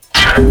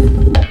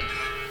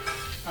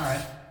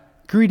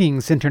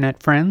Greetings,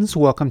 Internet friends.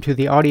 Welcome to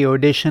the audio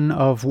edition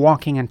of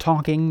Walking and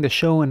Talking, the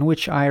show in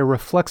which I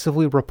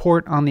reflexively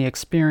report on the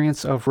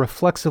experience of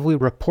reflexively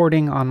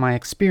reporting on my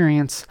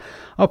experience,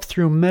 up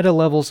through meta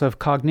levels of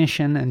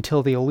cognition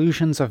until the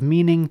illusions of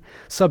meaning,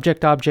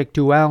 subject-object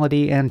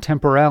duality, and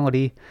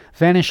temporality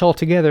vanish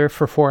altogether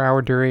for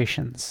 4-hour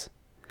durations.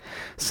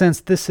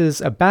 Since this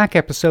is a back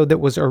episode that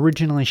was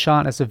originally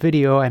shot as a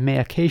video, I may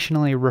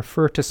occasionally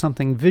refer to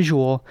something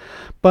visual,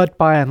 but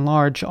by and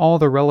large, all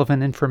the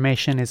relevant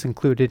information is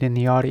included in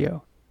the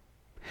audio.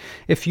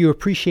 If you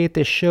appreciate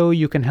this show,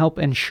 you can help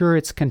ensure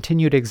its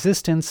continued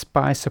existence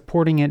by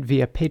supporting it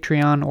via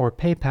Patreon or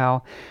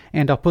PayPal,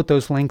 and I'll put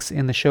those links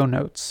in the show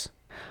notes.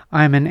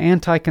 I'm an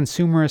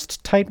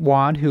anti-consumerist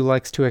tightwad who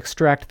likes to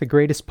extract the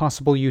greatest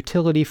possible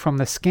utility from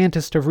the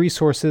scantest of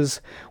resources,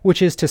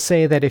 which is to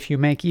say that if you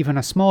make even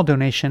a small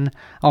donation,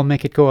 I'll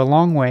make it go a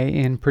long way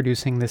in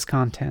producing this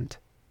content.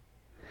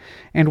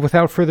 And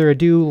without further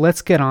ado,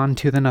 let's get on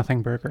to the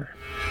Nothing Burger.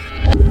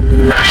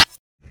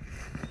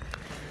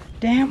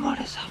 Damn, what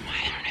is up, my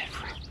internet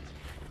friend?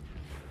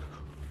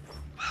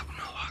 Welcome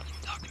to Walking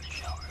and Talking, the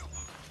show where I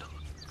walk and talk.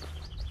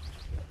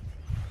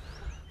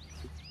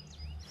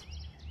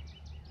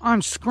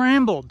 I'm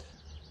scrambled.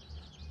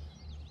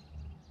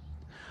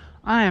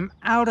 I am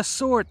out of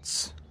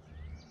sorts.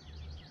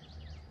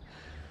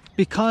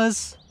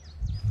 Because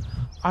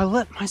I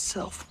let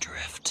myself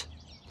drift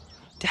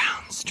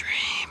downstream.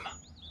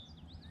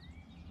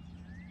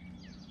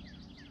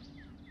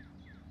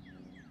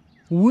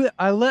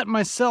 I let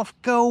myself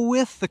go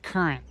with the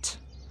current.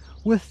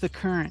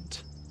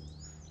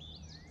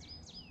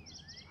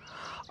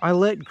 I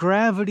let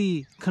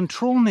gravity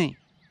control me.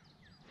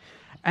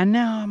 And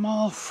now I'm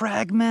all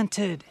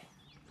fragmented.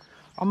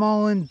 I'm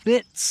all in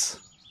bits.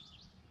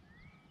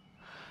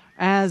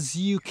 As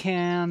you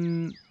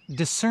can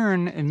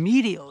discern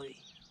immediately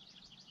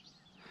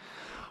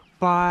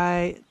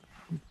by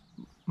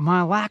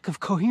my lack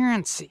of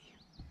coherency.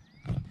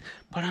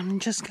 But I'm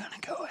just gonna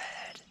go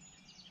ahead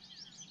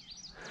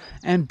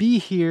and be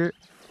here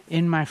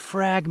in my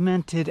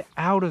fragmented,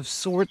 out of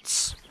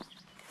sorts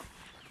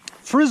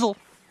frizzle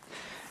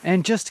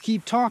and just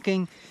keep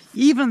talking,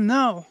 even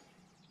though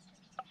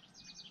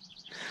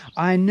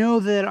I know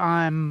that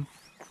I'm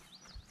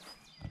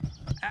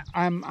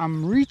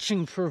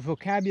reaching for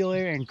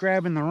vocabulary and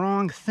grabbing the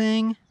wrong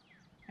thing,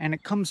 and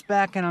it comes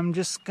back, and I'm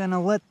just gonna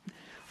let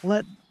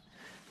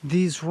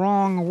these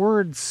wrong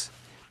words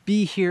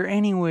be here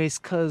anyways,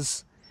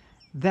 cause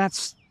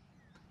that's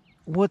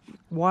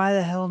why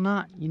the hell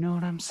not? You know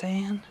what I'm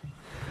saying?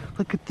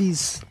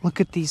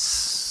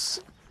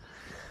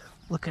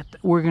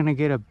 We're gonna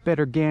get a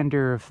better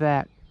gander of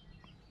that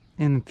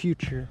in the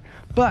future.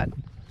 But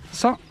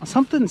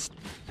something's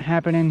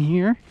happening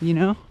here, you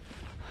know.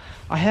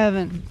 I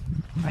haven't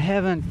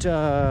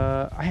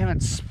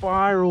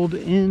spiraled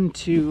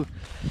into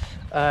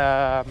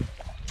a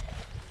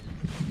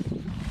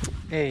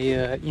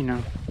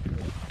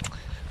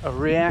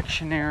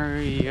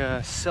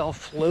reactionary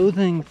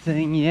self-loathing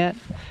thing yet,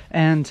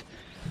 and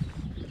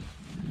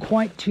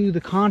quite to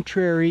the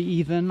contrary,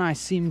 even I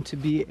seem to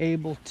be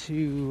able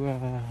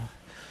to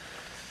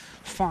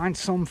find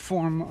some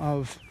form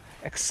of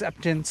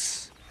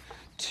acceptance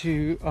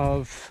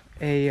of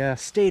a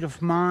state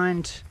of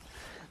mind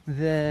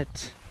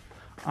that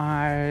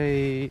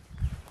I,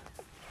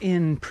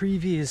 in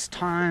previous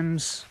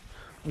times,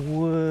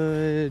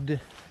 would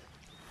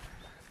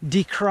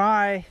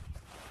decry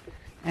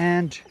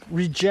and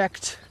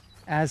reject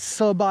as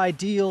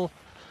sub-ideal,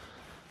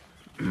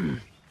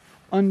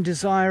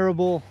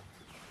 undesirable,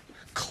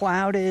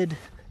 clouded.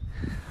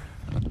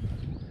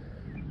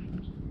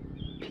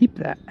 Peep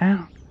that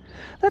out.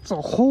 That's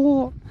a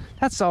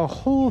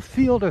whole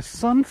field of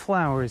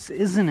sunflowers,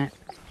 isn't it?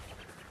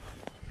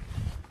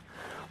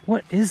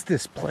 What is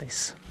this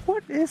place?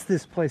 What is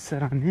this place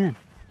that I'm in?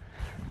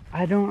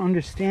 I don't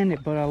understand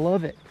it, but I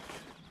love it.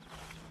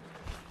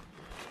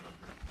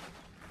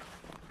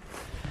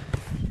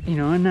 You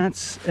know, and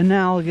that's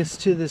analogous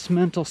to this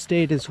mental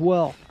state as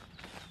well.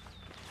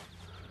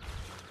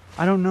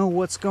 I don't know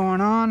what's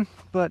going on,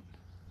 but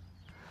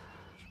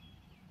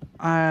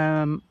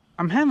I'm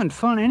having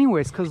fun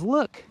anyways, because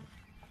look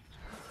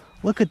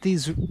at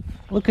these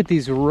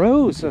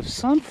rows of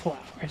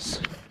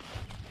sunflowers.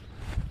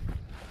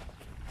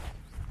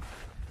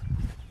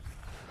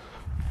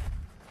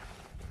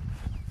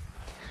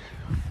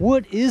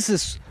 What is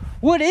this?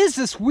 What is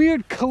this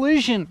weird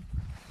collision?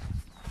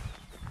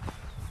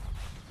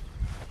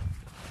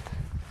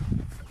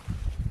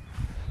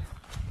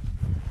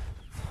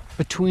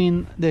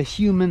 Between the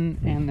human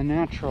and the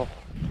natural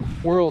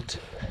world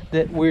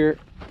that we're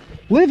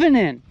living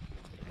in.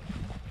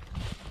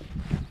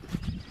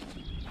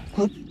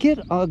 Look, get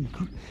a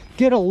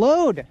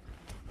load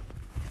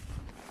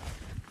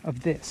of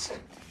this.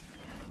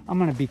 I'm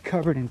gonna be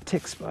covered in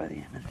ticks by the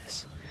end of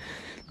this.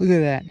 Look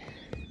at that.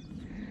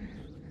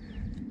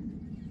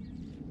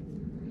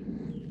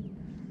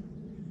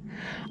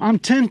 I'm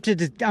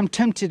tempted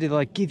to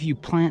like give you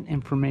plant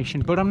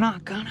information, but I'm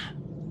not gonna.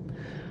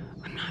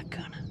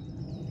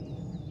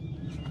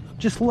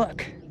 just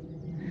look.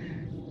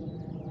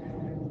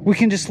 We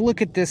can just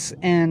look at this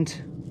and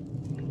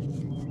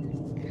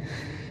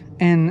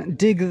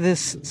dig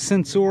this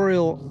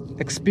sensorial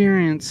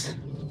experience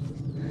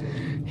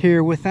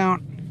here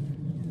without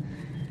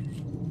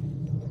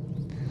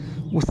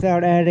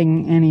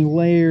adding any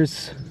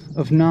layers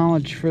of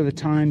knowledge for the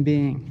time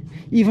being,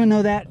 even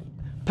though that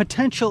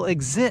potential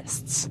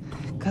exists.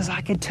 Because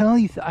I could tell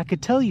you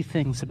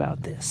things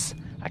about this.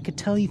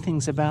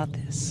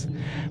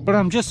 But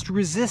I'm just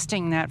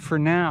resisting that for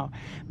now.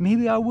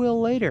 Maybe I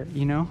will later,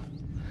 you know.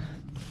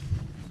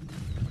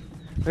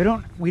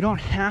 We don't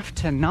have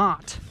to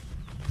not.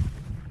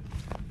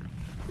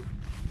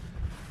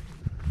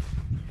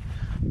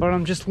 But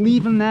I'm just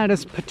leaving that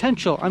as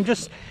potential.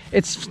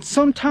 It's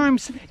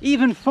sometimes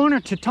even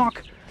funner to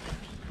talk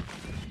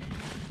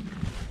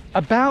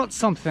about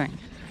something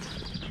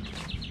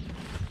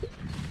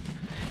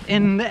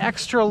in the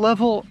extra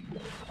level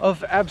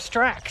of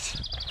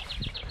abstract.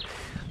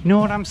 You know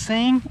what I'm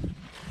saying?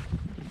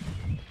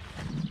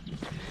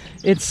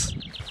 This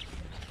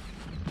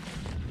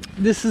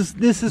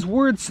is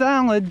word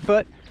salad,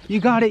 but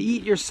you gotta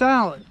eat your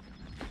salad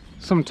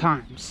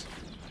sometimes.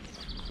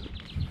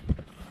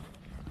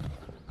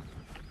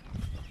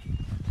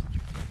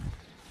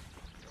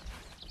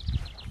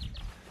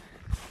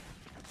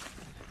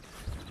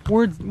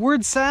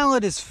 Word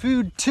salad is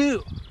food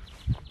too.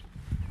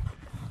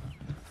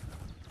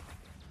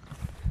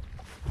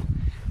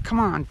 Come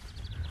on,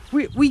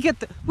 we get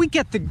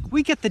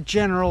the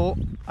general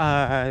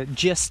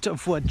gist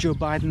of what Joe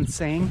Biden's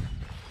saying.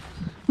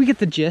 We get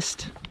the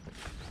gist.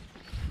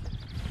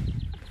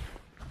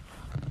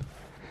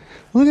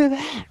 Look at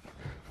that.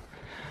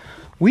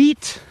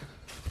 Wheat.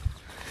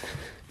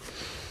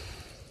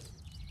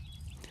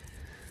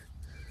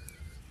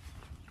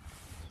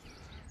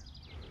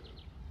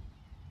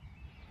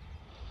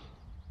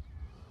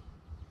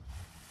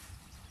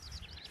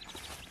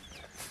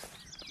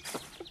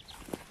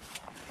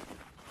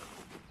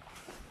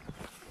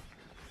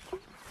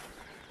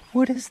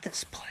 What is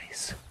this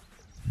place?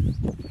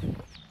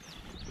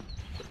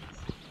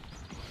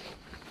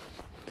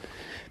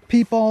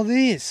 Peep all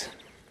these.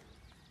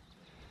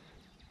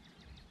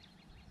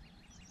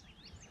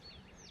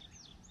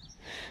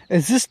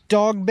 Is this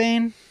dog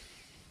bane?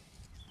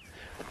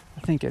 I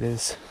think it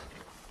is.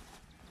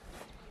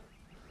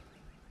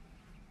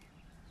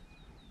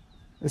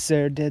 Is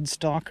there a dead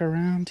stalk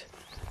around?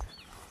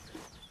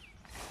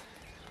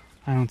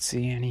 I don't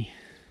see any.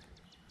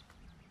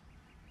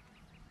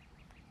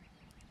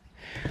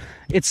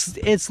 It's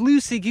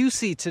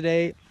loosey-goosey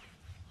today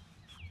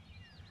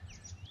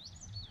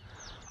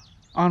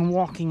on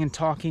walking and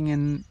talking,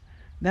 and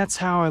that's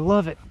how I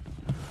love it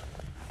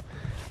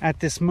at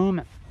this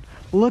moment.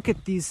 Look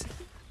at these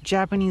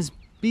Japanese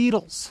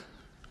beetles.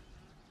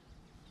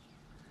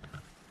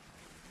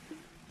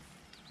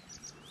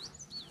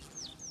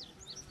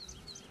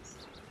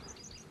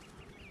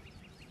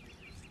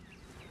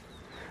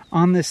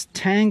 On this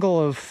tangle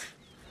of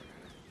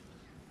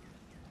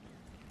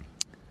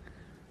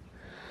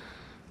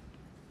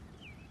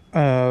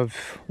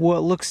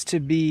what looks to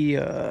be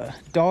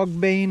dog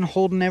bane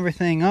holding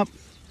everything up,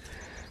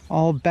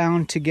 all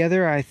bound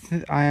together.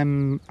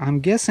 I'm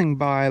guessing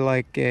by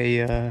like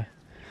a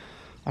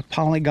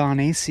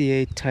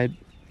Polygonaceae type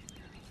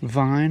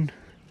vine,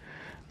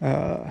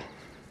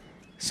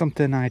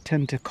 something I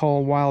tend to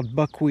call wild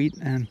buckwheat,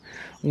 and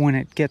when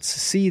it gets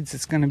seeds,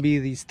 it's going to be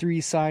these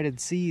three-sided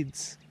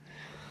seeds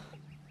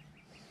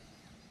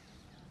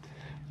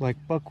like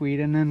buckwheat.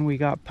 And then we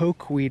got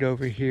pokeweed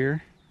over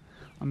here,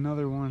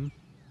 another one.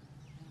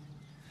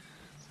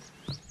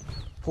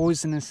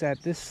 Poisonous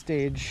at this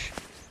stage,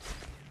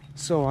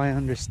 so I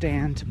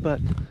understand,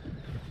 but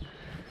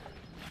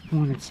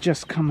when it's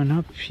just coming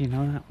up, you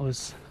know, that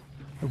was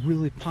a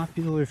really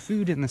popular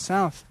food in the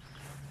South.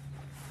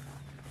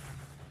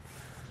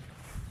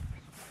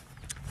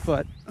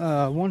 But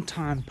one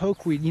time,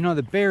 pokeweed, you know,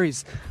 the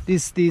berries,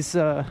 these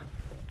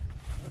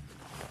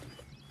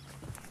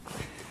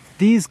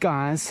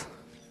guys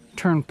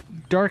turn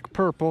dark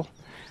purple.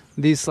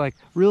 These like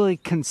really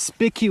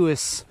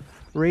conspicuous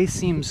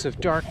racemes of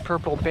dark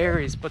purple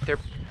berries, but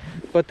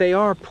they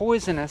are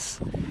poisonous.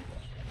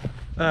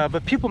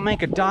 But people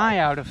make a dye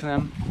out of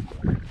them.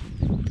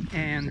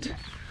 And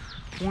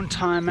one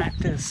time at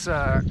this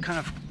kind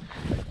of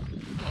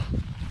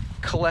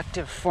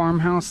collective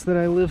farmhouse that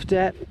I lived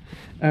at,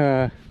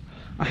 I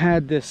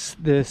had this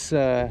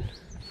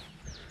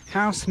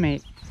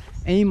housemate,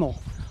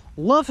 Emil.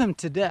 Love him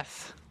to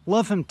death.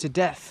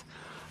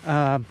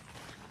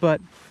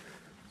 But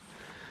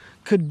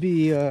could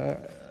be,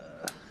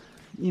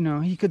 you know,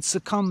 he could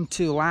succumb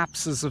to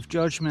lapses of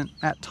judgment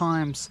at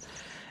times.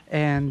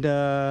 And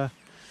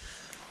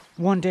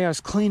one day I was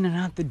cleaning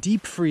out the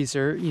deep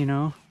freezer, you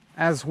know,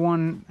 as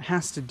one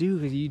has to do.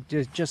 You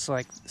just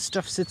like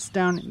stuff sits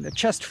down in the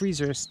chest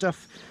freezer,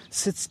 stuff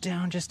sits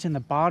down just in the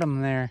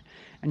bottom there,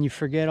 and you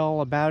forget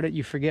all about it.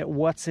 You forget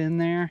what's in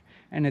there,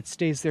 and it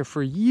stays there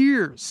for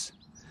years,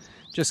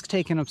 just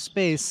taking up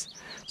space.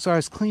 So I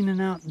was cleaning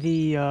out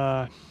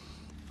the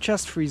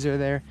chest freezer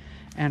there,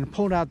 and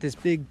pulled out this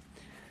big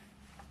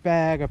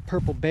bag of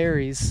purple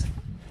berries,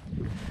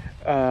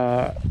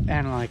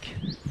 and like,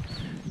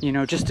 you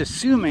know, just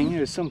assuming it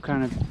was some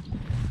kind of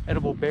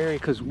edible berry,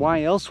 because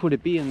why else would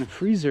it be in the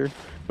freezer?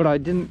 But I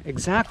didn't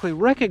exactly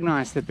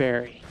recognize the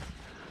berry.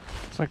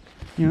 It's like,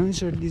 you know,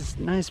 these are these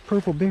nice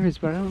purple berries,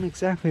 but I don't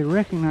exactly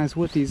recognize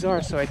what these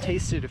are. So I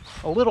tasted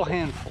a little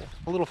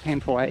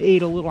handful. I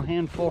ate a little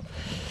handful,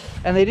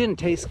 and they didn't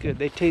taste good.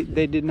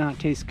 They did not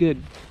taste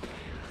good.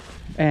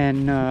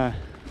 And I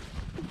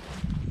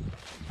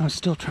was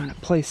still trying to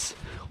place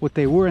what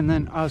they were, and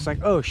then I was like,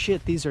 oh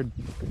shit, these are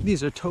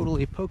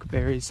totally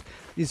pokeberries.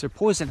 These are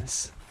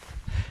poisonous.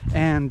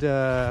 And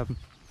I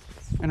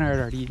had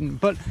already eaten,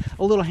 but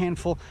a little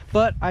handful.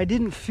 But I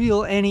didn't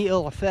feel any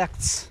ill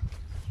effects.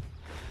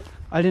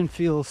 I didn't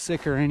feel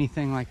sick or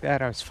anything like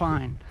that. I was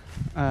fine.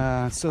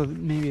 So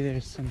maybe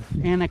there's some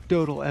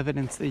anecdotal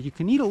evidence that you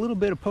can eat a little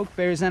bit of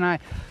pokeberries. And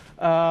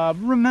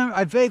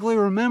I vaguely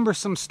remember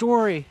some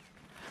story.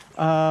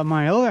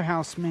 My other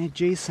housemate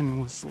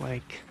Jason was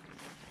like,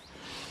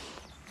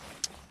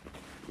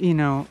 you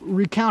know,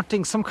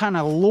 recounting some kind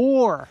of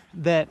lore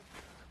that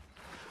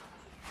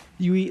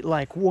you eat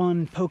like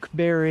one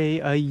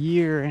pokeberry a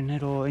year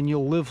and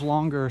you'll live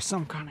longer, or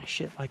some kind of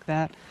shit like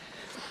that.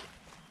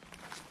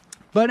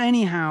 But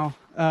anyhow,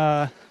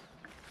 I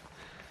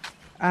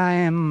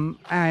am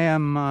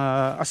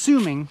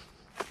assuming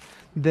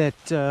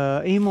that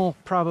Emil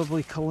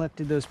probably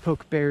collected those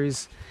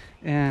pokeberries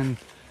and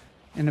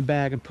in a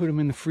bag and put them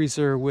in the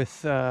freezer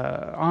with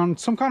on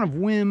some kind of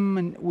whim,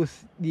 and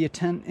with the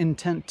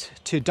intent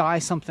to dye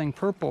something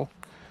purple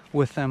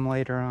with them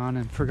later on,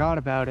 and forgot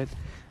about it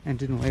and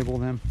didn't label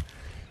them.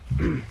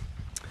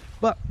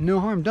 But no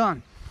harm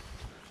done.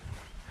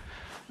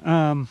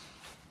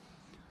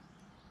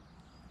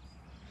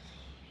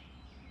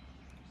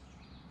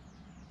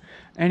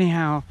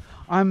 Anyhow,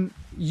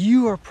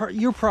 you're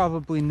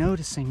probably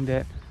noticing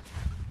that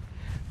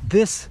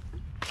this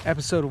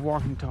episode of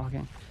Walking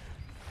Talking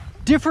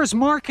differs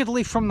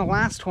markedly from the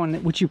last one,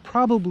 which you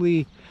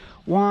probably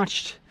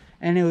watched,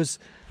 and it was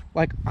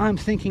like, I'm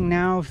thinking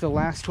now of the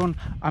last one.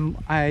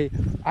 I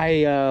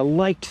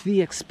liked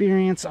the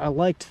experience. I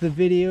liked the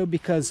video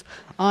because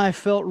I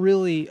felt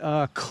really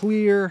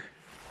clear,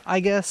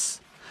 I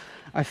guess.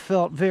 I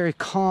felt very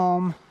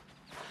calm.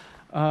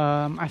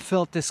 I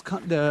felt this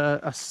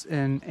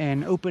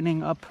an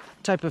opening up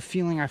type of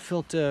feeling. I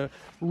felt a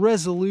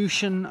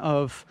resolution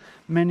of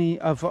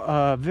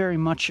very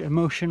much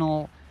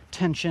emotional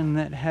tension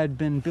that had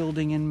been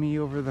building in me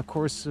over the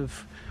course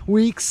of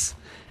weeks,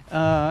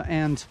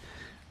 and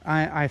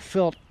I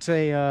felt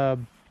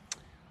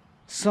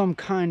some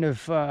kind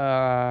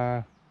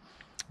of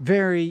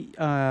very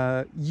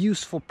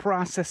useful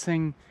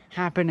processing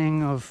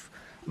happening of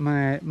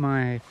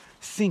my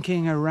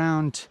thinking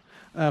around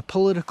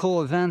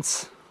political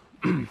events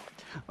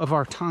of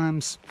our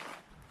times,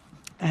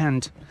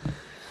 and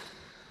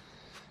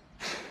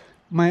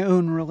my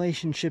own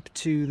relationship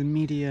to the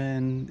media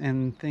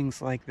and things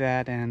like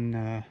that.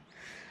 And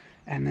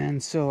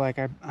then so like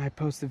I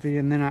post the video,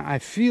 and then I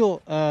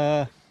feel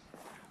a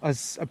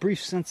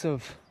brief sense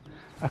of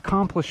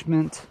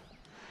accomplishment,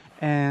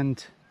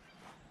 and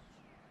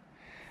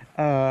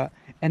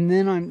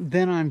then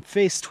I'm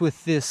faced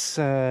with this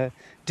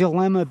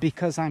dilemma,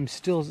 because I'm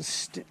still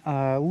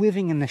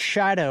living in the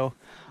shadow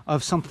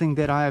of something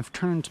that I've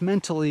turned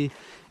mentally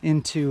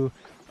into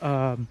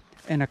an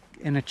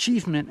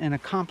achievement, an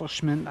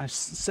accomplishment. I've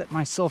set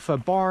myself a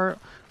bar,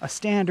 a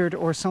standard,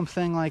 or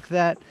something like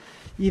that.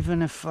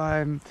 Even if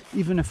a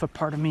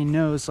part of me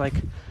knows, like,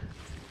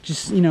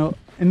 just, you know,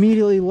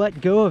 immediately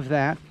let go of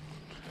that.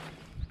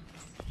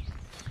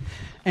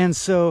 And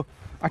so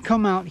I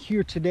come out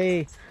here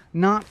today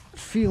not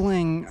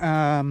feeling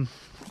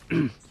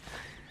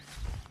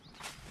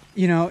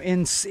you know,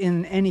 in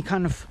any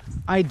kind of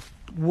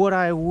what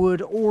I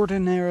would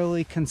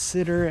ordinarily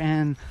consider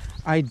an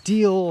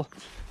ideal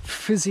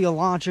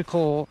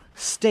physiological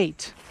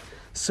state.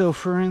 So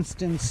for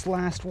instance,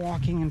 last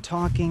Walking and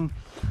Talking,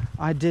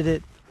 I did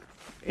it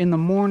in the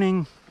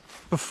morning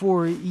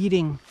before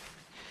eating,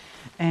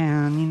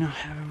 and, you know,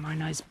 having my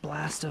nice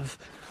blast of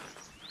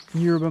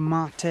yerba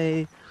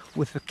mate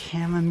with a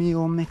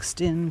chamomile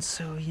mixed in,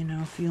 so, you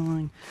know,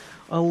 feeling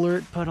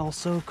alert but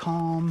also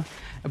calm.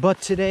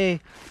 But today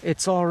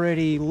it's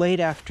already late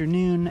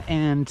afternoon,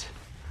 and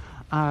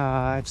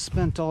I've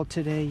spent all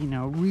today, you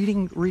know,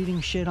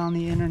 reading shit on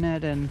the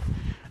internet, and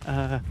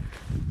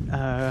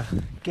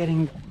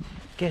getting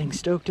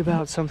stoked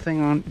about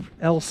something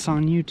else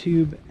on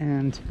YouTube,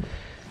 and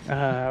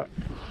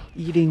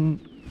eating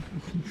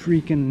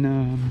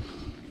freaking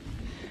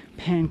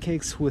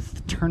pancakes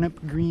with turnip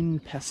green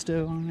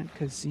pesto on it,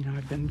 because, you know,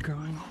 I've been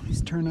growing all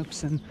these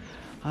turnips, and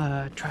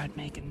tried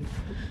making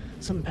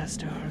some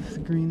pesto out of the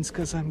greens,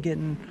 because I'm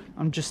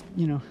just,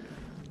 you know,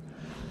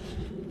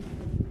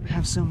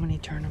 have so many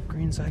turnip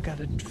greens. I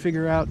gotta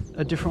figure out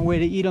a different way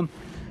to eat them.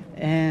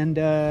 And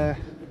then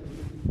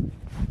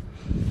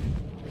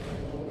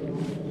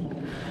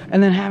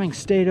having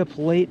stayed up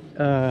late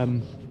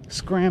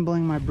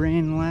scrambling my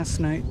brain last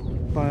night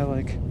by,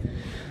 like,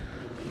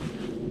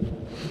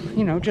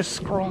 you know,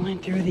 just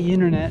scrolling through the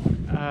internet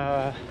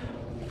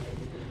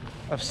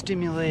of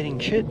stimulating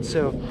shit.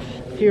 So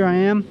here I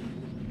am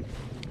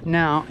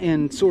now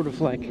in sort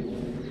of like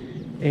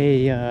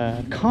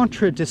a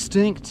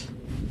contradistinct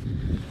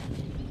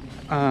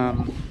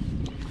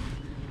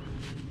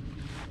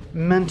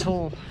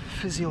mental,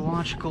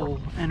 physiological,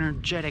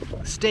 energetic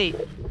state,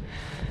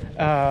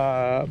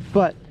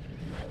 but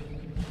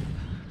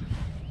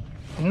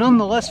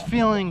nonetheless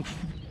feeling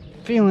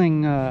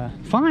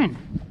fine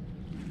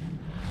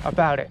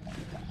about it,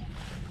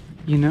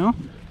 you know?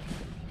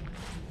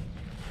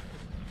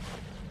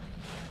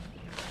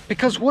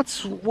 Because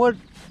what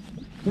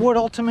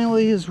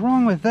ultimately is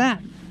wrong with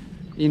that,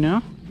 you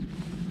know?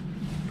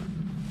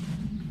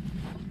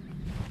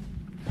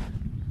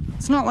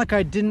 It's not like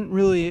I didn't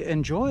really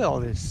enjoy all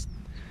this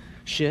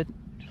shit.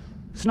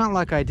 It's not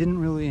like I didn't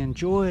really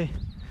enjoy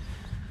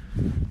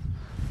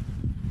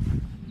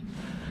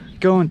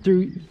going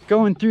through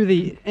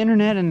the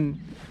internet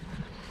and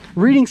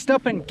reading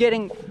stuff and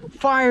getting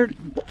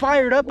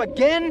fired up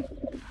again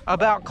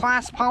about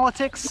class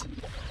politics,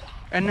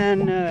 and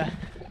then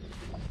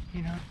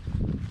you know,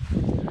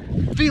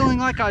 feeling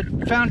like I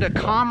found a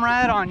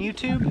comrade on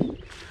YouTube,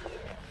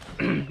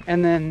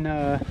 and then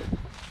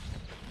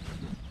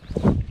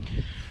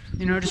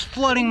you know, just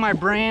flooding my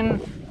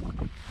brain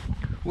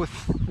with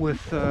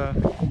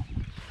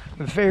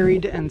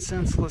varied and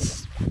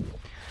senseless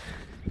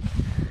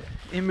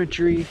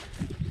imagery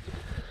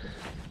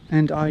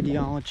and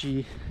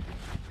ideology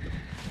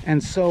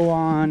and so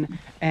on,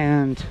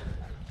 and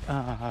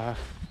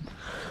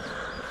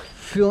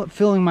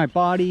filling my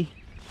body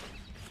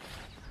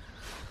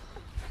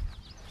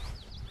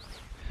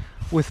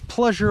with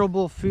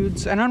pleasurable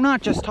foods. And I'm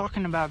not just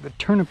talking about the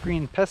turnip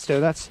green pesto.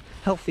 That's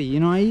healthy, you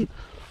know.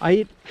 I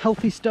eat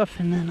healthy stuff,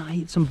 and then I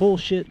eat some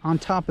bullshit on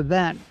top of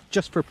that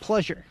just for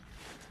pleasure.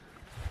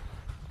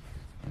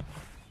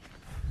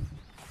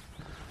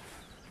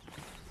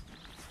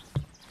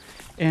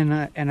 And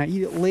I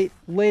eat it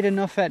late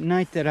enough at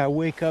night that I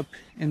wake up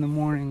in the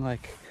morning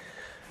like,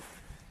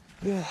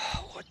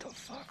 what the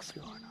fuck's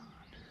going on?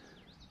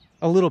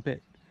 A little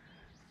bit,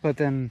 but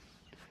then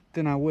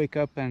I wake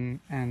up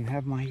and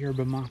have my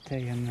yerba mate,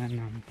 and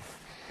then I'm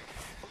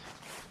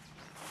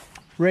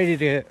ready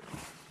to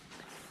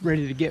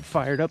get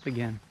fired up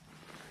again.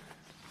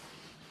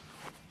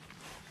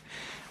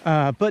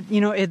 But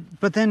you know,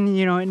 then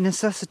you know, it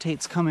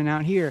necessitates coming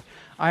out here.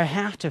 I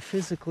have to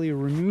physically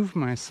remove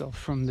myself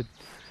from the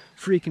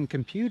freaking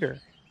computer,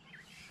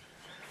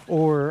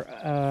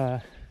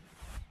 or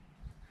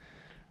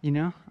you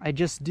know, I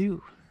just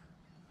do,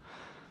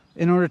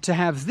 in order to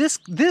have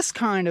this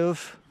kind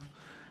of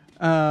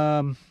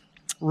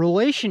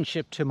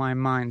relationship to my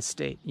mind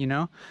state. You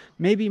know,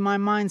 maybe my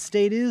mind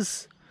state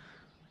is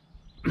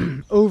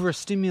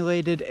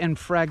overstimulated and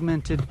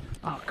fragmented.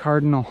 Oh,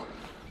 cardinal.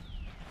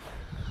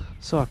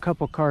 Saw a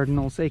couple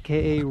cardinals,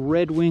 aka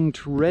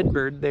red-winged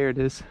redbird. There it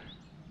is.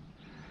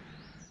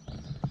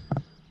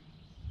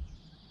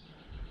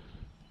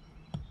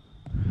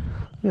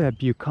 Look at that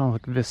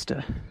bucolic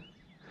vista.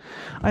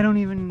 I don't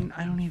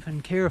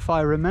even care if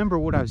I remember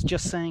what I was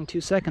just saying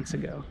 2 seconds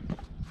ago.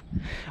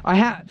 I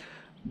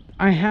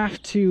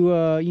have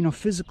to you know,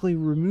 physically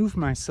remove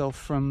myself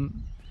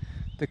from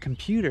the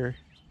computer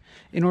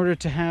in order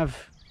to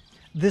have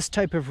this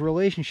type of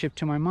relationship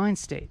to my mind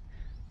state.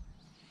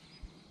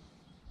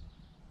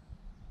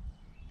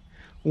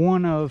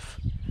 One of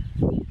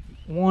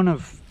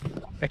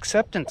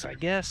acceptance, I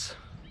guess,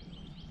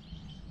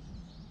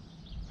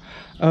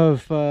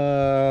 of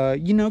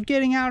you know,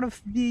 getting out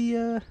of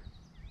the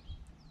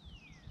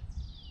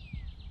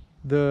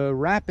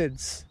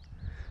rapids,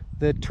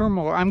 the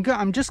turmoil.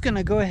 I'm just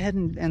gonna go ahead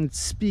and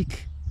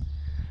speak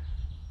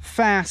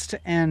fast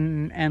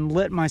and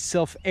let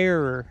myself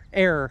err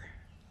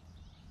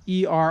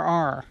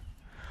ERR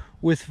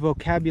with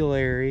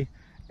vocabulary,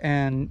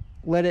 and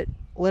let it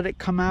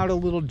come out a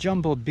little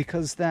jumbled,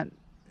 because that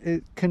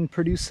it can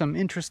produce some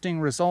interesting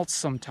results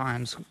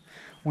sometimes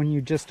when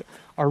you just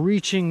are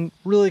reaching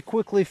really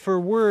quickly for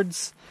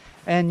words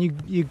and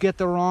you get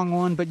the wrong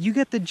one, but you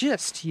get the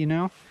gist, you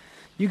know?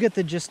 You get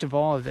the gist of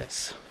all of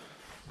this.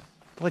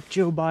 Like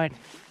Joe Biden.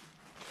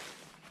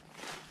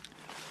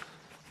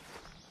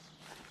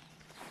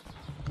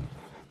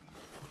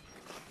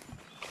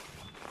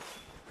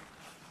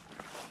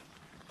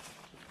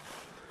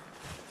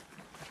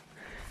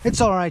 It's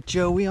all right,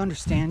 Joe. We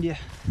understand you.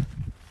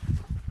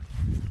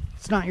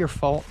 It's not your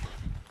fault.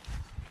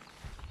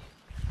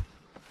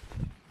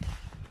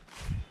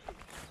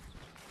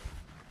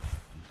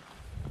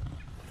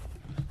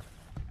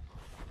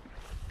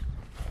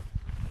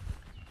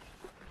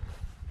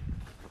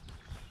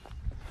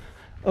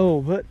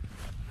 Oh, but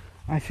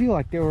I feel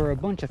like there were a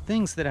bunch of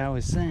things that I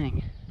was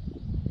saying.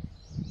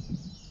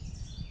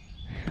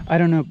 I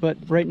don't know, but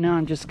right now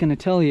I'm just gonna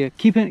tell you,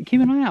 keep an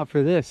eye out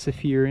for this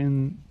if you're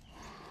in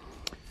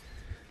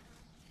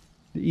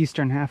the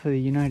eastern half of the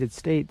United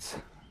States.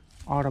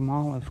 Autumn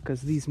olive,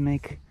 because these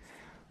make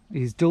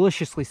these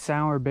deliciously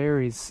sour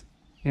berries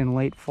in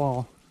late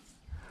fall.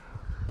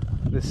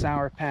 The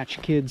Sour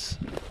Patch Kids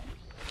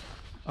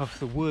of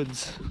the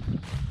woods.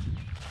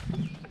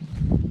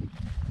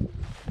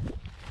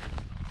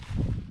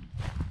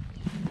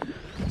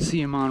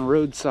 See them on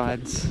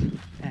roadsides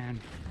and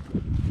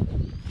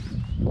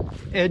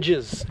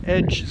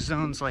edge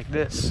zones like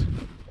this.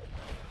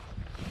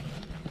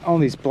 All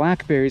these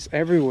blackberries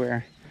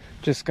everywhere.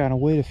 Just gotta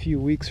wait a few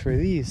weeks for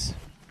these.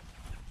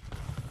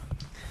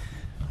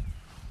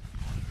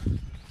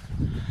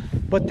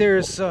 But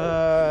there's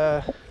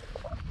I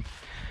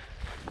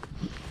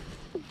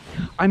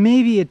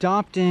may be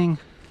adopting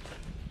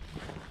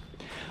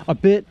a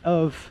bit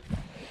of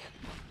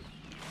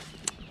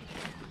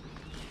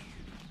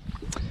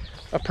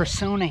a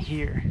persona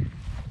here.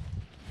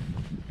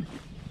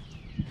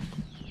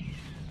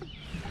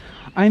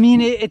 I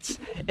mean, it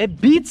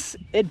beats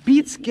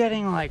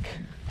getting like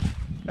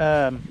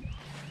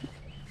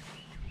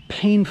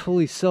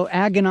painfully, so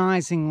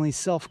agonizingly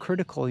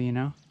self-critical, you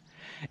know.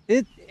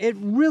 It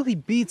really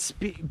beats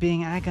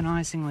being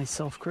agonizingly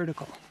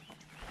self-critical.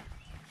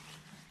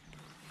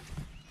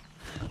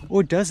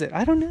 Or does it?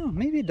 I don't know.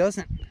 Maybe it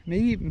doesn't.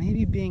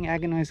 Maybe being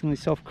agonizingly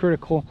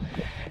self-critical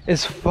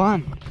is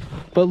fun.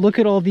 But look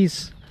at all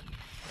these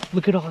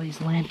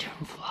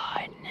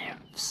lanternfly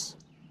nymphs.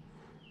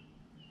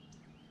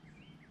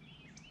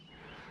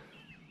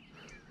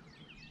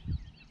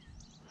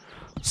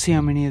 See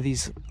how many of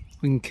these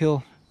we can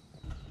kill.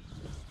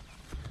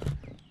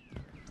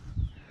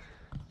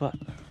 But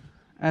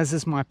as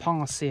is my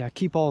policy, I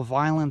keep all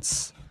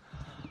violence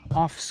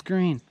off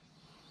screen.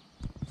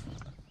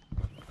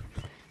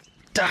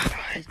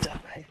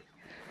 Die.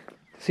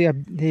 See,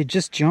 they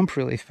just jump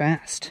really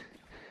fast.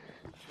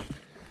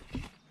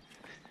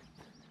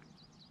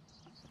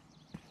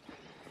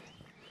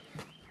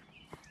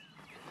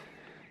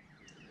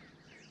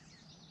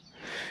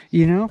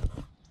 You know,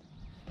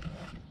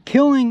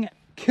 killing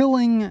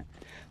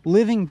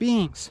living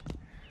beings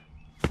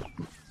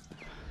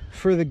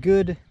for the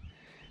good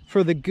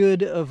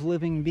of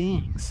living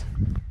beings.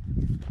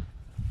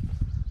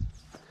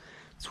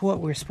 It's what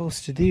we're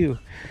supposed to do.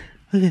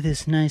 Look at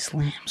this nice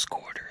lamb's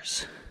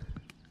quarters.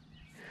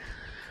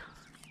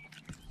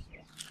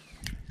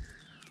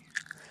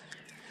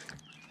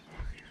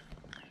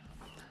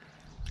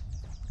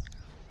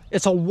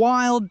 It's a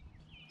wild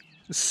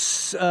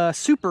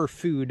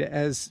superfood,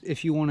 as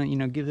if you want to, you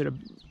know, give it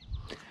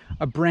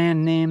a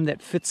brand name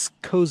that fits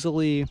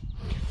cozily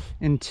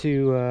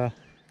into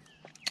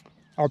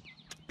our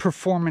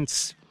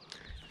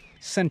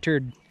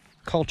performance-centered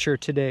culture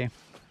today.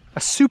 A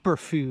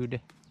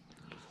superfood.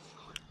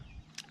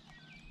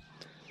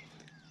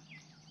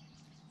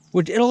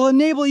 It'll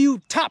enable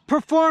you top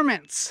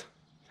performance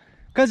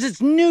because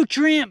it's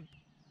nutrient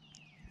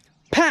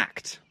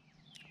packed.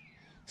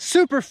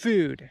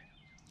 Superfood.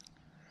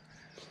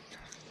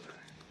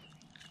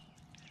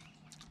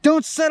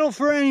 Don't settle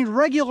for any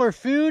regular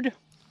food.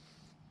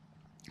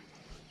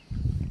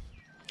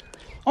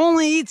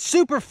 Only eat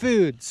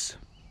superfoods.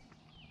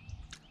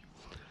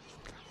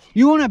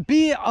 You want to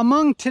be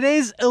among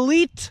today's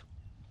elite?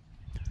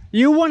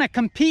 You want to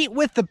compete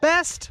with the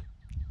best?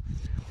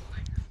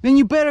 Then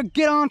you better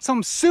get on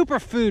some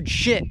superfood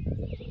shit.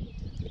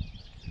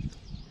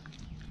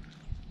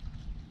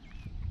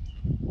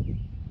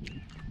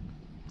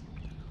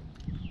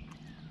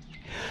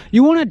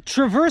 You want to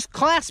traverse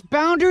class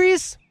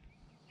boundaries?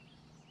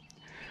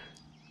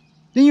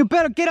 Then you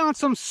better get on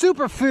some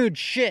superfood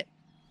shit.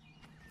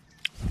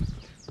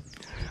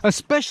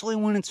 Especially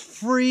when it's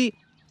free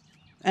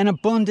and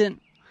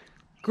abundant,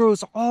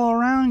 grows all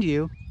around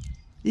you,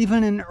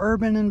 even in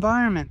urban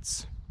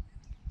environments.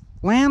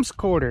 Lamb's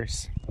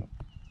quarters.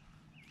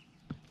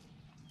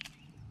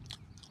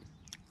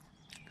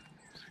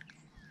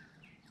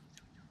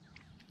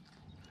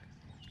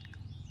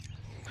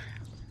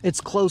 It's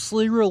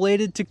closely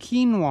related to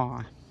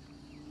quinoa.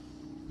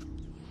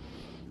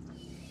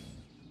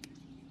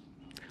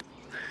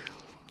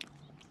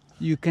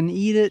 You can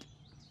eat it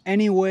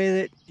any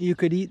way that you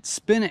could eat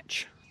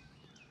spinach.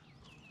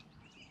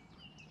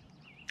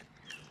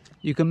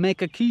 You can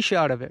make a quiche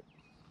out of it.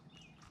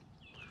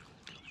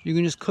 You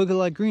can just cook it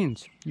like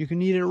greens. You can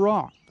eat it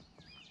raw.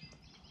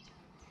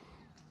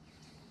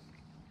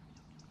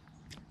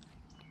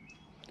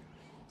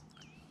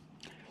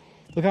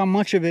 Look how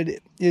much of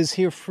it is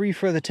here free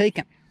for the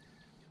taking.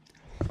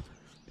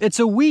 It's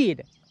a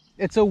weed.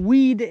 It's a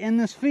weed in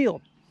this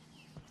field.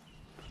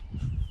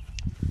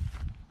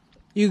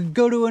 You could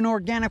go to an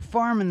organic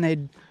farm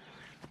and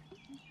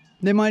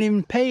they might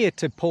even pay you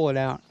to pull it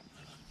out.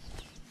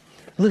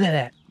 Look at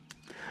that.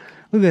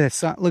 Look at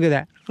that. Look at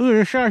that. Look at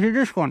the size of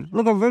this one.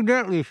 Look how big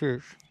that leaf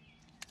is.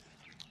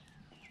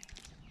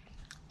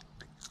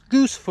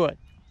 Goosefoot.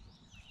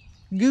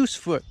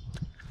 Goosefoot.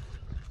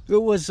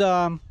 It was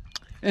an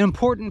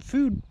important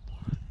food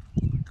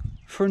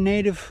for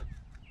native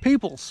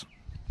peoples.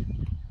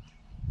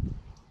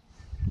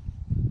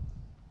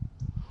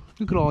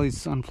 Look at all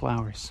these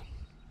sunflowers.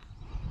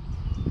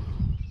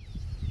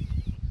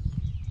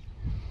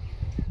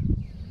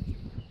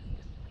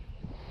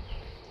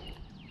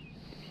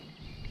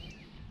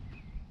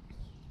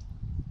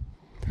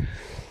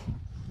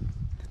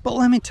 But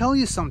let me tell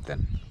you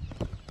something.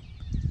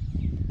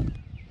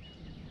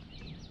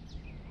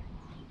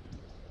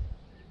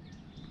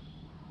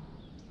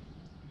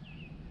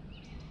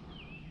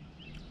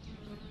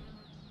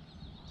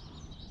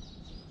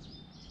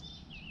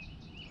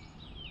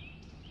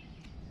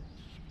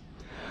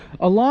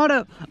 A lot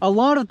of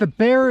the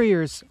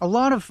barriers, a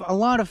lot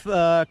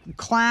of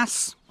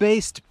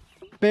class-based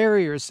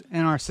barriers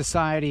in our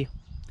society,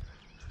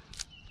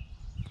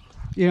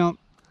 you know,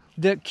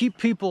 that keep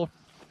people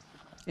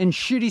in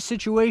shitty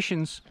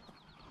situations,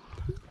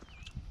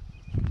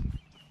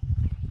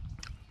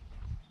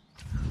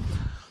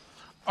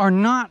 are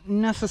not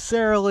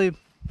necessarily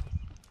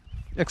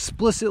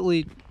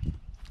explicitly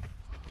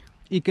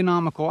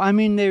economical. I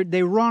mean,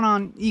 they run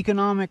on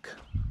economic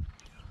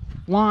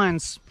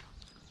lines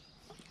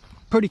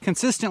pretty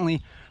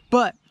consistently,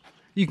 but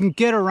you can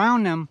get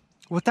around them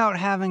without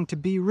having to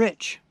be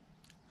rich.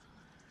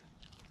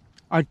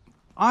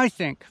 I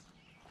think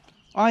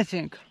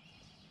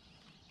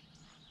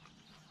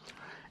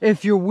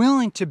if you're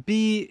willing to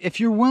be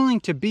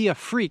a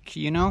freak,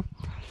 you know,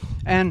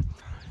 and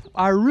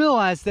I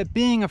realize that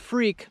being a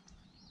freak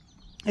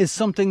is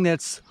something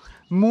that's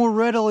more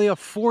readily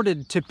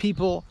afforded to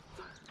people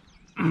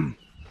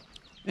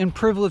in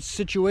privileged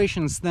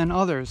situations than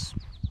others,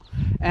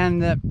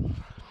 and that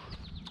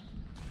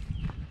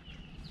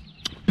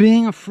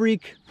being a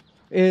freak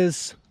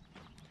is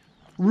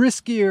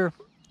riskier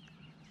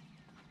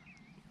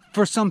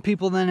for some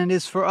people than it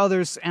is for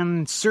others,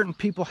 and certain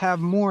people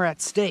have more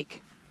at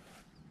stake.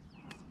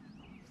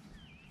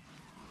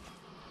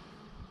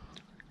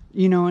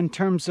 You know, in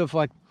terms of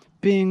like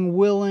being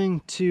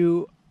willing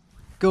to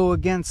go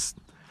against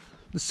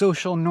the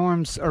social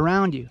norms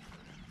around you.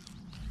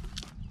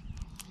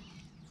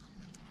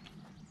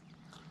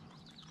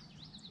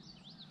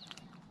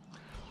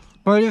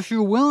 But if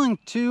you're willing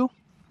to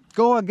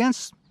go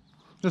against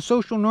the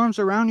social norms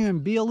around you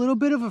and be a little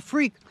bit of a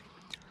freak,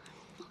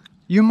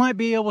 you might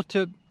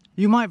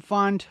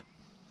find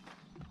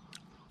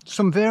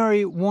some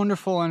very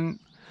wonderful and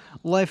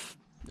life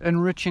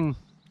enriching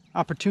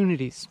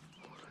opportunities.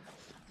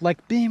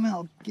 Like being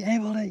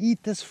able to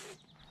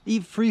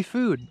eat free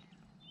food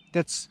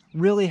that's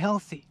really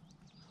healthy.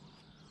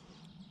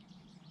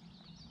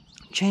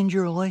 Change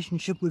your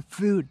relationship with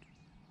food.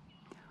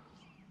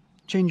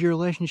 Change your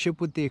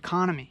relationship with the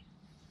economy.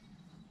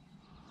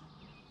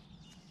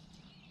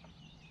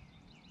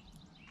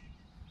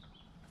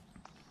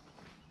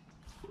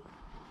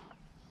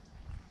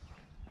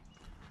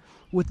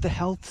 With the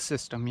health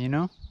system, you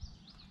know?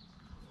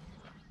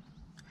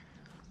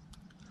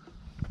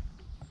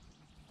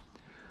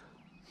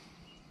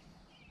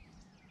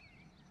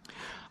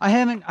 I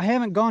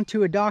haven't gone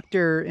to a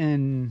doctor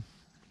in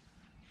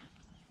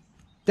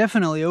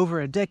definitely over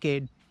a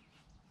decade.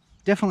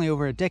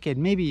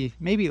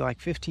 Maybe like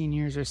 15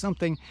 years or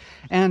something.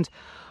 And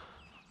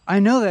I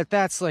know that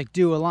that's like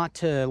due a lot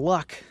to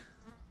luck.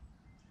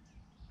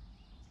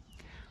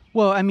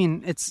 Well, I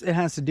mean, it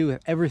has to do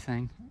with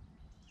everything.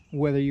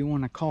 Whether you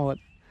want to call it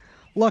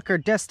luck or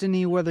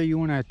destiny, whether you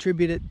want to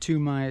attribute it to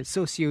my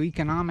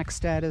socioeconomic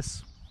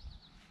status.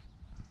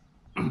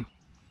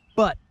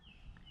 But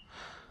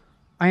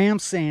I am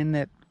saying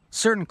that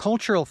certain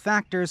cultural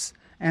factors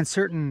and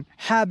certain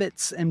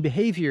habits and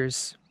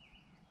behaviors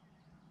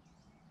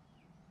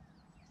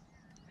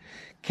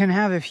can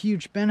have a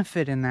huge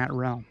benefit in that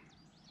realm.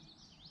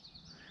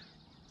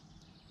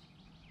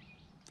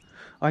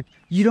 Like,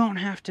 you don't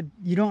have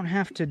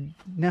to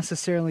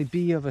necessarily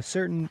be of a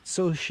certain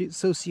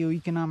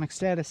socioeconomic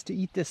status to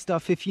eat this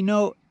stuff if you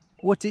know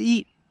what to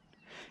eat.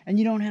 And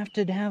you don't have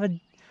to have a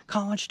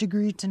college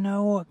degree to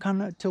know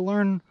to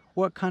learn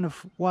what kind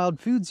of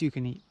wild foods you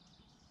can eat.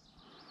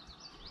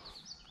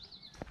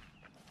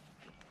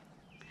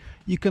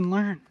 You can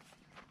learn.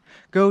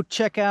 Go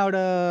check out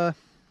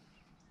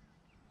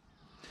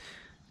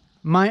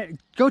my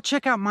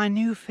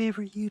new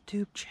favorite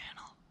YouTube channel.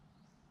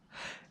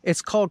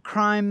 It's called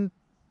Crime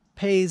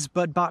Pays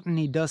But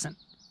Botany Doesn't.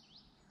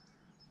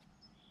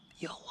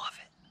 You'll love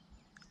it.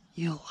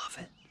 You'll love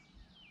it.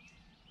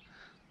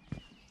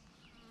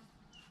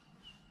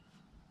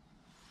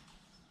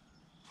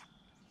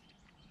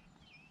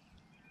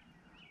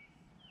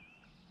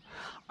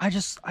 I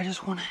just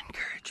want to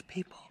encourage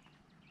people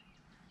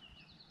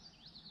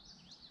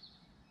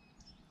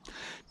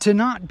to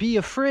not be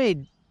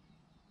afraid.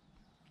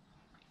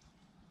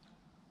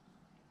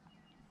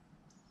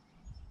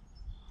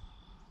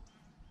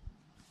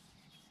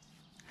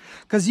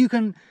 Because you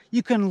can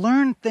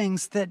learn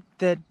things that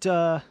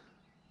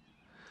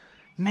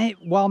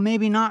while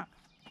maybe not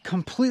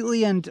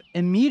completely and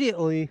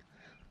immediately,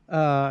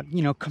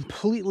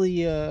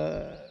 completely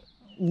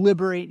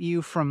liberate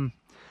you from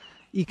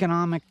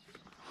economic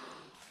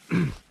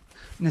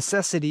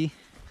necessity,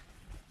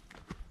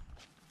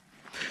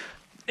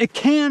 it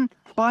can,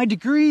 by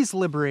degrees,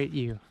 liberate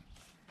you.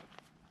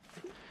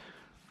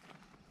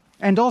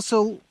 And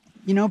also,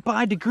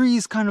 by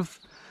degrees, kind of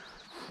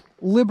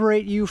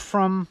liberate you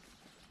from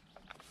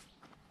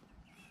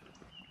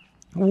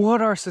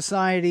what our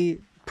society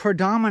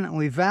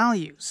predominantly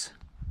values.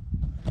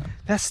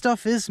 that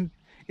stuff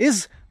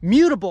is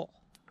mutable.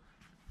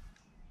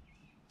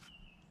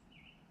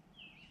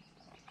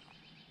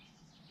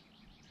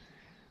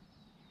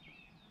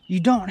 You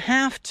don't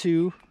have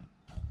to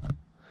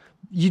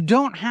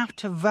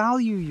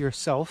value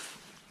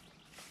yourself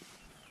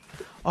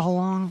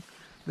along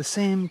the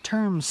same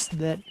terms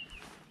that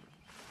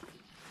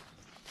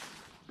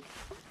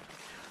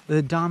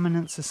the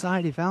dominant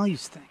society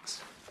values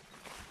things.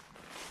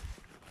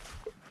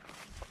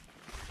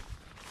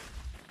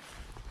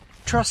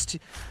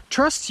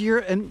 Trust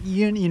your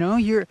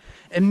your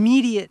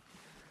immediate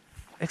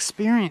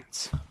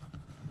experience.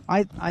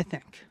 I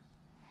think.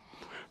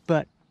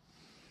 But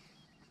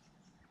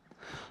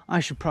I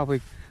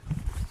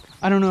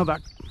don't know about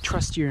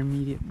trust your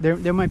immediate.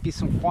 There might be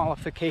some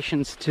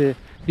qualifications to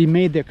be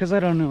made there, because I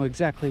don't know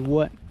exactly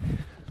what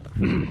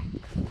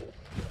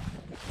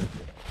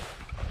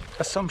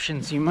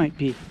assumptions you might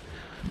be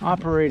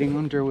operating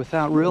under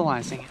without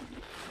realizing it.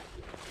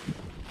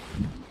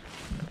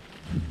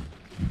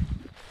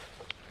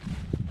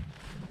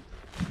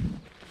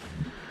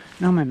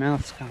 Now my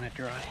mouth's kind of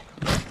dry.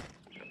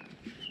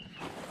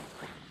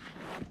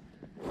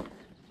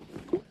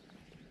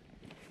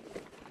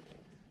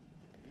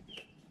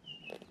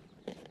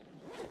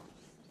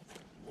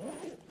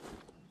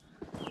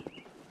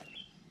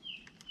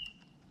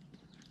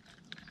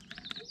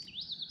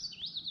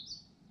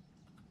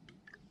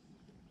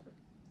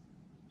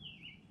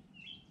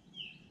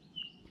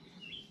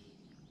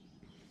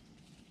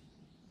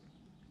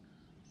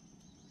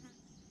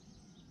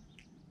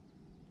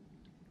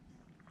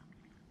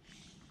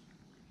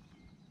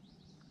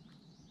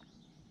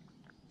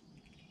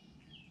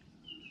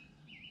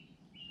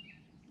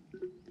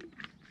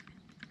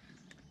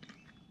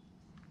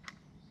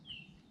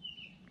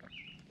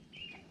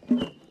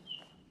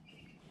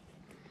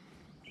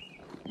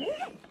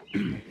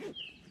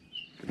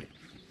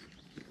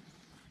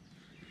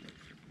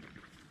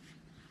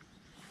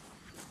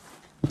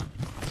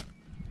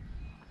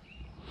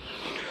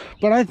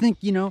 But I think,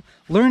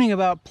 learning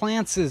about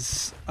plants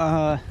is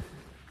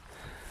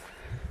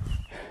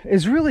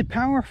really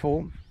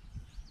powerful,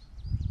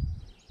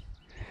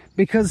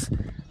 because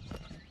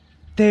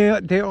they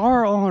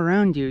are all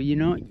around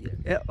you,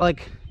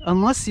 like,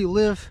 unless you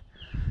live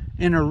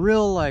in a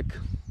real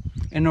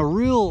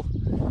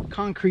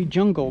concrete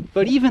jungle.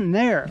 But even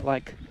there,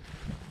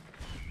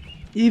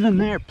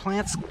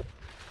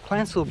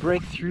 plants will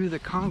break through the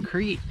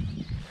concrete.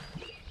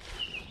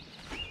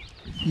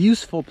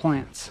 Useful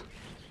plants.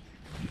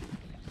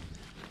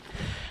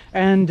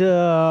 And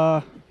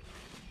it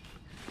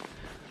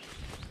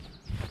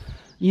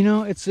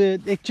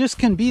just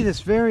can be this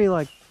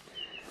very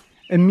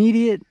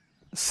immediate,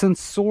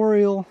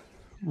 sensorial,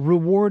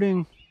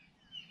 rewarding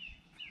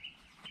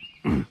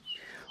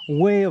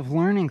way of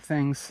learning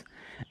things,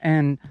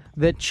 and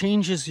that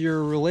changes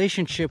your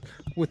relationship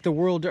with the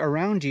world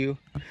around you,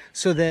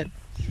 so that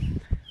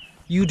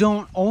you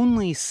don't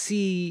only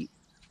see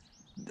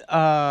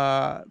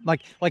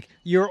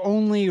your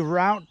only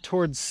route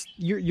towards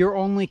your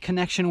only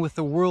connection with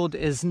the world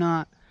is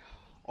not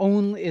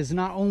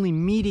only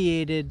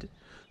mediated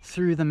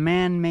through the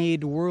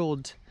man-made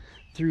world,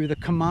 through the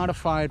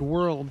commodified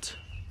world,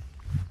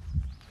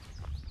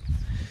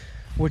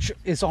 which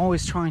is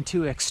always trying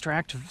to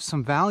extract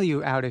some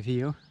value out of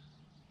you.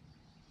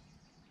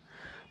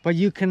 But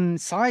you can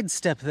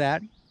sidestep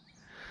that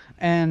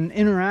and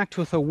interact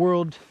with a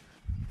world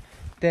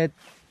that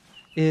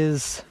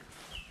is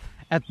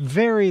at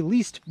very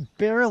least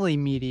barely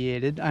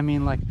mediated. I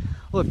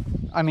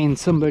mean,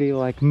 somebody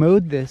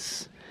mowed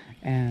this,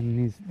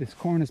 and this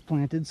corn is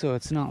planted, so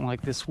it's not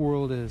like this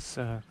world is,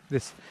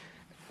 this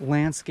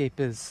landscape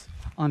is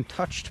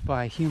untouched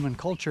by human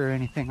culture or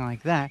anything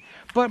like that.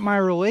 But my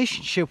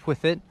relationship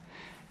with it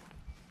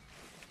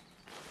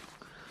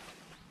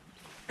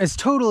is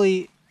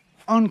totally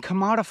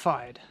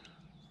uncommodified.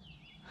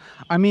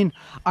 I mean,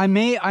 I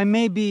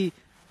may be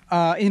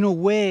in a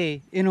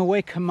way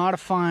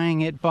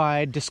commodifying it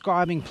by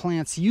describing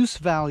plants' use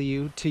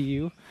value to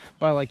you,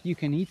 by you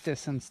can eat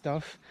this and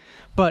stuff.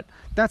 But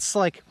that's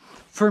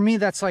for me,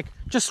 that's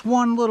just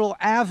one little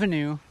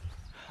avenue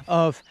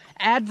of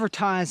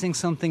advertising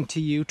something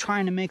to you,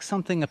 trying to make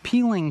something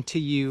appealing to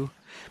you,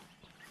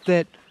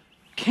 that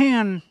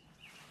can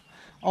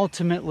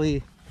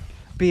ultimately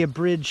be a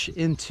bridge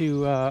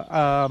into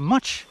a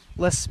much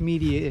less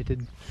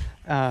mediated,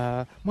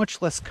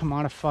 much less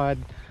commodified,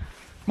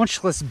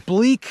 much less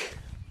bleak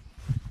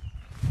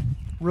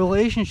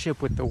relationship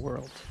with the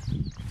world.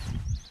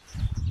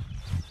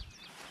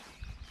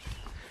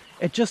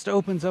 It just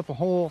opens up a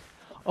whole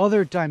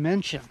other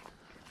dimension.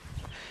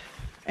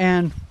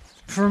 And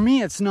for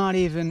me, it's not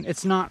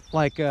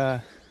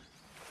the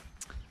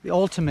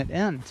ultimate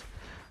end.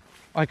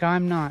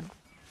 I'm not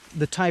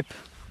the type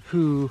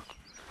who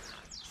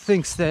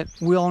thinks that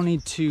we all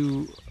need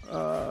to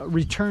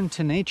return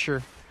to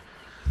nature.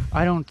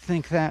 I don't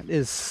think that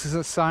is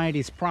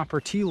society's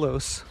proper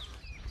telos,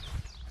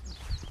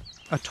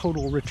 a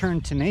total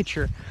return to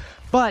nature.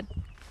 But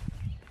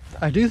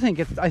I do think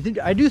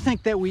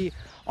that we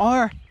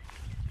are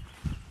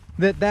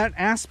that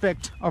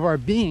aspect of our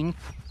being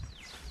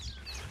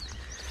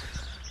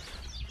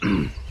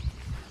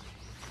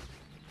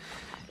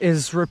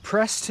is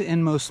repressed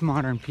in most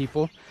modern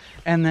people,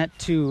 and that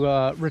to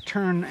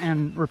return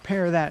and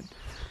repair that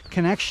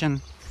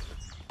connection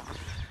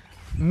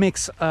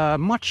makes a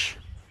much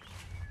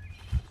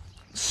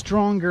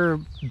stronger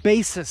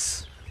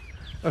basis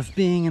of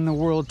being in the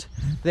world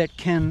that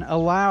can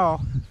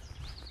allow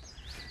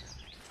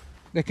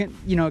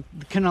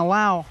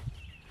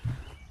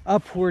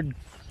upward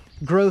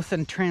growth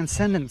and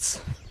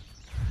transcendence,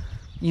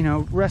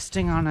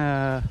 resting on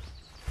a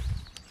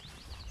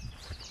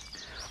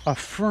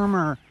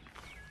firmer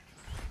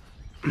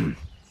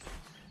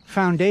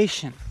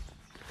foundation,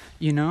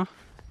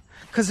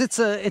 because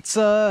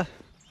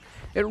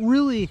it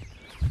really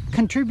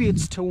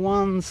contributes to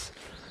one's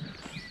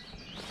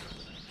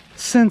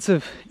sense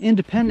of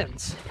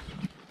independence.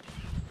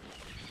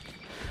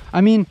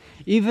 I mean,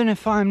 even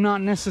if I'm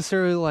not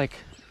necessarily like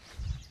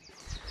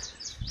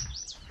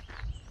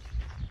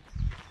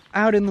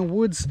out in the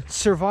woods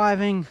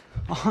surviving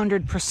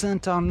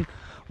 100% on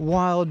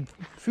wild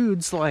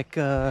foods like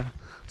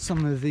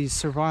some of these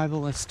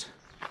survivalist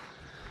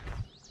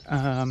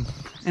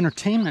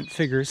entertainment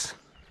figures,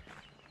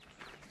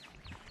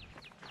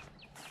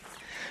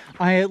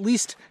 I at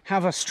least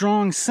have a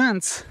strong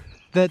sense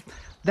that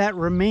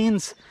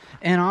remains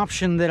an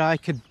option that I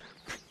could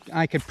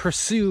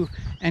pursue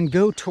and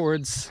go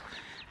towards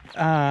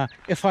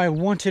if I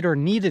wanted or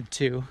needed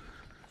to.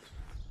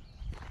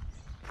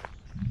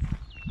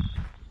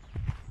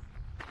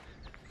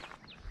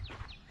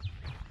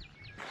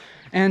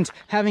 And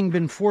having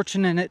been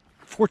fortunate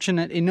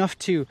enough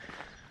to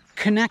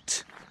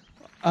connect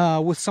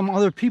with some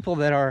other people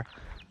that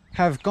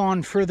have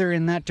gone further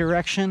in that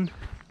direction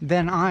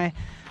than I,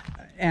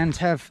 and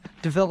have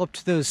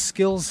developed those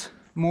skills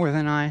more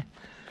than I,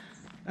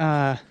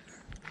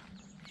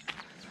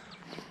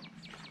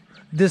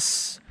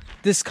 this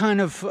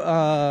kind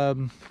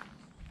of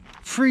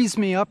frees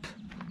me up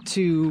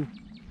to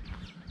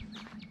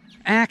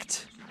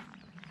act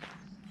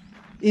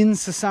in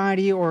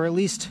society, or at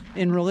least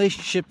in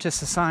relationship to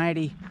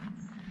society,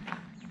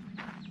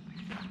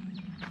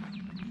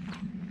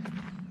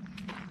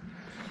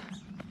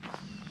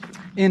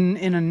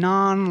 in a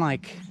non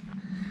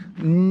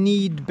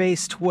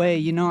need-based way.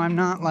 I'm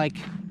not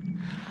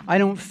I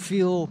don't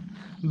feel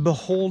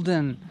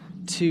beholden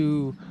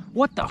to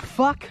what the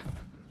fuck?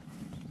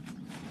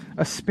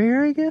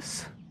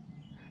 Asparagus?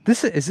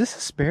 Is this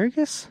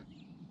asparagus?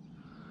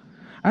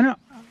 I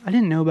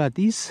didn't know about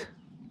these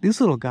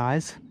little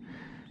guys.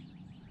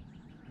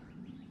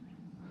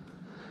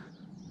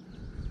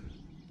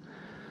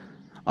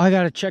 I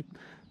gotta check.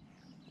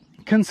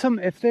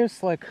 If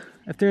there's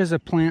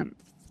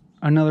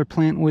another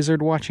plant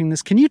wizard watching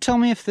this, can you tell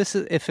me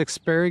if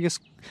asparagus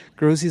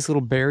grows these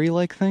little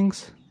berry-like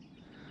things?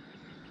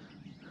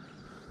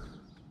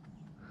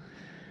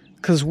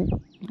 Because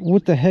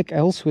what the heck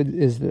else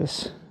is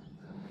this?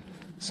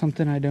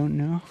 Something I don't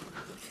know?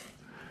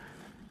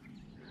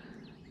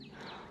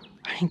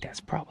 I think that's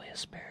probably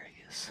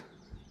asparagus.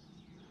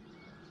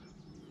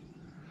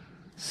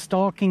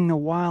 Stalking the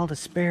wild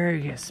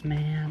asparagus,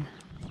 man.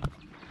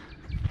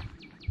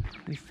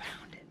 We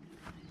found it,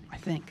 I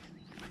think.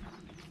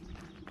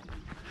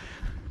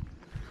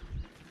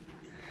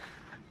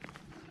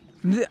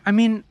 I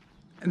mean,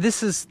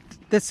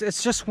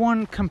 it's just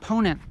one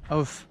component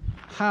of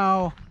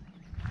how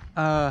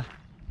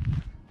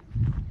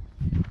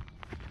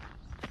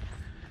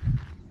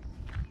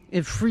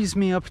it frees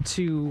me up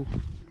to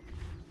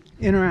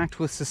interact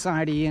with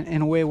society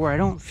in a way where I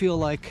don't feel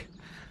like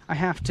I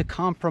have to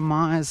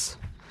compromise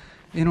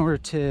in order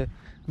to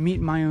meet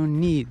my own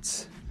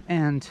needs.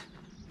 And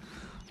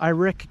I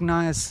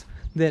recognize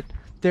that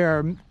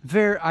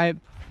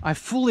I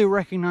fully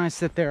recognize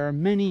that there are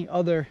many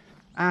other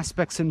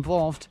aspects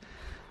involved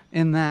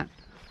in that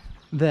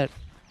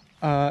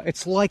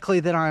it's likely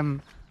that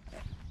I'm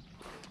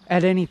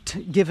at any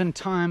given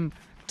time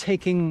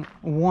taking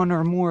one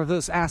or more of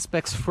those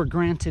aspects for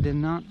granted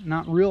and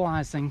not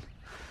realizing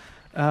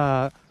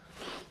some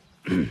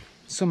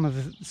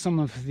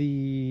of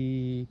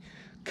the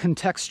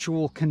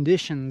contextual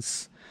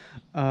conditions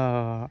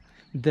that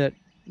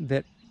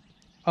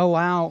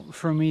allow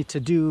for me to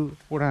do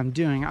what I'm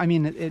doing. I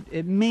mean,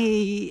 it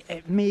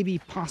may be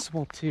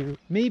possible to,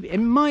 maybe it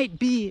might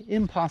be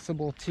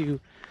impossible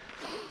to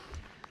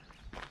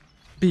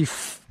be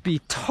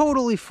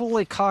totally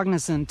fully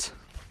cognizant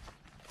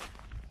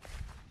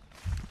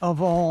of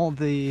all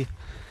the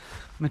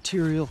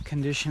material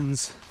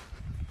conditions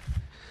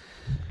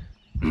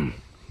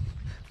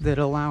that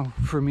allow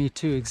for me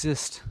to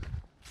exist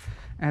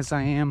as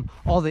I am,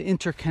 all the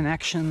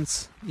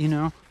interconnections,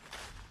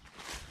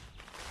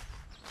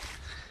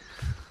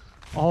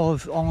 all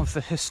of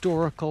the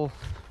historical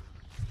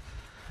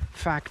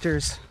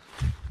factors.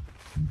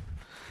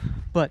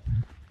 But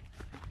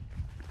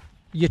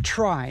you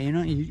try,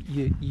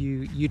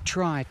 you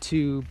try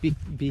to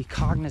be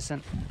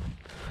cognizant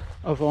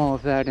of all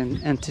of that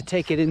and to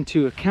take it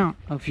into account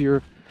of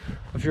your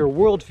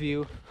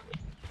worldview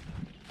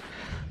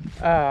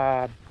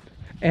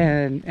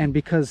And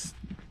because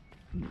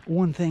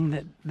one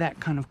thing that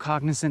kind of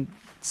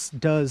cognizance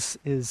does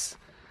is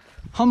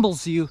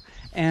humbles you,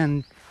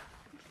 and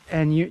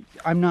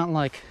I'm not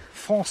like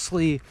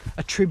falsely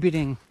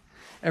attributing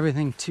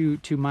everything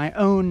to my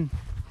own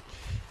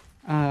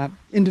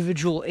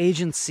individual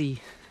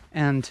agency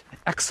and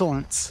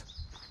excellence,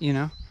 you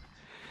know.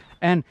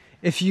 And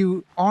if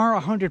you are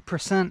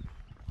 100%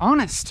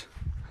 honest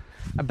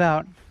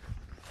about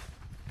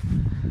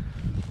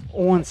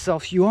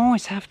oneself, you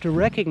always have to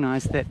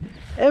recognize that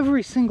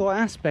every single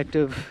aspect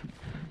of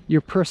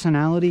your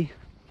personality,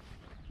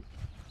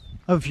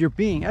 of your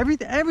being,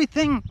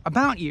 everything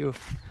about you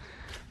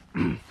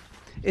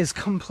is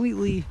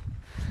completely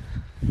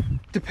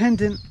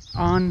dependent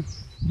on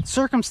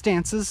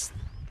circumstances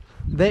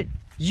that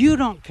you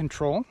don't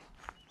control,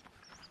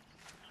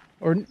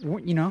 or,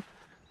 you know,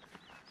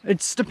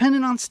 it's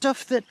dependent on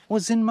stuff that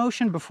was in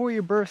motion before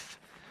your birth,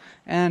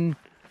 and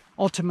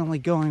ultimately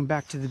going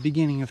back to the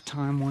beginning of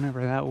time,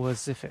 whenever that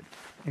was, if it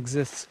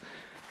exists.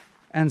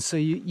 And so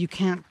you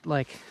can't,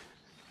 like,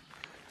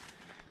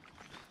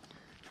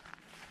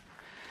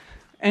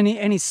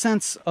 any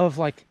sense of,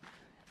 like,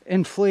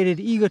 inflated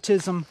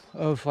egotism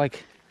of,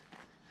 like,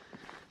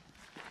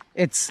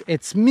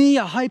 it's me,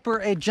 a hyper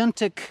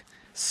agentic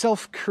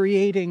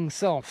self-creating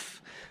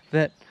self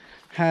that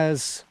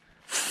has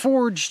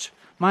forged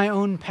my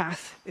own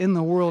path in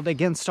the world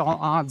against all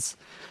odds,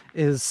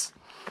 is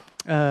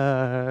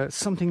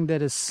something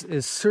that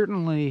is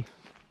certainly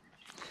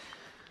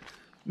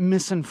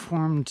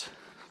misinformed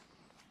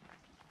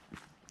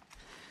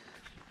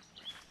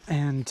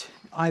and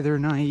either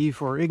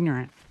naive or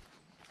ignorant.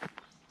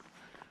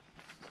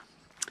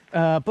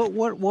 But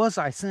what was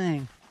I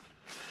saying?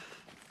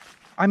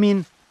 I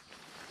mean,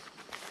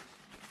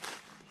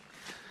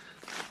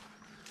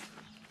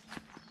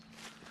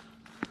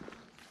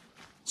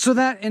 so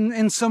that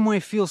in some way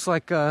feels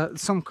like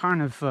some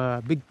kind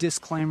of big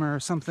disclaimer or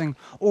something,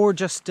 or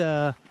just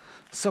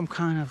some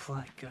kind of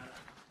like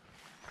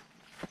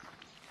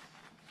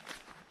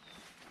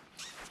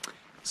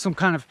some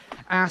kind of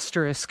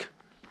asterisk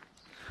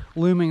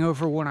looming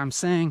over what I'm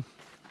saying.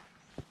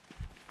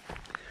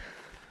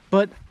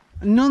 But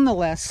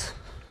nonetheless,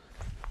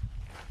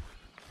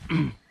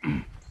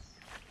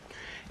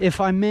 if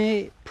I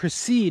may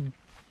proceed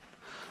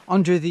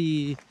under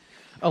the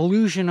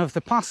illusion of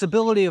the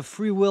possibility of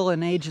free will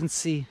and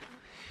agency,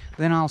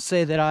 then I'll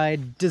say that I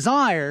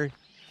desire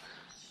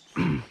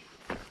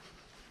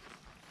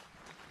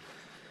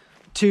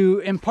to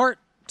impart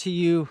to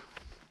you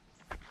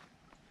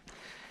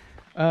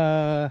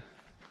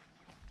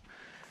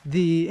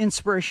the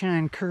inspiration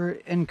and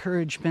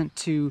encouragement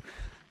to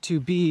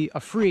be a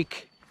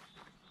freak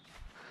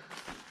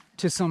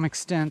to some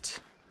extent,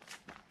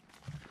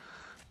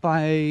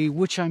 by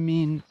which I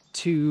mean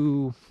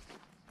to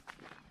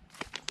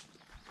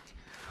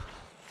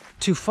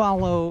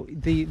follow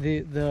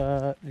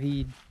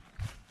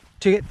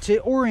to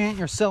orient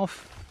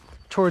yourself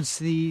towards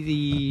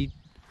the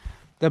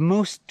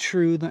most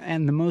true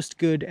and the most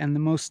good and the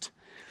most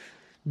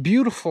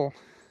beautiful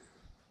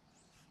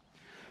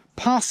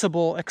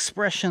possible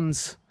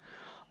expressions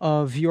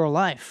of your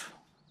life,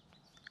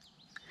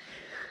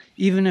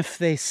 even if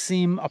they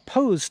seem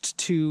opposed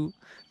to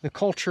the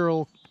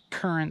cultural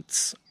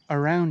currents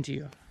around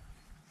you.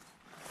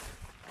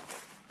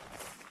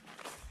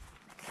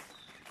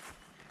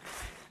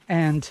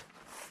 And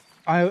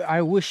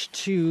I wish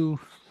to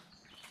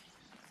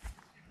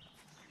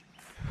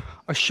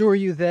assure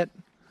you that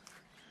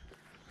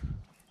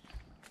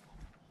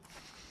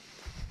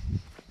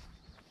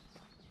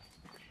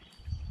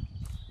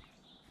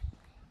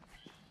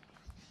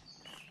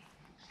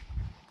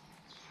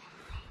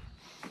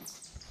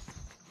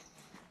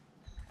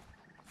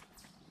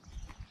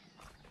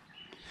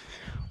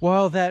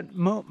while that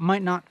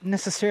might not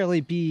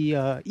necessarily be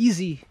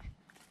easy,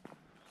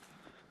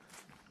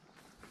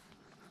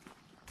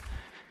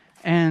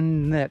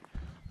 and that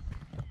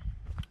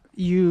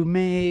you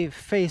may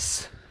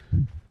face,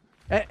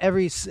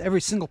 every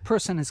single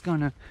person is going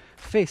to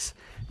face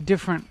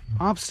different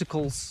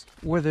obstacles,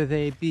 whether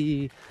they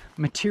be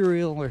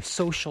material or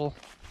social.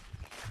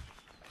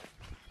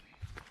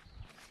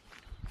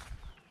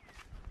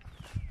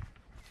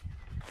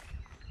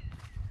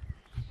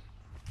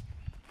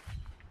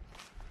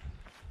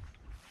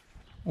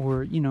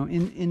 Or, you know,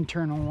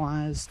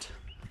 internalized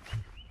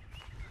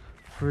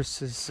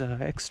versus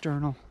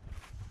external.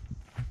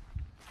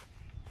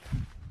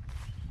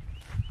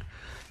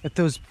 That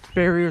those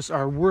barriers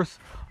are worth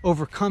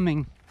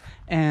overcoming,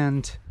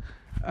 and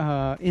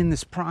in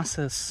this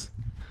process,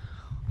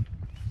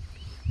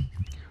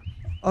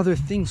 other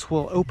things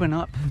will open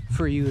up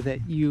for you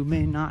that you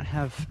may not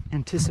have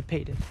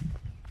anticipated.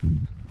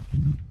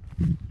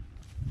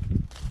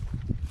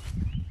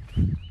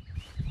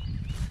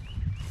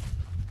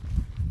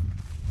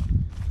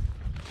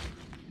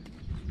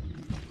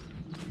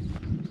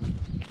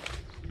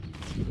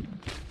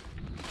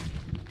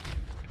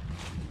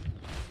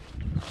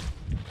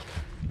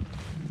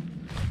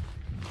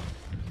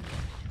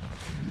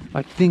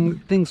 Like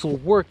things will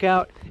work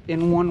out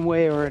in one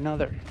way or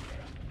another.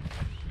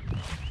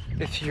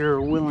 If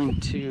you're willing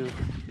to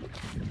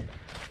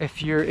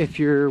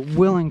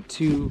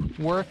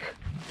work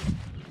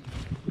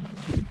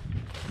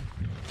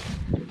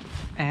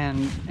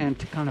and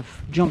to kind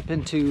of jump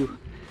into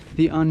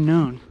the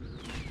unknown.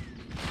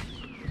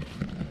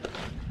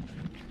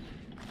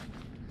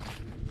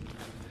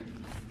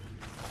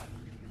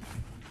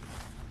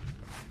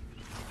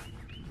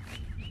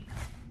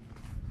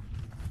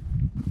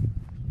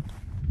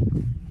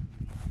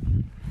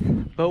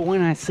 But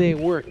when I say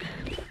work,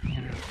 you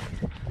know,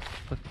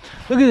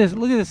 look at this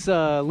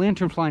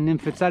lanternfly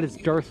nymph. It's at its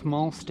Darth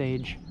Maul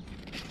stage.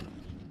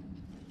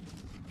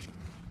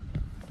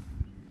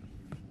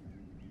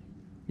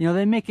 You know,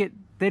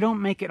 they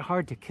don't make it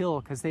hard to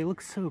kill because they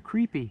look so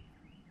creepy.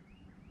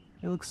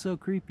 They look so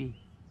creepy.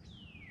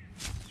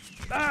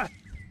 Ah!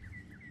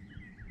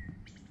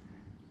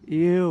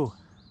 Ew.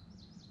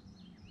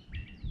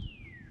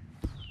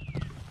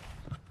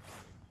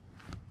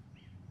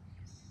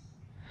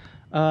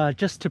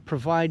 Just to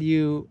provide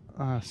you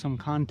some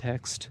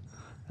context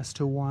as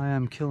to why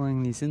I'm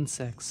killing these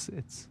insects,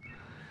 it's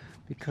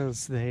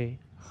because they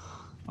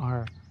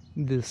are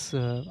this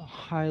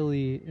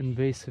highly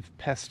invasive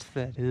pest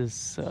that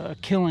is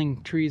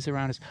killing trees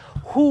around us.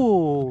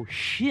 Oh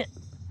shit!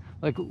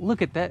 Like,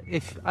 look at that.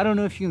 I don't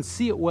know if you can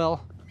see it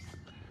well,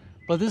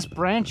 but this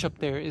branch up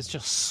there is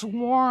just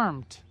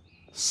swarmed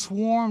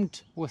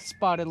with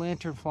spotted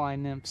lanternfly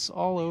nymphs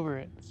all over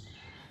it.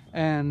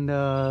 And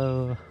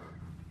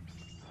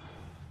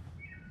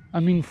I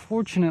mean,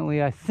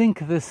 fortunately, I think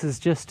this is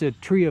just a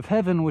tree of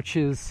heaven, which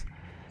is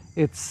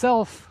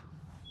itself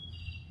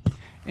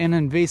an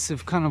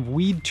invasive kind of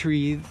weed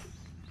tree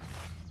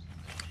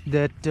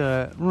that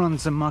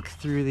runs amok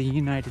through the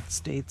United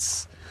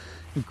States.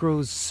 It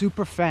grows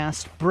super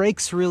fast,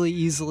 breaks really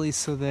easily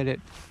so that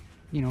it,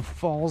 you know,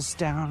 falls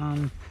down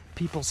on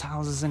people's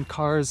houses and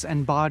cars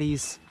and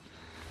bodies.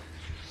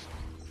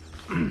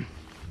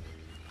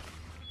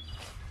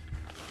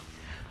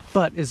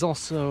 But is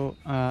also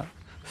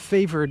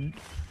favored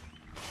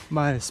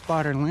by the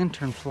spotted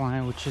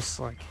lanternfly, which is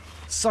like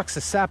sucks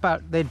the sap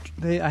out.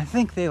 I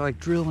think they like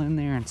drill in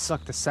there and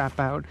suck the sap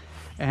out,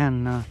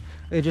 and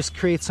they just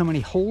create so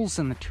many holes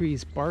in the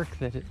tree's bark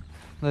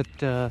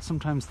that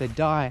sometimes they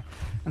die.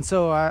 And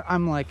so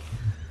I'm like,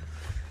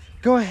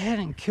 go ahead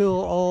and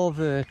kill all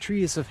the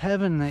trees of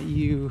heaven that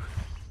you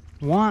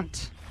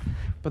want,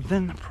 but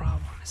then the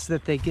problem is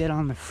that they get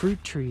on the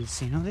fruit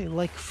trees. You know, they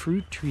like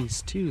fruit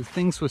trees too,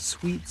 things with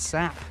sweet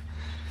sap.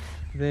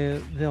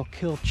 They'll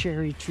kill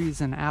cherry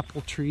trees and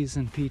apple trees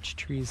and peach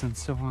trees and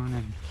so on,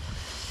 and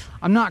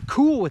I'm not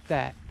cool with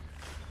that.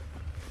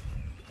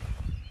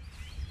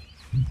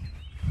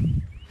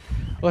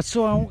 But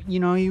so,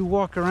 you know, you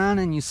walk around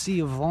and you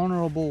see a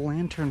vulnerable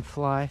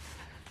lanternfly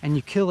and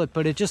you kill it,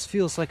 but it just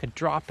feels like a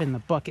drop in the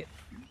bucket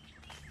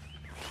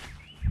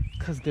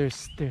because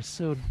there's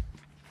so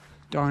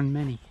darn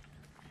many.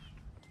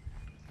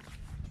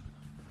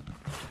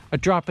 A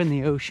drop in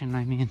the ocean,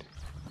 I mean.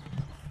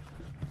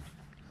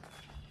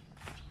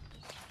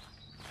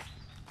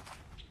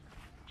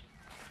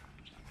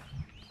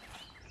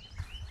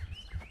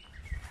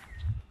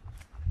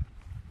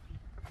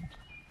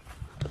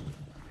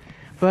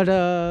 But,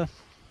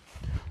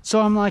 so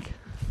I'm like,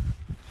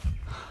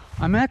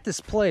 I'm at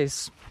this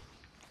place,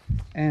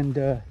 and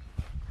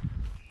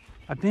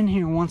I've been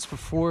here once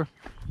before,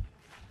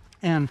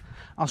 and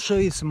I'll show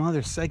you some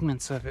other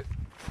segments of it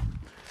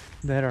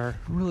that are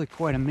really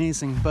quite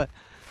amazing. But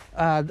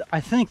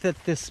I think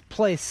that this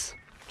place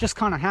just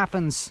kind of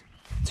happens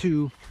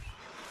to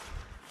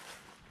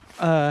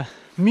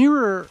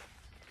mirror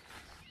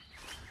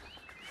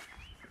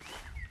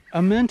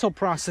a mental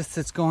process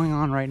that's going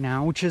on right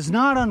now, which is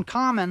not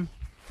uncommon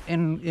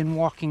in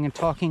walking and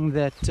talking,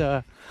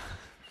 that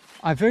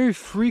I very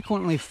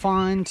frequently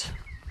find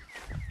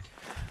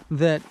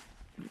that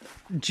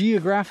the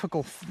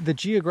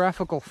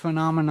geographical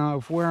phenomena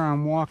of where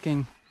I'm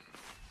walking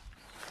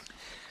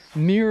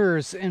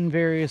mirrors in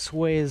various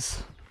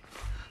ways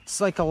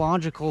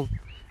psychological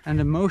and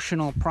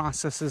emotional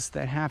processes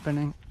that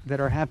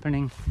are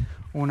happening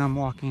when I'm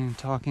walking and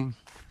talking,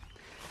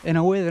 in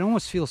a way that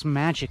almost feels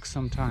magic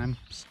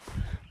sometimes,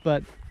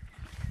 but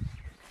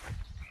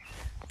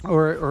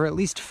or at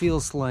least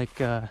feels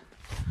like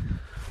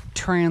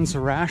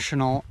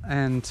trans-rational,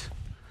 and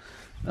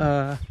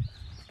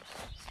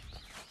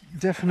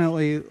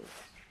definitely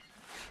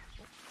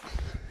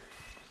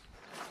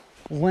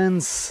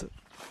lends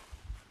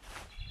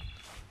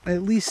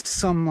at least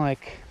some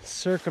like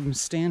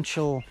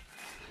circumstantial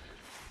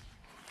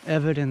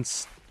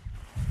evidence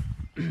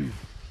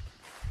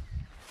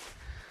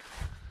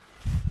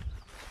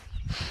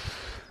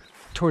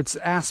towards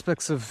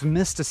aspects of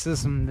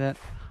mysticism that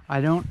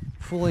I don't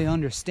fully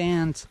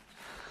understand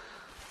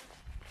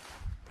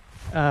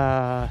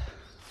in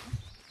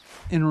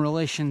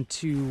relation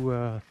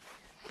to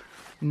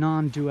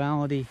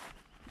non-duality,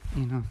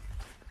 you know,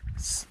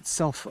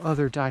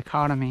 self-other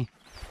dichotomy,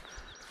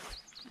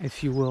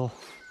 if you will.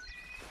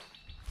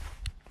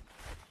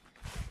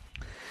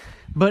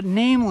 But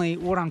namely,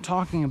 what I'm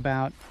talking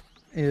about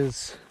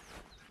is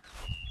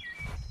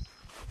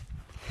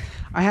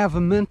I have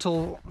a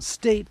mental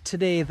state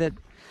today that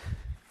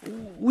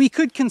we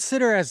could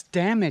consider as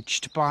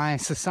damaged by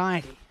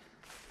society.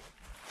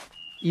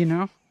 You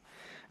know?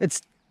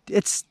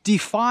 It's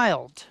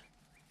defiled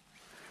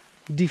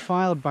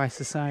by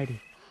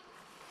society.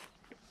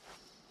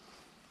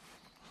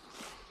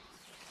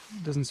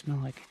 It doesn't smell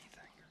like anything.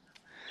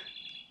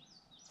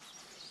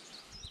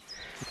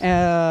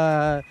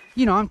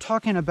 You know, I'm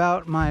talking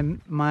about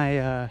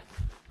my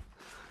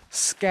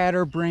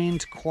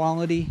scatterbrained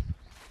quality,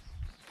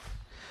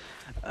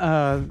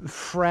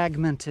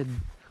 fragmented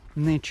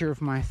nature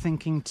of my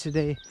thinking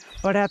today.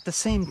 But at the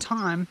same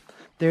time,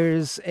 there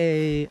is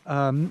a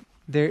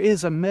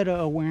meta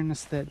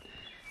awareness that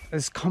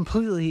is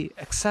completely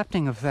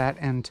accepting of that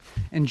and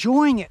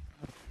enjoying it.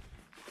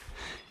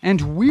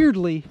 And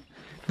weirdly,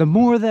 the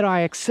more that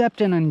I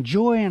accept and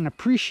enjoy and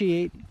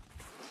appreciate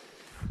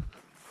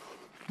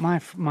my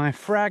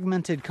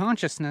fragmented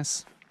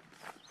consciousness,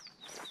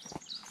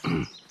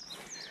 it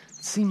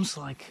seems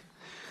like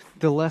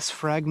the less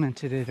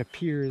fragmented it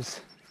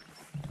appears.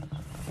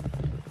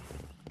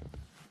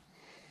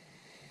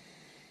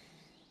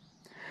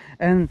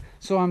 And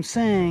so I'm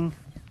saying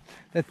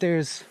that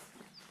there's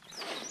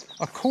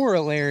a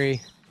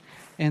corollary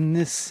in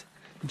this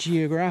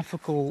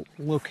geographical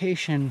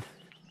location,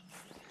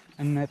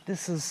 and that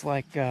this is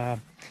like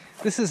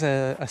this is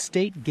a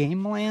state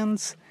game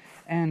lands,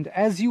 and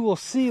as you will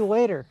see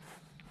later,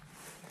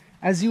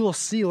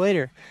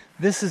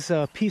 this is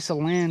a piece of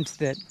land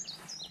that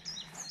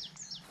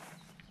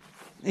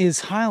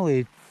is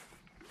highly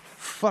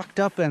fucked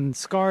up and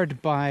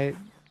scarred by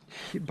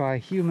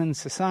human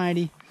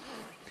society,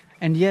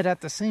 and yet at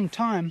the same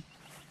time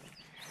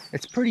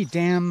it's pretty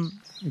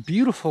damn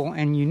beautiful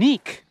and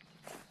unique.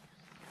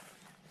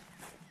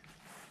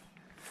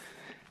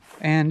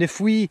 And if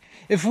we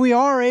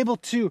are able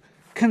to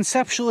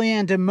conceptually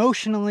and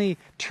emotionally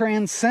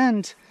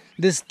transcend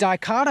this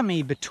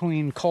dichotomy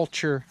between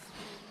culture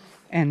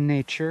and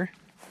nature,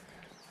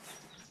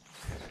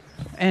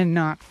 and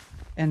not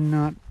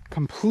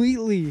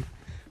completely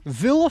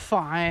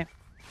vilify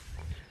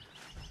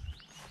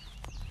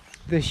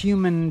the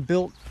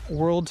human-built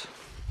world,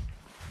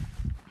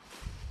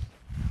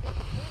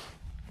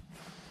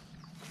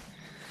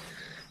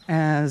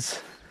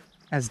 as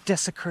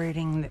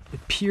desecrating the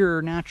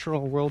pure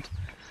natural world,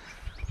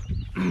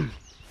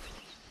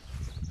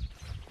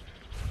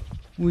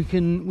 we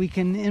can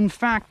in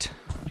fact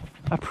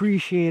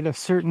appreciate a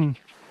certain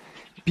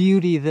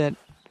beauty that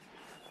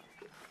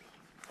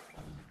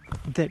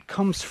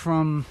comes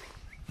from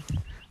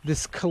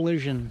this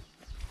collision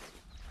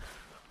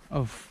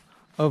of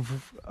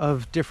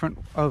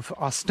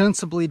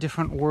ostensibly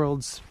different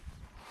worlds.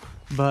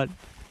 But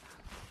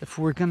if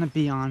we're gonna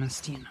be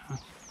honest, you know,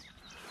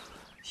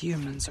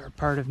 humans are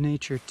part of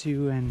nature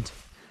too, and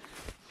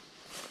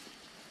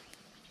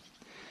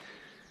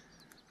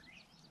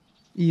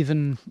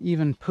even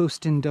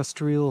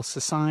post-industrial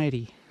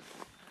society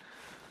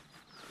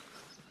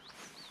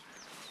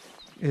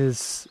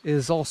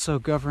is also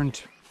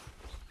governed.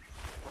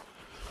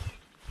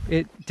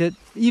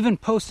 Even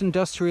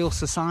post-industrial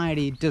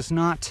society does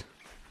not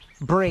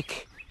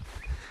break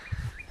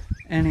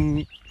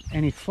any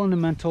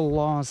fundamental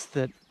laws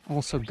that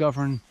also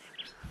govern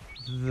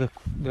the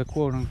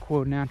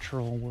quote-unquote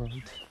natural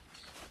world.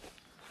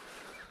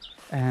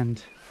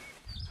 And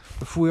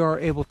if we are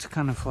able to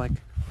kind of like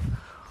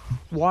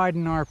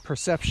widen our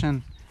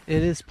perception,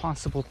 it is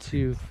possible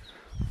to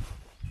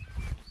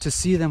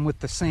see them with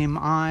the same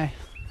eye,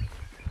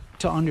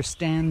 to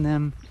understand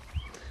them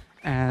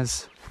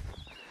as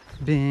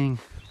being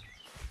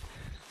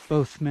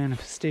both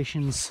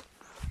manifestations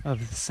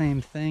of the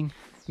same thing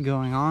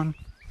going on.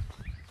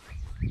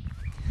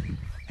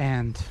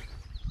 And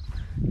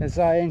as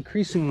I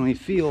increasingly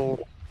feel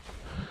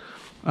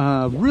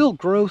real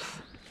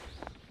growth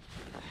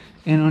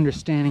in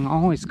understanding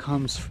always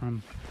comes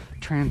from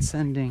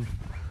transcending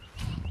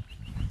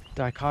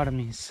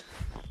dichotomies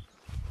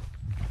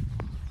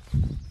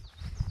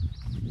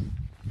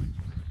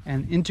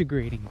and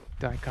integrating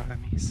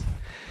dichotomies.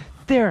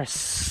 There are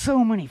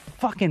so many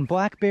fucking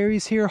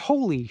blackberries here.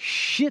 Holy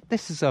shit,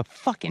 this is a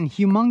fucking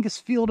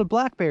humongous field of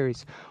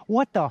blackberries.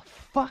 What the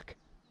fuck?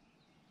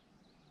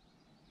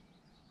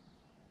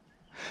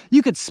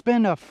 You could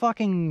spend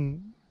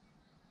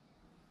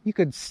you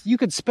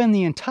could spend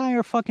the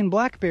entire fucking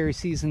blackberry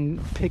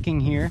season picking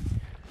here,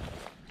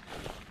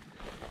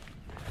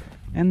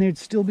 and there'd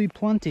still be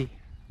plenty.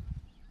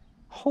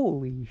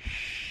 Holy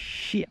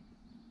shit.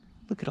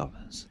 Look at all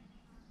those.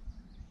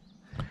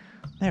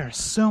 There are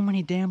so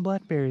many damn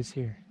blackberries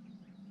here.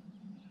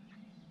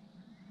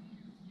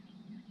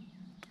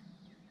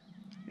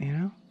 You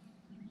know?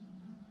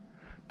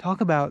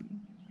 Talk about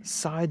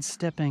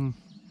sidestepping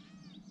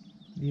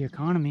the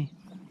economy.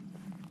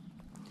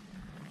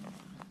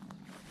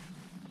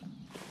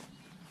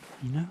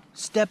 You know?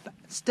 Step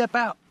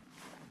out.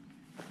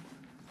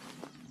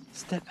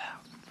 Step out.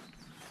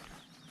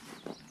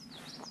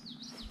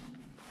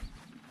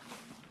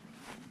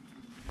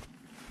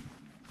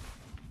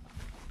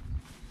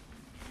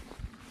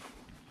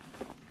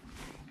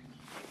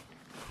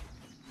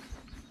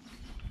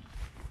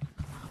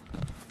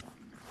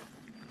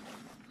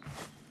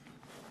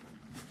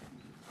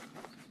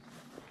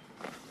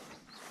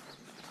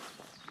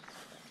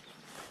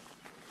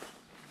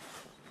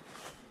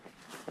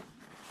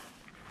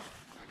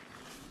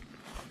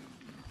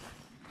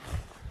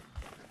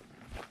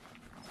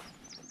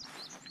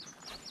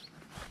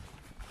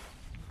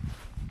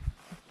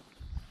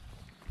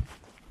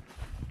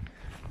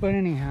 But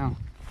anyhow,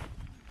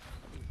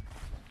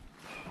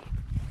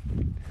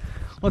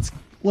 let's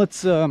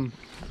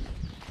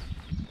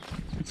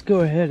go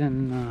ahead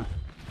and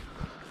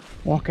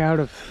walk out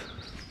of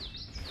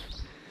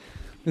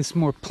this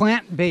more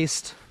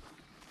plant-based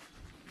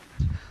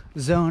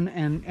zone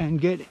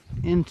and get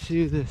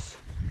into this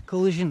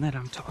collision that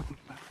I'm talking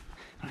about.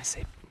 And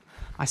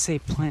I say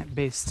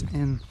plant-based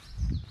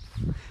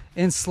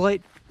in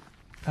slight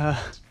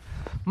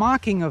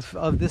mocking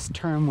of this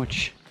term,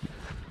 which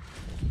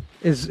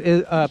is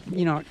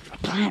you know, a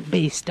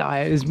plant-based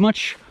diet is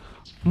much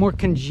more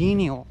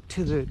congenial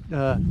to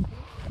the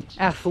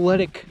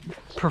athletic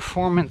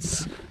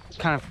performance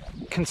kind of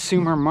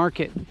consumer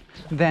market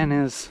than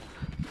is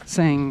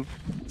saying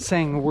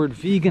the word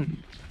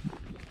vegan.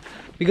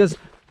 Because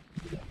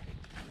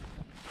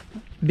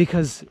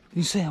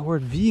you say the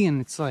word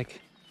vegan, it's like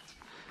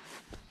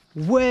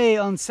way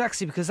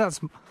unsexy, because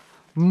that's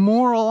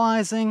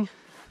moralizing.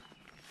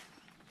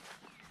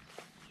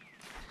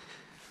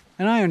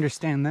 And I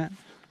understand that.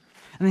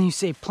 And then you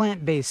say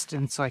plant-based,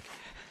 and it's like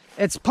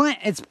it's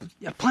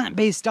a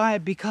plant-based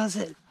diet because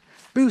it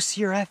boosts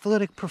your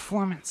athletic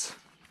performance.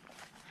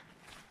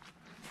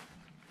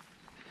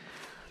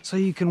 So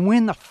you can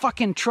win the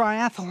fucking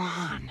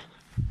triathlon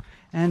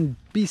and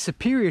be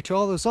superior to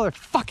all those other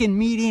fucking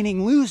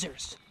meat-eating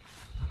losers.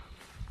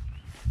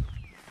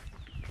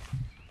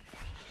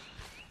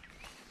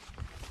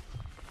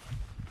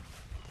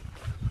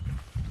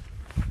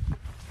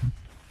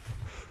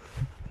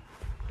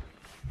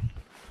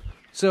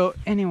 So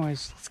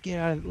anyways, let's get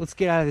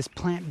out of this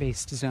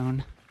plant-based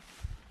zone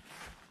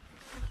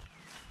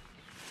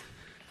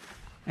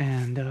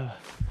and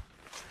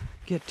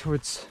get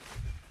towards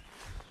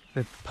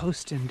the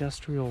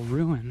post-industrial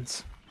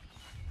ruins.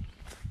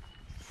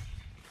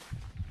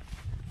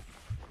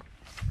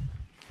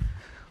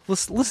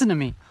 Listen to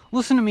me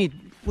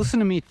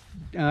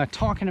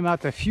talking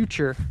about the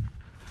future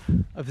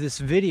of this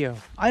video.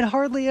 I'd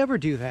hardly ever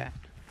do that.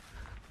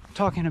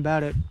 Talking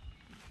about it,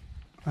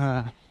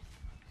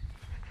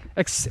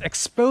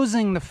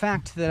 exposing the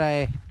fact that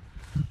I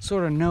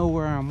sort of know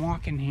where I'm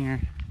walking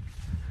here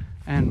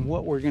and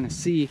what we're gonna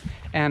see,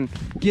 and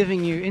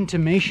giving you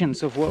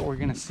intimations of what we're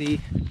gonna see.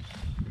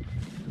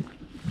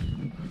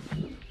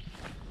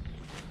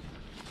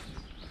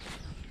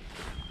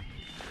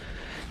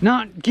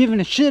 Not giving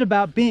a shit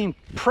about being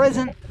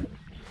present.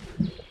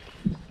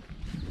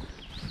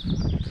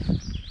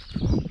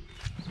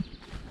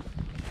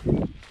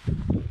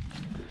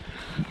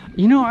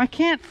 You know, I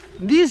can't,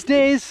 these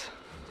days,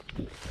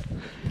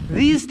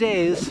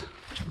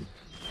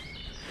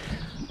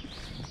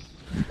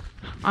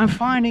 I'm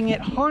finding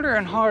it harder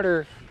and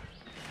harder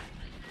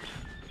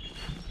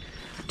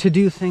to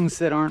do things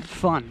that aren't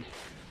fun.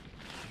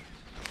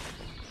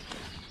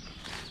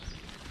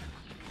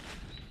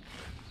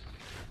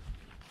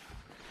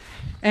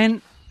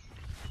 And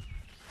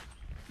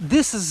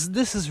this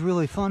is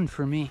really fun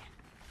for me.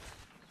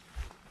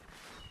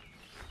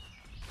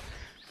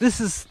 This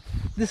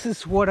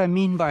is what I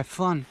mean by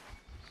fun.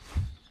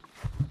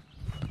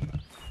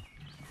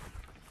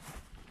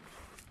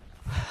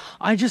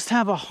 I just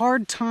have a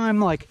hard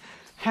time like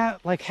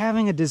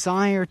having a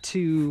desire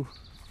to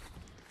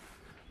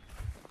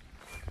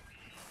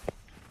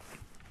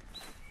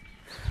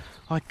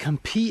like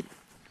compete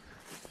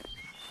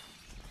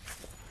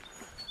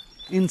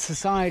in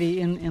society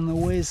in the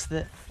ways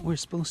that we're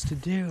supposed to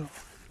do.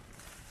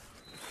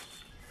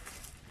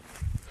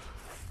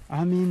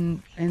 I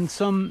mean, in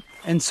some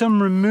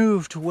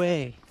removed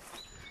way,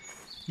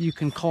 you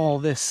can call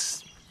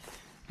this,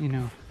 you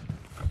know,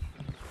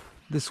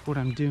 this what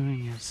I'm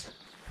doing is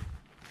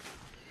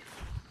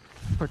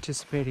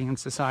participating in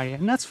society,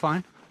 and that's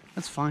fine.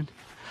 That's fine.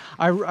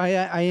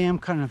 I am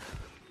kind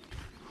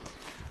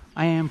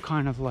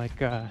of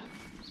like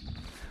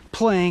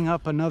playing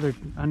up another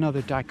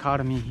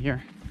dichotomy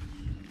here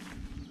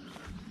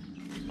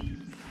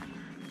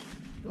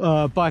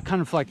by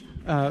kind of like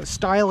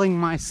styling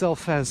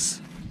myself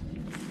as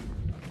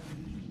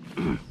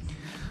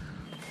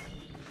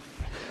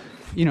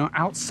you know,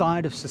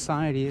 outside of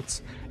society.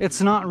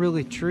 It's not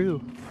really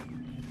true.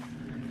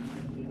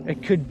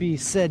 It could be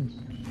said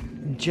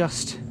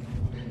just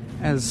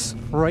as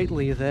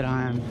rightly that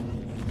I'm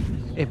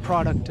a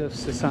product of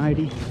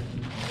society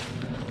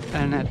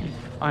and that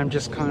I'm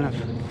just kind of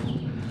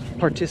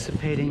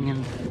participating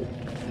in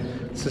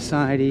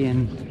society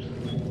in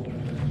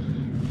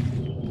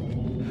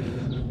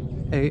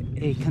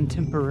a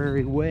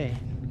contemporary way.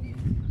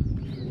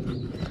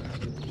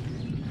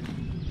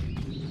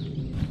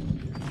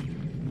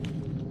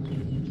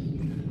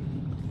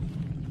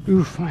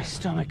 Oof, my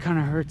stomach kind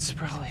of hurts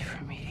probably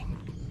from eating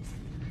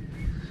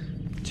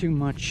too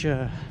much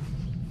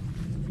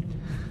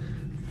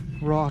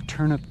raw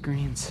turnip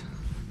greens.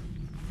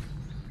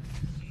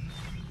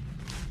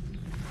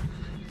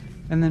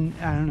 And then,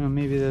 I don't know,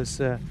 maybe those,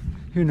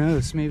 who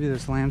knows, maybe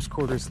those lamb's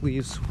quarters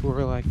leaves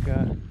were like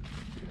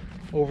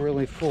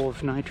overly full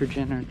of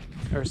nitrogen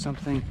or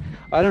something.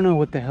 I don't know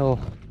what the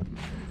hell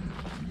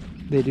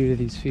they do to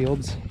these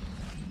fields.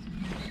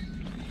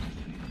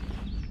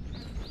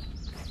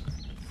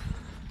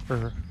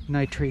 or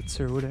nitrates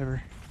or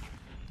whatever.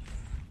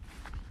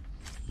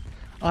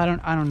 I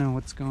don't know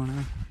what's going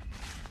on.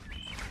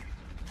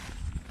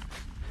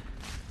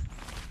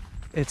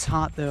 It's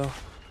hot though.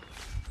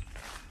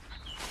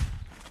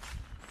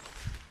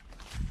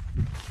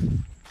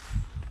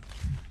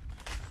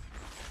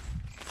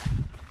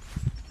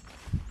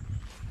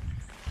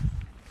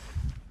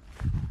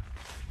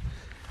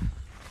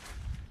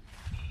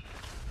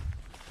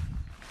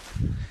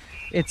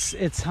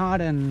 It's hot,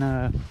 and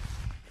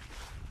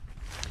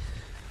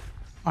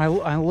I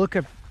look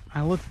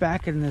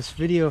back in this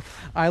video.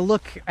 I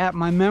look at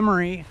my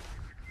memory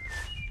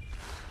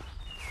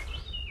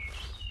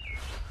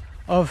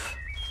of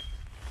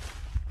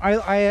I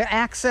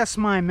access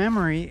my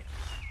memory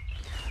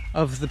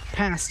of the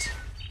past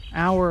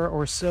hour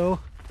or so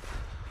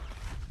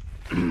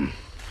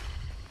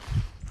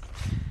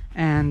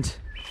and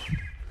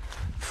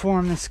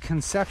form this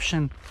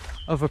conception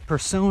of a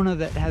persona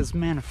that has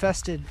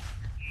manifested,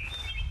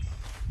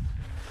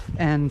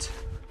 and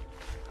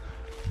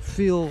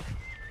feel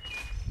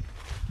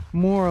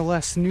more or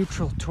less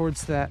neutral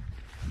towards that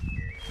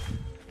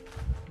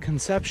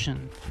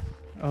conception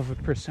of a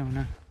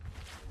persona.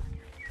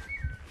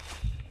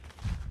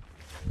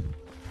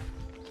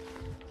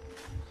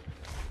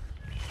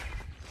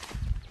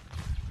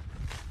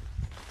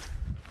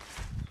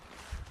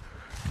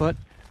 But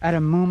at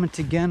a moment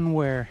again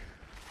where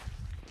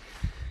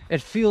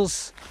it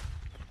feels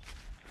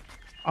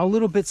a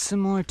little bit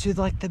similar to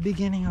like the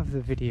beginning of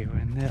the video,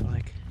 and that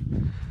like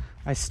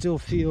I still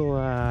feel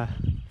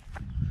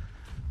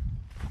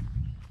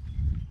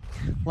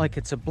like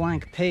it's a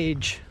blank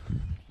page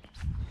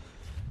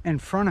in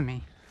front of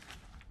me.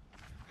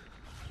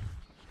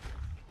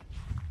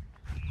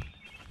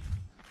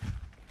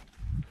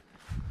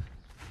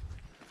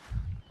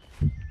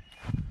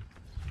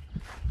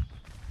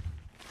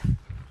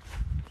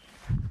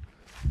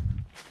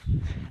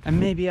 And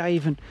maybe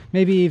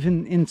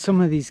even in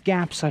some of these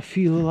gaps, I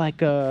feel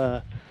like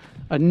a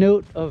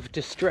note of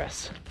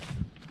distress,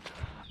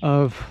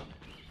 of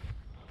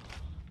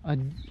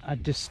a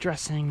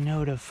distressing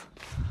note of,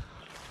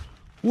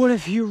 what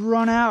if you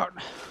run out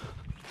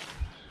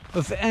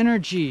of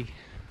energy?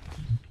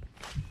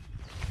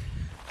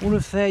 What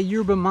if that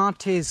yerba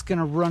mate is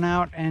gonna run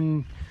out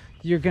and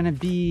you're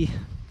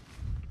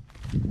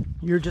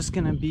just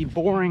gonna be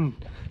boring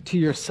to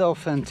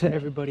yourself and to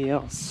everybody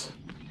else?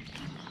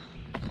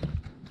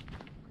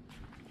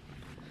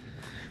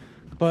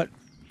 But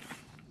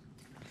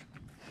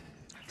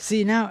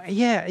see now,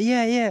 yeah,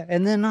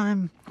 and then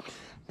I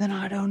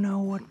don't know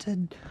where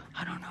to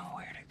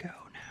go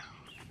now.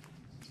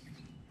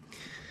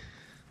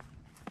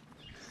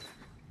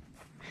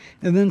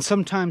 And then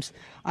sometimes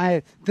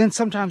I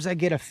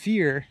get a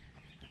fear,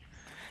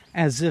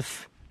 as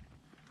if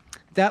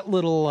that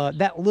little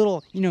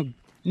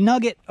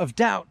nugget of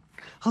doubt,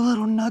 a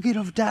little nugget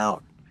of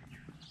doubt,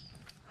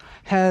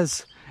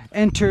 has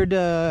entered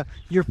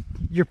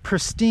your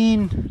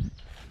pristine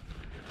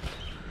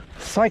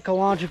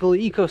psychological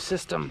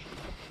ecosystem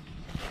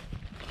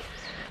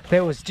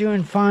that was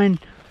doing fine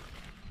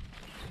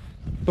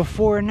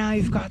before. Now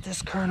you've got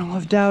this kernel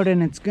of doubt,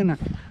 and it's gonna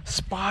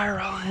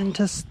spiral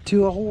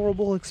into a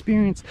horrible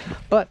experience.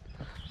 But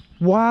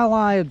while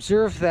I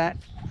observe that,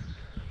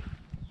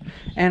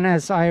 and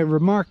as I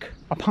remark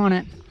upon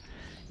it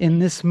in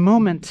this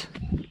moment,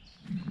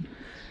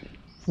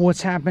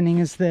 what's happening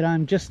is that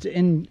I'm just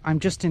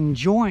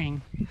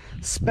enjoying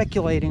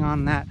speculating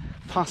on that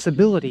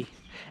possibility.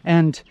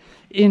 And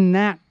in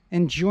that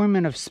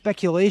enjoyment of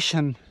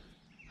speculation,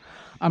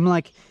 I'm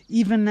like,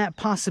 even that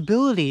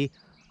possibility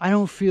I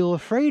don't feel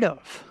afraid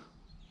of.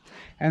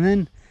 And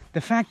then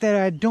the fact that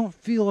I don't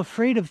feel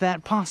afraid of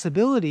that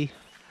possibility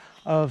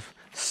of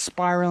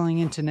spiraling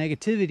into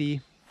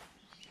negativity,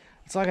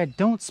 it's like I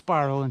don't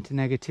spiral into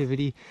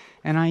negativity,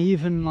 and I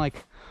even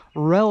like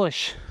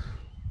relish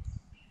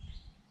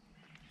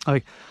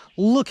like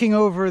looking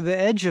over the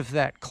edge of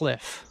that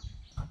cliff.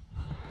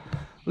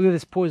 Look at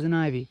this poison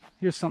ivy.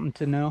 Here's something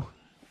to know.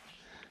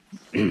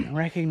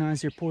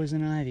 Recognize your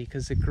poison ivy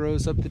because it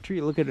grows up the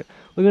tree. Look at it.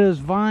 Look at those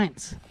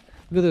vines.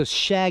 Look at those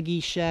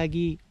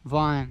shaggy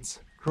vines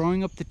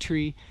growing up the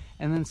tree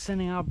and then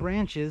sending out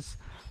branches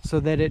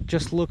so that it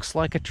just looks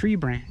like a tree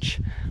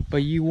branch. But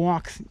you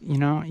walk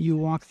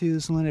through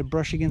this and let it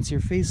brush against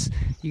your face,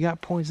 you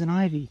got poison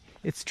ivy.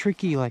 It's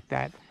tricky like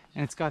that.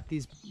 And it's got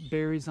these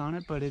berries on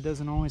it, but it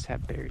doesn't always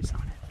have berries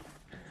on it.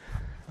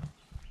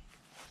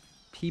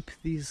 Peep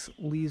these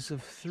leaves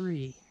of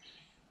 3.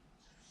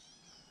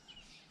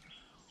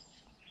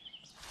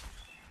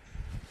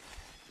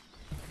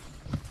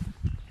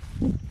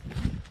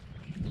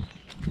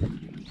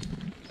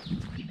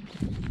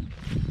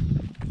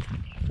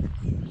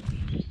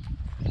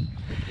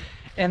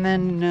 And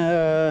then,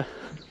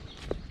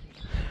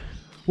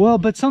 well,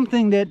 but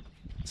something that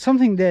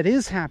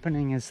is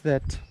happening is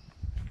that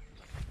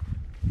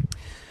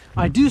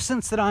I do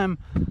sense that I'm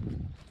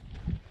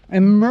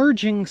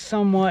emerging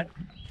somewhat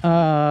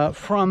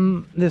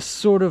from this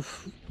sort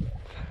of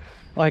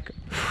like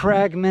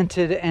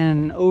fragmented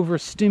and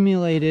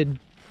overstimulated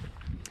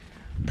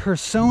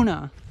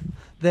persona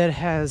that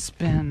has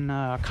been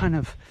kind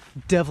of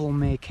devil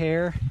may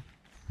care.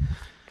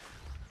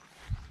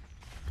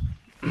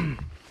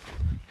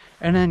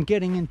 And then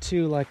getting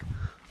into like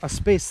a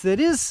space that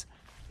is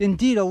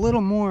indeed a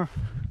little more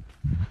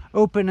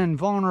open and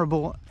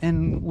vulnerable,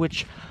 in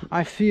which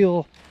I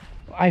feel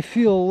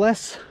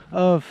less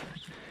of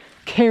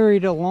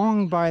carried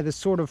along by the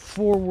sort of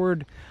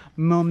forward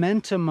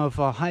momentum of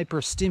a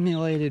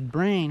hyper-stimulated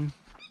brain,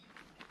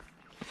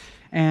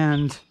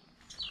 and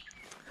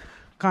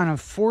kind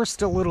of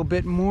forced a little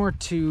bit more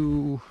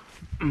to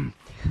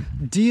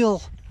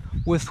deal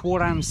with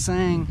what I'm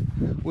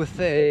saying with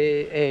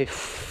a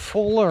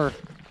fuller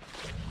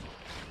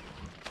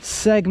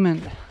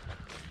segment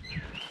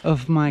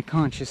of my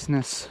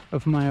consciousness,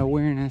 of my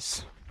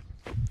awareness.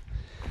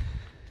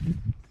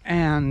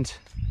 And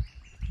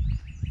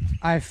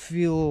I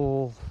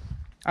feel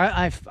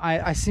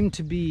I seem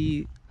to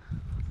be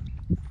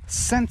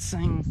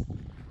sensing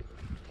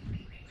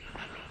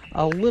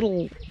a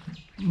little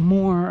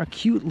more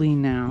acutely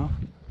now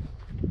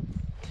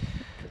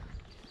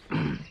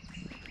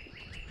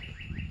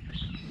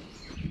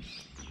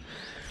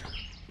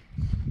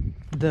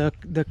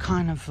the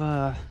kind of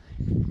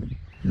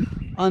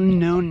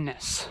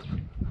unknownness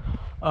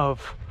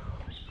of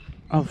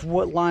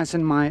what lies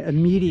in my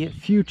immediate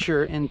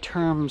future in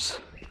terms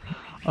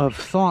of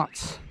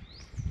thoughts.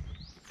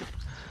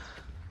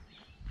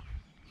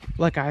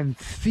 Like I'm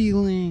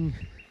feeling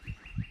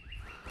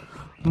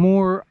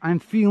more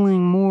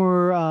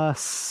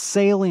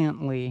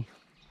saliently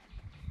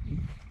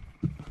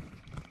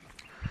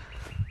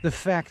the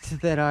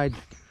fact that I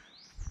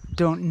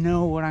don't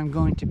know what I'm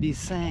going to be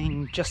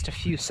saying just a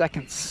few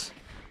seconds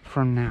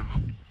from now.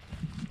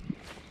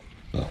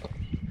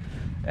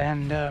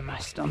 And my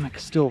stomach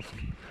still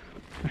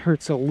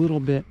hurts a little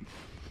bit.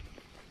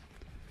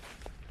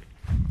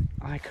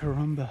 Ay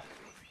caramba,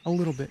 a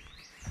little bit.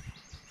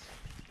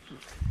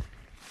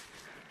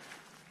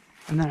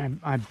 And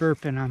then I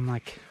burp and I'm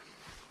like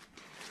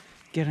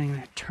getting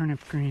that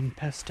turnip green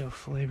pesto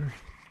flavor.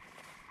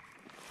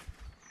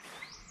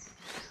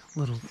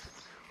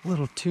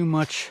 Little too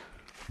much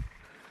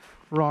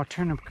raw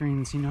turnip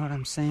greens, you know what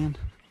I'm saying?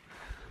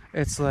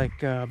 It's like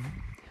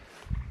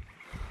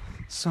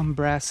some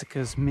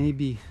brassicas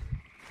maybe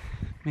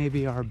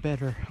are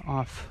better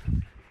off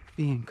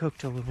being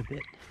cooked a little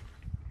bit.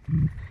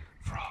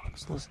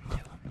 Frogs, listen to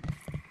them.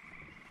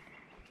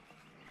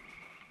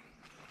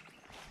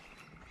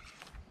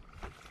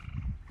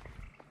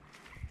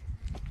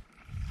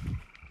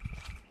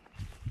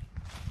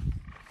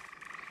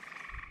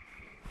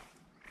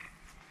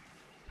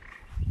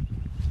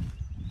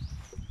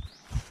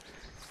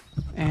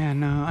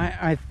 And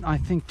I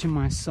think to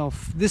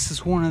myself, this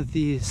is one of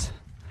these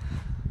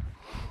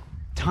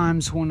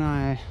times when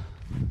I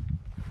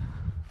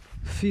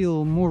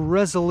feel more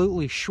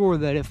resolutely sure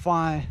that if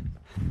I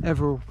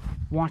ever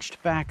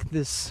watched back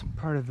this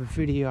part of the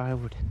video, I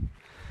would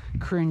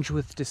cringe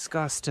with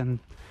disgust, and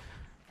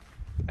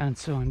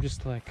so I'm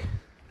just like,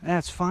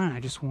 that's fine, I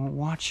just won't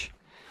watch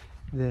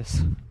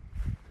this.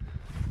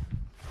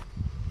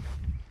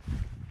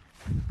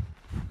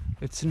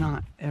 It's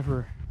not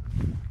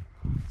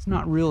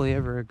really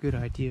ever a good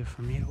idea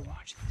for me to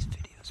watch these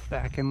videos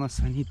back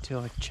unless I need to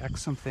like check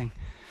something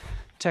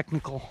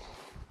technical.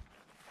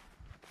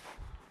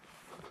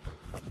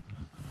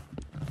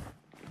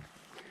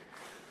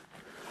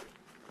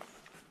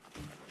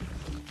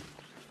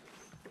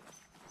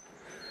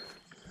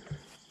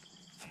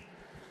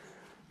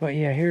 But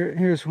yeah,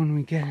 here's when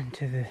we get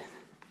into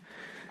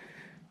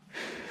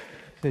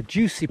the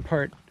juicy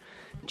part,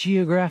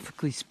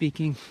 geographically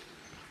speaking.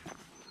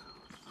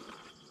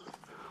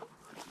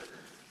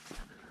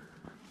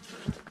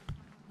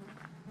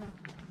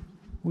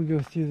 We go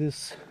through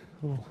this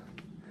little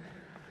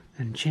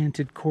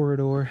enchanted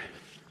corridor.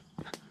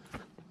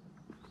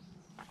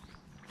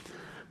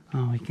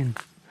 Oh, we can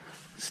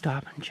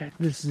stop and check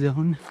this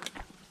zone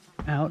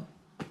out.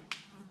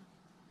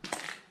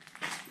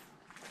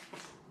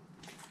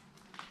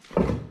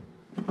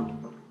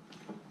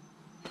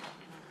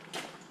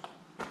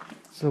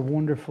 It's a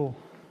wonderful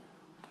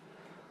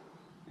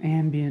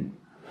ambient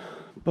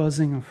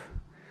buzzing of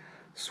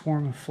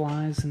swarm of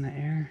flies in the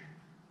air.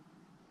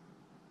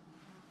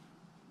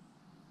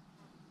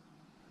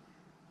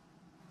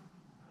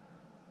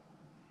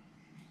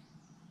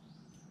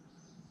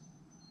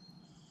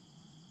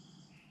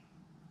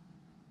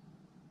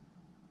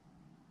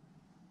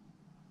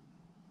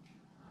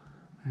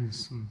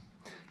 There's some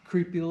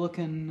creepy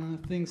looking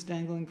things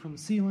dangling from the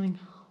ceiling.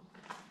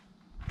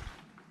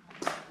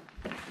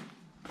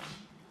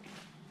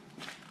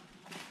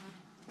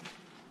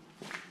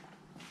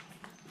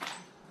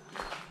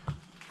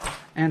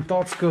 And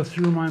thoughts go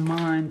through my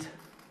mind.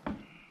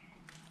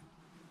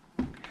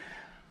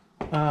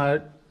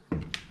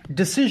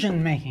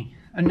 Decision making,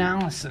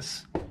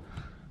 analysis.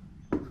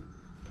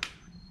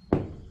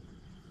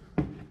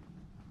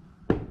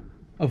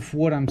 Of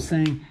what I'm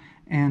saying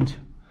and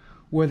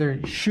whether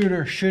it should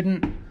or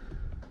shouldn't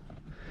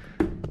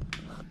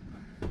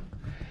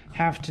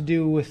have to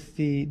do with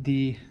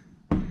the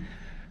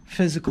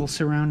physical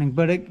surrounding,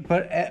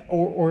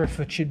 or if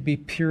it should be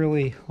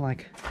purely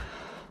like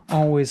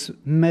always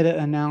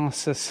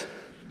meta-analysis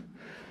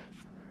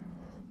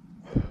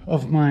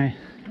of my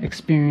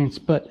experience.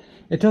 But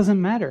it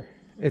doesn't matter.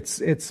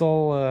 It's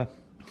all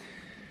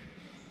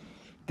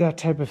that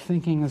type of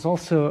thinking is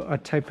also a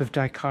type of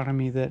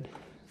dichotomy that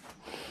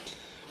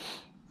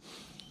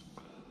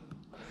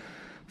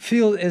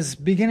is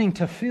beginning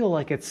to feel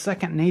like it's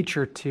second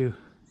nature to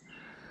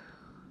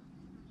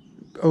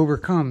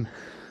overcome,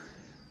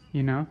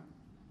 you know,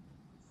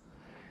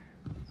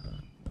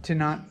 to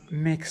not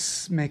make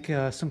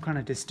some kind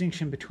of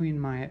distinction between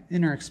my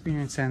inner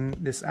experience and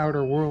this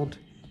outer world,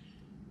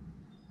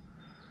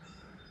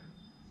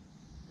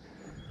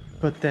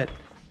 but that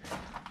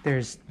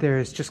there's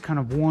just kind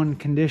of one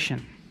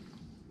condition.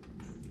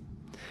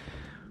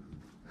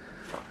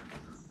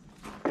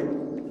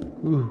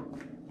 Ooh.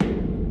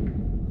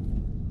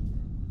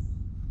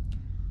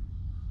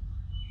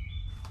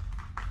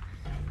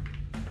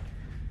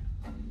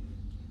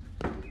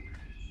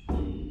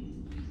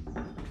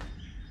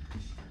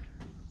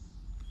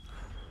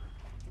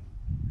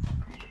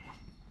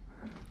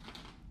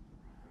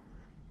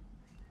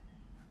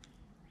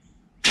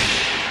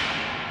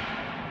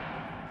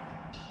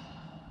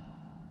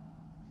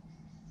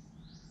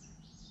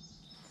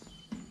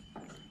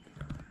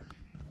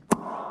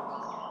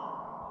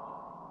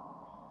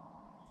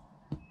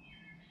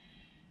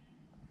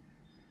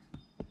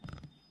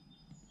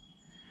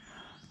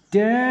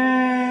 Damn!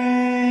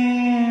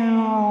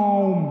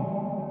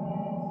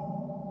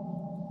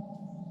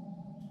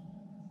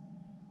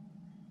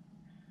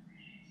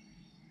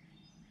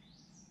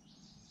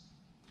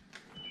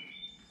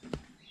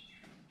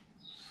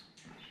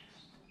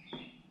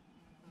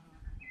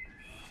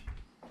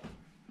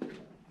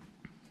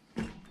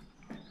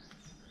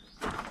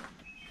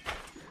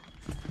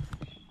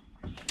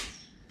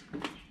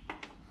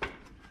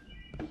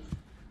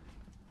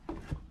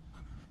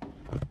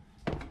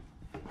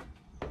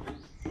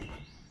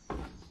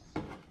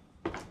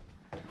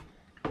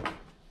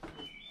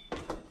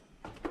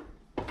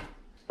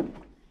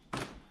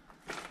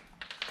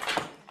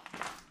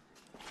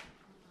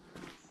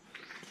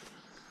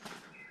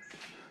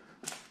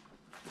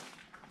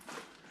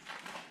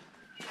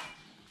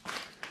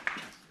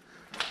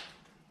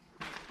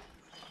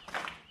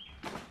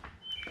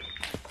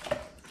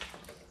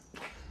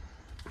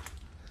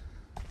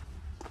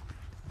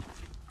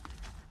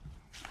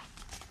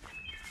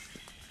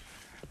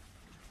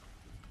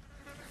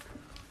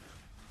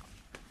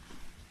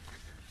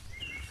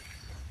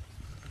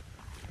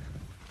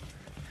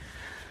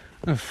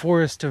 A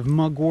forest of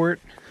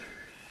mugwort,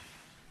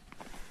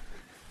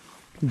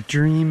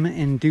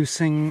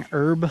 dream-inducing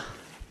herb.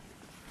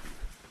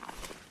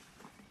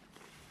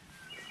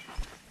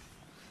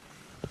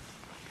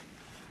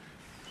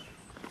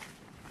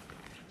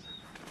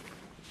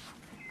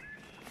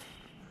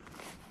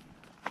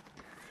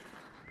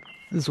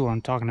 This is what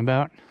I'm talking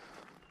about.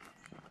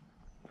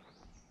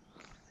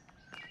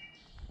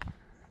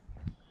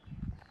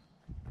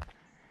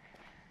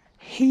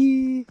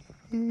 Hell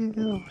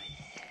yeah.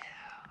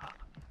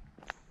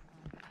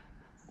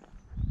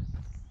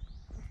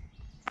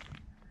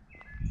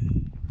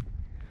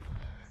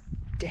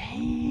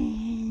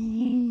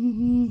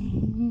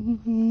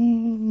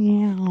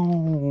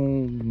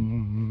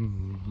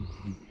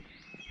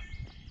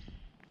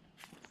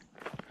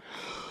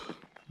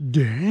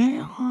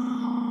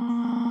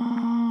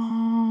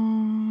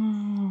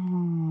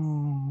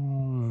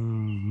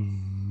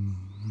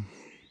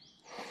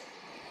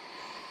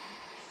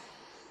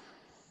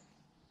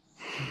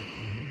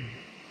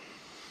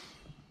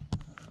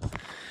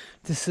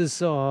 This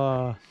is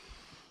like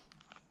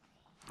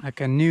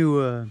a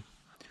new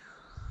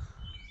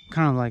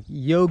kind of like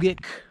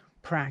yogic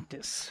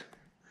practice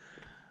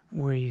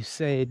where you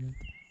say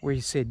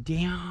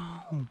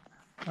down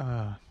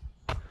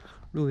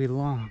really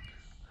long.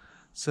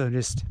 So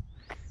just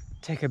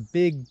take a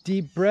big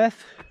deep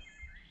breath,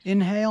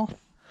 inhale,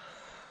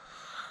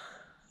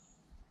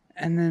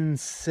 and then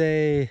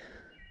say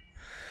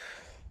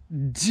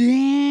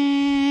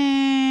down.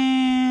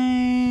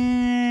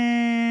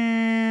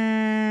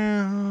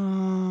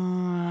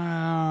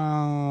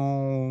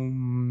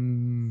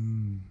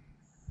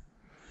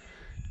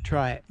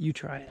 Try it. You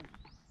try it.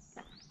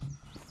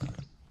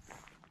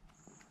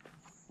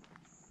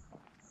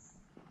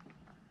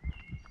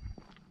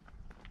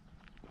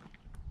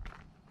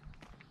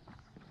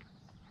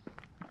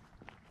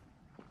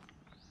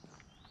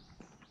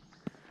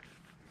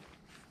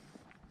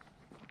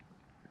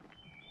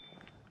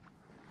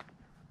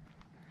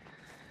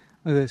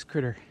 Look at this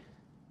critter.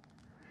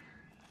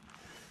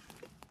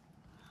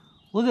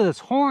 Look at those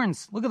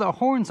horns. Look at the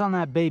horns on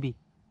that baby.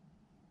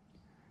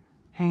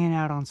 Hanging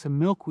out on some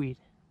milkweed.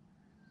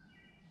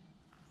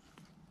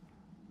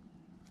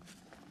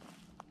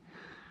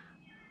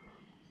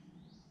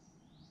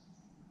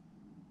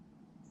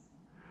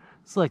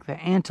 It's like the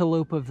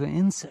antelope of the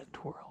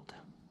insect world.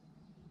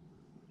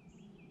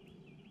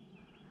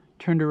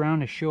 Turned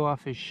around to show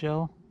off his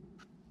shell.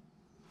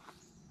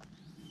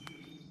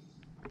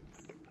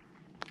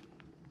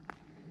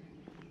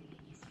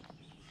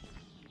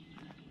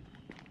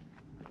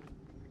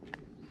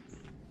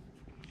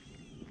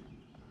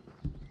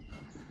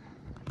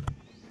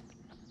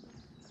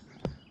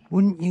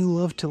 Wouldn't you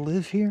love to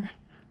live here?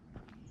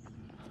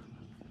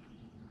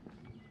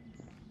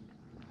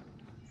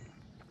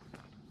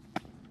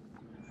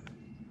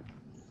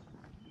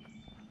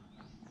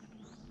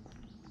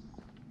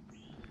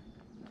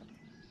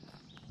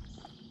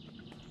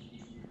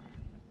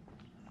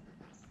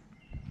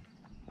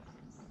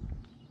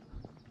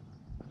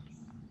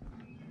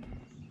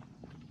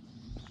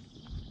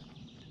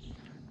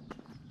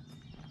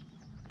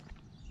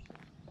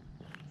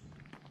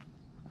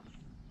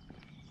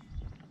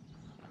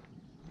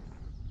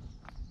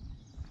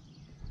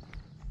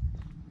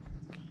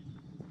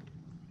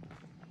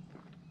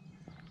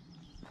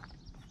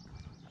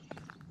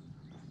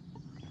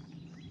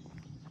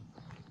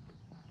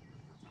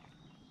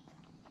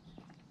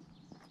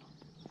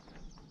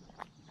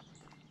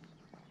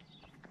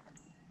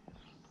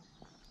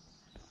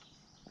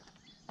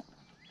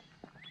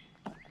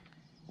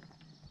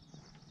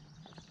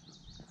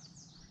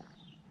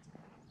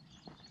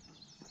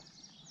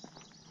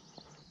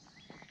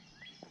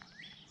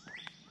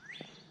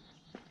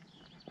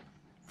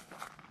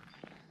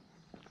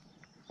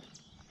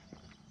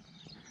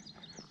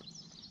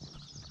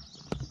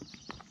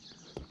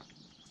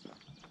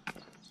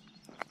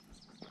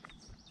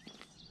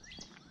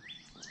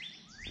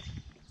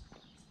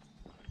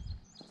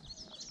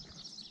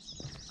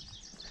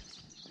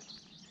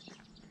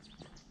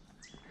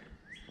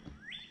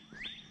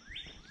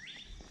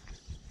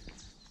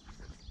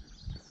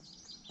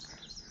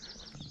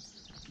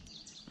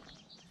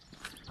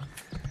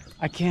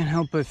 I can't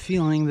help but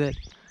feeling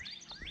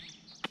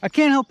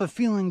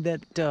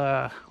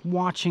that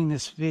watching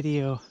this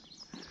video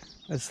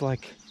is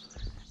like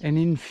an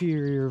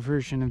inferior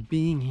version of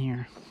being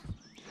here.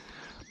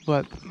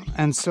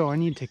 And so I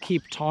need to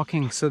keep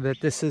talking so that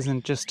this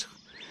doesn't just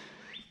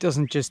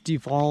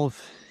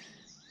devolve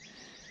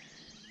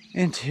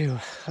into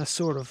a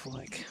sort of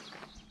like,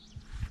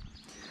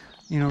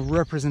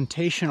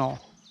 representational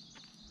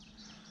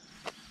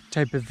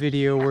type of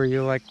video where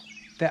you're like,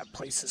 that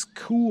place is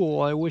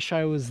cool, I wish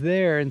I was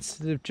there,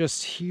 instead of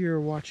just here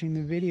watching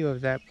the video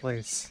of that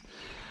place.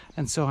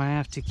 And so I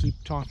have to keep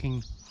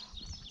talking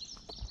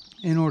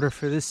in order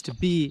for this to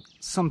be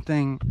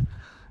something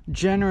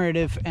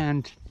generative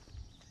and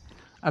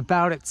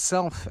about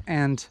itself,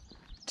 and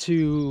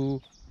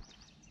to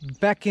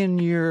beckon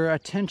your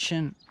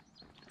attention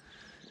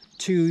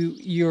to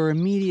your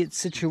immediate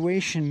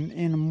situation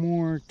in a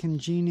more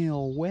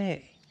congenial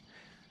way.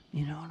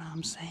 You know what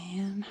I'm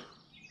saying?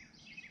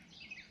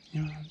 You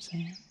know what I'm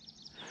saying?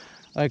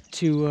 Like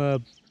to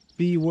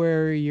be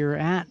where you're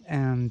at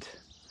and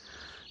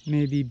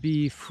maybe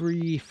be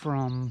free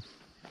from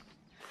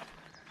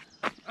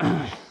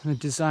the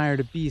desire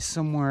to be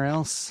somewhere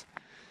else,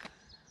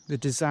 the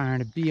desire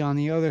to be on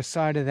the other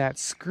side of that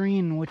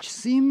screen, which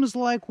seems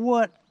like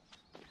what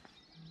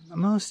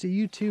most of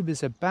YouTube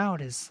is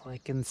about, is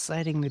like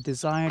inciting the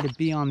desire to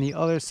be on the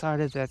other side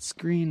of that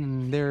screen,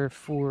 and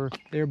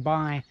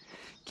thereby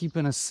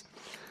keeping us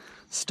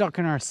stuck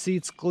in our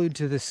seats, glued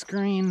to the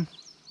screen,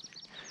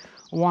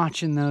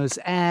 watching those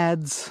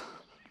ads.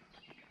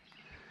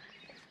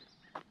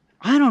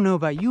 I don't know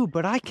about you,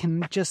 but I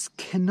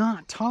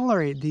cannot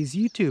tolerate these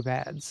YouTube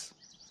ads.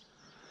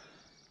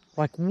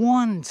 Like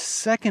 1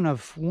 second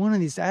of one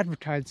of these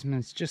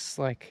advertisements just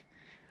like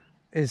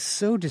is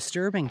so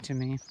disturbing to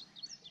me.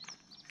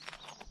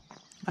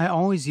 I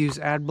always use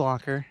ad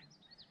blocker.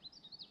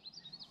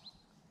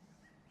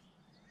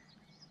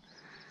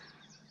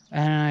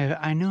 And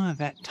I know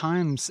at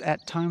times I've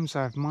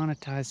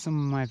monetized some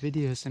of my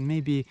videos, and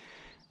maybe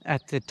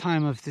at the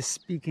time of this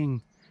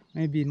speaking,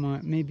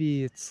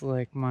 maybe it's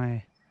like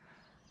my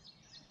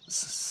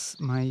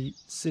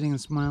sitting and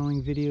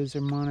smiling videos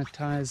are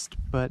monetized,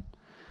 but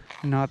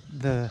not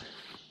the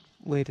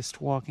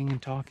latest walking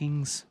and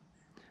talkings.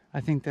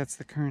 I think that's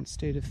the current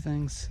state of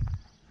things.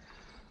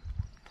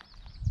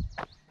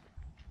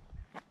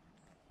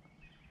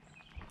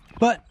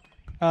 But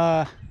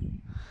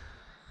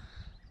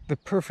the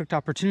perfect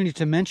opportunity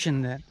to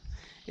mention that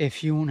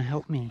if you want to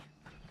help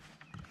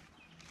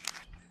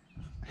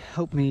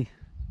me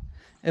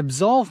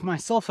absolve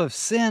myself of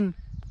sin,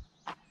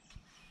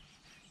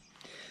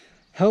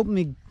 help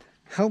me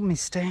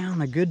stay on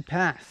the good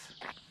path,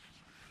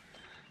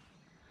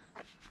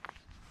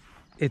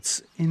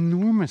 it's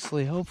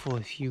enormously helpful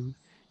if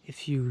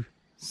you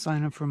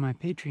sign up for my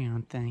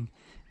Patreon thing,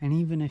 and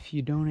even if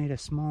you donate a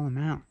small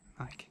amount,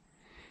 like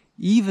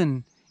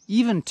even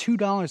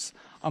 $2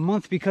 a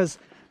month, because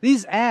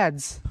these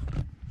ads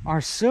are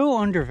so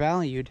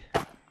undervalued.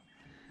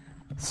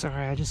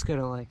 Sorry, I just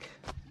gotta like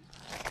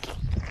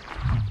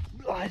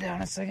lie down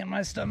a second,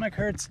 my stomach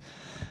hurts.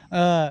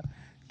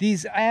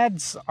 These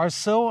ads are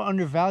so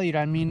undervalued.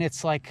 I mean,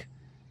 it's like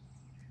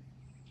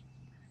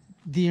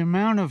the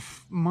amount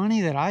of money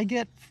that I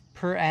get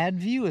per ad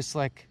view is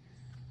like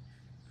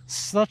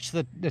such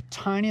the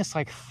tiniest,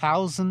 like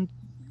 1,000th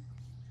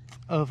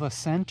of a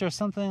cent or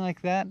something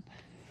like that.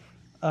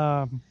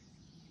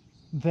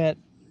 That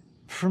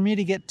for me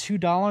to get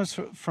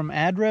 $2 from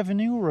ad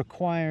revenue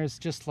requires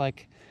just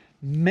like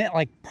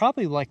like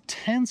probably like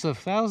tens of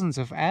thousands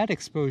of ad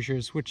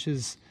exposures, which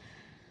is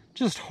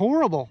just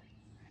horrible.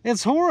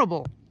 It's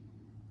horrible.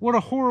 What a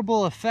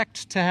horrible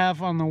effect to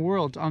have on the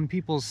world, on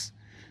people's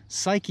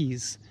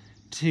psyches,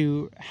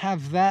 to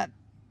have that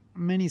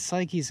many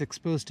psyches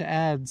exposed to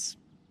ads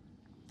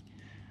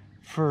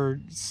for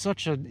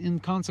such an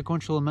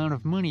inconsequential amount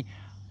of money.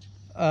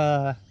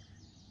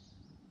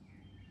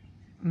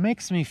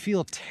 Makes me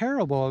feel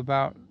terrible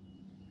about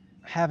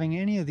having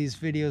any of these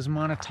videos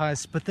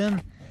monetized. But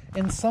then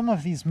in some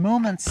of these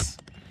moments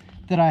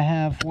that I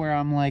have where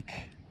I'm like,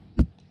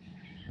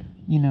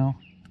 you know,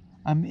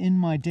 I'm in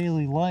my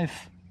daily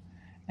life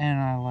and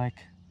I like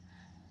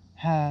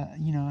have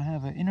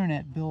an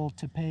internet bill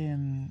to pay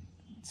and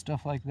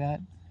stuff like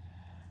that,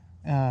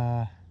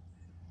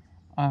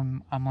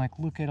 I'm like,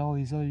 look at all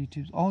these other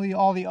YouTubers.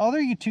 All the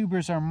other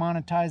YouTubers are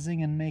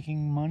monetizing and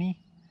making money.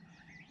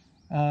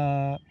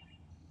 Why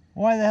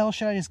the hell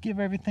should I just give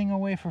everything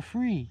away for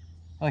free?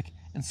 Like,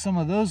 in some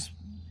of those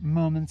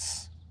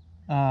moments,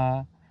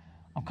 I'm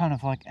kind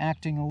of like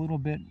acting a little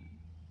bit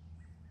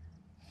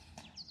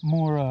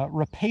more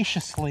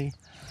rapaciously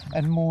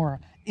and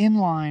more in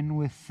line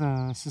with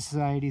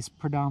society's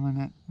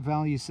predominant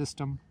value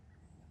system.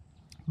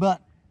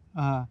 But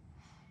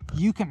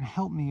you can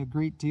help me a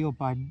great deal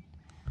by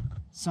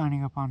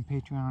signing up on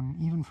Patreon,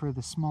 even for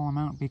the small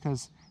amount,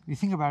 because if you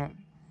think about it,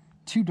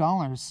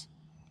 $2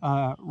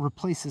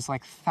 replaces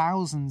like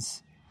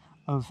thousands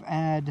of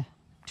ad.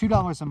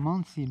 $2 a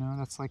month,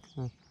 that's like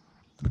the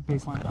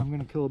baseline. I'm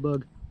gonna kill a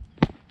bug.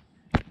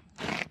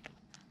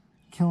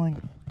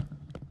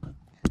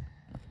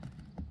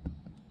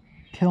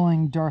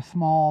 Killing Darth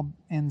Maul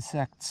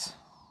insects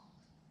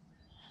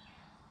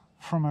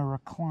from a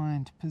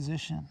reclined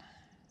position.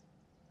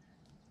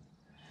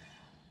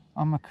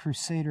 I'm a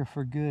crusader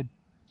for good.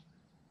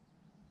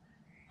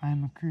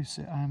 I'm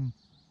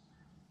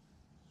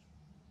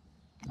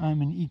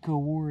an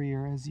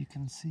eco-warrior, as you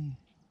can see.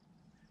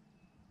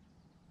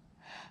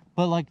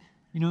 But like,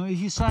 if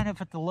you sign up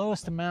at the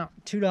lowest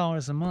amount,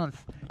 $2 a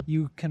month,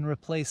 you can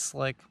replace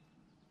like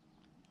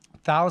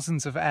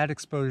thousands of ad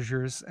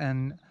exposures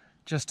and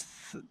just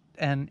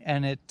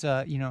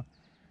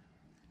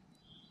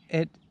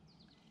it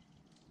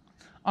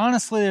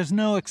honestly, there's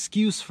no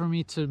excuse for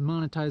me to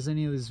monetize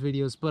any of these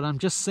videos, but I'm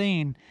just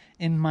saying,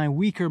 in my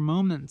weaker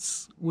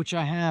moments, which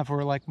I have,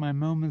 or like my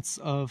moments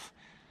of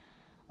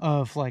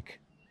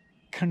like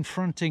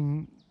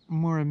confronting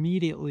more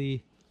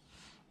immediately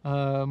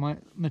my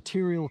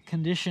material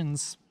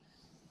conditions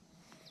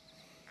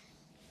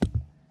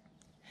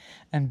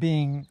and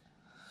being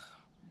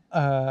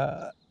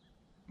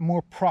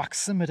more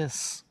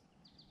proximatous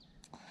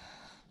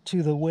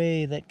to the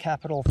way that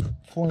capital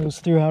flows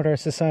throughout our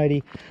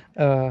society,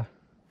 at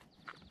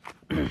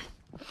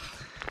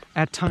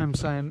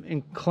times I'm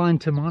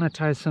inclined to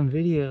monetize some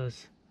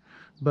videos,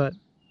 but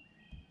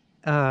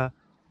the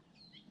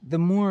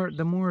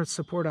more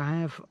support I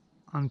have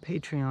on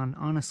Patreon,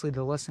 honestly,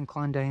 the less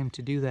inclined I am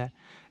to do that,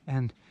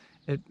 and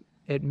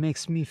it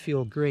makes me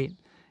feel great.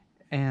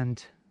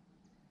 And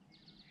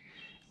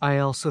I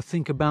also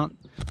think about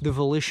the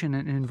volition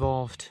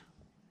involved,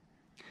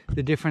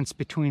 the difference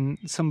between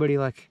somebody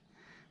like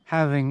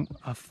having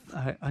a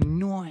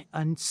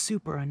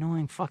super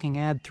annoying fucking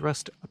ad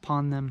thrust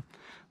upon them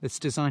that's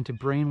designed to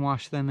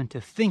brainwash them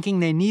into thinking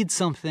they need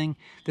something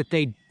that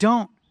they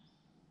don't.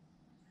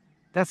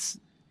 That's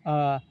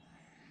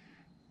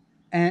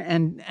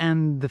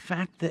and the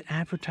fact that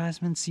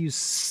advertisements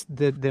use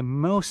the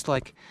most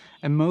like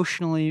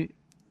emotionally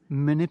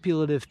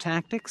manipulative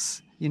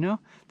tactics,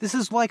 this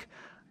is like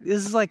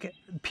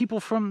people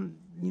from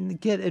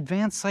get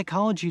advanced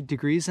psychology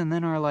degrees and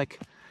then are like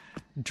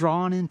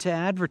drawn into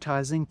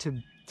advertising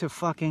to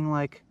fucking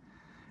like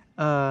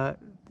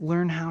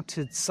learn how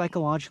to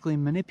psychologically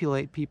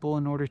manipulate people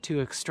in order to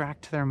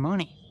extract their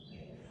money.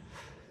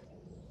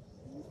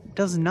 It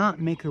does not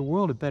make the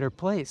world a better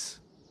place.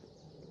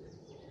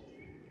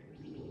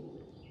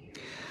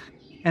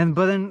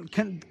 But then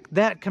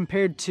that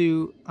compared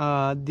to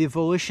the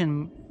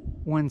volition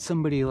when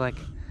somebody like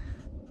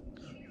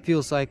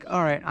feels like,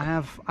 all right, I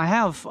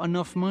have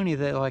enough money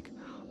that like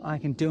I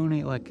can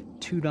donate like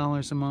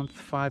 $2 a month,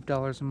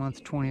 $5 a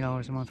month,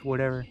 $20 a month,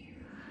 whatever,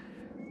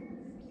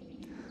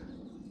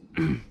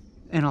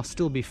 and I'll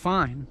still be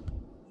fine.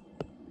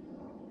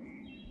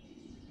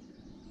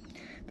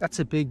 That's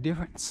a big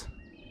difference.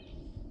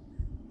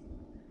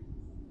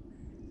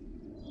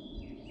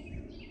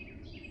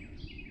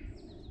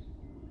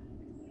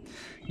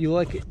 You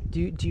like it?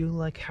 Do you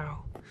like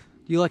how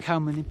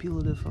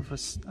manipulative of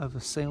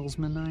a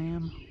salesman I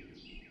am?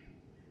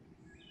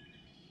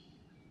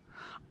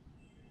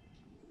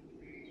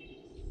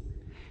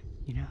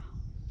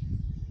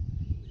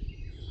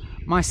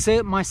 My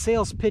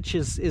sales pitch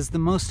is the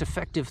most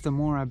effective the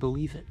more I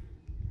believe it.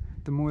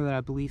 The more that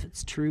I believe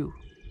it's true.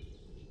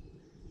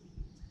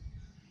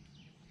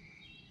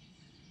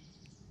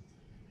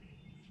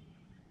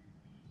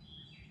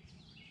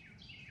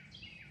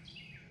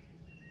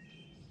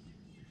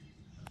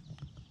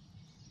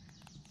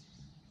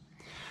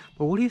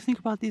 But what do you think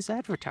about these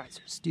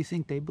advertisers? Do you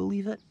think they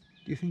believe it?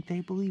 Do you think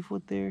they believe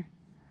what they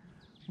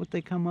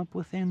come up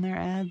with in their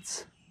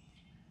ads?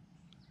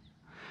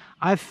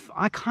 I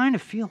kind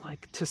of feel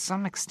like to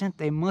some extent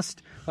they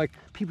must, like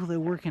people that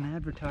work in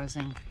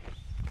advertising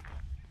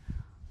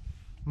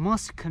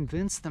must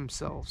convince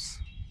themselves.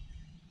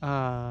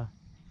 I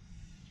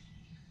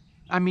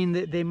mean,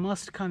 they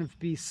must kind of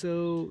be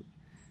so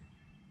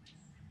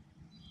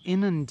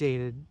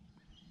inundated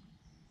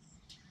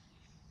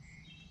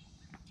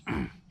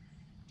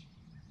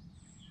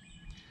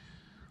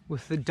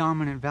with the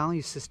dominant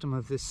value system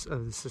of the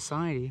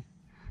society,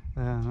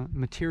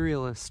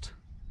 materialist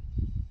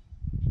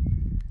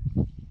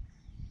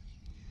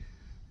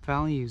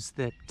values,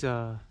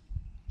 that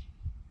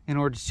in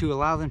order to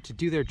allow them to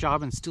do their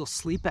job and still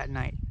sleep at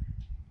night,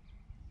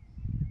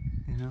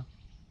 you know.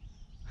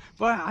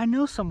 But I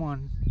know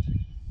somebody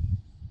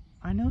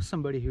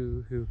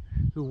who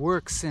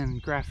works in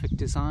graphic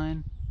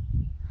design.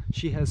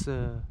 She has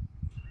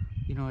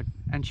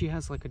and she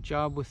has like a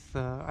job with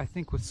I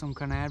think with some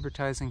kind of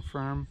advertising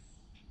firm,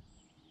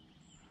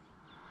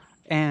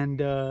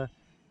 and it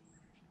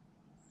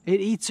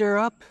eats her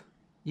up,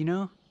 you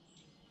know.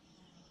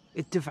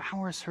 It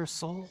devours her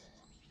soul.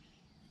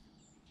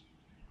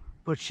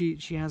 But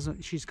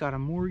she's got a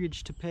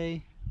mortgage to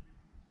pay.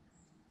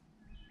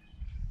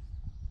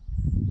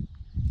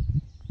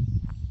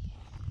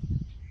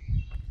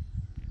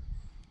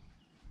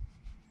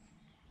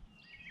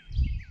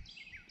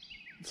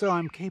 So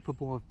I'm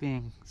capable of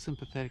being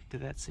sympathetic to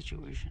that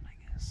situation,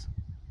 I guess.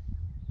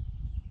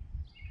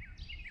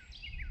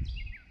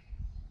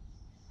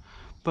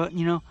 But,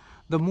 you know,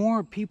 the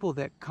more people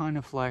that kind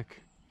of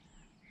like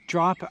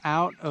drop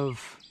out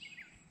of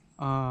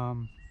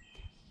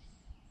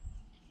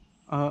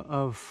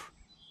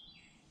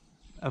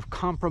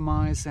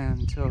compromise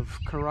and of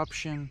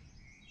corruption,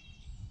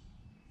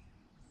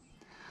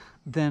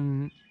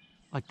 then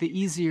like the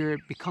easier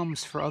it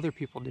becomes for other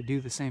people to do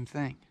the same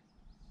thing.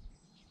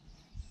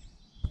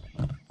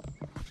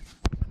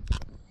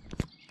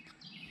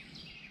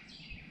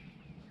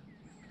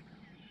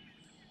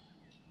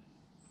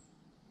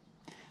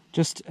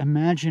 Just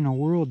imagine a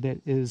world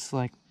that is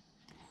like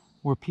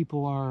where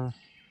people are,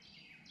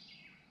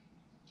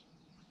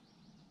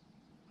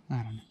 I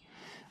don't know,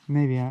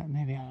 maybe I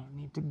don't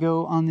need to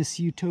go on this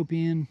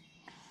utopian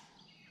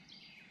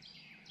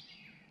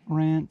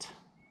rant,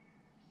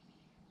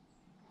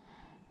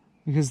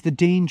 because the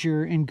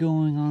danger in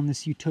going on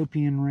this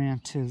utopian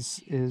rant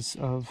is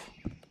of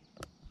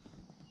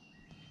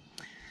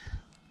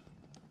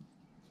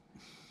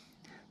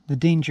the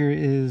danger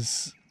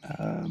is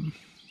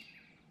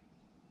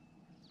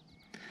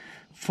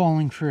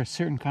falling for a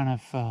certain kind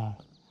of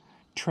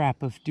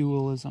trap of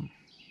dualism,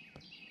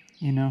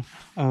 you know,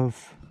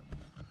 of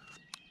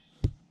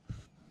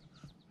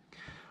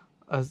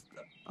a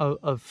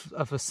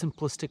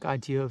simplistic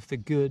idea of the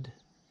good,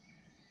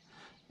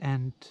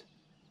 and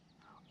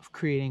of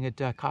creating a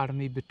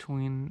dichotomy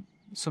between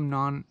some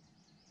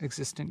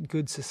non-existent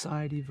good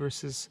society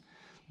versus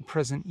the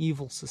present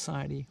evil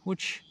society,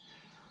 which,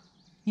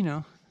 you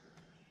know,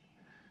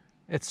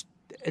 it's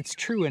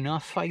true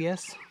enough, I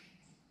guess.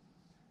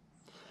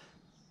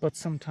 But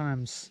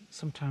sometimes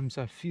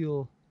I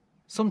feel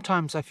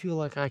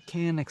like I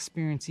can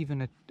experience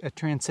even a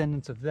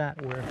transcendence of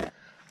that, where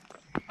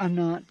I'm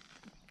not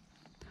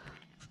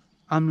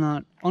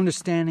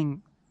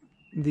understanding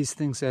these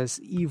things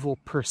as evil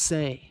per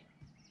se,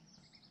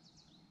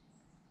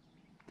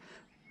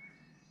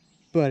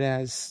 but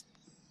as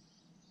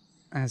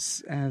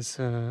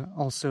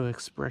also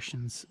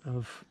expressions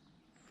of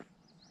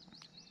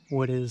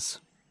what is.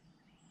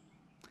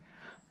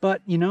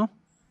 But, you know,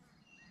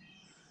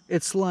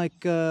 it's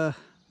like I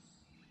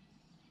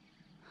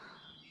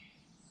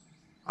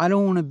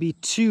don't want to be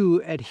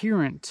too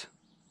adherent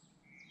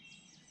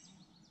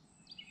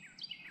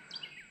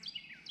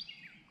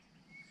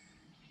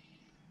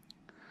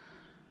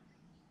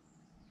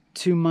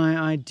to my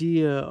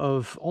idea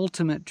of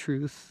ultimate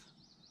truth,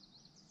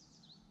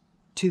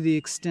 to the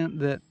extent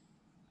that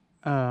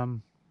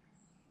I'm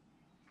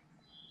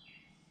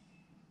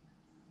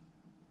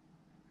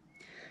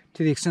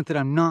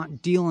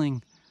not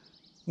dealing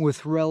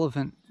with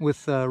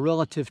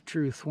relative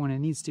truth when it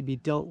needs to be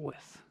dealt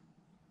with.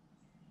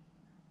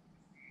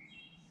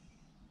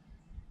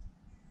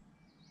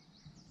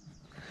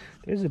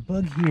 There's a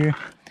bug here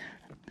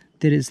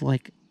that is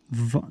like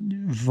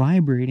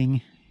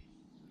vibrating.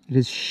 It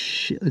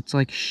is it's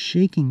like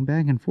shaking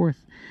back and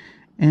forth.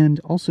 And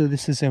also,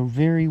 this is a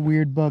very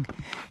weird bug.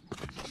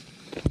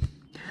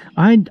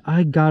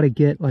 I gotta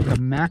get like a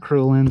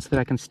macro lens that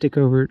I can stick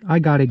over. I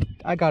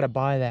gotta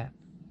buy that.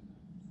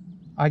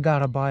 I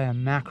gotta buy a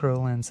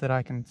macro lens that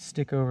I can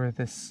stick over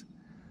this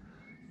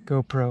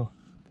GoPro.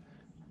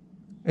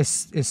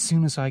 As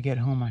soon as I get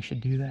home, I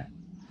should do that.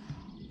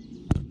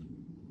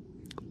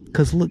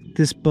 Because look,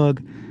 this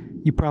bug,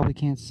 you probably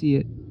can't see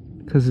it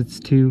because I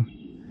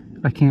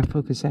can't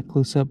focus that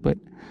close up, but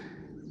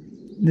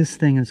this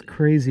thing is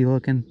crazy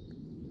looking.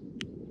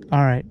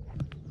 Alright.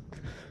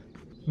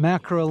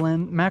 Macro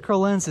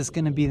lens is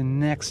going to be the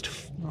next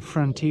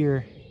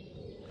frontier.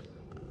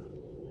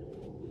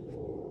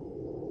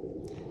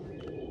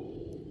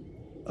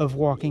 Of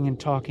walking and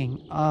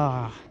talking.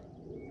 I'm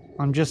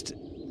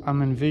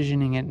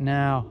envisioning it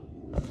now.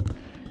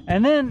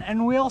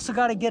 And we also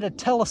got to get a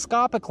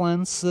telescopic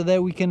lens so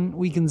that we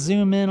can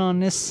zoom in on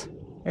this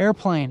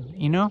airplane,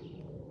 you know?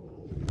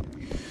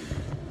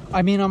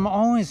 I mean, I'm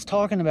always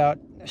talking about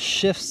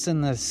shifts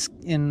in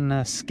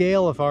the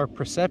scale of our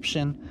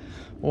perception.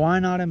 Why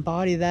not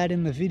embody that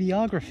in the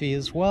videography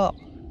as well?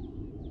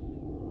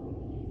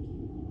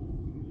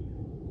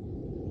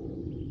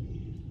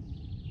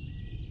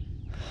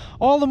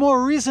 All the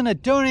more reason to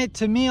donate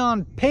to me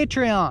on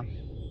Patreon.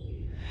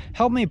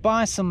 Help me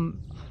buy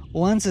some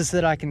lenses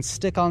that I can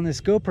stick on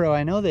this GoPro.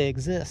 I know they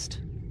exist.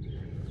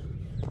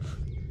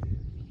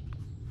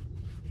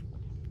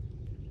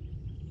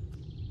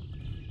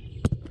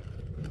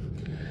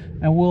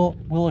 And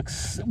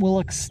we'll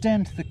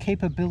extend the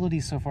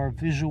capabilities of our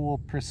visual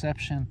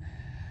perception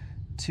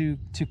to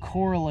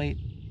correlate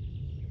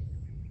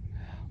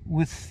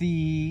with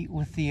the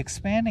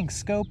expanding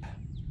scope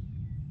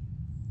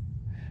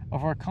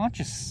of our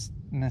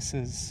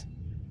consciousnesses.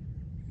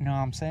 You know what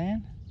I'm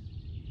saying?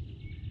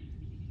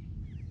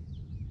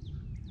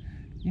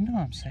 You know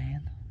what I'm saying?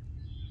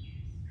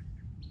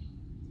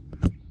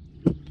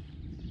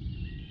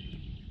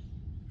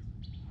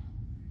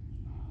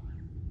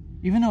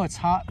 Even though it's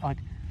hot, like,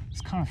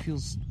 this kind of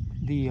feels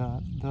the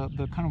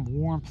kind of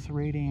warmth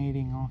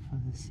radiating off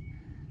of this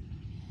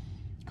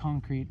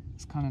concrete.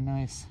 It's kind of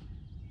nice.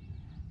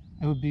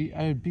 It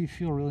would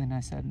feel really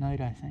nice at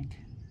night, I think,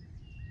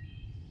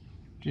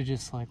 to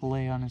just like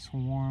lay on this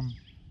warm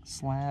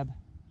slab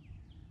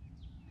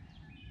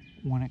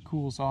when it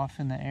cools off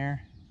in the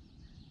air.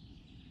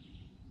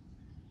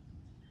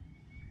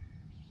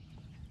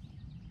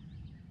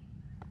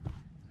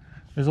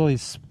 There's all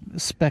these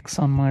specks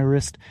on my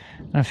wrist,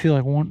 and I feel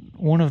like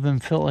one of them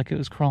felt like it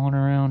was crawling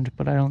around,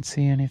 but I don't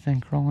see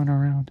anything crawling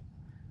around.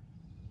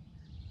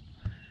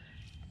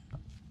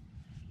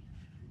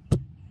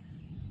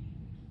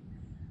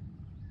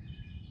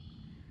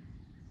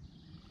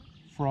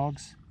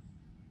 Frogs.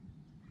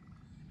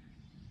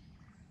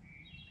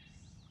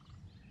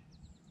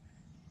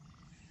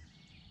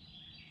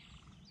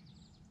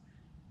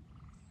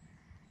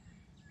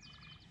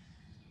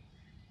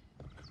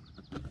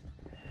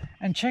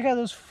 And check out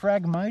those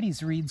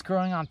Phragmites reeds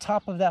growing on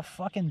top of that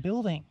fucking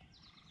building.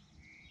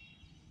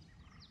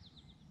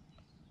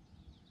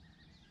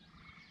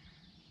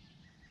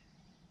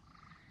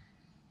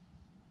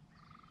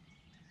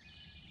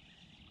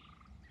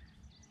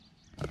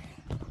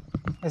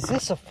 Is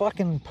this a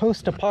fucking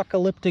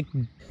post-apocalyptic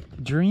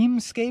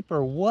dreamscape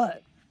or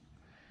what?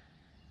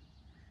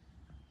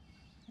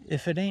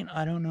 If it ain't,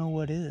 I don't know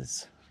what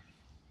is.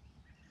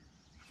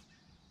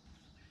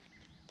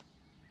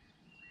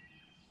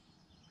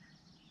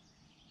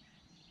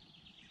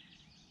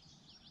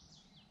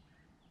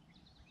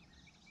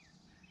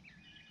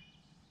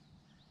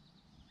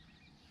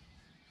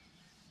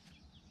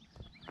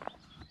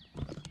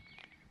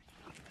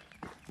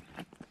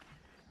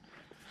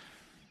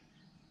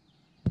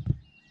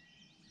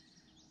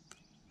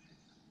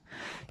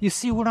 You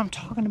see what I'm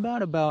talking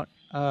about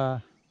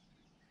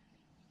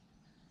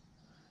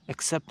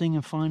accepting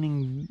and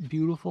finding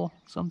beautiful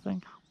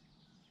something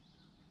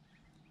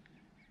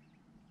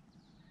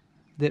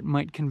that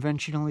might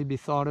conventionally be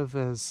thought of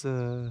as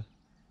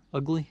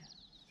ugly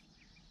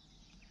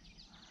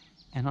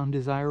and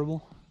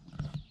undesirable.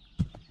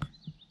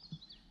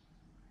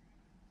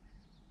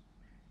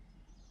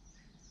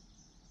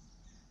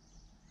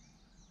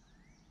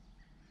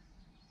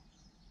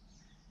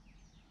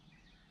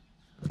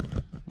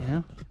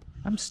 Yeah,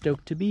 I'm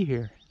stoked to be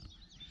here.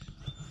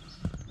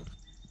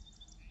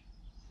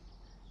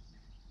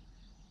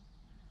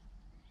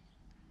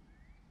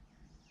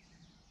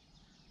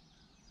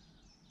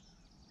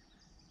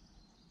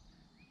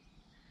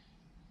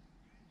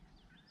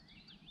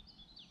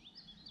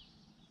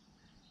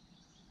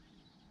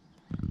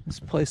 This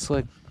place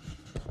like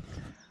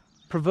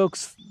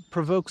provokes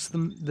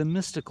the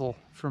mystical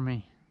for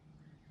me.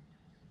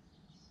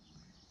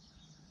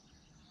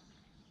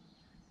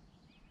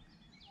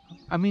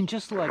 I mean,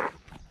 just like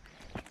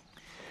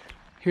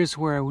here's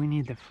where we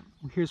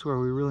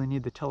really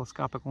need the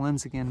telescopic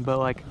lens again, but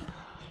like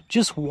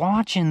just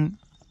watching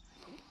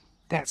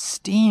that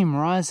steam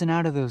rising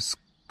out of those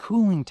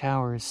cooling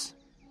towers,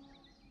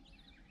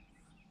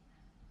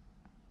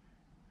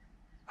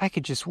 I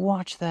could just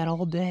watch that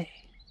all day.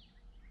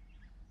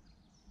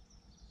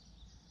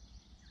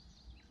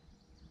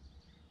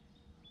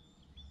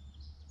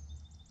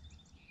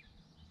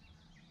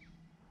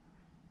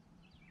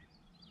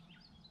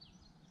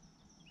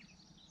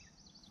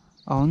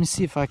 Oh, let me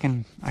see if I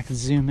can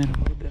zoom in a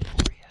little bit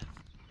for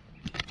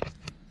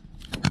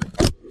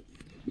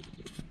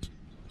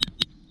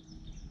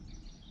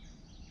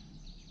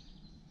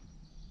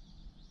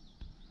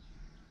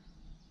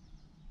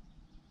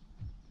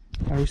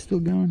you. Are we still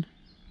going?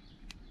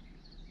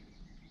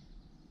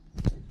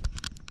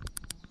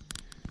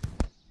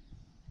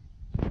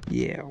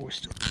 we're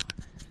still.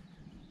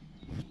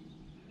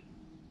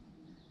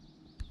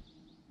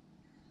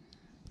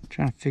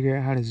 Trying to figure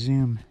out how to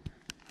zoom.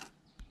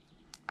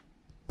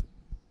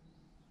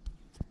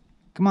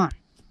 Come on.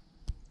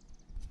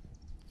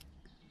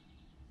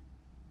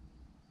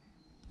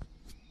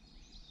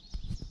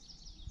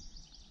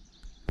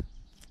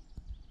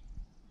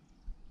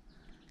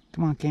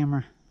 Come on,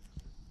 camera.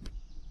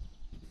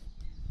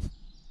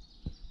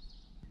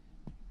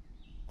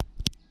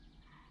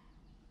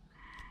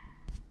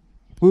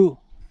 Woo.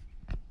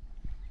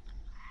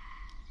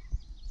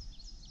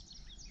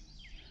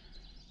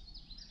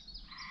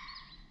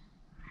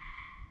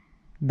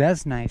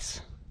 That's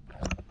nice.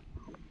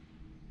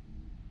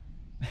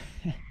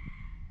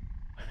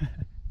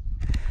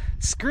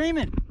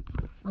 Screaming.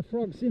 A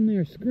frog's in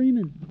there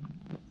screaming.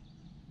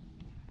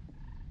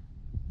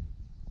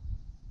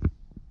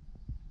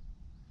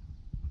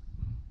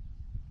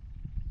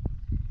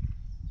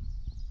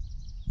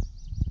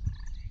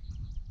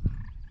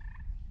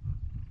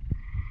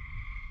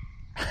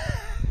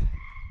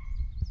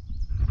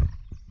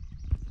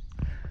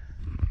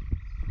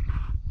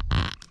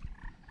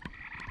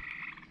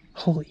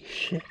 Holy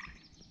shit.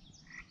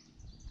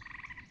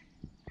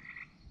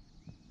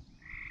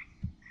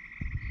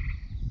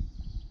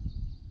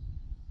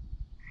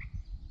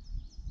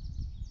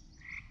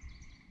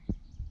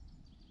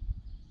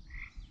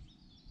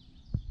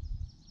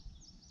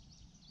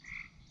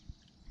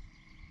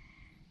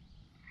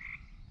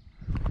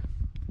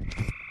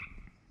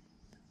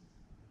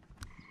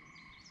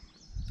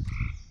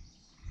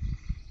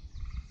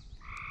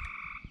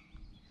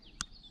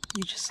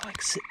 You just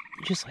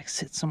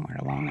sit somewhere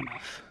long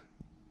enough.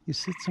 You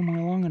sit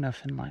somewhere long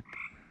enough and like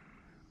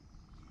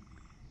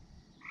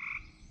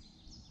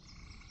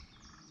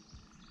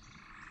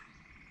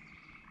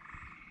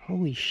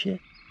holy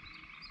shit.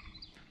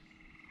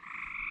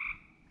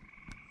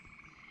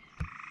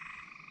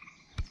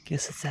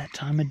 Guess it's that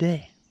time of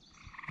day.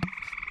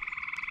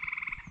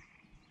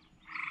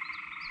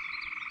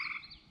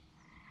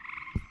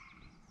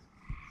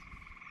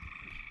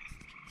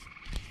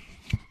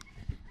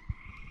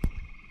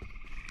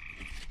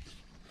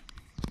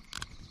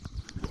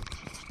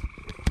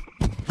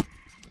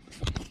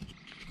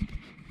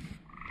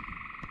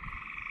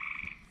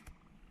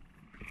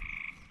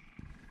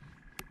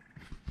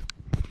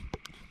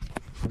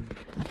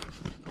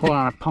 Hold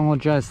on, I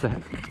apologize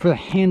for the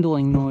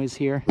handling noise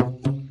here.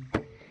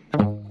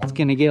 It's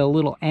gonna get a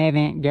little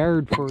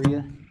avant-garde for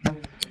you.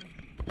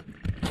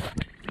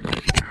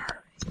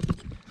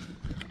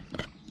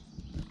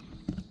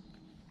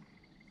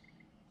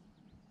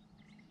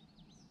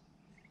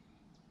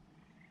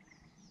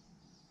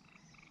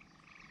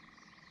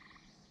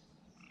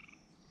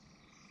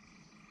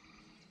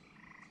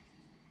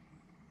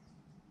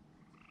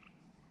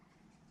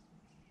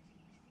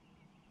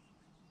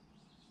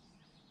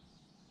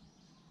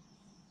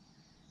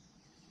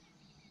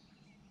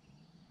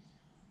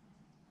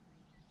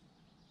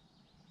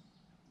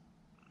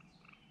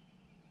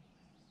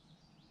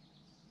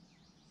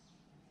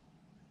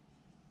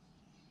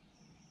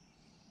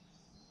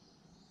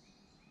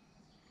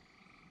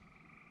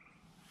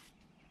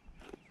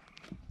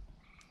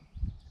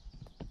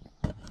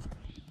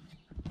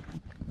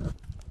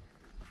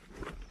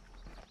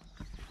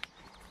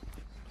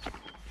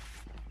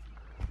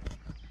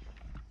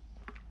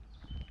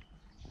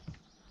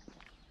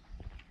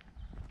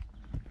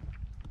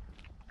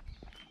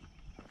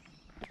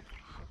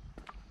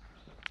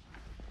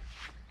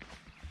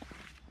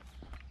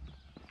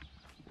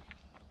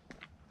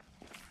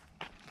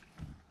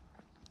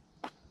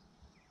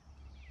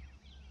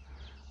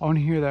 I want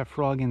to hear that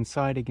frog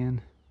inside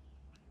again.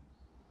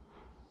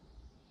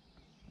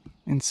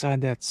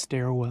 Inside that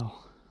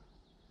stairwell.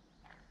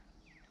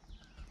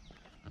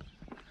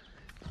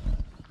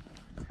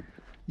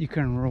 You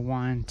can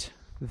rewind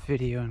the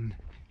video and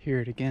hear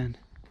it again.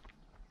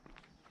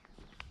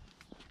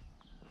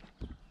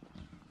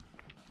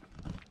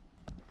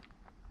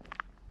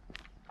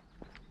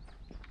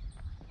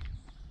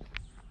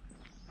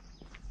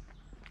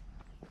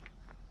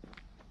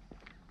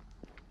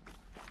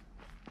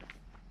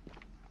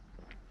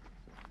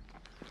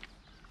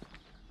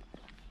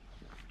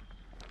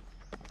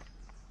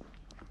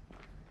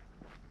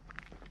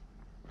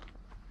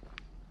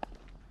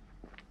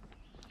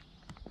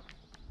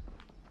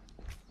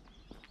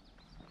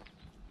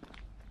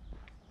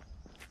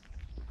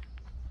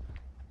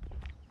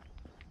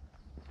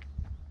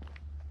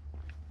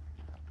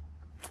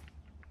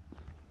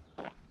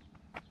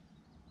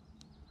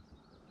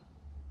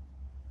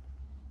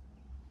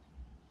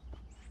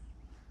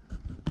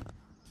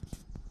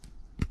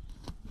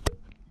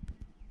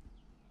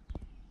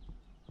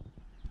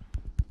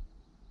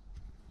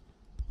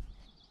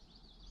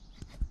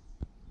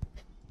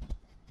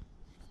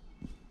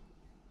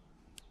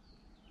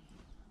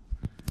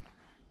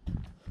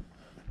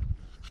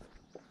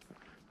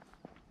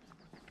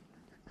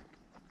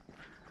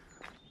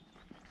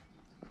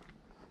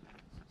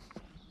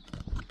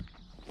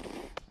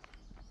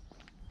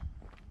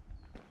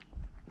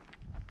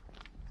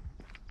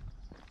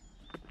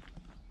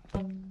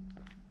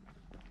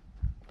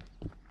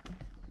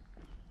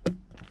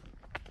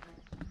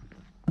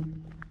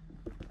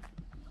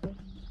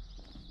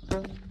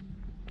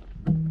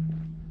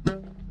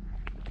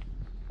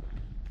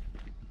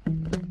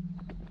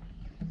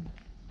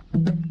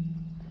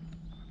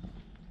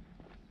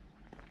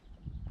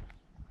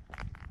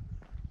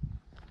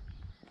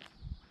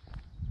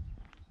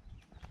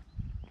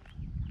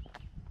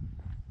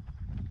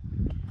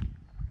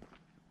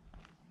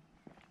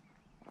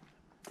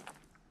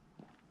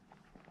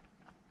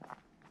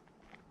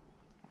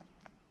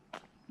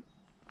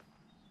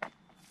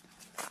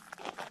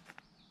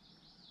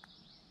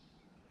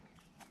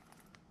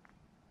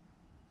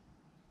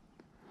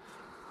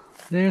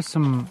 There's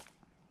some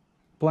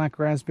black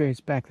raspberries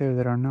back there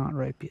that are not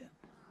ripe yet.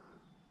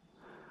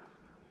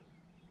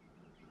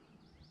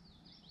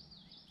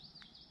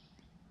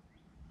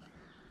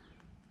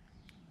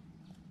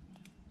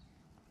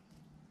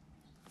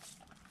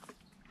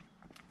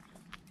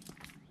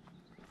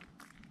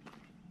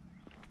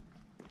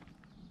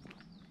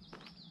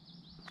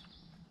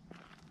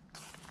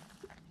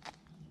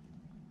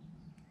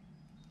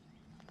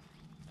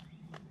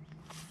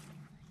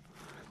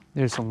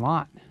 There's a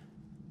lot.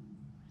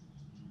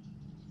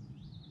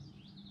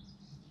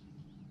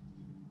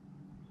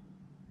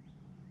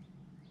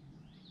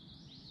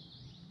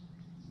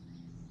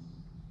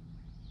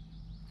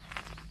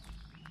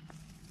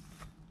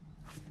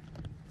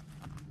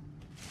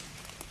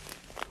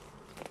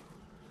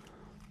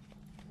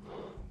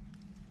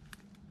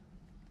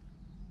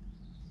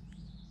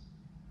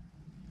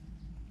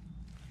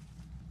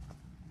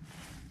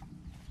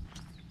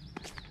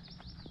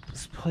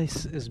 This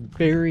place is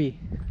berry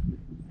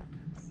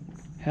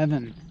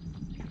heaven.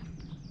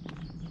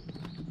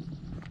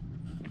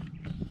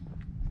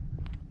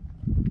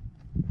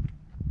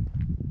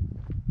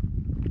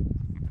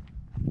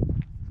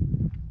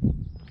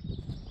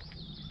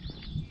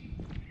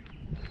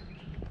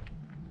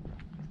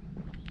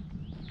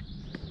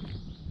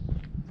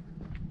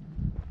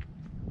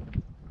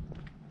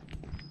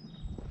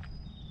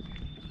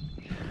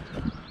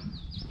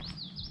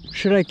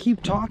 Should I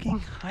keep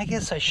talking? I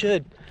guess I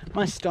should.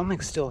 My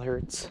stomach still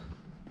hurts.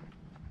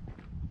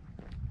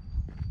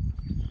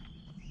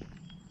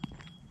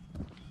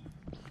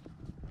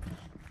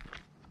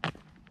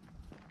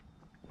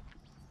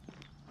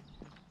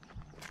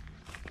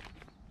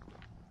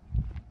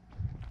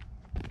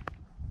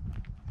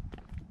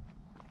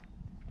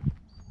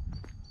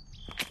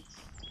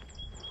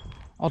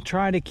 I'll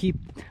try to keep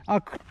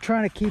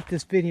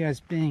this video as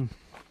being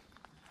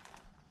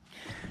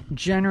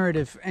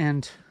generative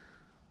and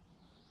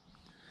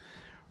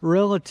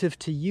relative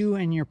to you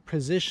and your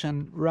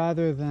position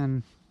rather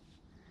than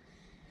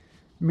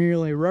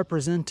merely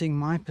representing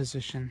my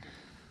position.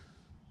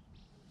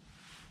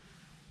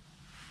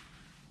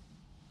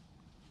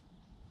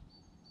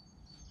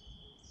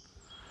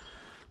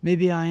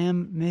 Maybe I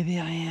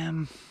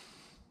am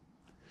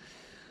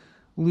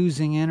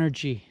losing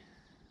energy.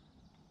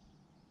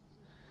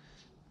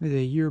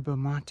 The yerba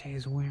mate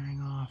is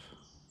wearing off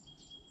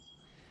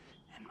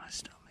and my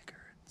stomach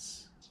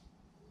hurts.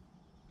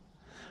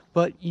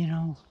 But, you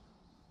know,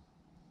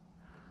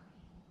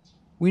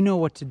 we know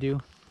what to do.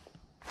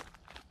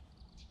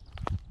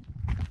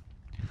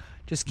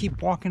 Just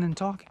keep walking and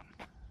talking.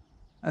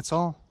 That's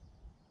all.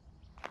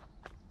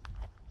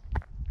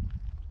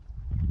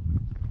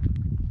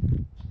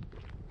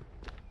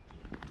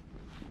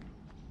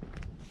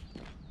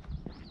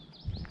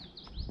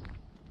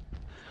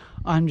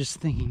 I'm just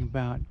thinking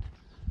about,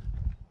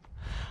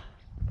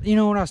 you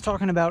know, what I was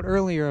talking about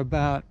earlier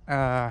about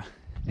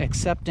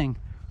accepting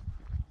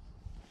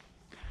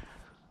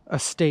a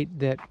state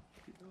that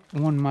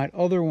one might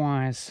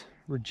otherwise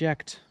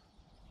reject.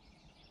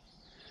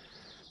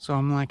 So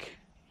I'm like,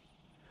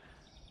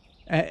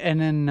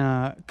 and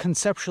then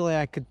conceptually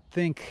I could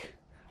think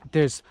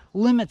there's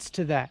limits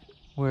to that,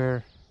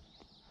 where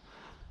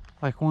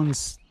like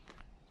one's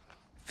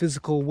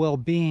physical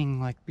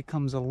well-being like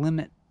becomes a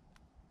limit.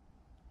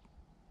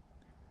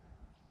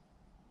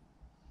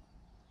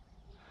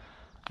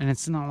 And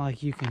it's not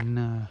like you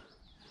can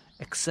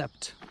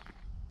accept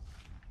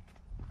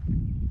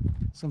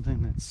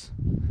something that's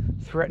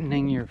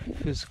threatening your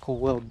physical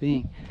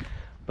well-being.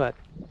 But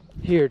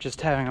here,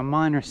 just having a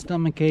minor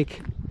stomach ache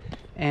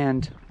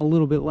and a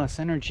little bit less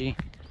energy,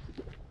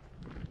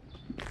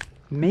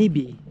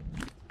 maybe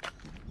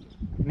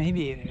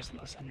there's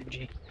less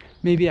energy.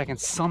 Maybe I can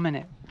summon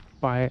it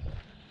by it.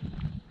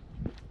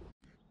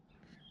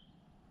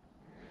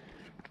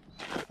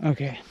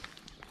 Okay.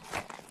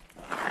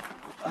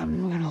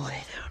 I'm gonna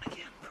lay down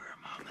again for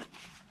a moment.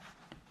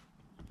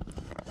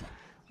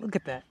 Look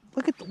at that.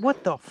 Look at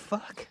what the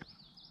fuck?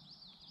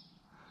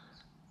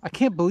 I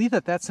can't believe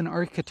that that's an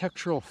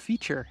architectural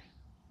feature.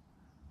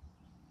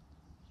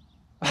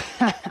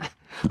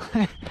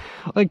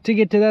 Like, to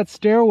get to that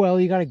stairwell,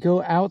 you gotta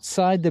go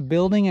outside the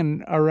building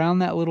and around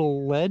that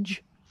little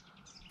ledge.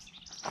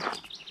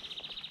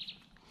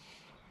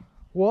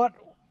 What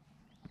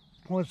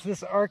was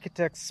this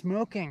architect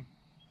smoking?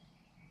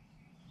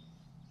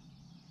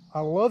 I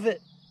love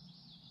it.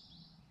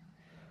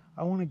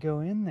 I want to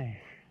go in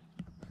there.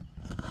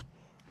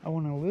 I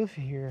want to live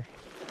here.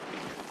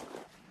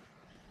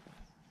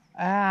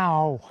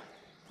 Ow.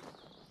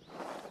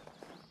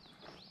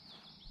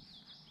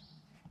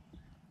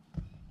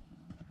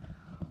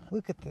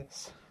 Look at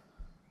this.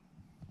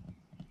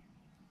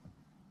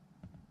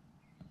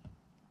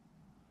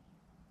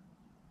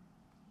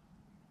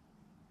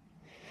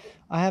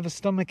 I have a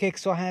stomachache,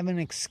 so I have an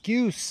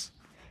excuse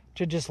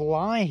to just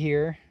lie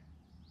here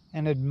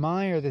and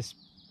admire this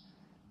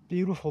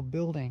beautiful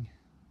building.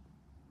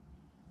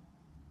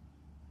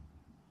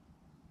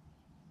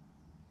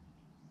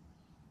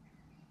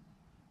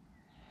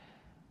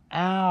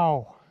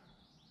 Ow.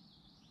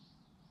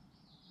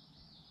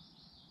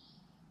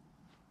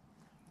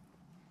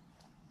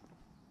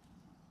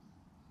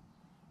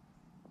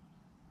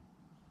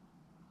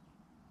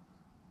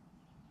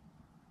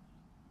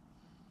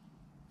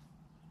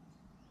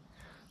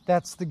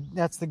 That's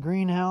the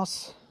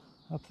greenhouse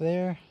up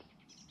there.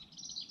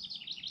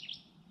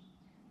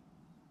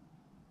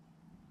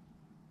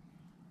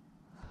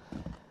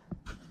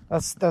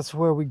 That's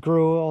where we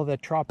grow all the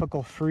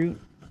tropical fruit.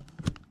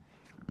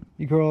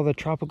 You grow all the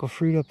tropical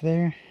fruit up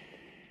there,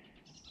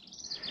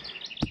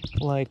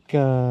 like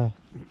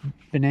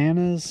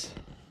bananas,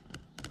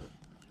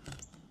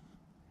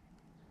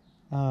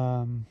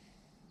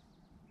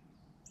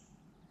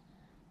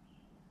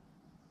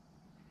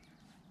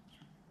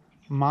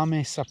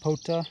 mame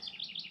sapota,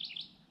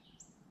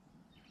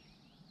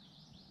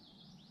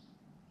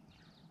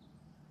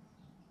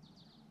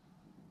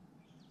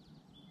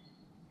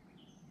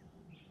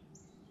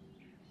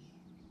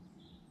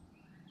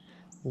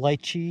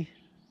 lychee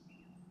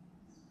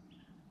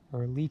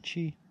or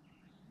lychee,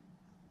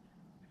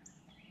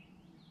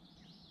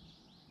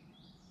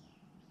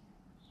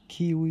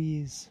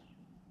 kiwis,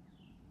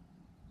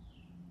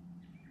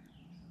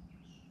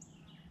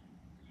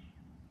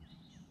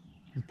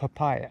 and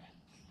papaya,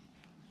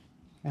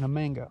 and a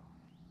mango,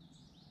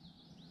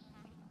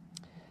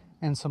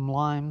 and some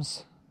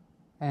limes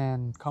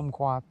and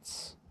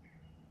kumquats,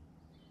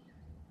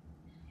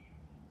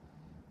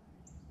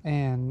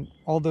 and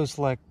all those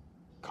like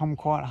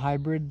kumquat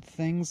hybrid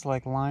things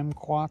like lime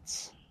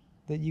quats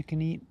that you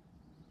can eat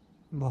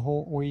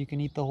where you can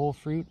eat the whole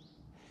fruit.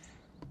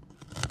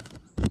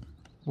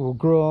 We'll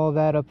grow all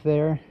that up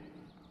there.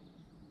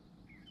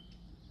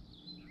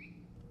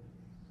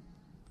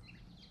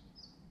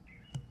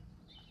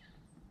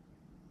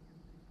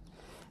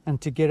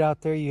 And to get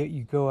out there,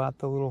 you go out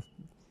the little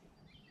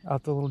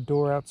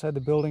door outside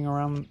the building,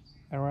 around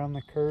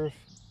the curve,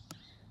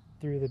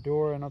 through the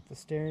door and up the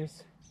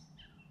stairs.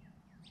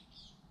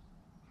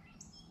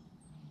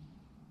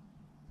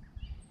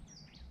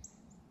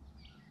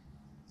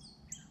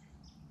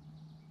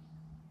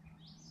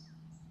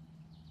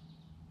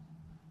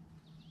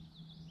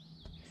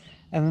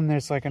 And then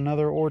there's like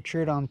another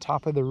orchard on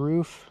top of the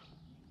roof.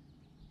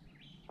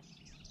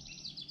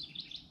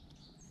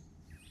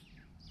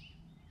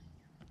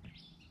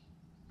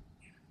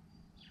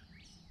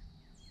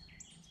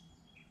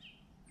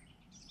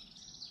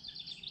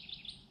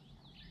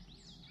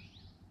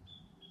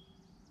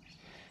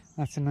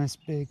 That's a nice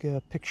big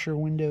picture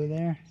window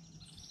there.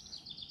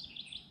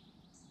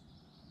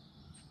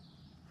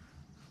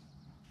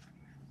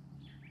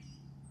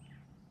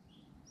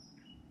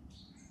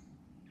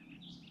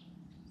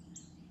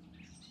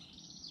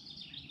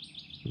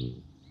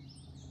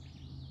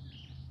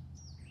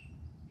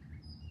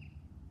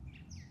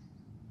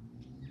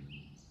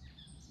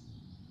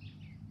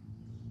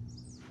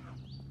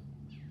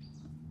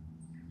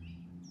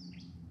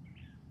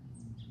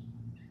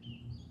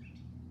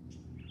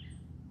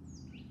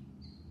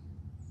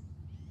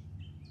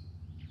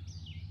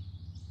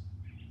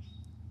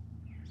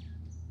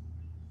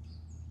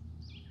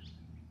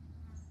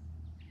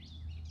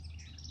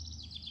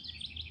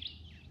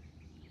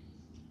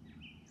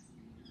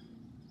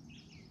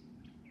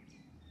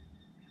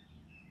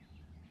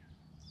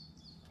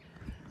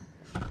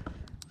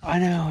 I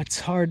know it's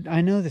hard.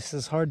 I know this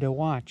is hard to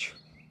watch.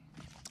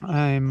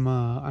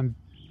 I'm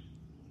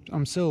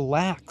so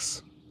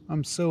lax.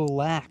 I'm so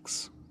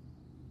lax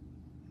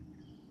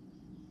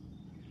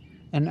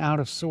and out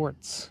of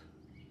sorts.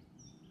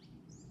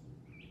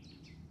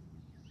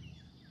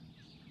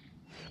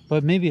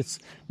 But maybe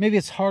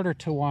it's harder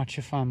to watch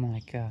if I'm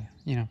like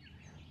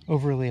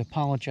overly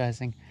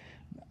apologizing.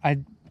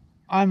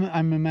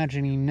 I'm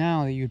imagining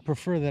now that you'd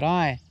prefer that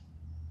I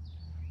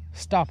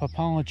stop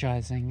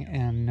apologizing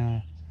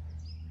and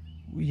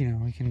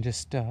we can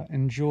just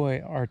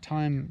enjoy our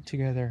time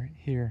together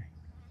here.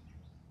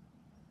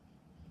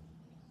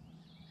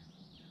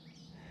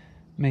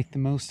 Make the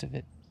most of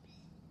it.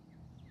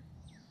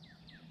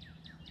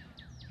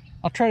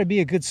 I'll try to be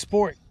a good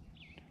sport.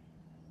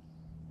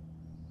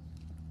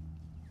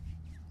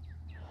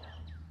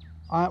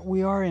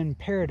 We are in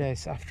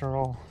paradise after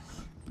all.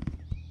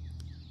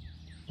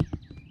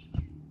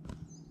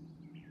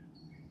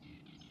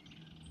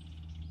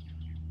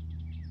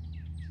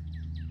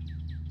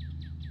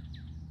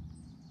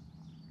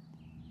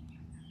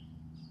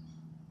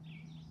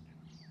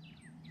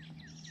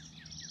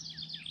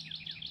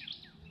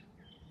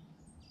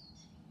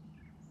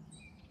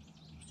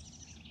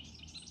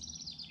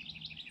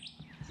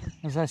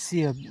 As I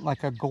see a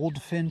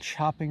goldfinch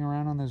hopping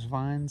around on those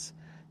vines.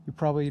 You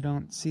probably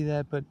don't see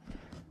that, but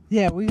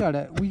yeah, we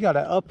gotta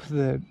up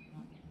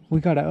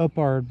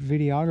our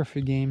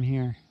videography game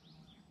here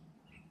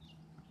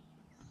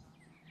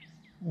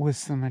with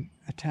some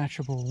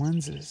attachable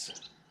lenses.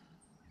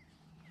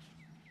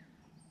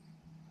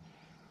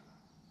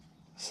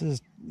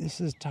 This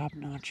is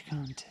top-notch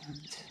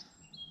content.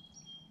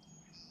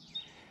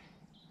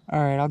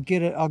 All right, I'll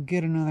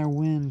get another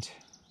wind.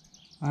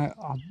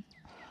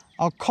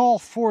 I'll call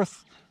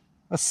forth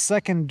a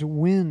second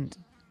wind.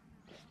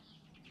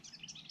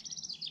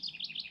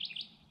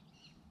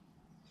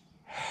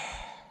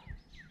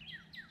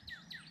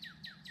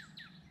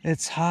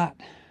 It's hot.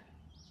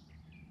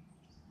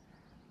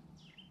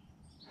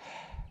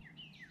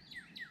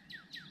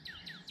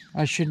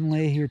 I shouldn't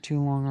lay here too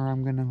long or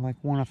I'm gonna like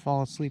want to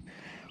fall asleep.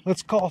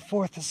 Let's call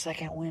forth the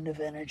second wind of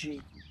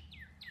energy.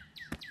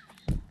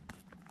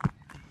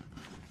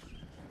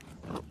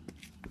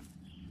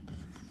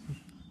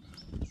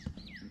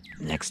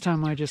 Next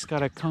time I just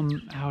gotta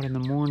come out in the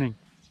morning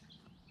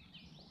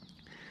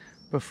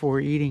before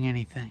eating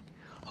anything.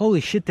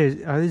 Holy shit,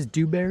 are these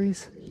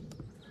dewberries?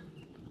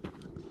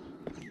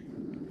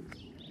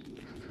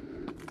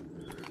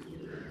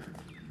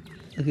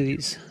 Look at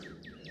these.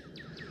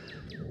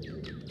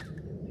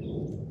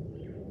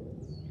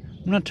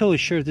 I'm not totally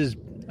sure if this is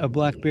a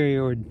blackberry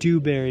or a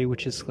dewberry,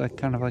 which is like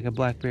kind of like a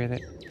blackberry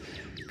that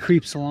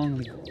creeps along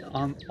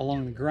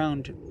the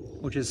ground,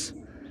 which is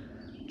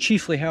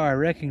chiefly how I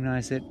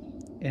recognize it,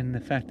 in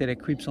the fact that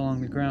it creeps along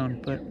the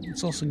ground, but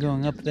it's also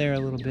going up there a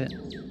little bit.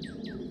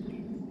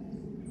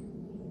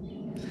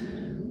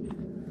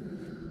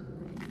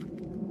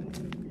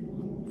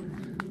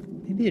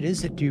 Maybe it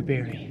is a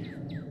dewberry.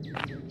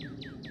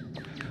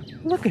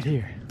 Look at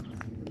here.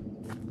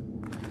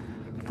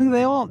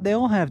 Look, they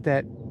all have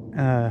that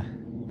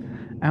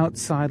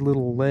outside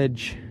little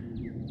ledge.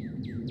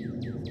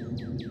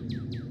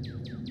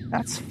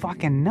 That's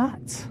fucking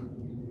nuts.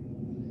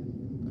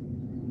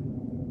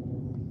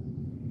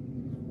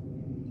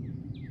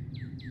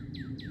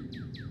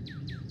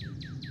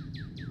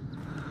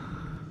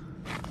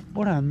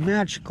 What a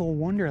magical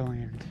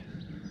wonderland.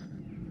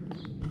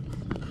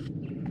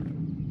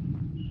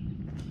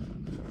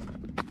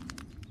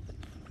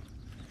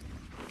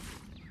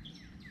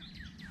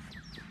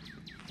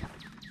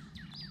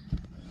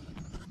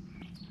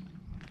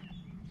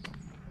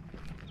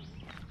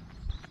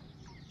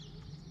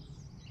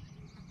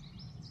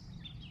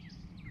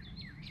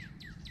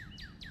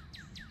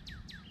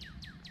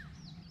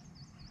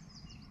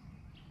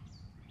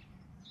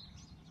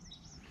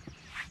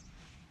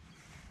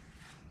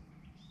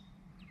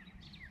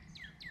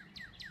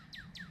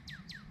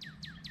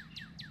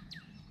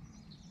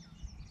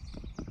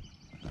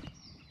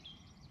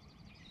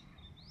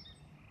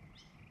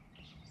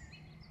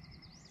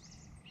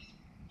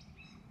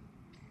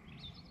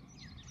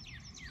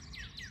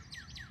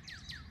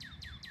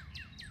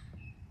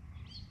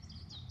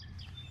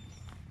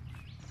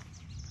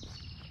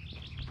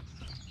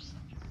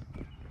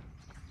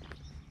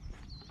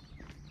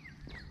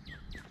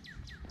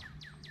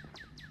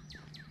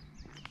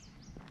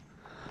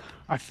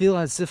 I feel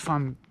as if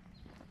I'm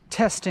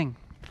testing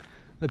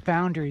the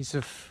boundaries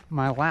of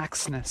my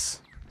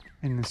laxness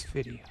in this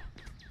video.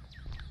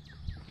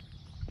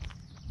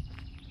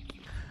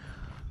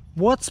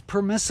 What's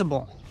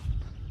permissible?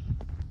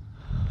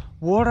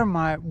 What are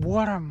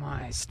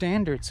my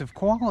standards of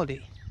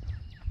quality?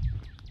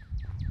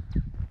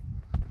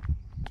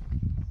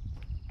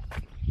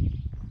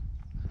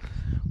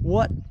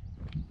 What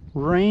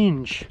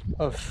range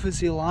of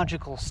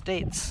physiological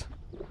states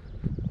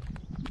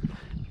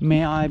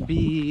may I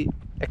be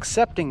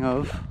accepting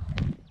of,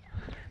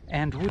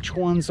 and which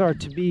ones are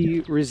to be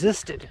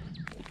resisted?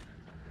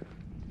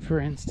 For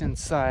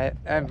instance,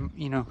 I'm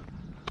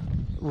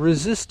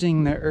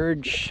resisting the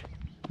urge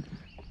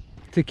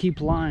to keep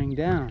lying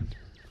down.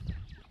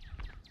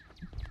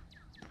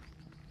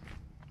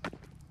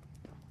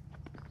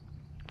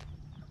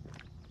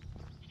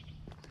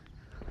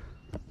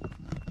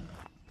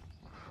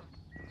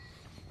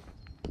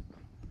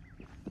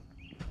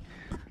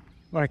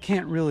 But I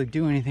can't really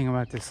do anything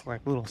about this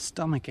like little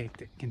stomach ache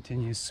that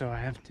continues, so I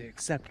have to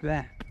accept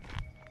that.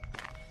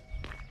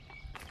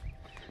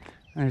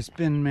 There's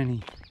been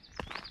many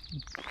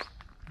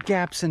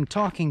gaps in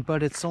talking,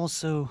 but it's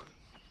also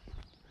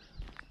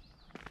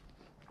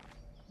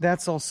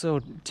that's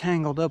also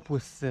tangled up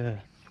with the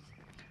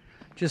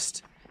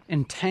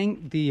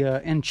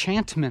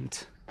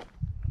enchantment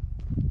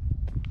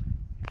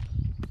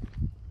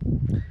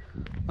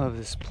of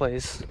this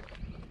place.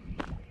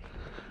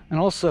 And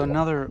also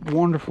another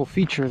wonderful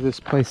feature of this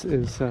place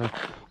is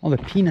all the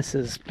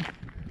penises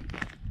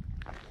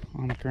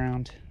on the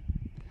ground.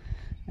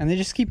 And they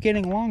just keep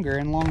getting longer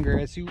and longer.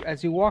 As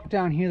you walk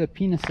down here, the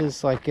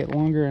penises like get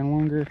longer and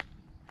longer.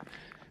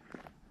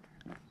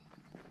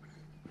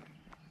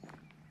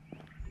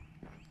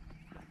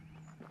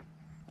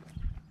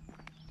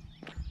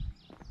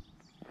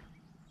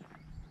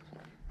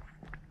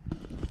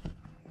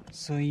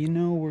 So you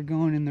know we're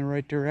going in the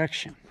right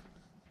direction.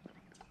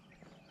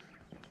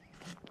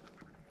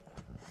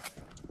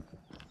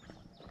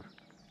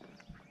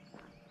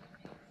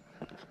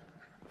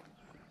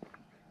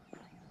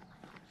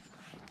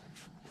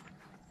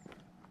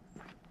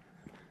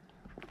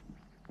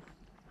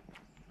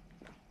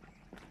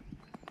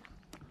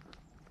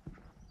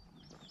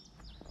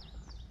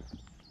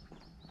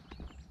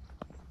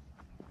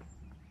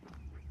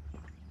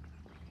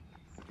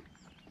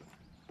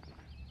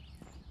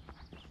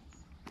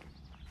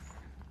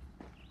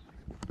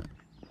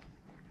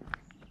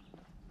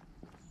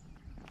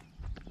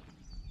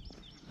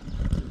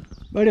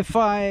 But if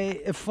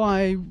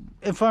I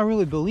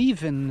really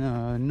believe in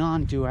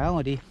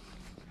non-duality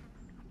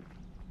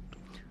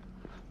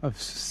of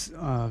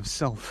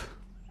self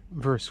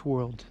versus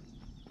world,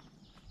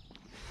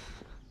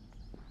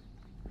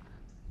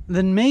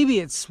 then maybe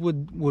it's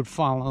would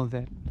follow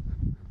that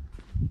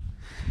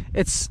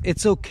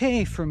it's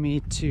okay for me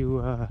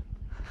to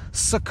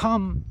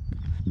succumb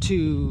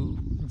to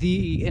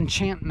the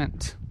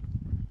enchantment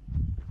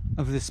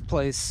of this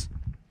place,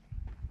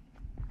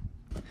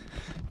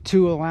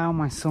 to allow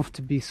myself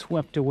to be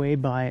swept away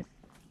by it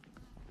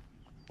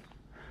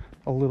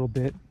a little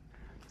bit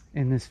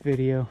in this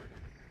video.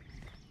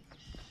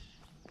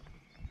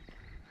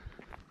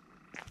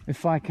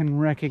 If I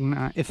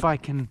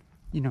can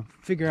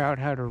figure out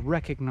how to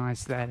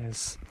recognize that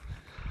as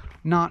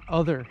not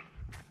other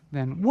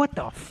than, what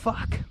the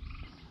fuck?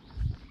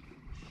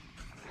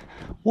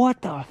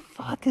 What the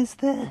fuck is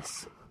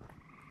this?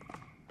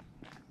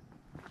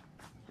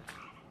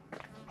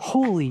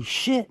 Holy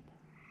shit.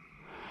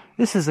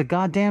 This is a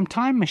goddamn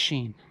time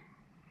machine.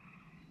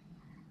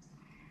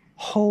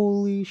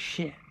 Holy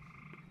shit.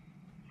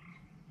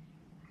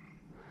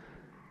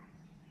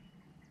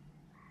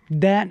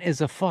 That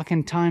is a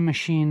fucking time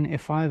machine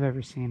if I've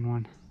ever seen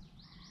one.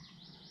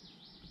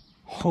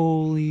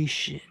 Holy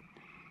shit.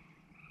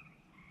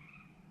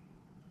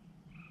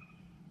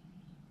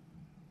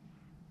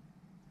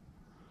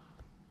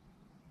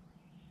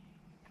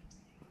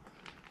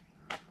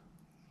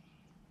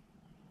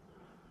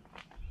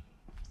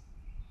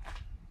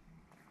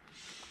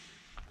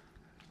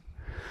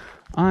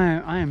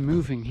 I am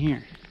moving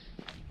here.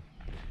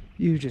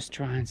 You just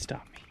try and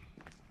stop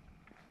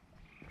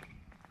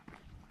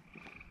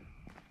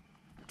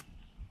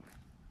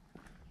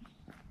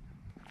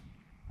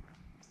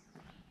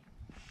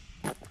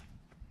me.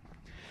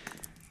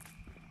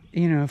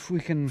 You know, if we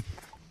can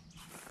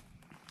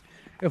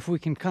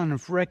kind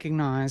of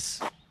recognize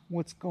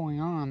what's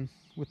going on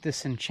with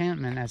this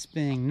enchantment as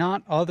being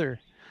not other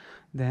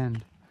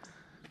than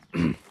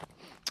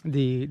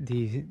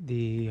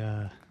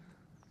the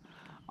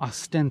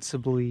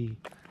ostensibly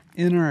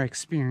inner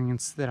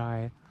experience that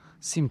I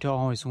seem to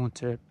always want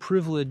to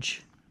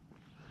privilege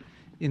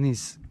in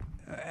these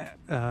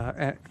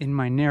in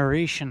my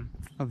narration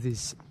of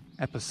these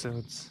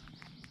episodes.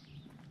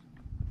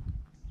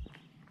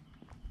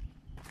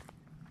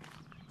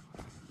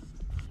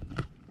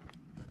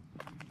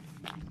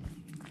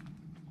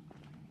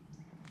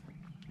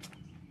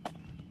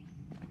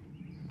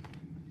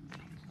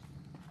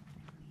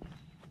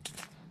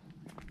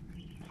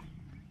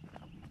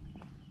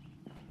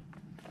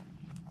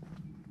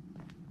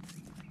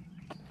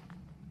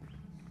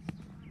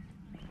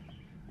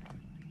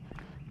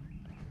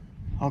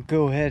 I'll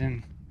go ahead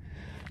and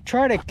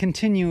try to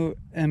continue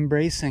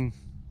embracing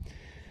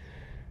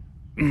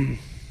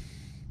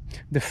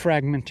the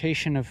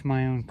fragmentation of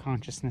my own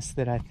consciousness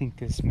that I think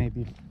is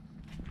maybe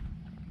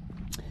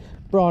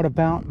brought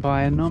about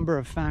by a number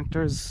of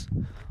factors,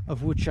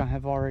 of which I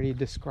have already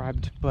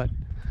described, but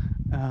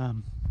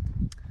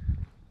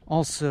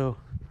also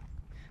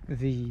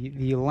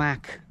the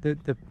lack,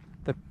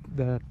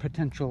 the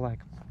potential like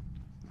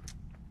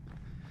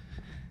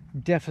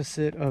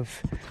deficit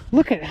of,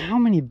 look at how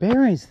many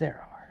berries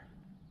there are.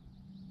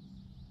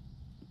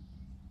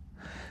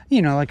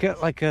 You know,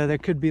 like there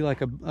could be like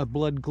a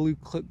blood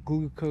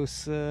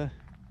glucose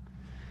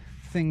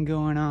thing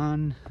going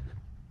on.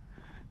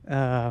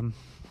 I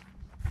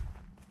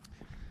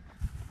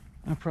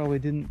probably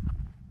didn't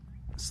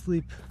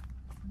sleep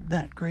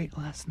that great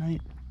last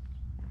night,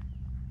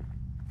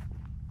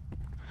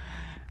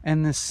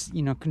 and this,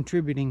 you know,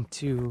 contributing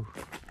to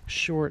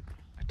short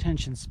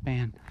attention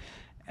span.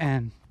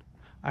 And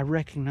I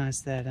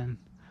recognize that, and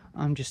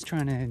I'm just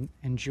trying to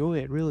enjoy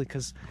it, really,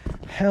 because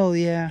hell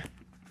yeah.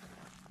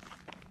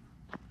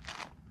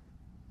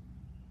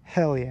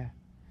 Hell yeah.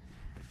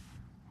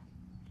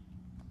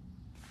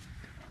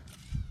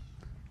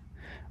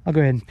 I'll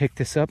go ahead and pick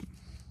this up.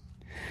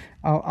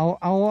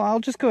 I'll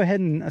just go ahead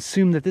and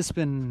assume that this has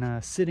been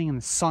sitting in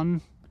the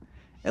sun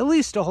at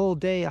least a whole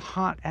day, a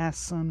hot ass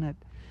sun that,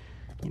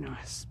 you know,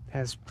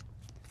 has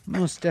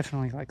most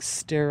definitely like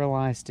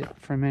sterilized it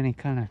from any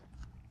kind of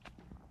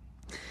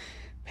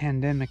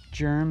pandemic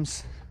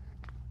germs.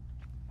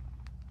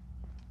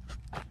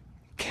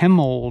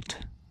 Chemold.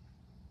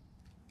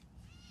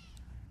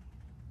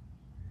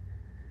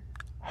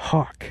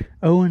 Hawk.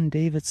 Owen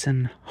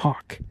Davidson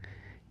Hawk.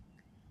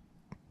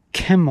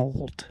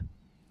 Chemold.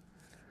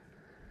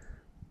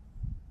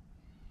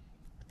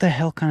 What the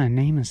hell kind of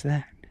name is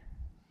that?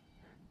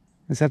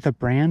 Is that the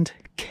brand?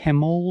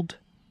 Chemold?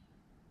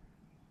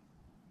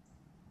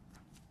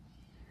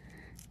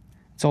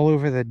 It's all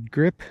over the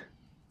grip.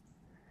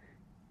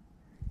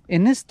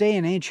 In this day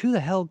and age, who the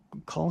hell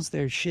calls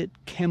their shit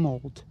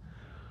Chemold?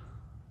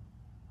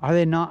 Are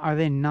they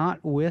not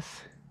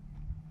with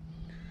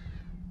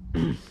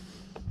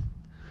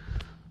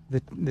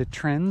the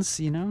trends,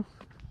 you know?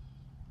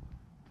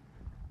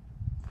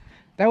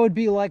 That would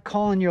be like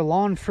calling your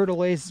lawn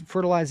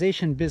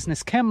fertilization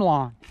business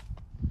ChemLawn.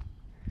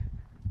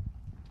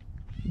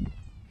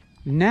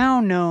 Now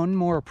known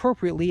more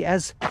appropriately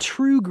as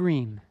True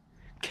Green.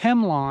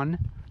 ChemLawn,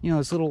 you know,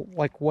 those little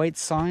like white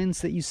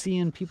signs that you see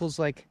in people's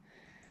like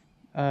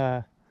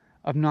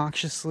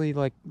obnoxiously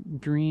like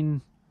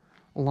green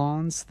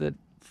lawns that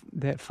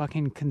that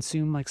fucking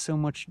consume like so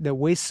much, that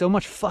waste so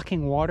much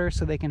fucking water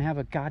so they can have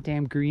a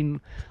goddamn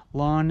green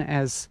lawn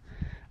as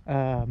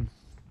a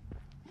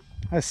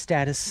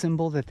status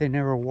symbol that they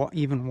never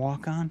even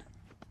walk on.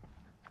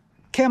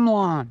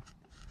 ChemLawn.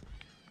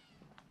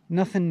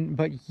 Nothing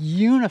but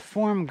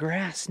uniform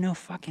grass, no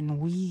fucking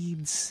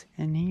weeds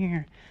in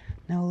here,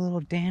 no little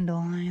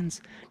dandelions,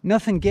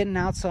 nothing getting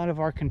outside of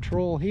our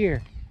control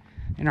here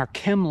in our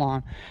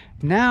ChemLawn.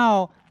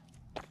 Now,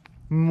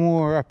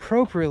 more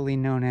appropriately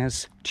known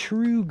as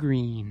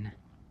TruGreen.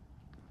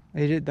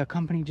 The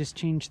company just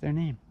changed their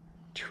name.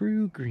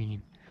 TruGreen.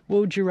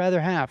 What would you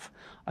rather have?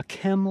 A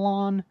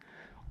ChemLawn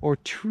or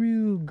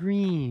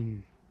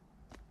TruGreen?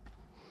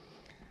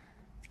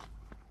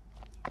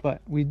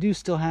 But we do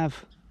still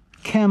have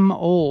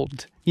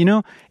ChemOld. You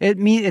know,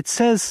 it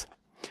says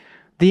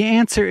the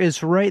answer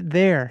is right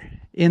there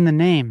in the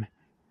name.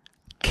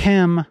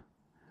 Chem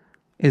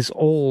is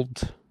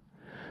old.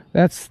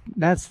 That's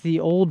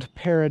the old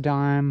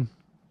paradigm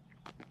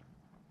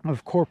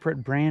of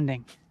corporate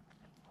branding.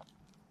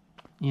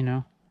 You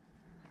know,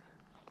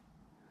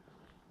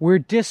 we're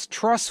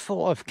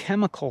distrustful of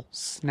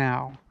chemicals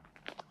now.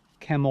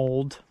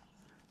 ChemOld.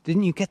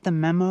 Didn't you get the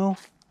memo?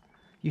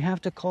 You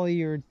have to call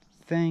your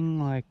thing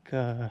like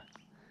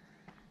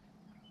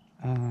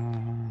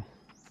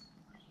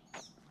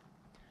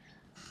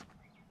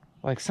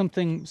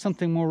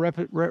something more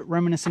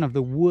reminiscent of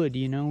the wood.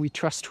 You know, we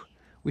trust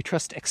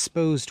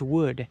exposed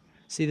wood.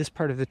 See this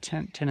part of the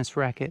tennis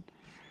racket,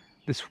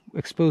 this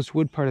exposed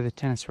wood part of the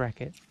tennis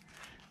racket,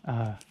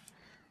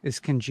 is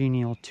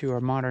congenial to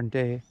our modern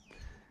day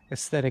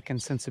aesthetic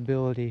and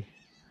sensibility.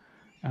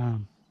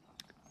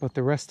 But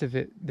the rest of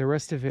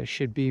it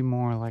should be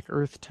more like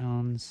earth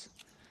tones,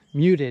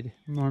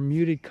 more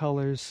muted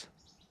colors,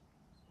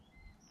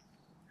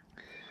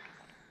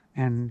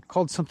 and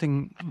called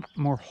something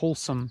more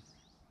wholesome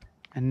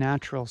and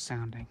natural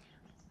sounding.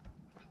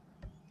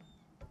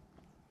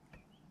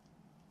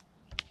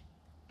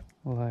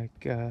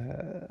 Like,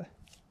 I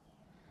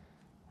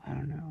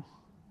don't know.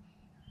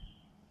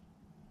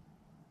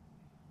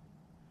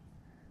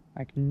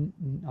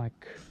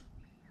 Like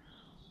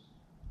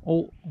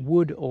old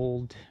wood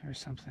old or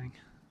something.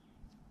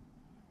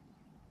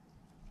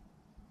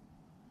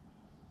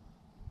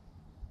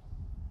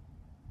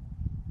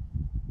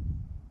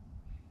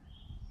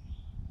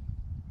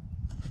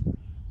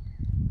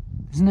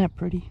 Isn't that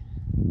pretty?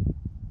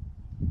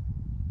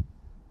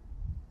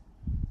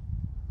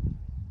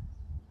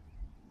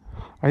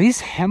 Are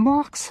these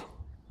hemlocks?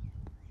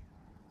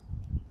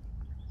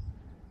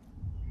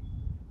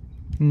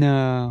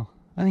 No,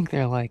 I think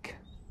they're like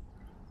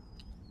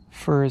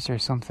firs or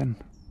something.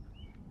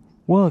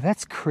 Whoa,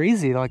 that's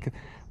crazy. Like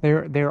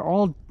they're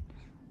all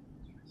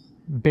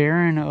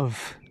barren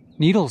of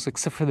needles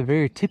except for the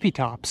very tippy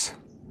tops.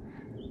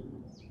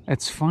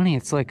 It's funny.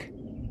 It's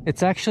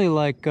actually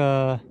like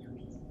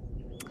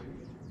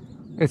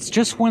it's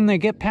just when they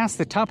get past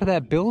the top of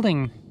that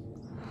building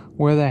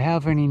where they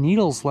have any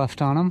needles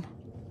left on them.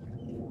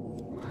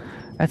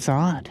 That's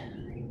odd.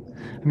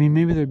 I mean,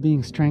 maybe they're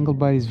being strangled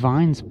by these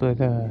vines, but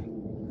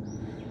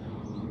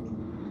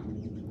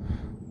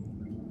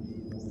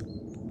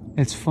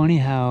it's funny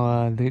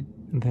how the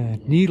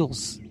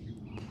needles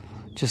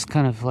just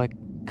kind of like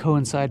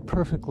coincide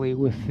perfectly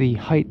with the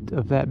height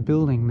of that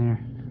building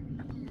there.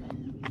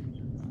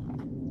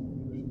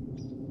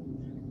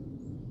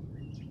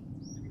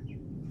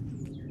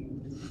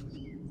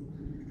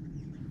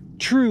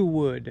 True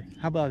wood.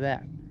 How about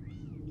that?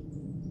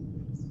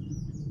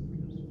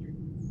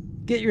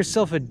 Get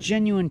yourself a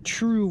genuine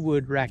true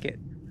wood racket.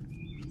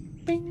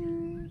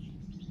 Bing.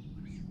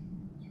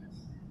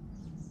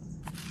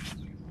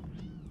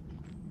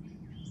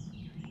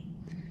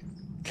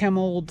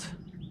 ChemOld.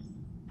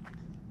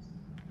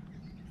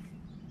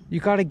 You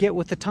got to get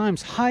with the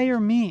times. Hire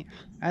me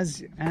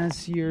as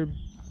your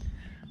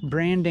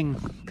branding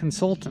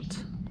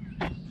consultant.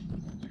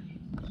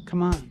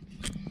 Come on.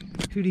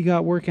 Who do you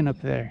got working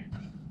up there?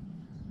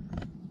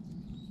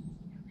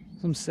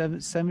 Some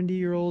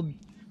 70-year-old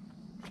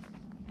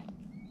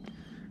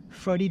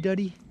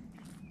fuddy-duddy?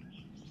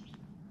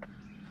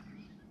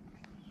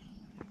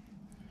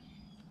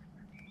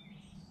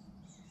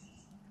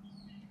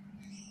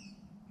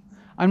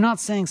 I'm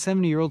not saying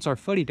 70-year-olds are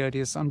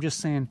fuddy-duddies. I'm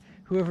just saying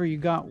whoever you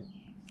got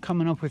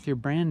coming up with your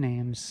brand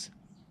names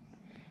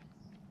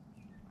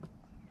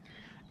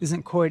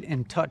isn't quite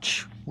in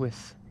touch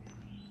with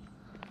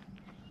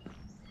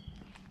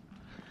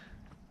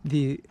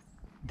the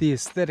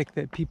aesthetic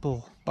that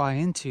people buy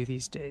into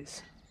these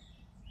days.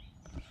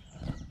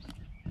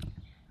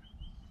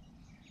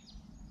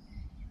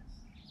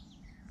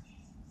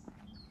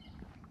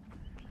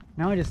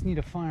 Now I just need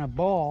to find a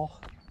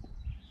ball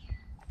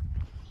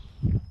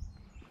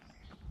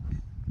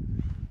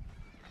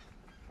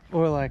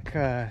or like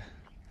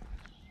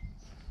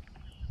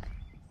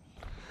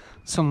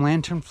some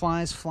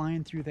lanternflies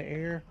flying through the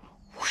air.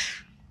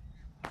 Whoosh,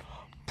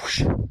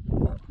 whoosh,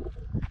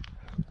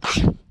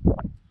 whoosh.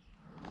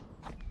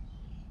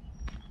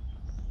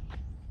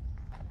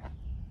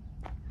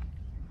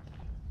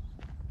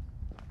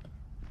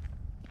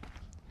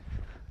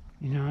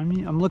 You know what I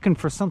mean? I'm looking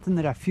for something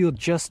that I feel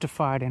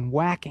justified in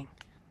whacking.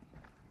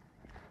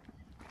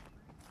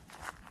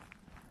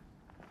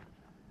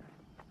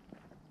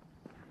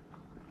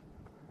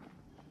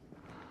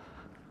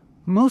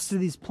 Most of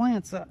these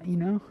plants,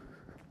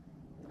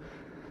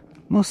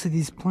 most of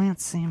these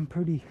plants seem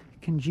pretty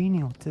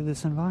congenial to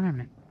this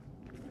environment.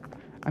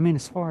 I mean,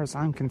 as far as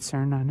I'm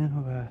concerned, I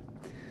know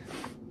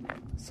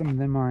some of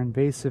them are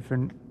invasive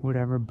and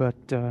whatever, but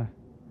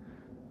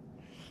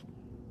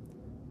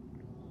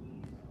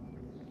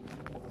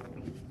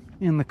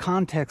in the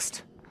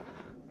context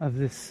of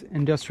this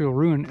industrial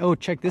ruin, oh,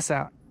 check this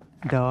out,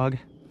 dog.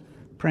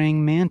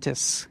 Praying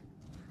mantis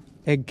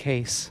egg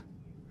case.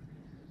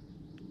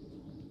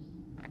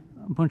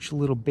 A bunch of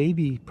little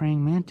baby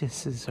praying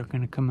mantises are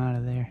going to come out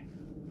of there.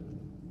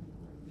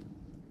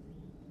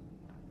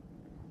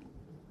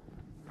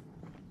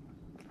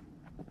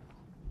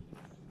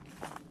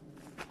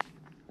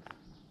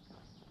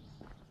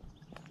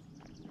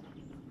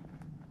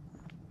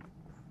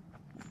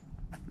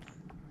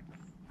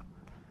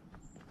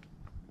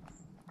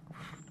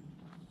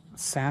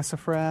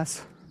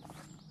 Sassafras.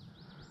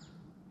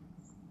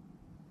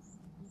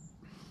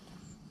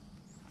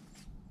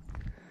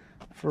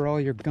 For all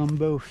your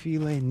gumbo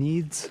filet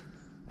needs.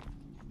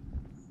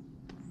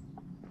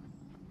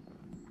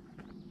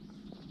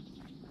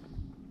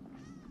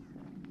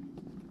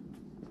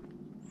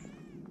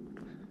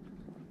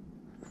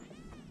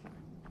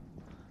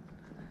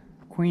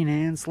 Queen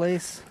Anne's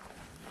lace.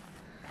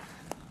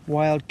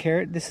 Wild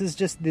carrot. This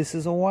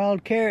is a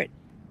wild carrot.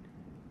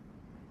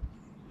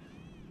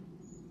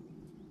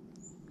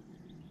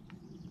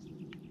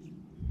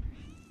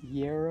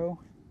 Yarrow.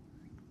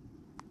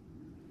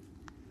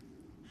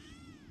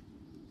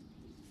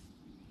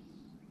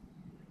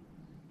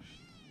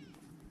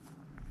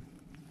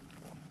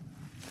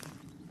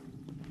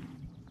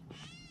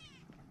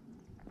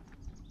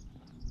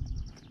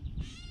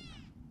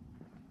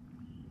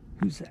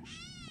 Who's that?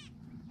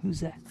 Who's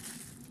that?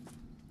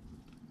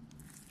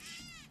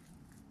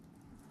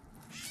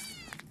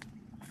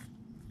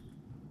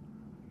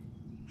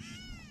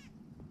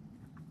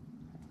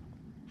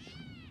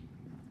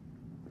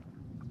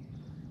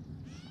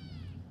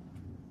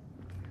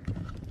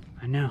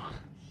 I know.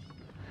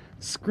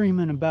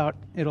 Screaming about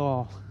it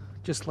all,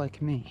 just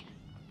like me.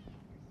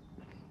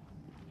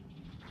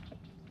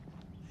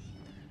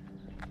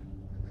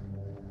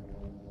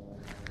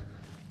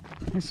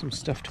 Here's some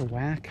stuff to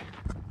whack.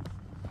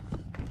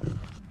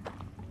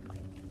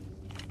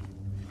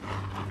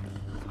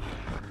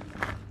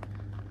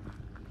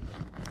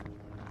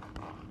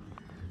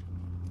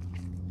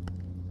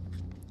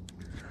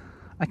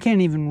 I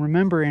can't even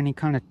remember any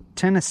kind of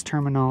tennis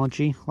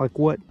terminology, like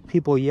what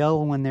people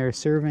yell when they're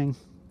serving.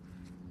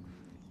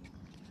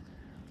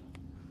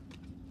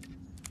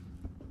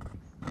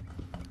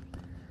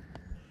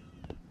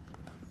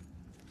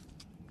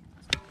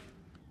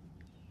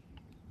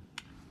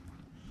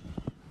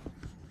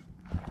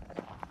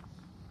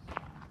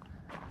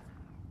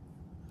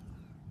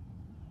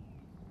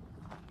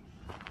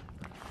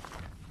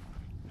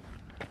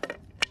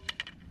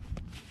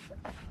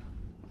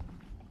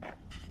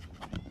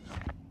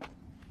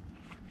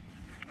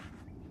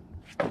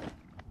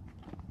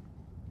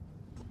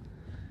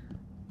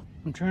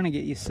 I'm trying to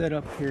get you set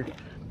up here.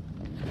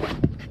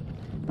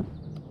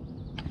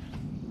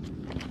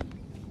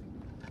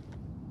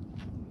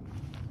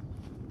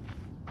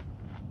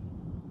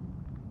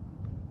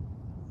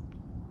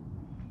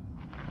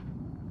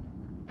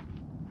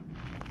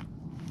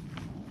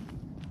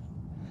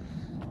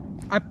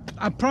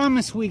 I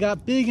promise we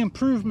got big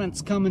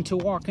improvements coming to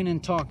Walking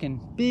and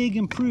Talking. Big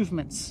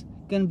improvements.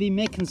 Gonna be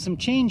making some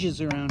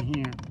changes around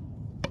here.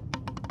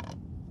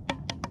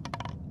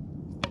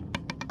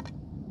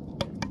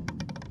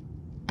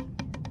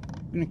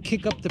 Gonna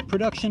kick up the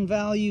production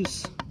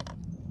values.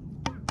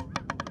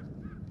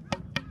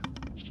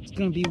 It's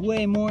gonna be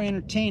way more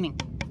entertaining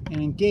and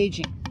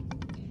engaging.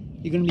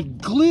 You're gonna be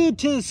glued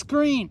to the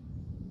screen,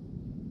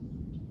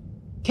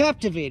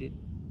 captivated,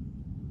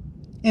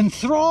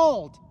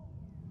 enthralled.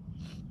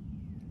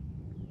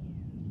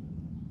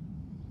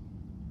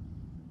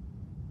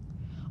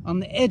 On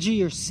the edge of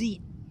your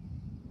seat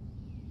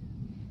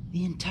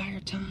the entire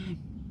time.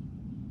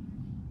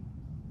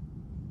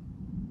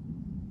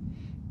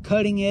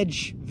 Cutting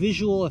edge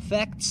visual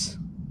effects.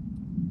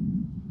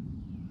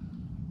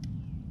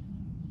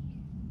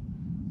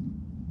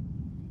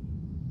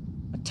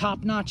 A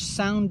top-notch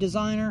sound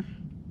designer.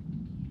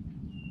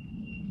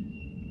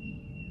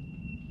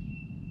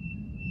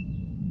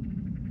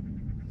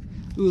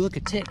 Ooh, look,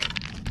 a tick.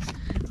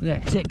 Look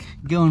at that tick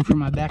going for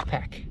my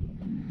backpack.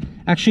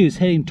 Actually, he was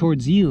heading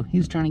towards you. He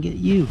was trying to get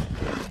you.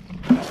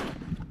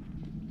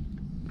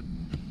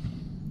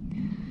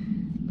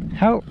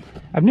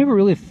 I've never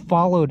really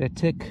followed a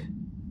tick,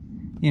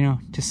 you know,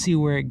 to see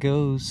where it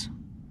goes.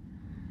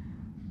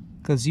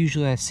 Because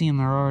usually I see them,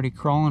 they're already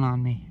crawling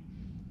on me.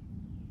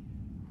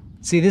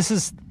 See, this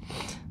is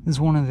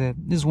one of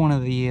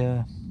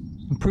the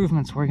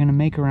improvements we're gonna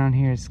make around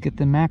here, is get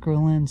the macro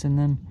lens and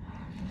then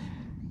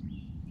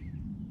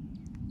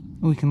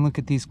we can look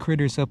at these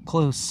critters up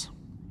close.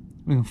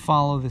 We can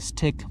follow this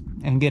tick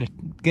and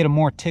get a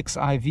more tick's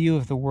eye view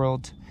of the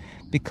world,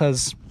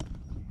 because,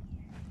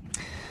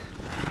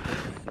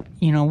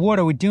 you know, what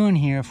are we doing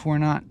here if we're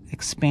not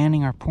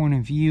expanding our point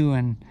of view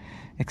and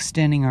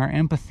extending our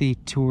empathy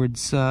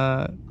towards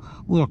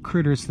little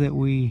critters that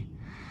we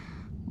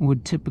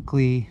would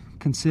typically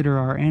consider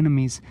our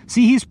enemies?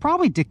 See, he's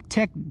probably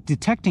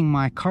detecting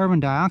my carbon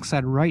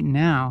dioxide right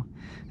now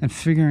and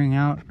figuring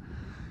out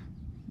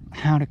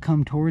how to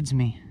come towards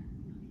me.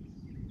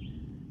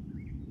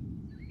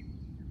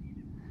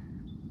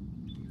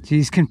 See,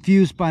 he's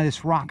confused by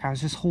this rock. I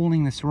was just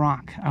holding this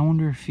rock. I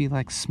wonder if he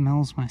like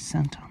smells my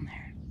scent on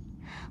there.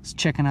 I was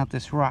checking out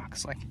this rock.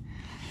 It's like,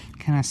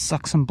 can I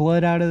suck some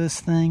blood out of this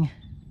thing?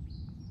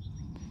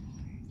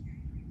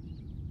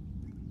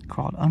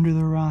 Crawled under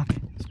the rock.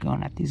 He's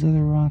going at these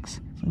other rocks.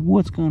 It's like,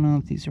 what's going on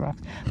with these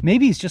rocks?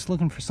 Maybe he's just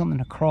looking for something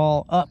to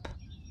crawl up.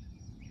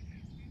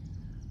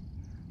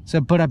 So,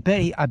 but I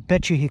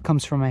bet you he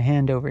comes for my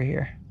hand over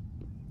here.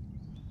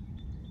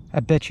 I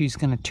bet you he's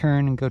gonna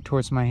turn and go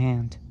towards my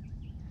hand.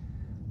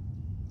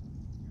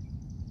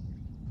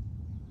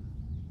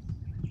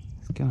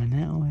 He's going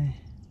that way.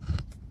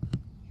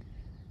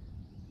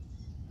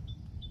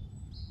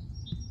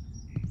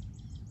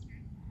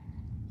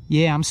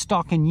 Yeah, I'm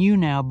stalking you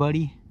now,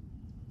 buddy.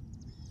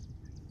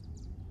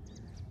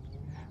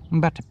 I'm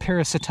about to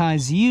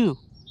parasitize you.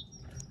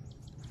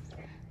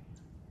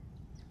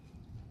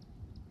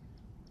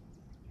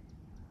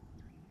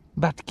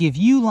 About to give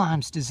you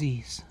Lyme's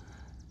disease.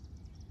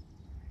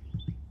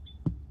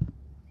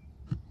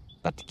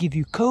 About to give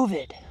you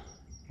COVID.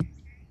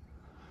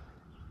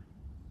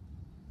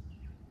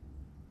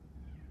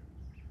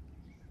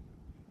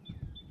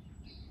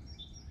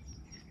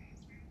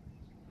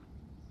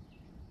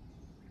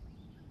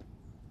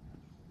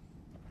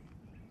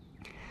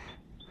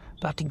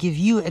 About to give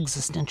you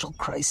existential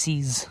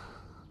crises.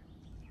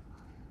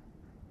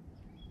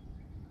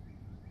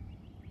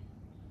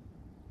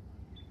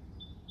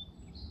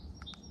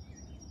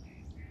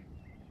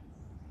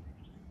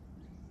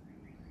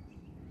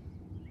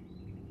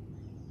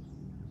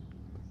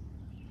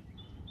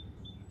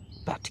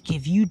 About to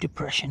give you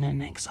depression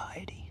and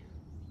anxiety.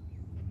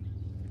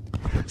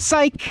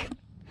 Psych!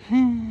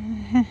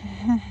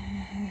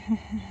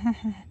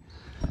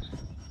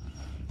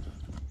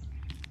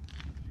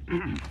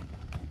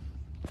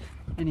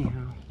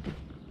 Anyhow,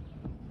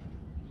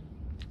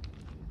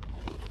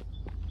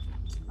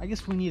 I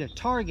guess we need a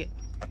target.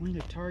 We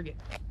need a target.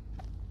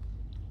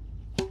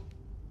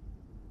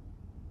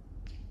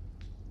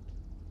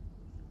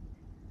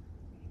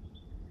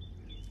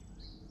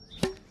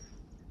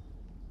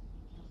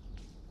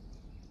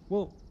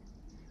 Whoa,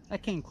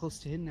 that came close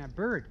to hitting that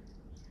bird.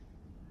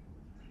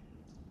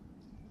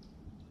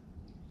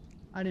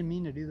 I didn't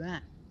mean to do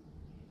that.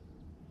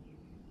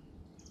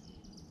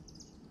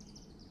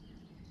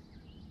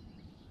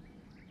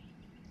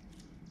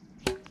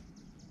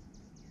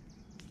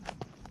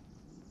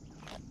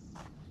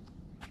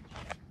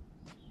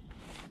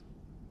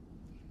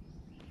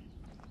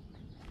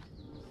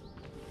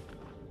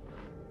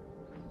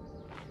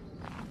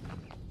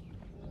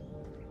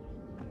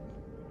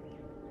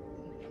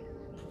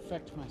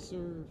 Perfect my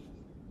serve.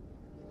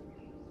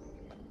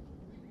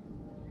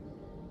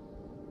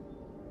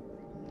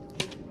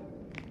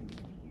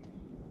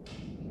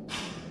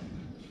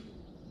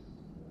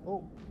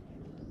 Oh,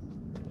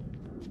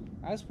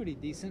 that was pretty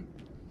decent.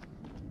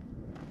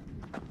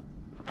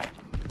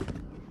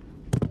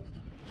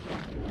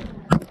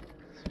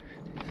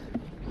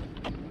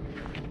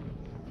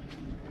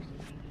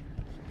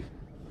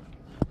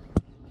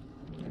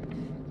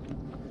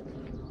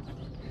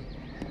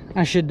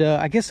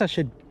 I guess I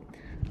should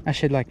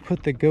like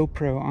put the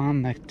GoPro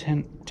on the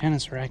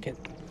tennis racket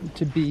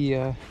to be,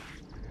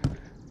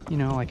 you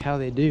know, like how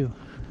they do.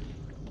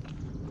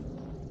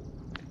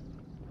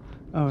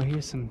 Oh,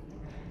 here's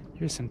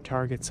some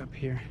targets up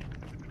here.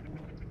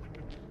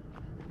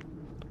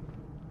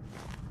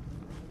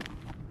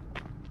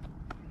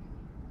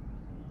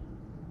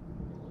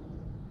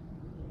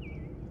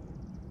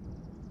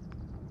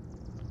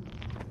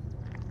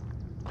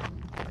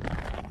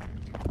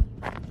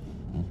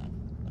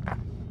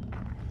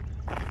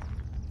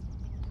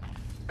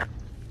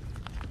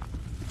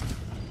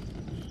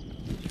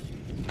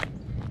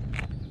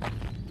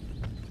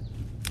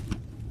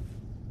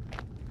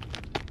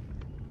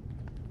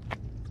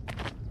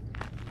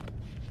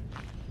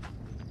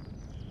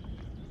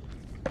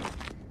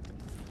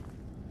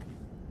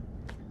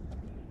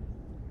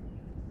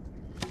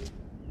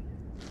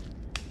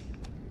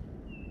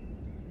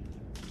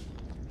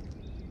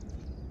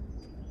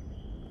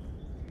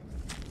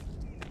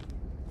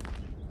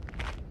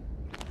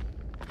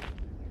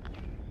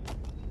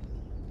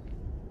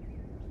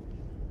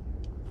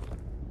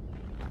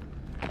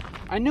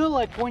 I know,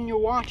 like, when you're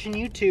watching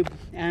YouTube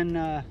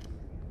and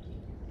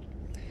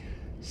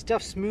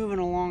stuff's moving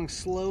along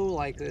slow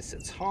like this,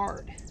 it's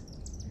hard.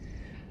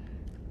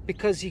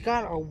 Because you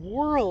got a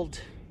world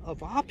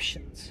of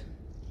options.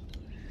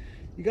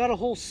 You got a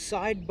whole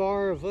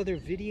sidebar of other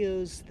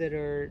videos that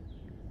are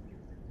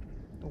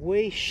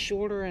way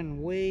shorter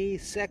and way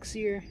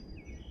sexier,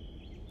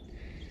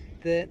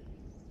 that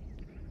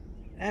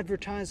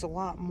advertise a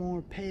lot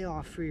more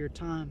payoff for your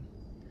time.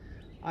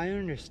 I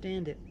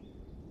understand it.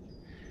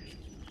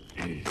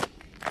 And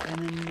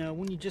then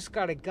when you just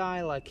got a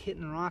guy like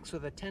hitting rocks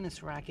with a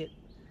tennis racket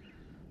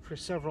for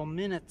several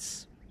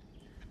minutes,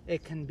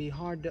 it can be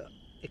hard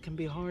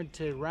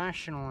to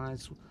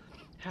rationalize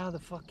how the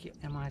fuck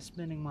am I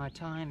spending my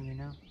time, you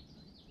know?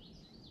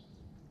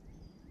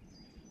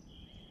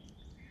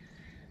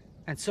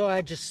 And so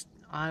I just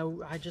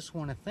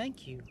want to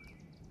thank you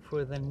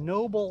for the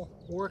noble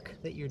work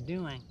that you're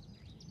doing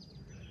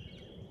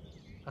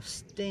of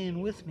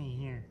staying with me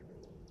here.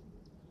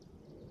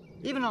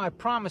 Even though I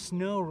promise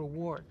no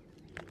reward.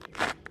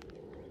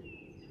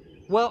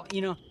 Well,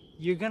 you know,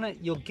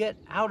 you'll get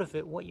out of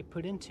it what you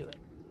put into it.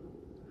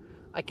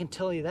 I can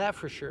tell you that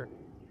for sure.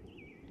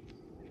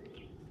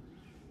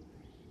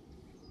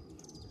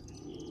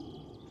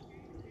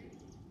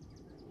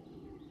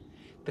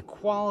 The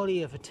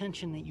quality of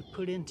attention that you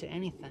put into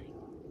anything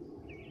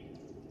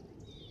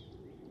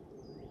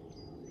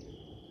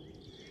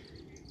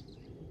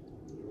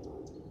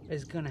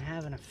is going to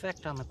have an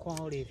effect on the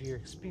quality of your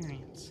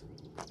experience.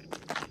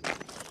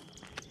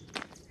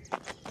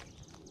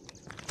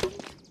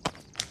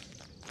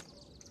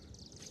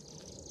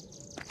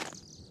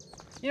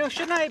 You know,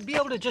 shouldn't I be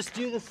able to just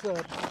do this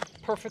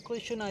perfectly?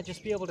 Shouldn't I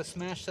just be able to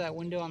smash that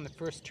window on the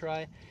first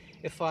try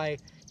if I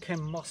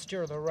can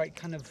muster the right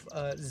kind of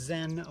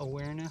Zen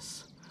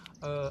awareness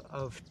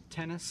of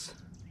tennis?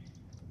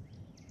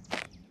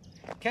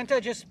 Can't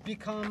I just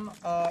become,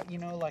 you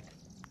know, like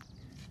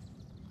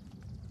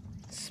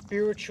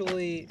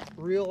spiritually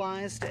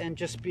realized and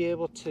just be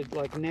able to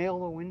like nail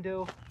the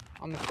window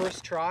on the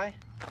first try?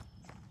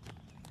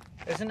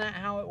 Isn't that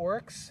how it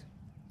works?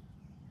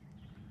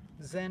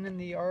 Zen in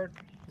the art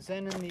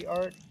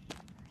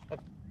of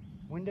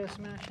window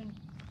smashing?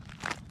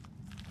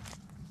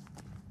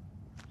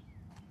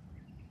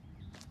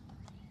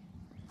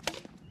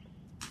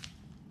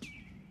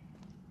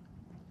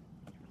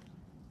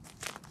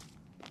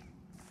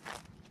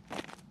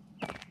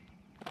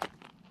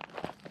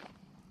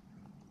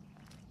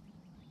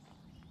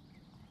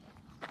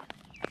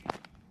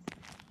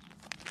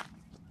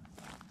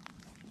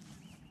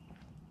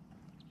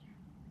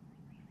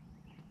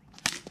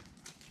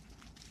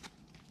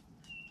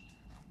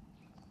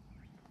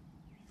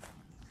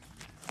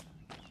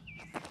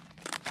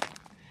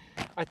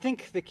 I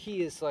think the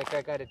key is like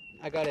I gotta,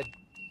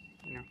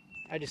 you know,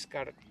 I just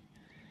gotta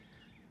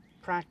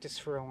practice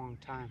for a long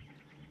time.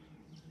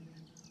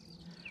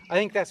 I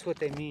think that's what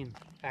they mean,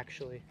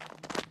 actually.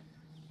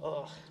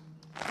 Ugh.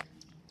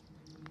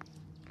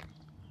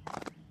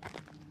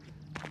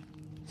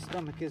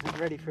 Stomach isn't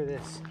ready for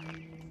this.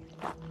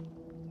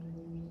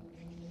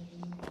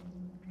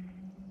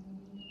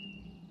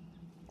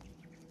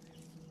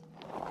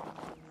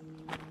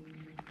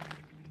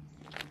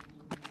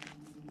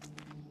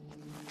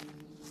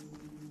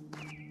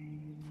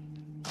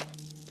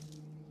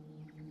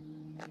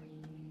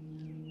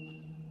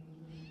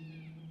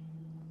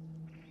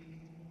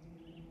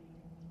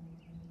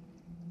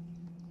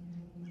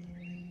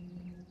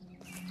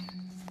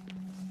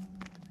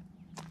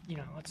 You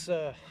know,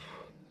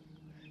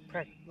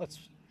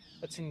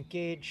 let's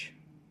engage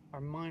our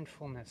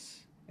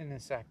mindfulness in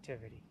this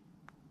activity.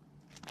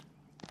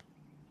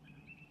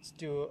 Let's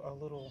do a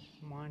little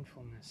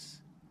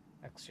mindfulness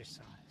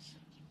exercise.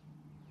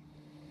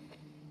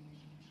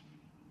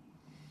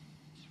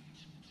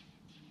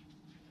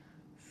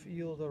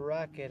 Feel the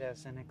racket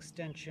as an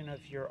extension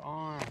of your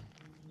arm.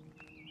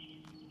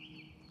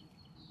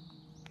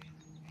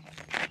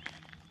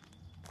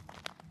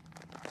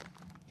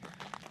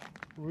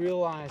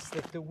 Realize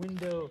that the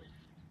window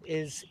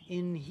is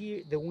in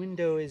here. The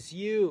window is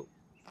you.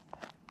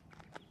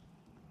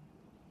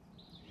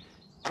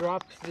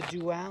 Drop the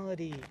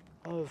duality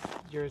of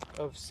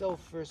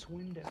self versus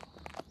window,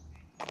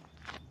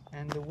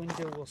 and the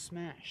window will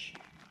smash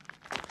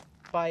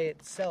by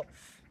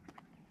itself.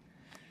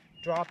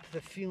 Drop the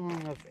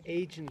feeling of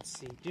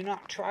agency. Do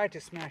not try to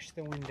smash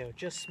the window.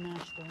 Just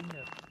smash the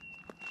window.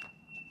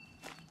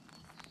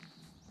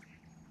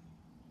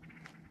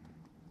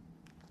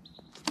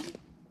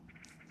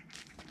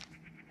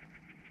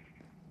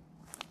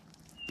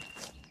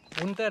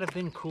 Wouldn't that have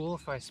been cool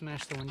if I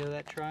smashed the window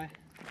that try?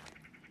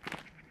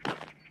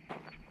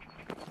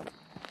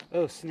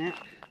 Oh, snap.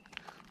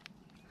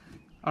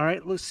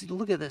 Alright,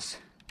 look at this.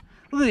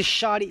 Look at these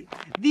shoddy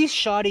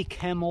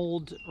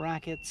Chemould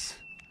rackets.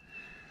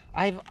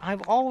 I've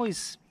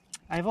always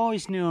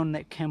known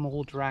that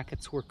Chemould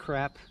rackets were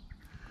crap.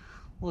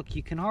 Look,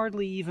 you can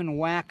hardly even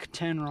whack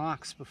 10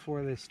 rocks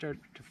before they start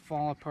to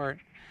fall apart.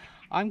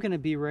 I'm gonna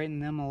be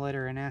writing them a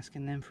letter and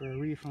asking them for a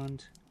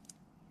refund.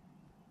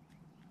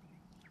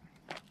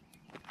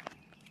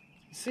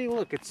 See,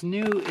 look, it's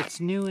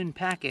new in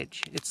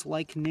package. It's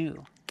like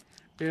new.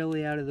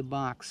 Barely out of the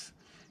box.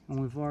 And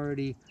we've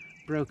already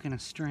broken a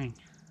string.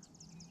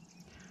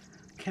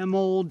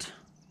 Chemould.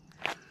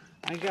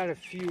 I have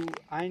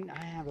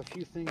a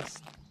few things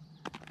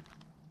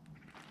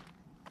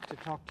to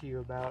talk to you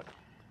about.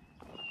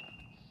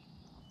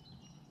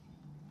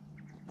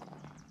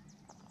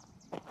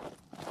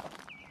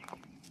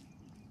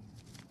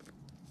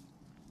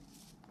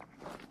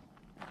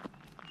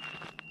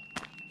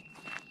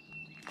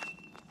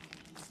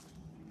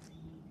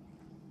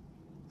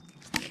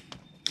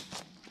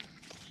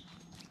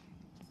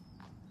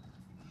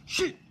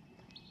 Shit!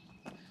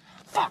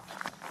 Fuck!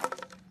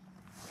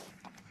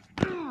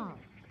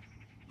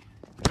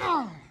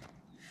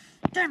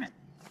 Damn it!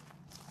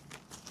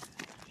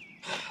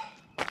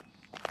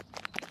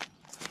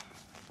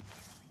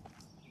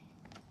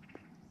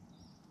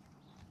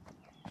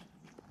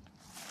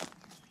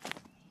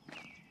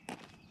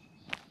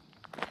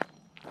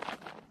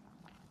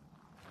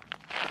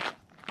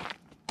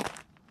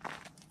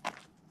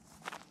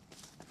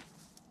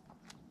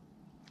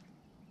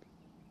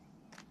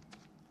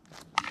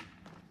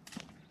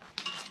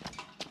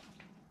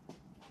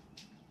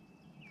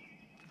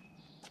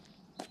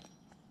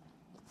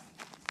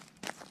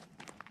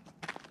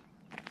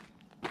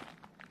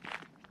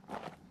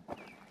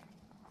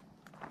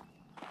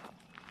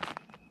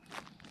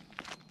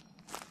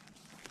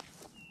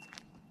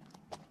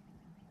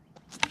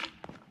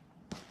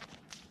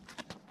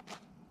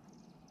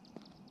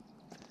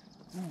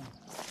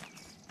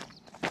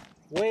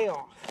 Way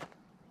off.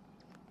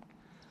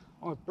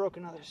 Oh, I broke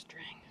another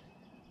string.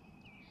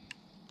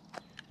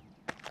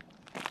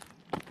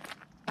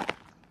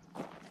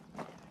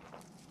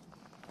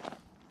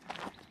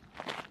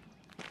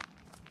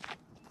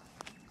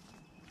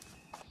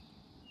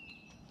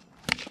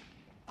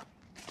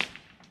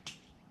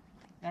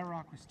 That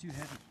rock was too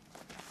heavy.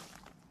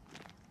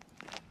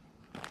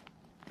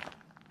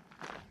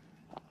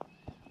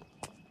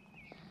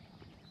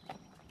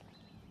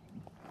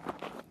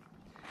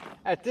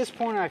 At this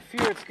point, I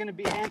fear it's going to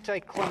be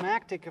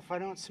anticlimactic if I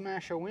don't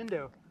smash a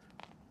window.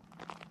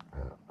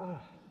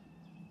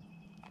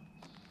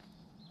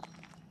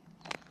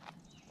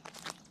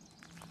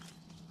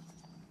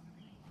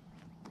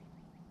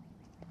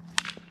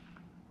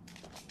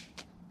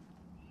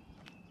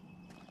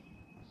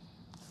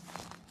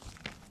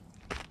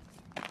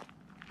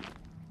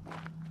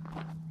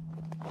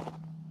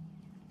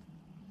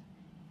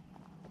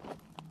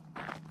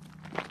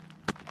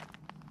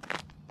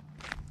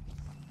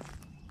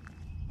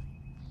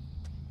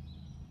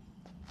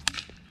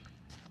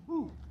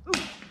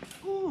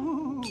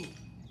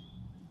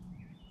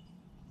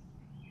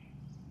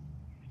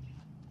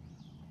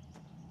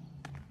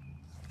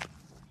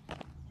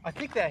 I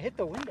think that hit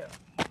the window.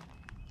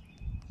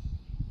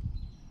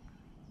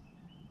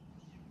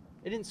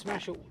 It didn't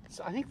smash it.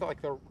 I think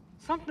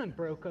something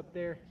broke up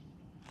there.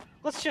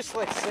 Let's just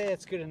say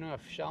it's good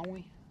enough, shall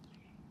we?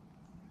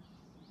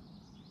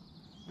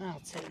 Now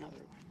let's hit another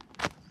one.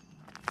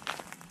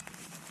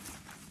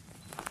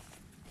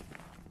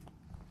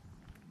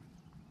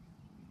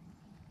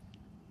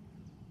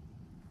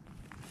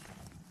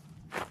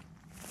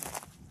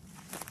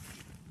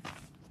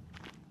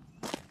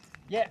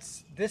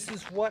 Yes, this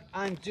is what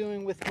I'm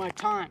doing with my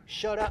time.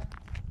 Shut up.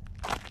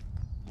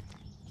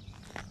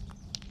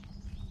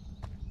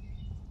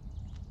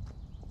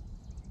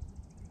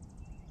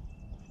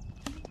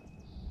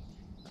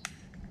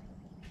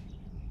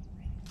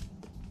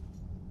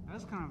 That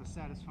was kind of a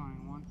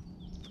satisfying one.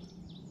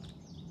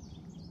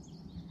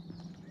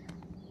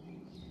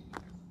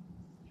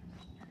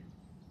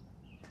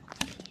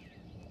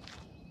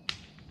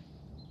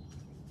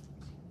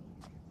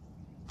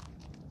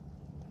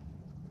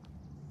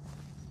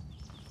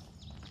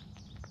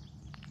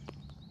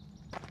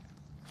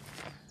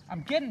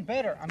 I'm getting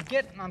better.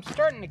 I'm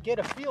starting to get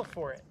a feel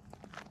for it.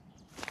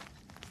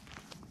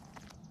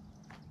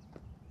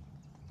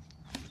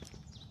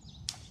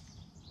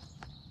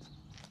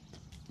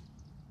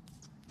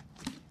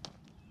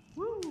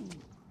 Woo!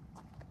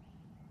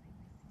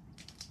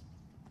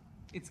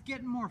 It's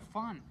getting more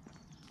fun.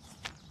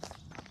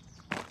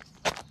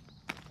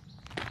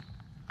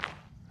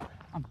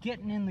 I'm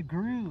getting in the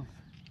groove.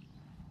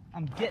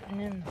 I'm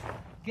getting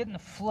the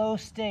flow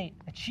state,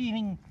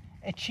 achieving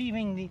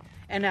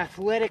an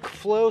athletic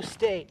flow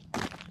state.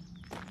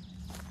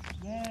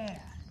 Yeah.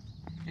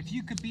 If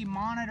you could be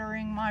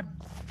monitoring my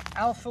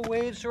alpha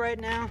waves right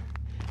now,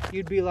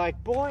 you'd be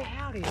like, boy,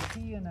 howdy, is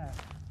he in a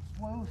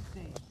flow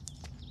state.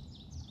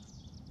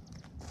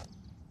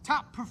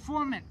 Top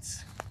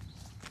performance.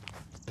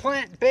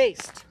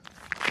 Plant-based.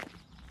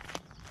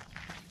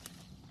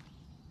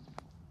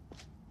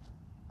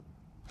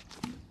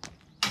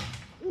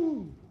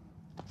 Ooh.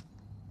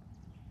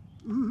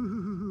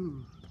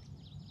 Ooh.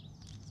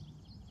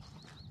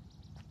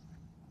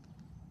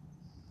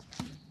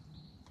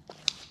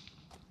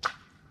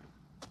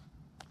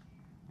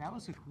 That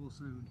was a cool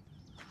sound.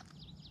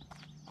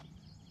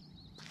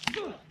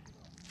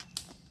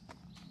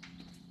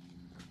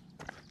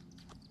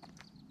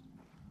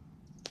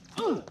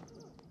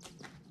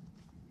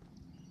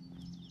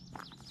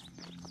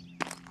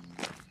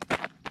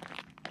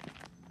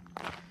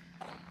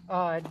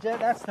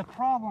 That's the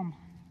problem.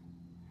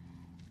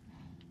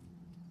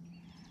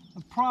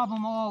 The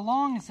problem all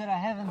along is that I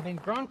haven't been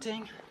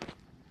grunting.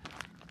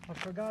 I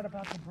forgot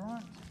about the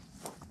brunt.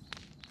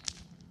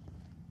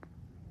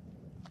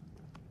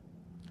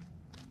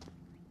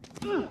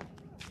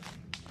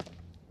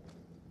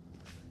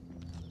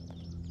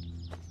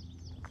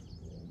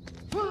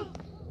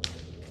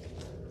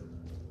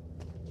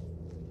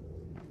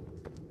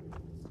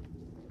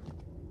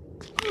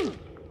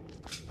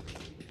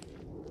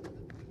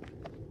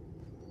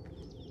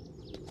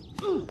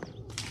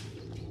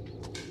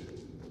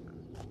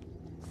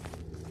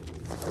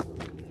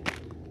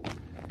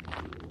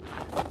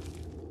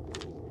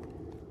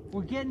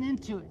 We're getting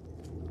into it.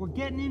 We're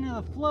getting into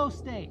the flow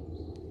state.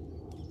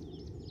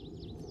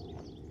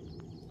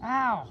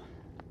 Ow.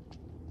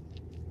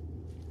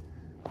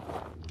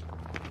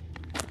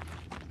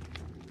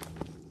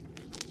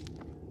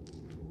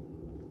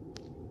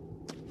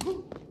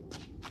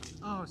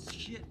 Oh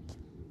shit.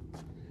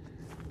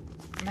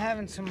 I'm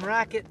having some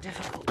racket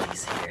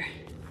difficulties here.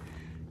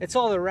 It's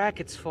all the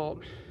racket's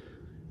fault.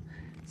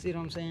 See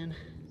what I'm saying?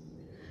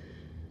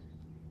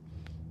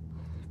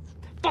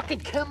 Fucking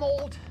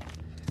Chemold!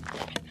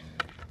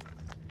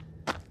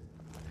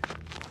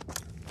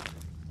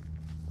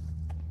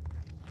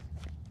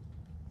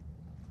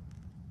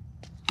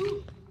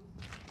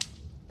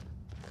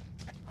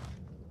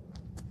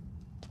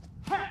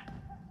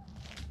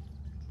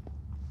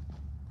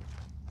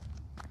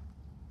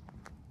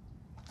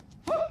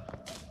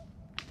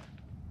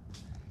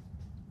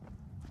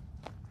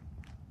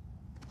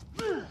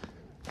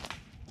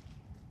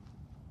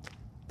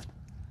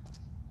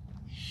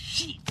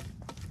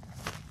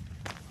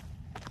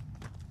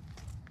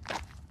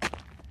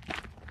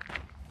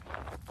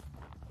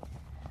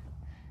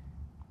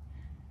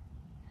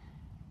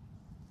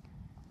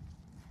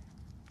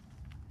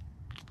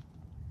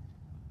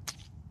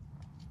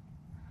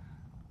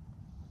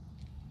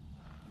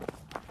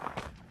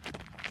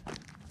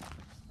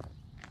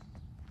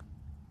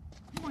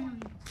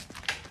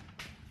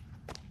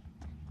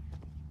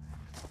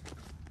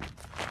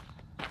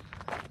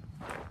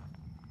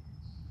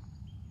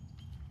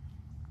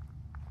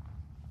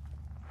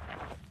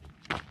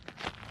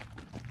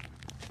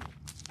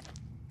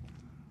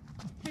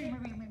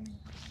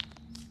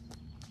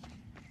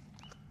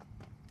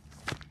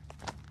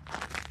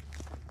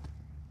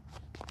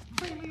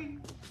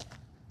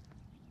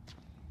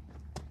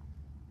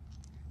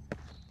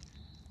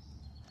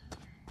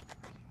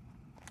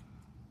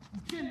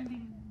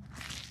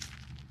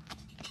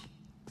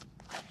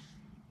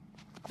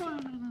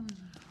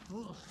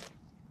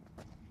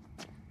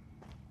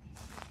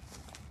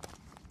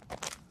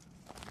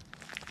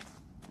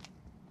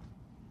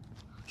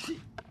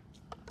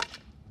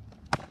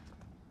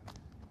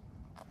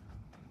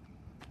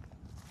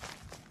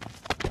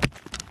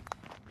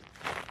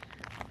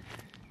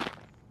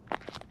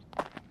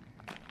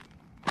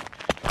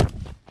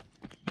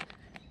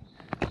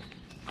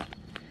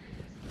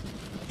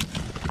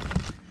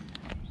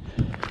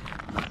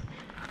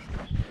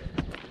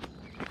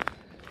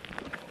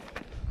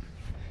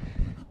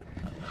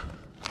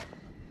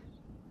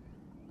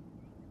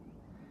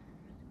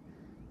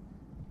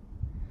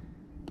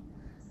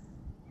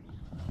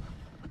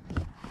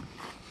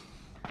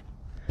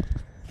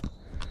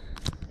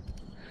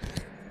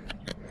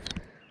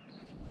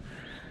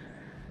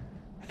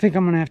 I think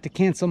I'm gonna have to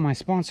cancel my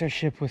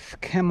sponsorship with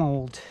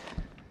Chemold.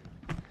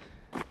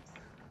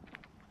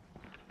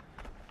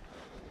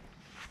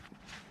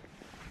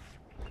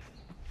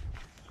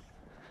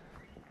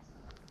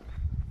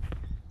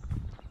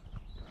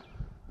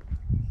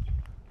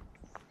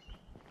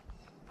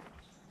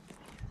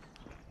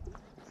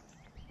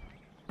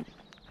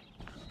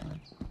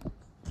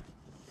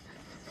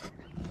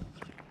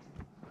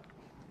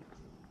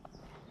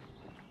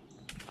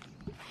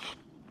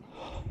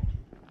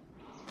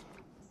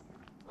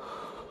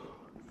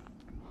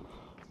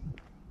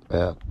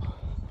 Yeah.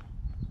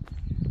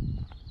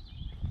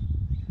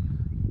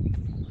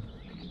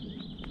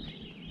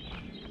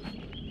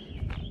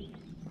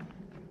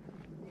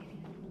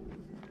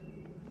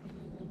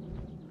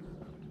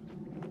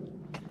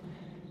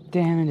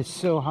 Damn, it is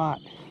so hot.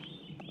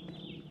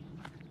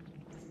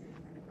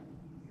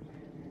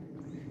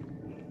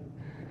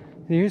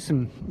 Here's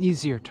some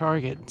easier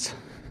targets.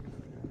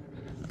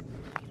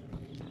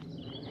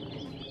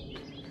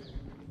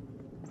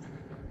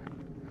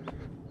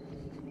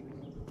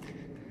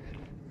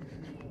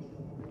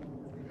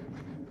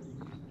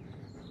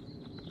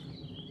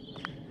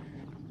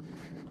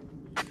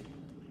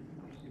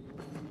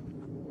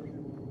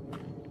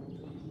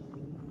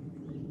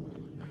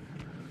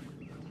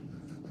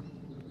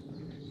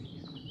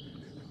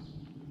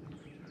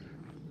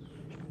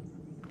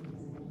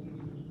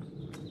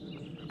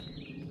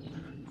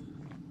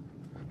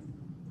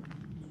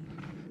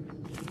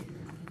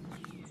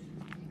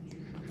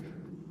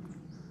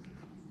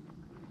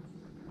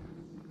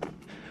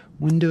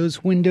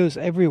 Windows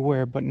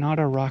everywhere, but not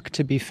a rock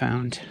to be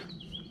found.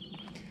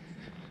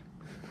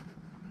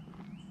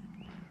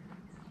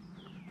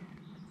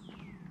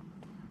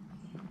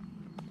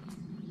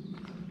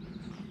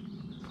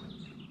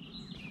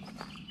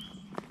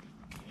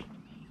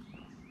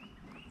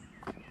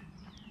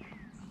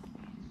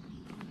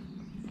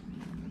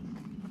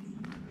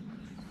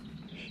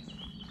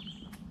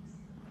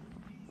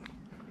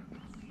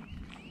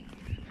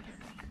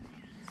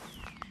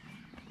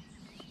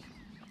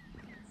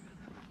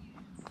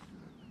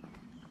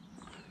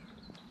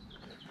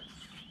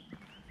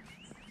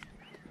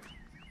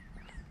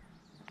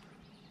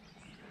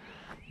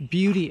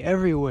 beauty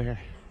everywhere.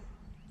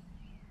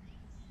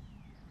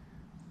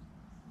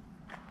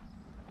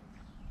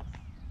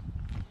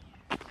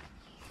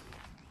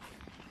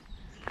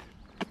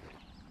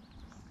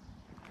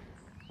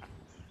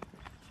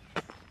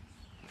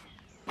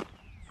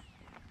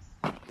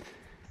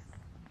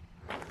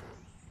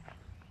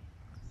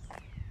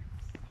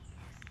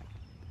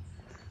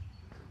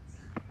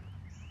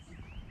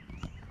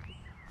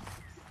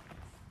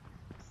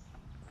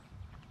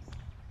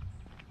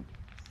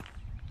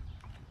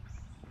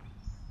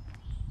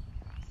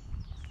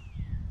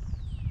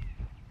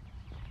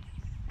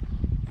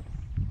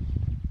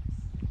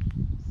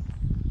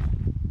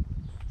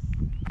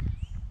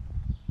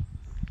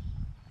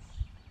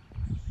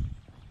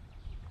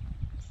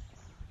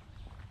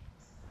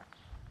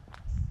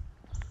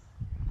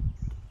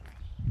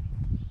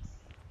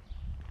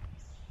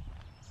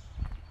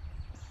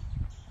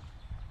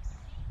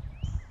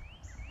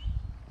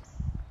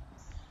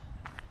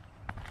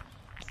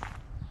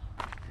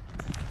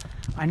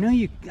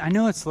 I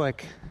know it's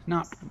like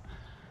not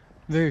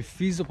very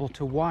feasible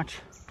to watch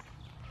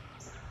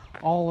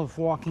all of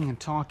walking and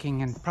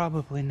talking, and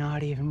probably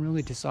not even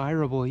really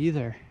desirable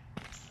either.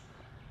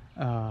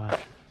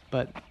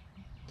 But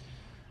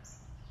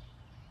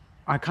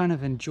I kind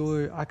of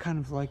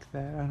like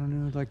that. I don't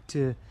know, like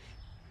to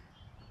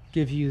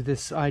give you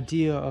this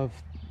idea of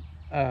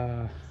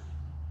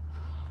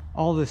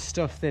all this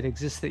stuff that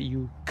exists that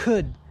you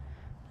could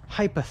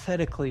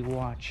hypothetically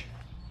watch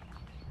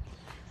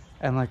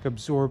and like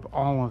absorb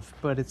all of,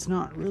 but it's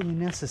not really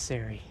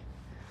necessary.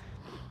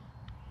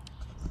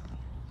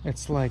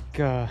 It's like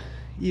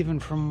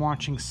even from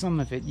watching some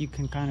of it, you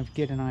can kind of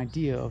get an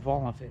idea of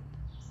all of it.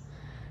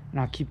 And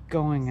I'll keep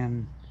going,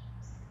 and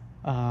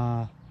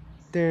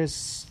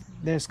there's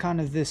kind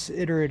of this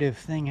iterative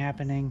thing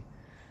happening.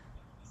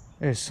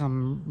 There's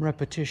some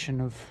repetition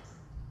of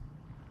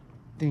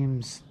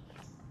themes.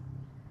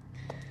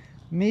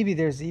 Maybe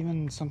there's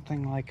even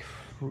something like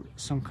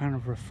some kind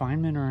of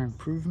refinement or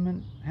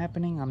improvement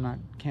happening. I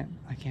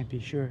can't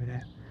be sure of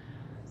that.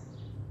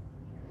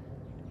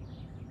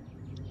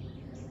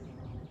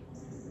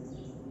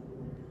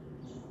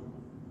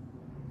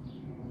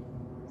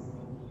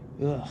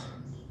 Ugh.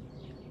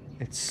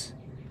 It's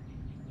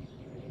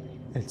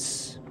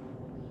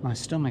my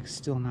stomach's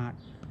still not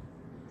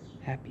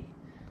happy.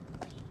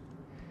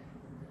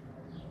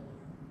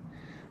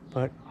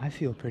 But I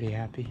feel pretty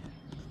happy.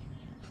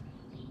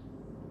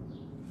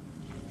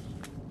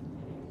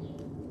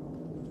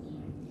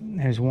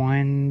 There's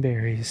wine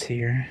berries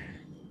here.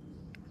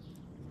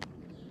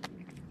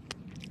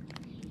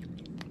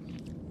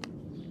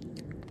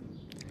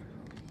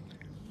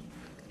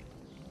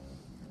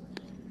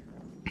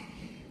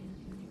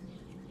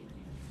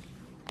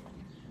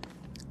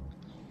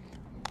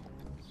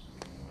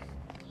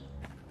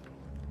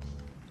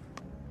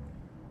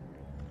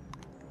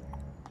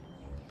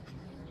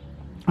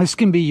 This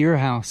can be your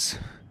house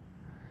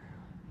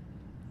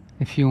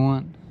if you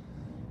want.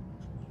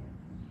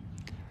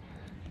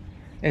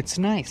 It's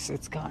nice.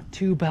 It's got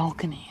 2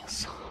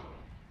 balconies.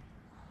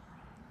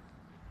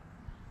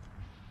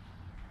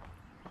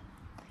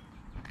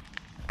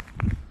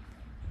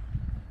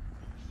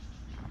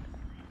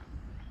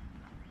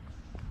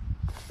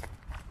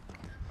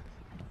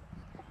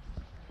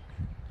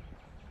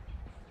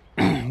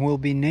 We'll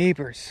be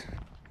neighbors.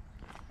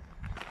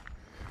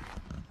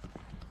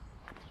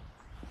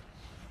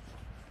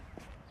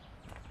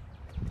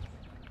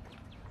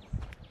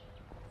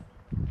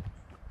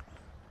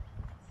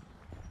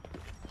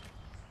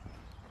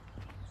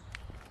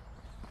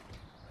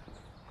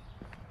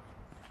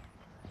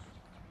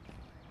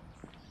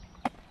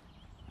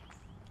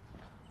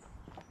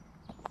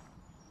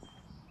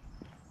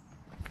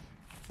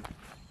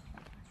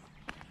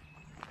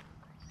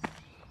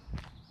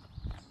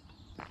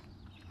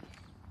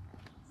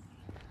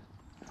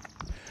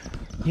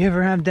 You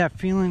ever have that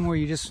feeling where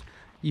you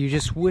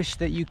just wish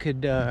that you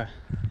could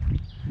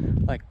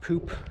like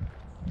poop,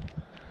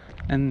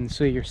 and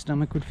so your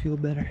stomach would feel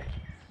better?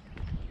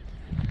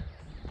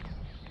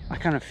 I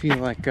kind of feel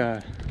like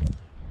my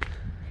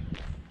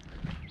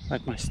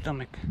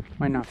stomach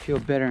might not feel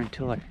better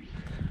until I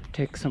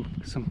take some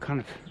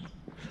kind of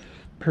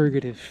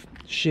purgative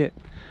shit,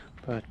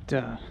 but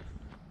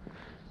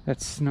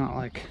that's not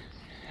like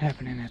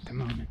happening at the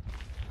moment.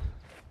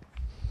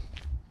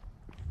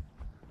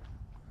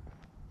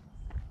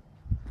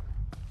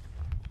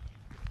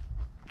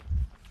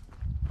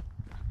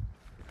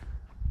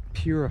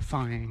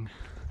 Purifying,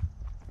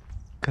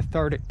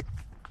 cathartic,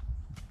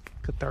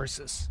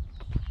 catharsis.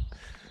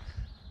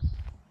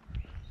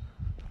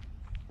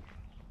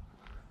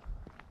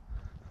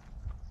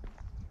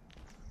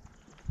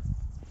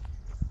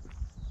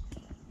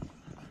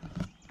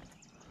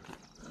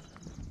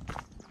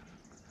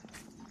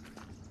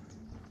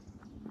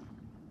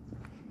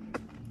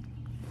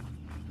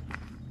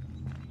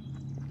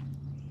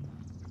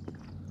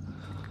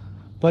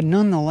 But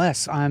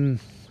nonetheless, I'm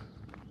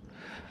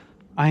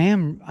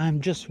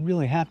just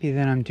really happy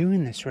that I'm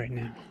doing this right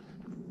now.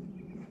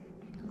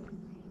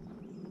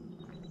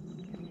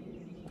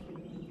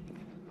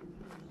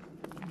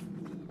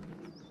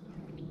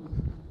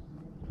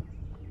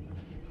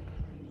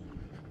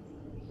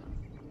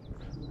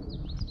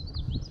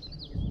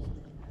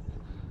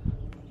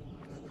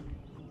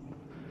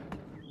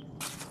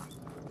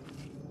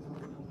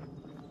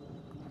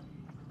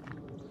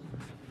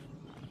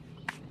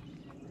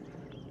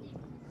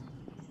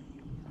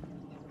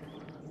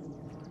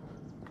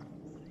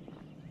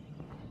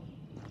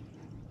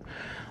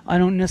 I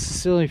don't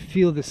necessarily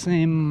feel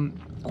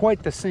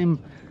quite the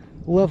same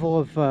level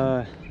of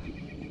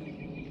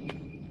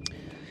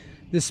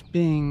this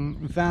being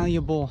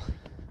valuable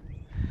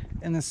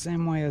in the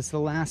same way as the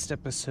last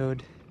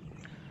episode.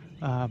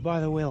 By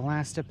the way, the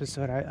last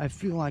episode, I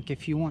feel like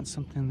if you want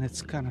something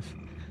that's kind of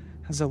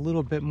has a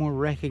little bit more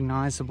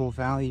recognizable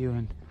value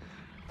and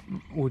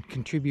would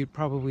contribute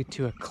probably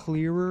to a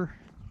clearer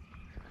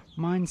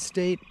mind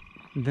state,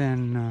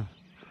 then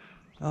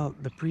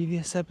the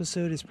previous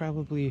episode is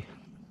probably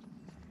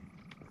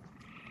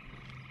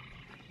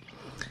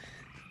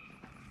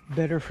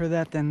better for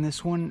that than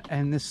this one.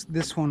 And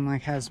this one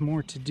like has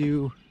more to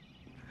do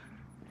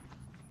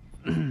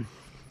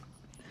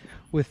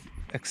with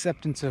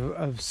acceptance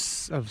of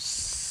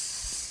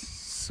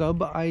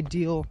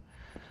sub-ideal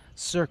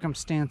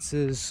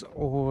circumstances,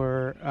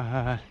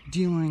 or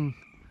dealing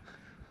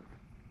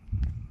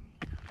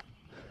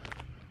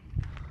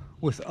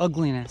with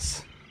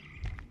ugliness,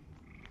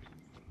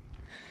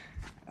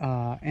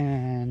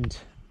 and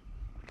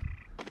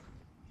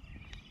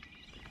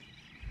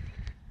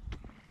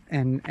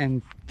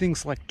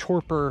things like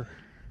torpor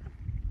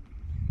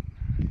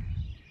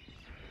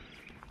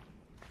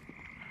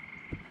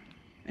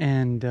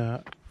and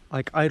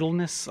like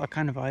idleness, a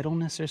kind of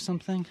idleness or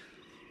something.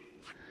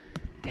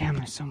 Damn,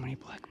 there's so many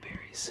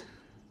blackberries.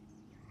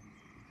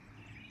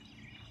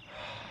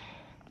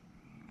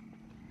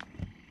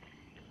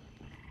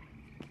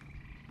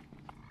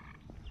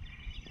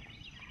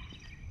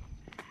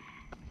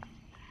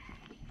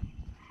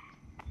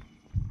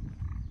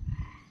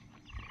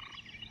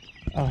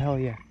 Oh, hell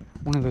yeah.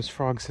 One of those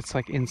frogs that's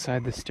like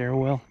inside the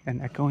stairwell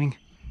and echoing.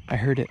 I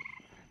heard it.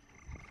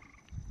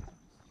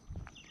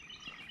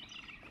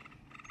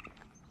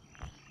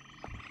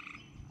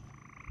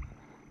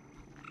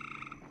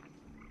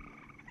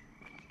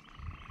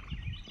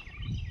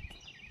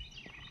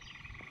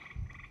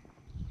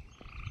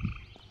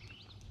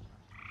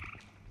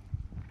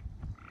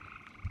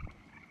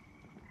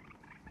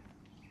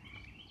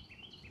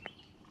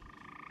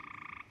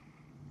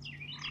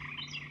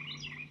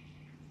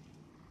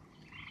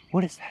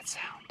 What is that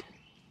sound?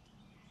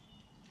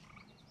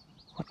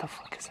 What the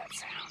fuck is that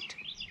sound?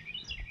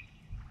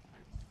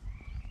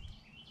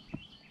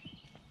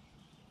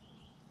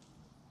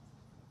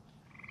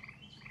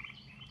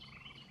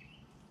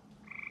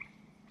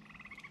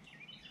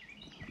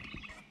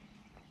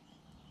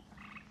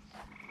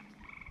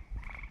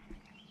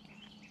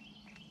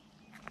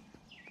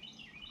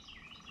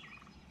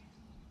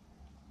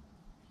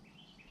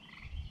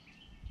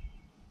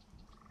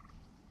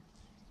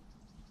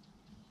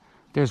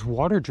 There's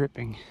water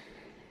dripping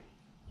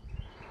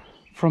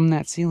from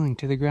that ceiling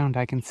to the ground.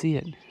 I can see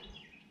it.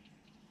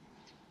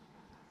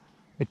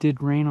 It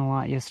did rain a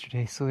lot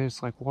yesterday, so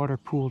there's like water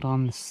pooled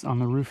on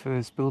the roof of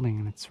this building,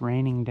 and it's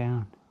raining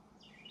down,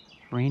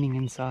 raining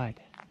inside.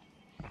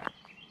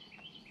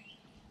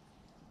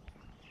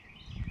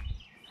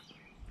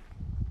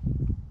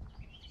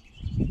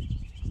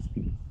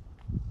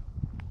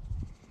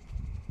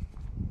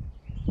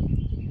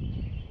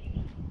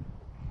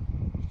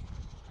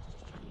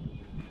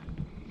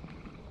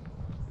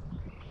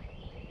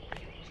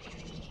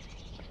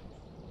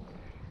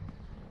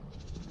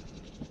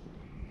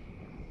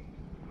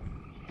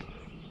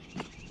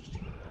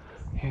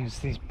 Here's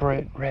these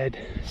bright red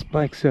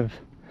spikes of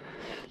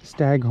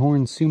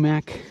staghorn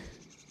sumac.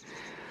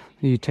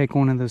 You take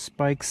one of those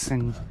spikes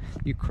and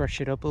you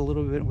crush it up a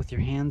little bit with your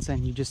hands,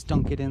 and you just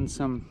dunk it in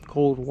some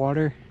cold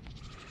water,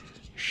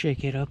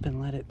 shake it up, and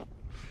let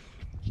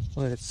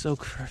it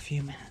soak for a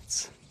few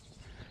minutes.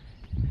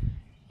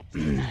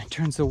 It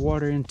turns the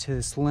water into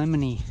this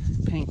lemony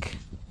pink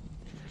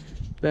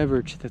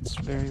beverage that's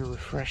very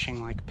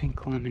refreshing, like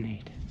pink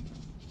lemonade.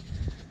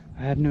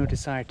 I had no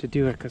desire to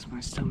do it because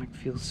my stomach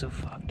feels so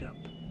fucked up.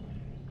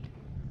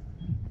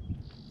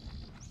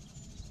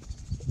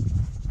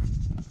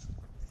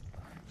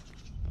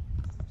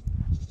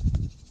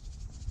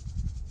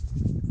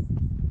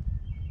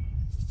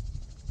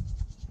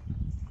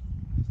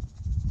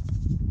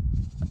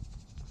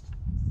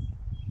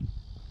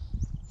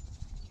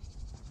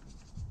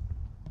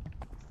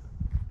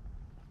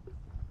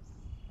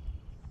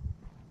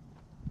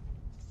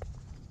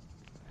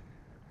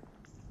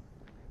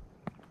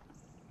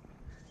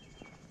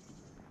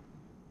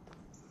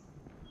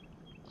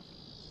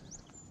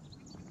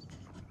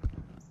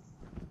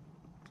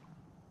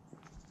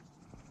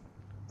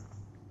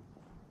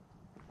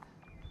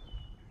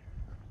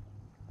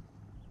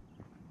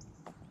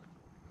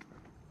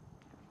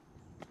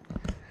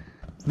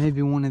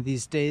 Maybe one of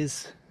these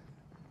days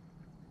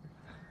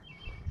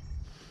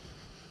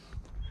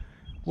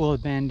we'll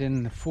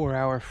abandon the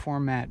 4-hour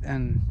format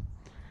and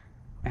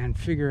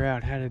figure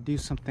out how to do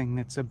something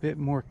that's a bit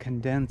more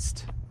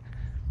condensed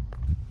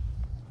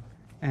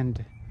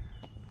and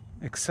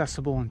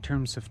accessible in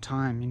terms of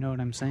time. You know what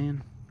I'm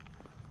saying?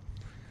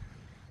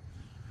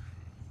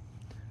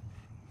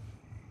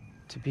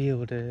 To be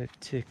able to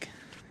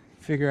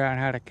figure out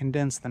how to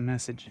condense the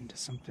message into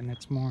something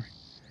that's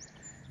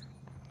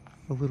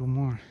a little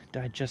more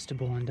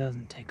digestible and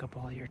doesn't take up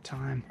all your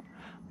time,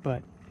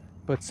 but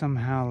but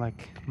somehow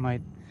like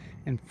might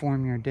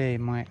inform your day,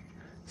 might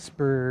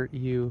spur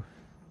you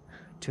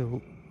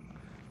to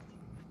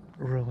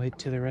relate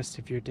to the rest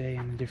of your day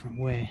in a different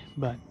way.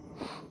 But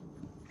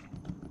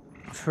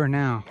for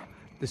now,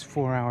 this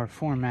 4-hour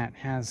format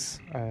has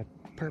a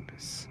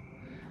purpose.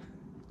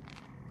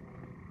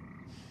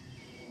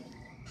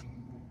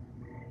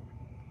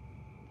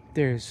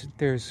 There's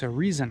a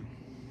reason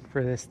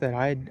for this that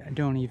I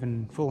don't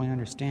even fully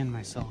understand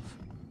myself.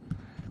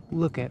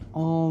 Look at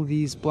all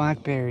these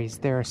blackberries.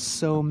 There are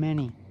so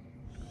many.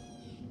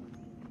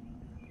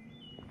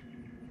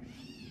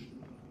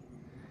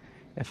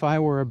 If I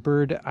were a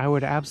bird, I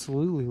would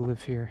absolutely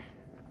live here.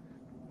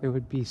 There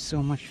would be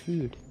so much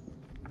food.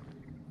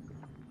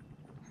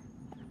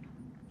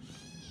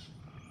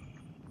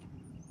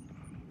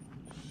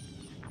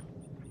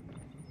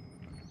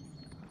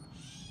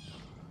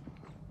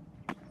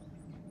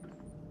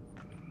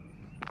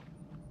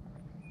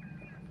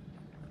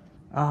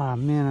 Ah,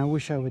 man, I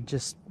wish I would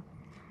just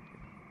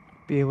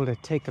be able to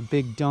take a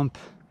big dump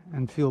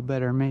and feel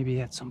better.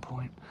 Maybe at some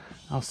point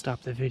I'll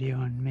stop the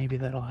video and maybe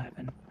that'll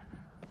happen.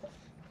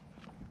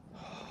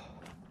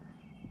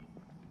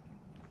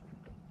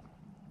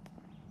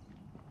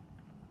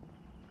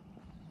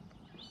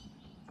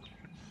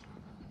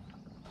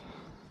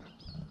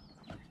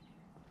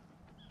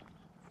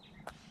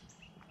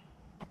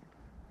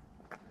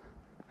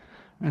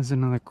 There's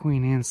another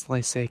Queen Anne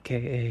slice,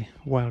 aka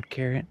wild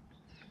carrot.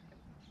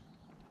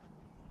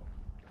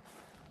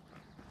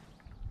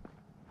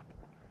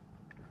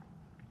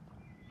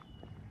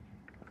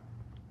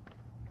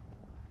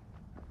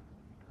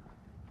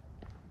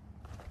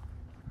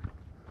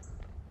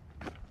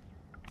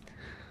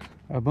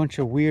 A bunch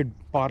of weird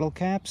bottle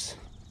caps.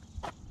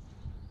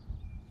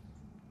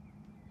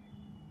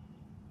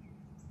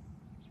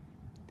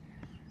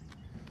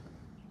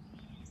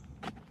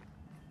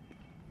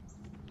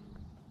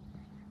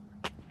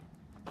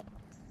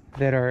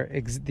 That are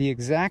the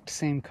exact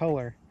same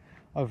color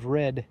of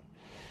red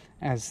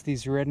as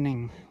these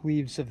reddening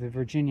leaves of the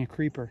Virginia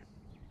creeper.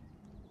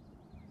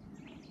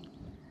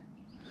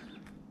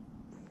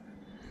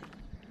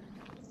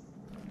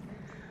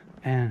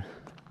 And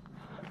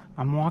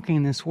I'm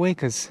walking this way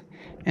because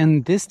in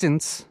the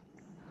distance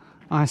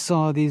I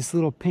saw these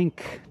little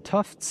pink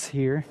tufts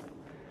here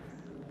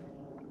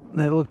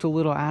that looked a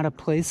little out of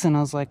place, and I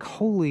was like,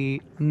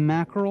 holy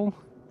mackerel,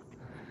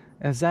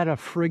 is that a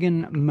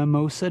friggin'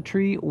 mimosa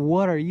tree?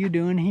 What are you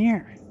doing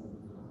here?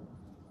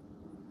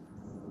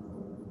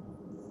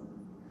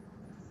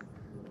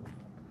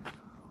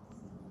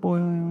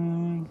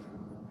 Boing.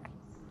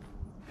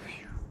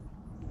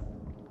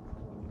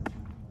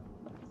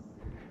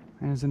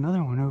 There's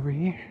another one over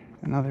here.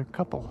 Another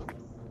couple.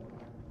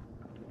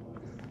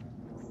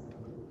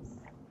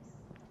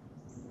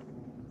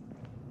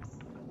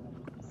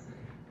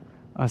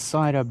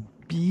 Aside a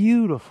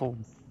beautiful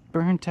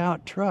burnt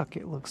out truck,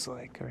 it looks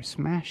like, or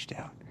smashed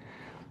out.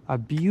 A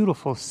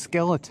beautiful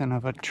skeleton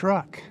of a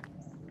truck.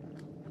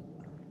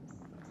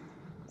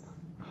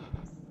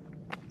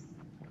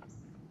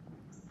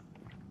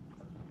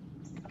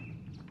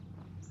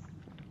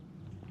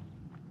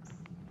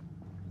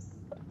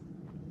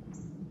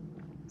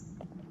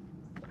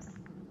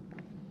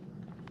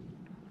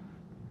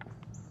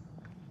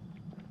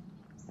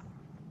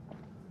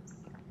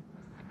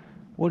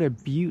 What a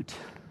beaut.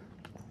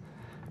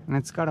 And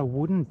it's got a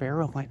wooden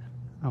barrel, like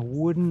a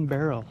wooden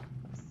barrel.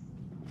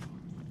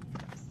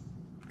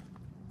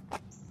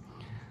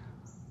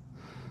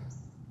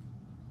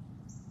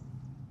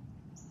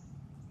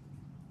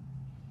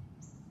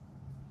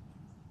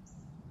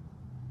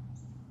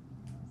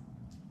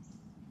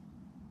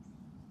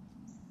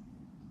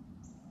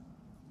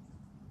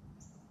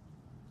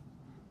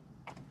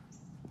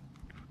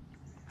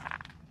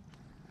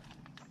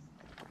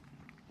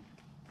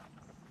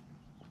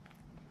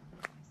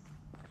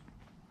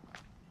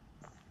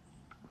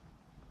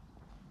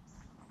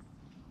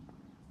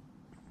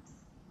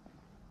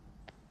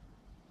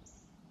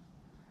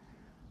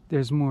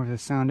 There's more of the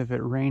sound of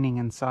it raining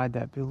inside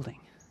that building.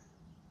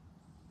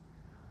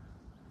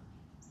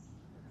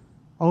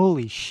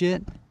 Holy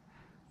shit.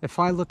 If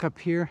I look up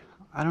here,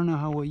 I don't know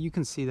how well you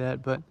can see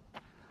that, but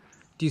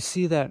do you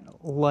see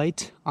that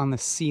light on the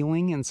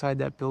ceiling inside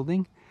that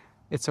building?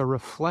 It's a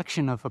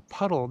reflection of a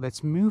puddle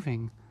that's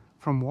moving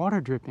from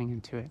water dripping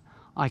into it.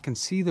 I can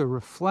see the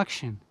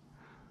reflection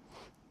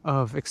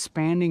of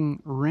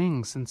expanding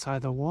rings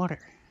inside the water.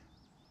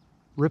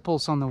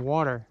 Ripples on the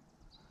water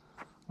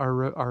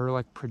are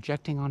like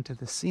projecting onto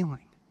the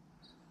ceiling.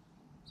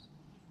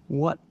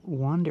 What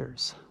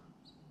wonders.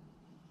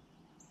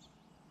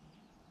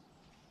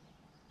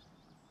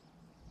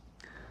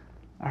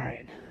 All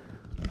right.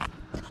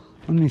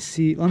 Let me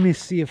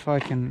see if I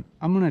can.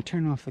 I'm going to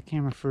turn off the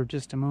camera for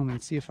just a moment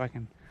and see if I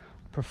can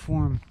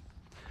perform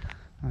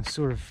a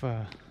sort of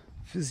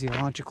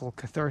physiological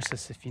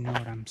catharsis, if you know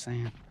what I'm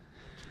saying.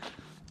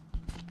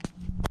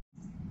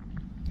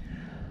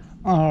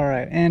 All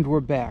right, and we're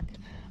back.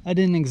 I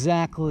didn't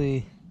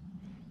exactly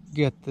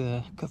get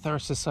the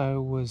catharsis I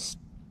was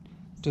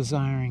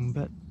desiring,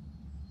 but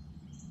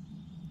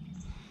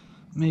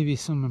maybe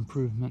some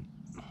improvement.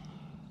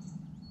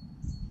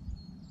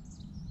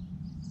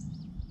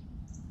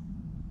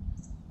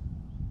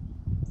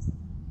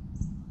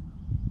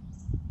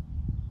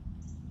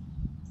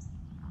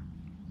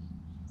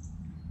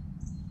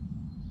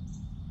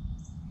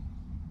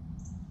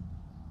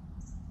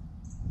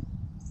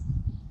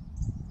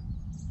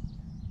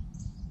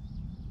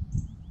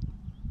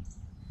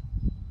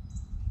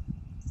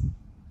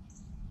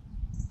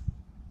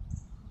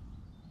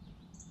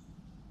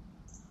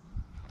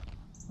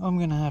 I'm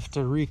gonna have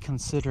to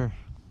reconsider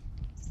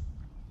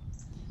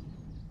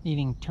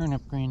eating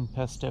turnip green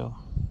pesto.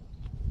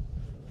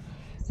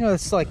 You know,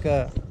 it's like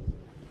I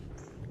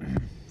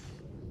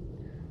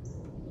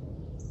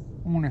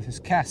wonder if this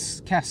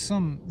casts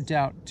some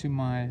doubt to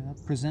my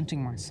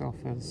presenting myself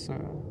as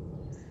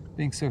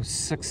being so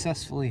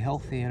successfully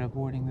healthy at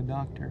avoiding the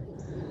doctor.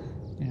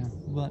 You know,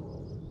 but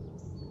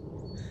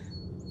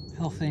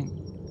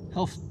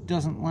health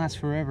doesn't last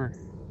forever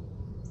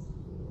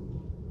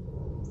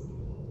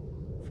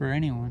for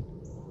anyone.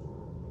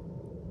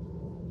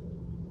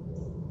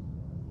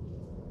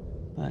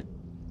 But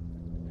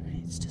who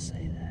needs to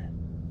say that?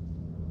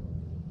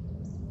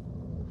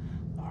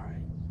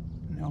 Alright,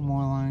 no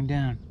more lying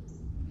down.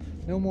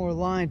 No more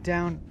lying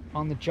down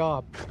on the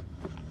job.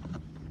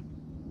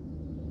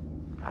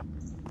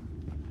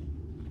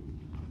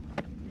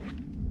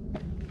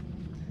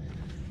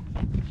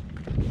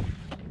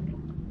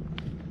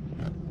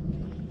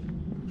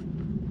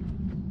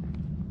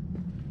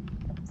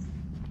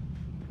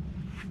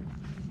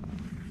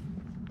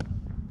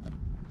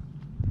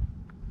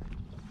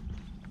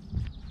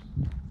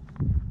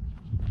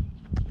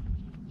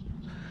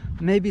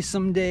 Maybe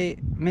someday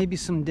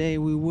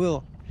we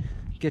will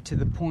get to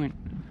the point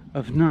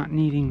of not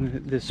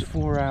needing this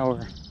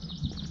 4-hour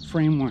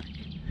framework.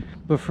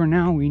 But for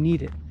now, we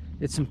need it.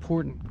 It's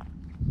important.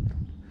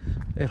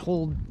 It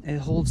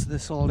holds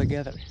this all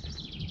together.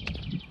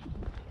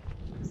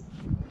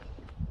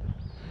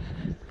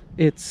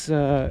 It's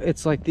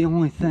like the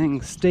only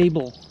thing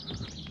stable,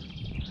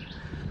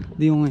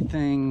 the only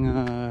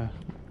thing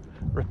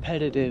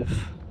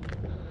repetitive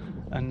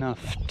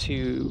enough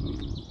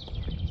to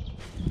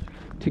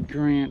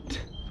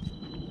grant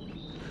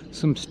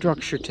some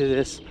structure to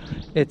this.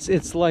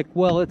 It's like,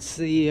 well, it's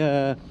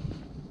the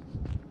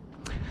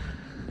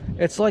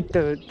it's like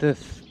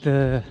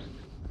the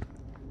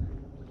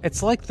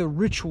it's like the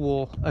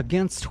ritual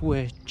against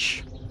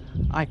which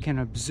I can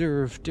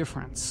observe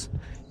difference.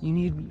 You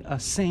need a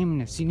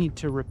sameness. You need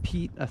to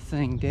repeat a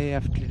thing day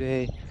after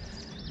day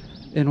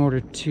in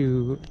order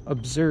to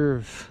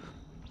observe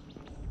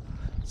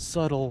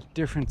subtle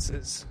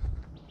differences,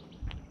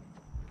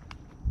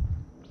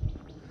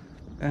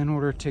 in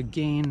order to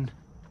gain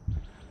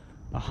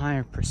a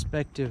higher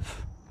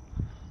perspective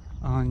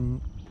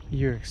on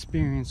your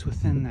experience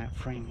within that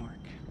framework.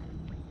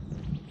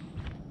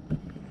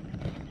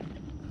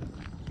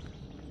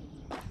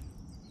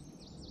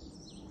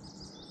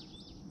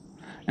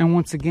 And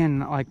once again,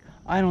 like,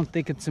 I don't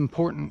think it's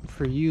important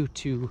for you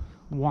to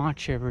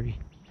watch every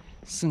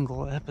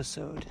single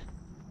episode,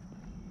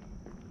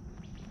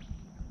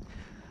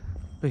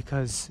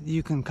 because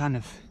you can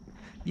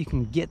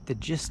get the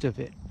gist of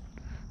it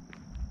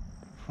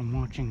from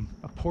watching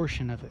a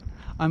portion of it.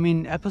 I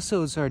mean,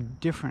 episodes are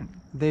different.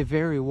 They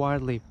vary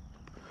widely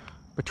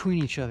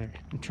between each other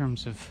in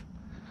terms of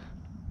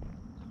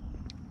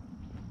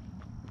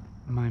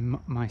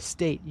my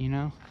state, you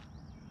know?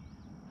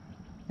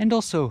 And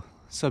also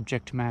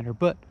subject matter,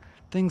 but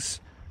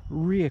things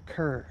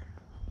reoccur.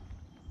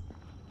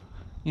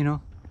 You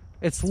know?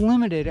 It's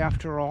limited,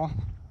 after all,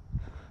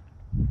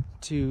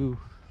 to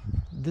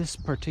this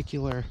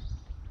particular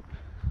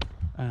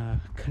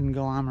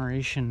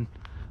conglomeration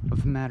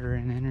of matter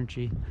and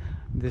energy,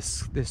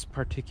 this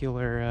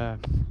particular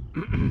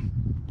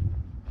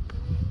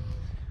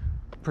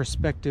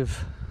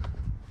perspective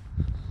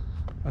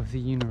of the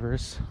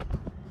universe.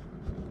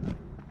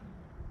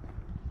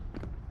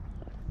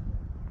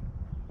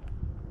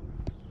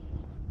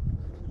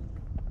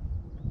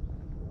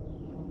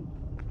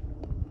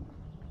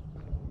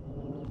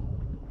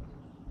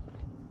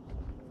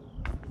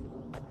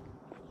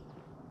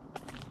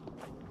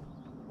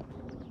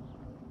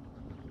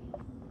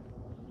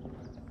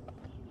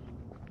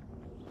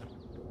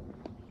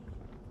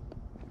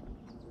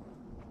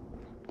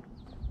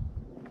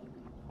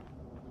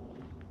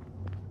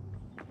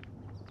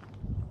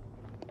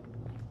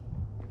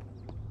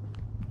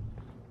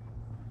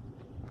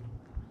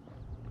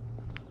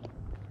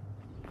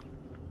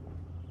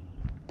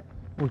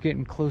 We're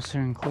getting closer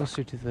and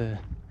closer to the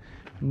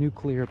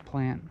nuclear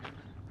plant.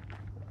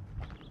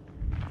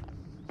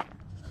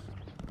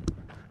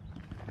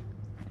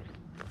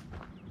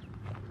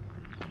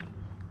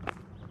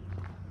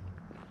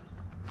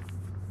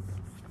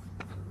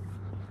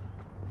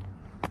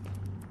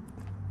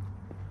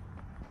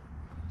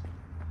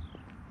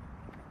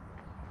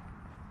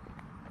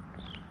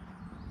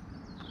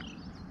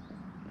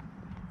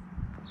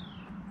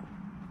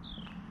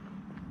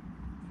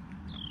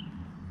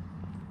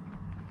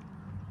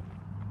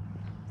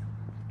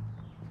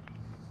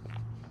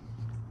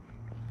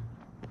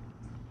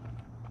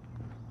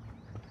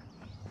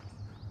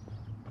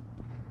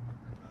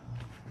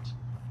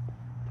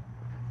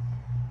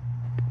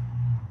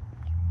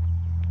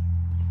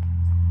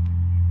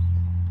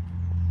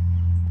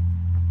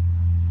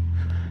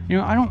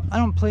 I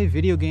don't play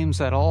video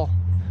games at all,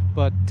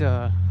 but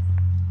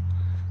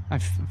I'm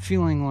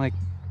feeling like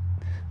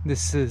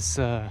this is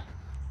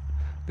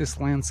this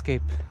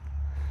landscape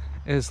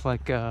is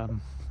like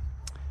I'm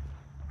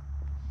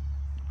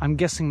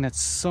guessing that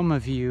some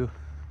of you,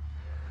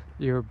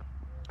 your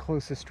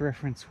closest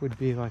reference would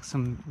be like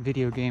some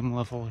video game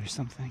level or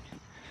something,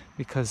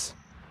 because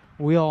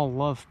we all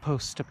love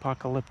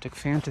post-apocalyptic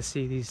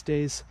fantasy these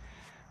days.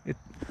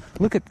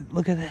 Look at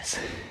this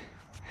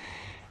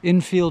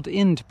infield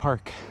Ind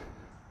Park.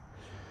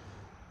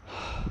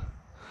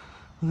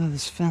 Look at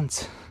this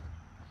fence.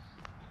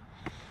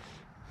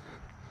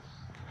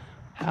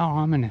 How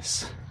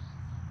ominous.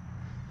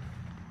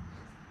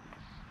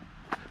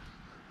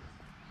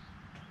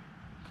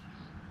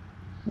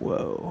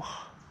 Whoa.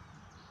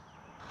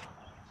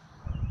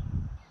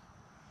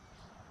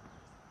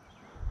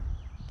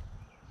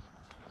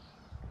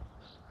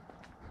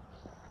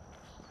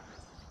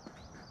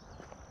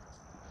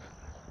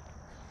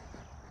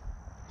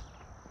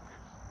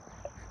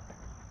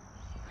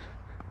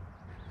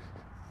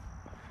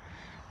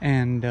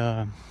 And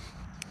that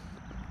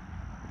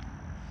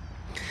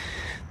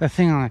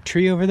thing on a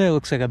tree over there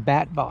looks like a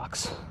bat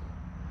box.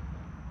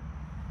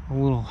 A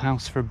little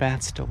house for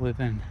bats to live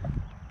in.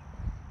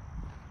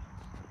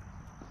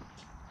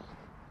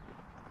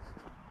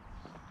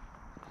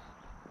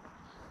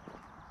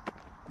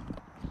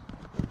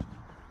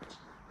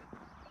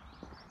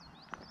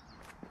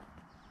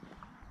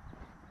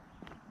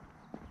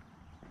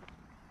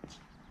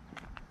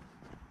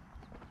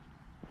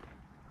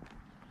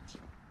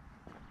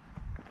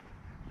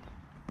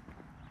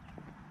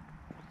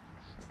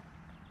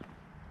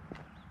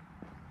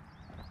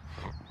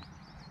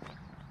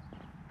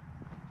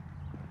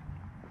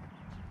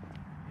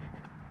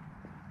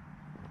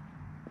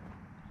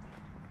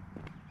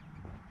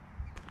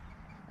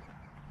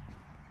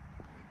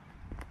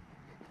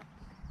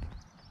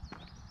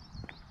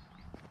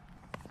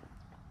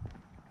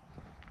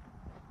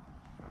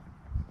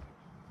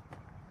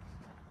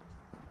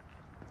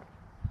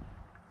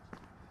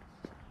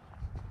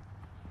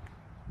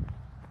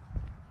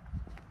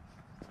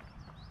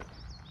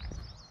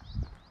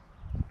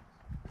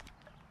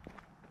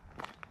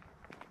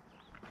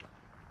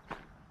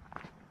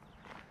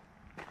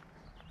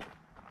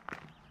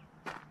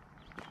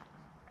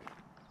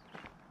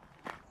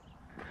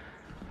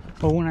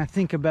 But when I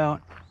think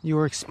about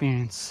your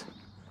experience,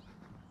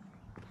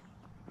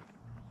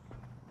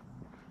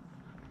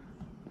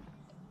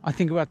 I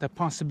think about the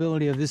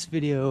possibility of this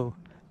video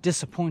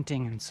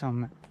disappointing in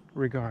some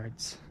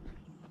regards.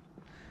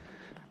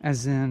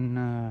 As in,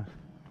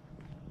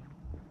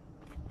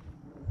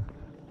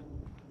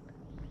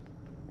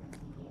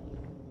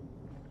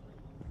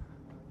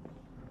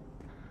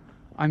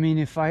 I mean,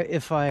 if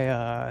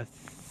I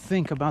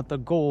think about the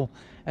goal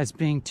as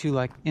being to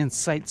like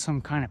incite some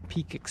kind of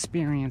peak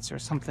experience or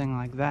something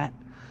like that,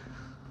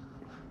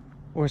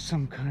 or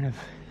some kind of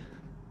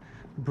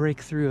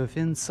breakthrough of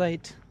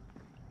insight,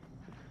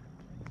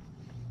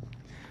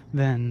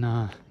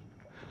 then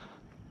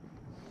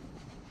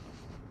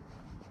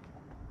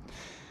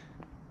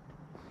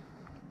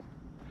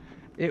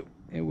it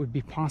would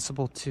be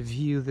possible to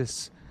view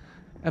this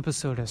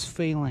episode as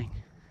failing.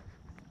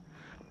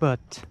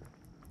 But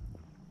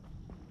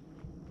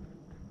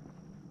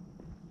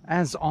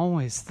as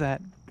always,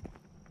 that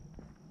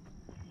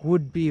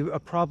would be a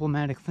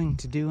problematic thing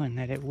to do, and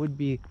that it would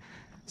be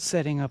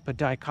setting up a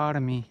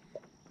dichotomy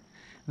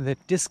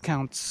that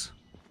discounts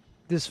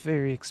this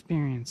very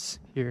experience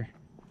here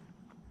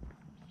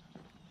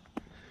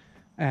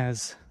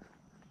as,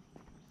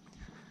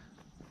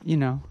 you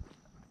know,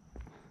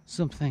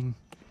 something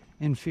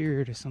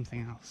inferior to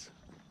something else.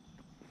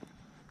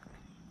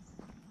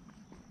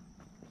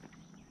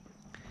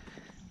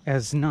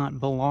 As not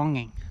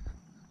belonging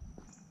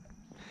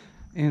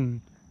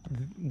in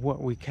what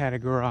we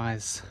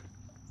categorize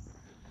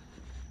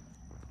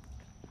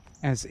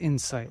as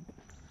insight.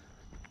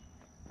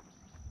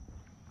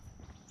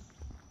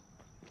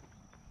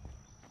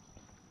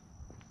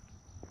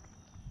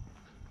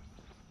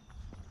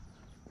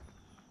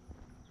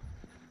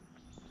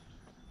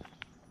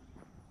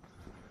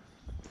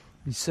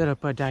 You set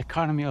up a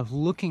dichotomy of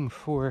looking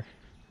for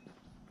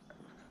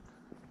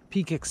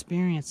peak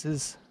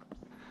experiences,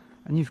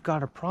 and you've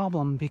got a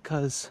problem,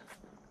 because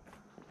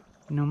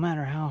no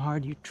matter how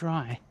hard you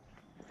try,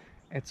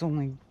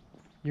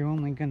 you're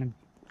only going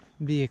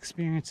to be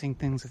experiencing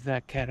things of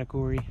that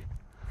category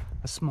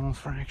a small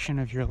fraction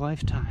of your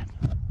lifetime.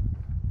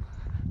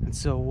 And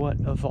so what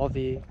of all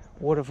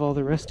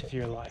the rest of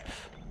your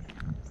life?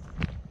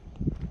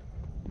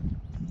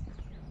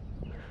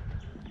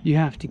 You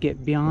have to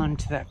get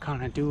beyond that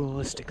kind of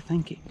dualistic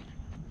thinking.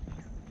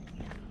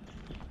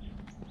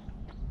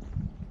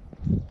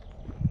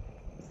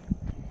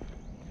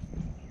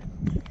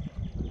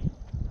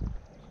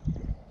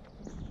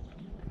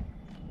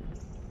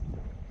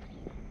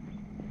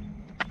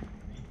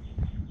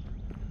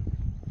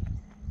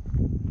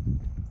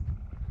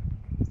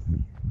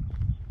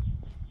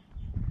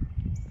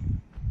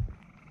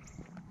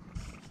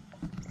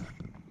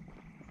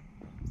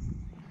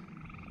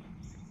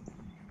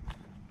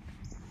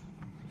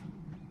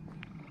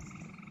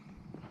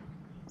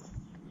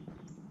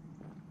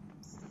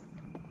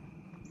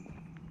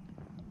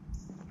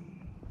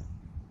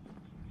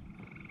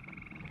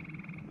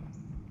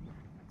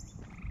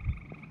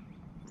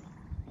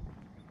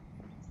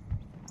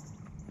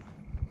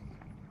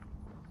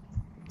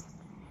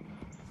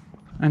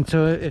 And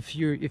so if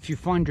you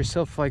find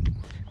yourself like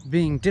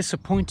being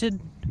disappointed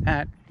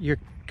at your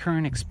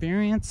current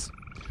experience,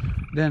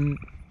 then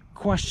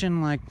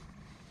question like,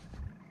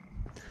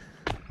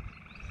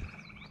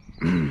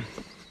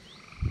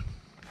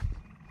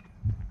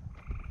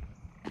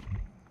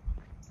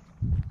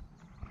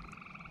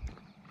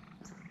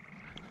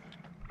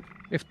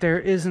 if there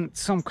isn't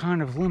some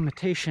kind of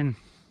limitation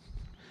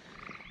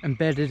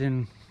embedded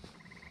in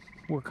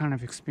what kind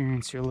of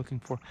experience you're looking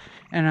for.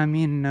 And I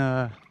mean,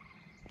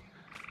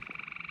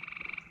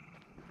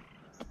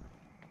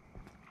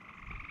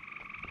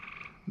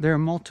 there are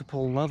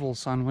multiple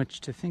levels on which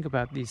to think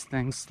about these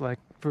things. Like,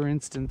 for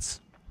instance,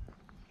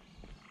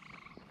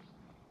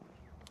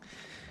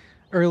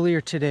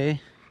 earlier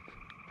today,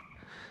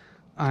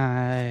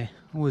 I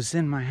was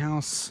in my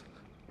house,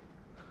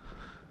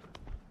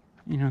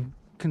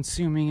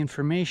 consuming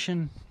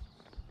information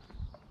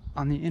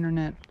on the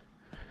internet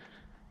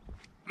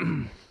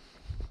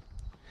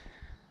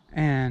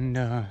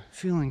and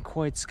feeling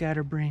quite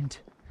scatterbrained,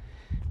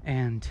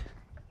 and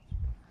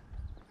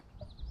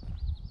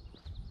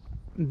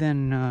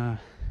then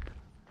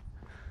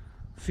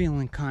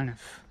feeling kind of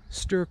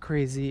stir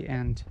crazy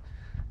and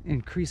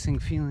increasing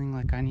feeling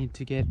like I need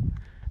to get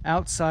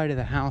outside of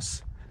the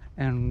house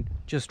and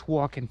just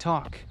walk and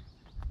talk,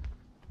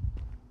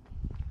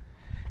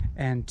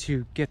 and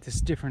to get this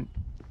different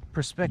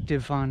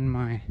perspective on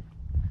my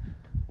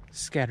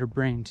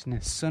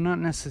scatterbrainedness. So not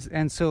necessarily,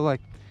 and so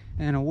like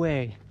in a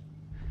way,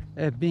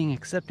 being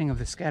accepting of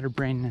the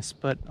scatterbrainedness,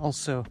 but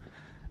also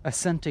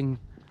assenting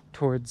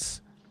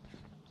towards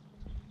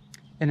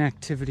an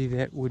activity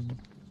that would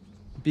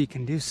be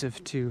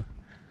conducive to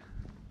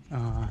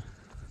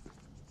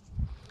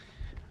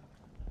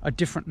a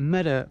different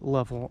meta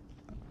level,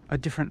 a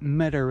different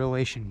meta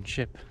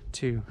relationship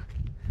to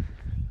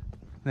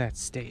that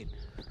state.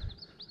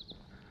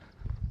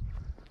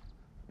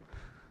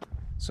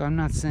 So I'm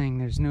not saying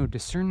there's no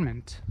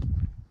discernment,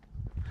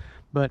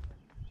 but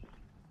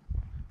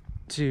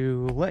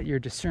to let your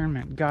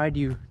discernment guide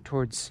you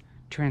towards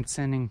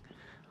transcending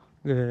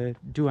the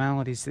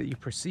dualities that you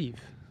perceive.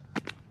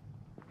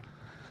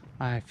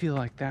 I feel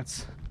like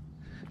that's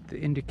the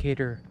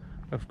indicator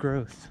of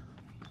growth.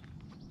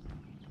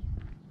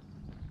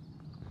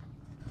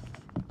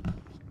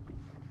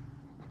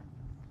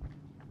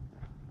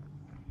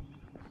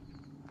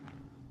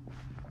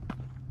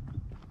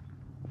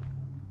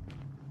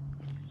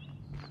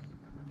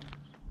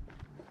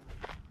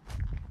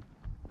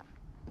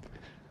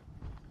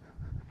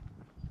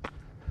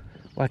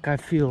 Like I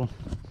feel,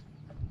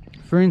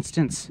 for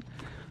instance,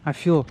 I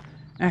feel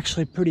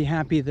actually pretty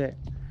happy that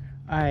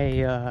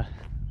I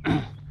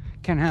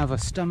can have a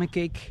stomach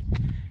ache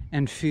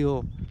and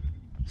feel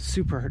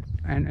super,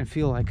 and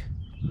feel like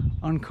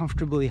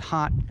uncomfortably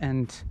hot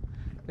and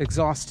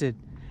exhausted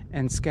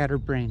and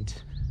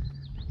scatterbrained,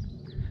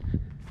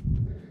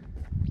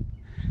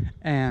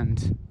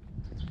 and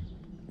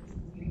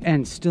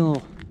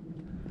still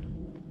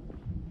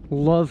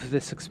love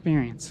this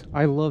experience.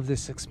 I love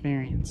this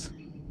experience.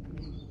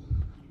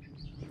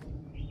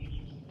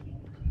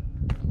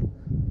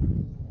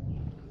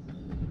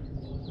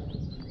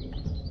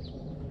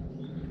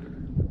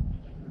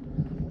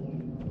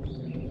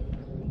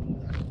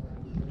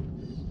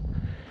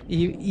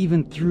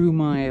 Even through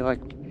my like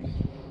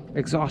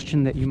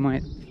exhaustion that you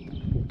might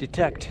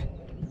detect,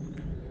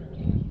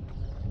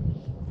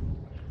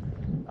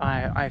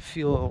 I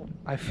feel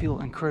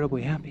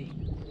incredibly happy.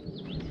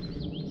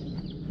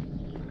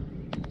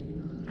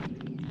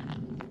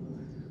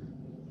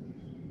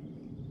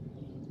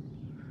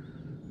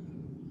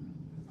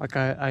 Like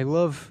I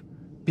love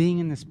being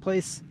in this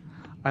place.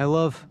 I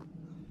love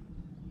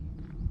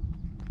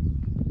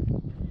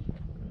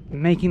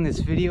making this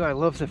video. I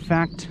love the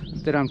fact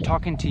that I'm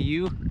talking to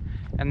you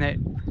and that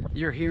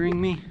you're hearing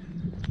me.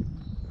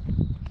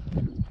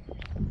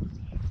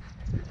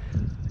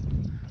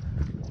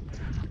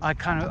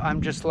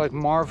 I'm just like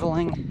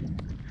marveling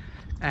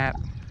at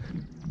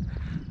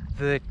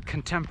the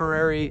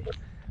contemporary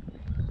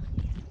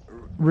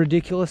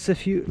ridiculousness,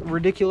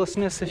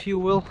 if you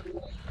will,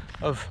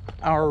 of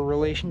our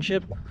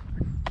relationship.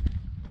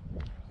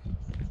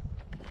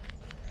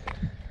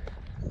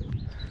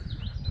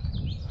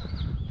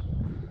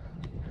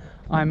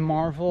 I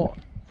marvel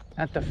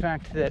at the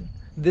fact that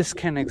this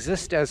can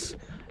exist as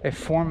a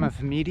form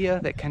of media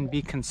that can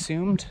be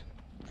consumed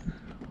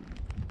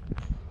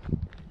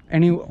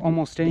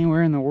almost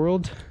anywhere in the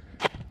world.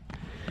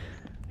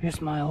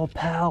 Here's my old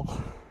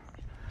pal,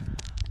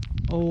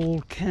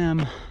 old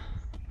Cam.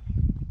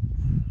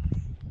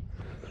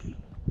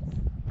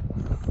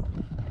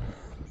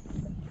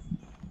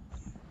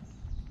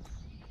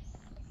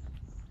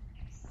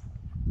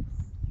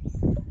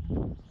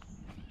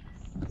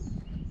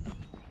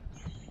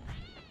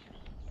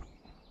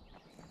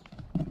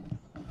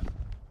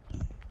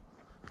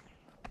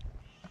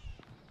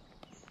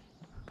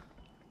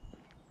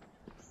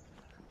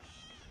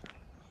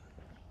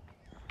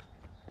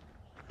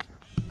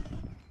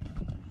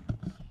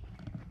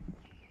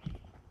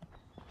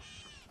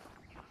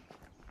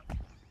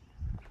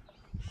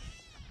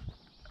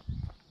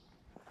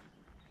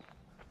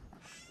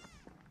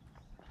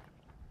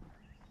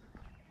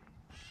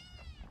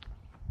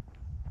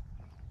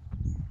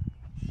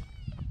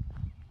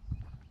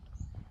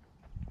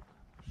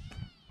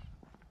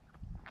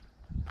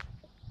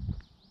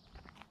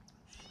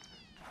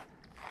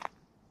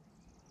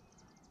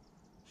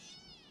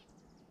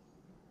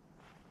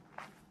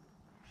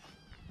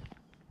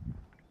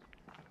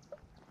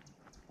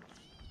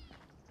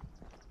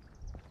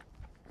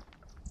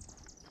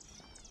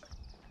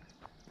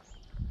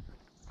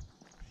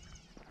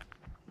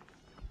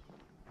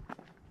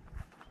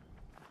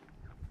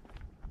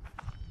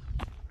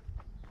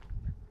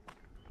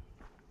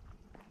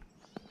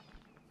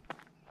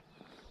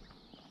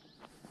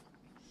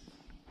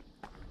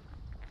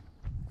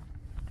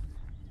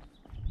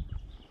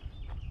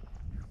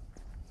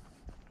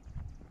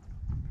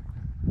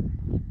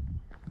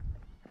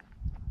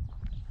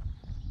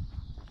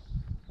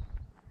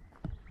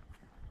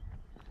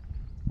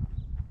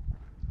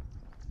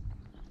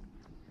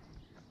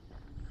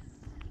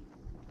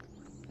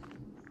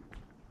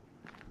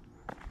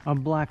 A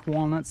black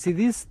walnut. See,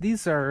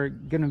 these are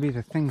going to be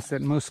the things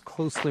that most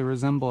closely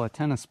resemble a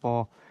tennis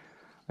ball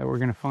that we're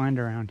going to find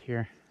around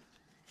here.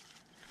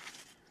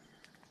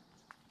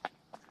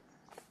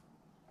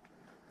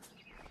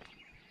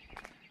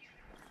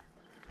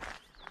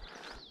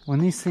 When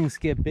these things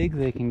get big,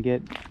 they can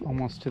get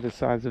almost to the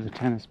size of a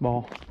tennis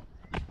ball.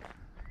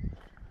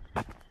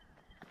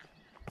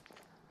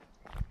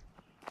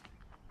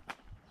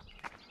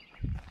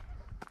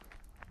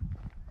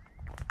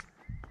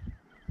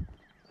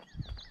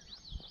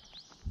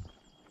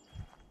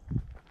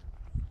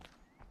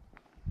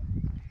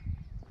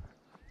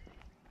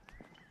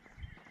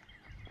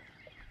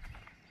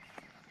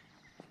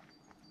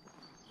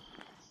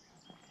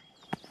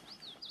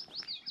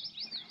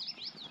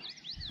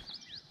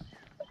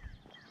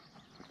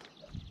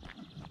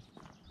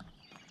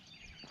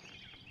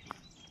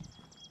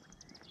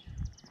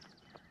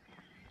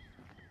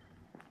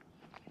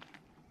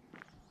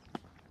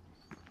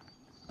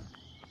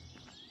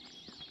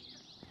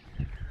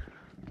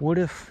 What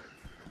if...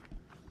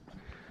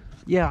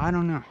 Yeah, I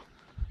don't know.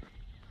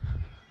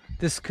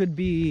 This could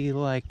be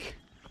like...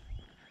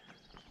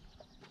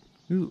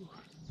 Ooh.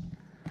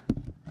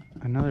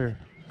 Another...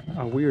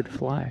 A weird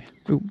fly.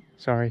 Ooh,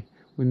 sorry.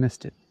 We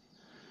missed it.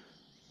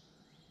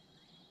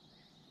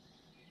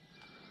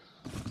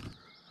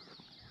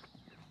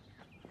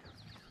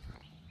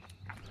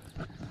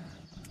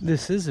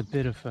 This is a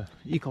bit of an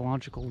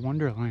ecological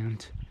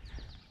wonderland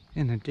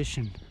in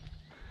addition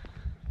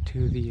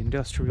to the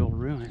industrial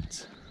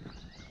ruins.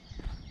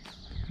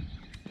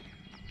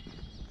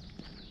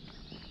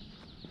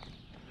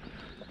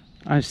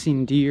 I've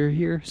seen deer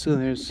here, so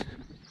there's,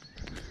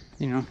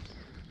 you know,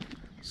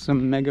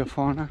 some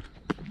megafauna.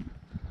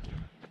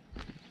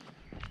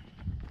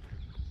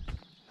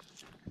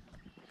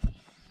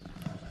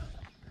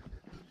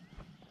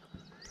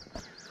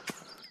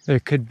 There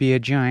could be a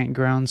giant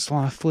ground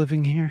sloth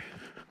living here.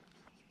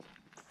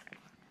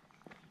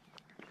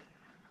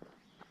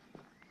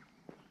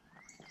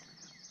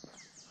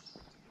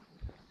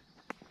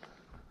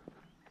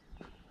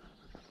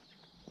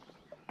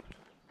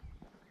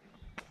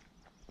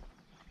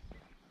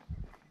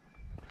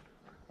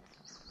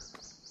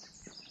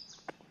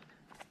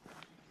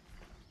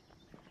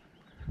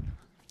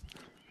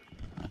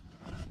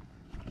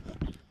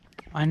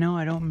 I know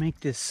I don't make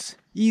this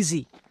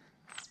easy.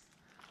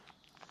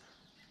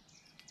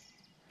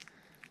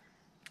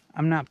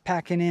 I'm not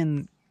packing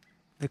in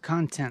the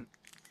content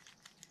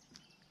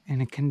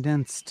in a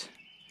condensed,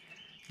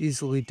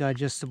 easily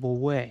digestible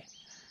way.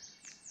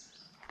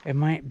 It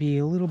might be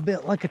a little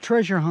bit like a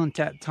treasure hunt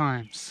at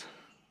times.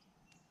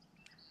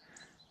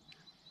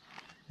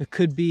 It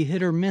could be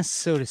hit or miss,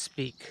 so to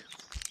speak.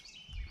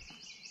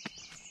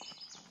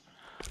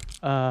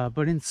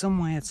 But in some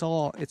way, it's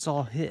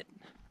all hit.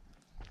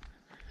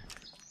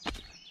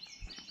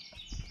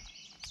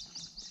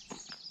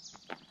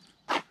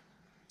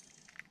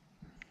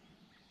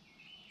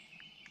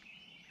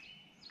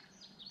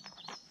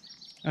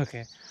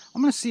 Okay,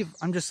 I'm gonna see if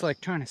I'm just like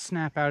trying to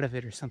snap out of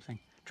it or something.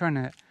 Trying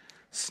to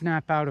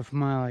snap out of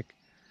my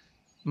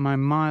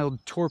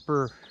mild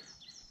torpor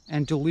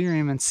and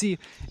delirium and see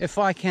if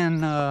I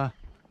can,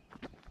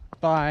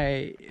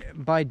 by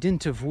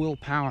dint of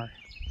willpower,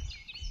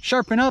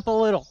 sharpen up a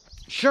little.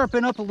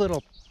 Sharpen up a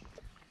little.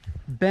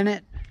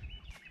 Bennett,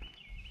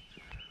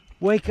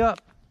 wake up.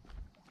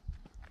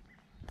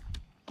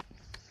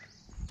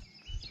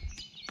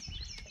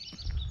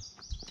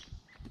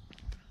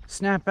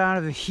 Snap out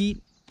of the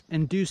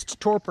heat-induced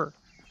torpor.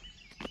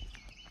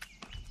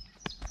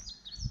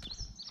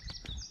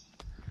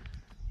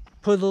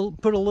 Put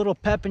a little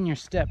pep in your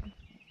step.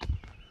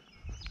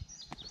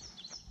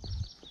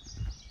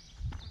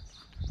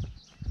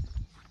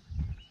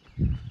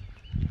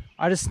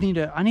 I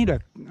need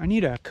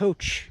a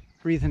coach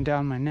breathing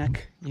down my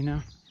neck, you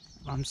know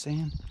what I'm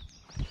saying?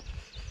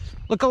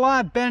 Look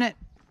alive, Bennett.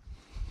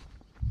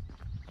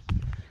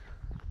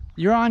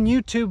 You're on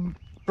YouTube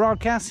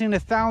broadcasting to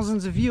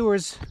thousands of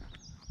viewers.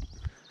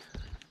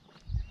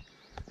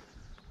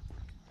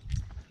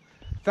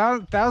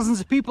 Thousands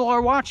of people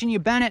are watching you,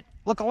 Bennett.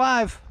 Look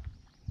alive.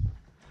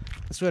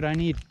 That's what I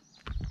need.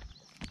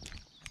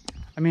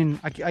 I mean,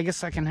 I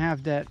guess I can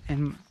have that,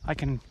 and I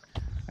can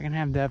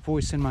have that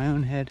voice in my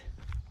own head.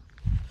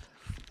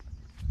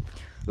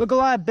 Look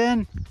alive,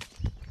 Ben.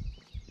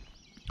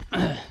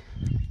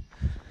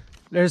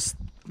 There's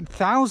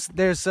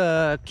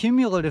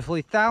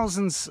cumulatively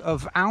thousands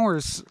of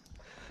hours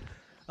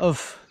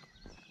of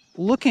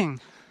looking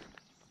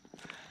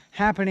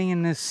happening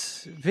in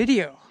this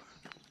video.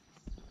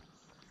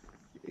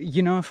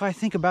 You know, if I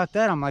think about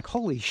that, I'm like,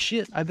 holy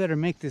shit, I better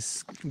make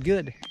this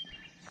good.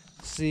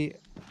 See,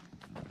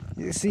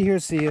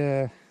 here's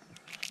the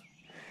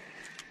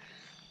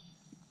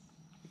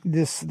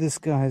this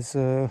guy's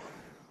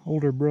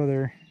older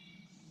brother.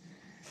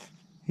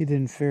 He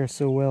didn't fare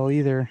so well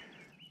either.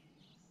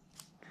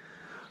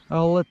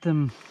 I'll let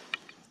them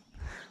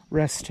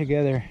rest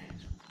together.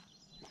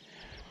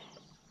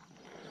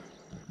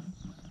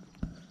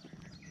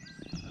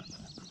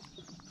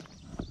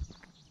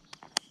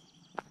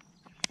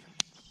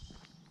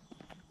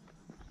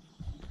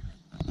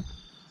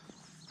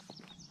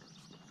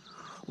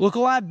 Look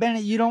alive,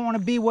 Bennett. You don't want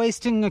to be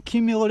wasting a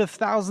cumulative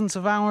thousands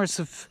of hours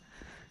of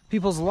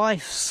people's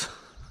lives.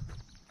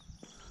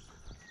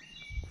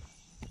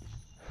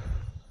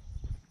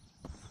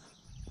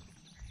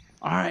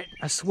 Alright,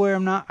 I swear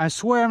I'm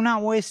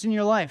not wasting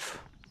your life.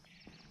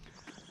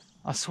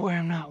 I swear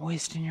I'm not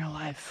wasting your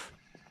life.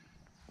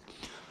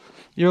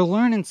 You're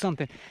learning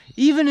something.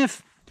 Even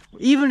if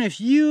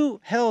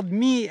you held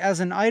me as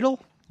an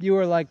idol, you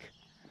were like,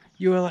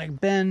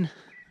 Ben,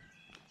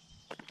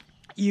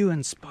 you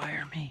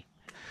inspire me.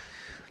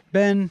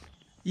 Ben,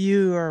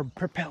 you are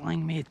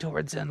propelling me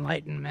towards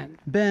enlightenment.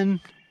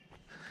 Ben,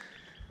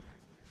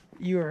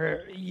 you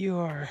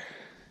are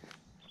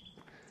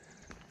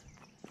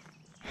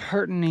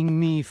heartening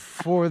me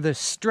for the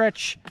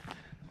stretch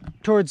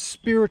towards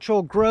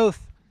spiritual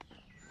growth.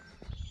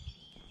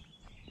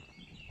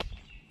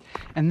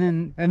 And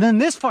then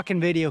this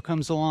fucking video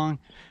comes along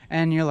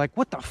and you're like,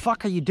 what the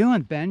fuck are you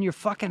doing, Ben? You're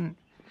fucking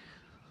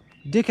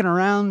dicking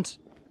around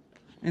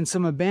in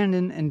some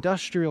abandoned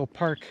industrial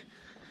park,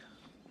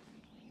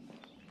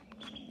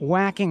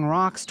 whacking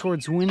rocks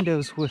towards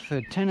windows with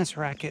a tennis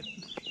racket,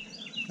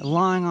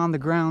 lying on the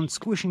ground,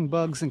 squishing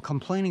bugs and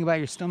complaining about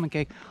your stomach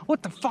ache.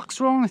 What the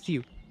fuck's wrong with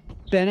you,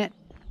 Bennett?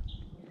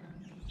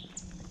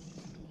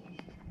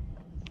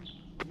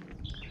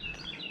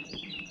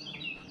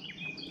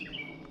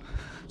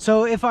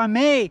 So if I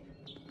may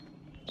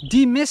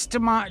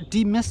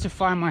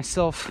demystify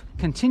myself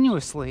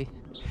continuously,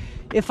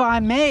 if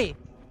I may,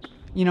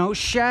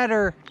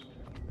 shatter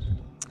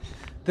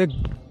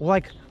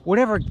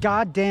whatever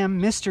goddamn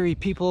mystery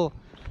people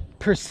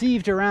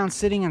perceived around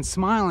sitting and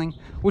smiling,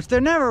 which there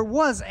never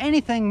was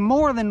anything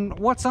more than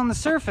what's on the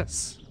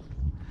surface.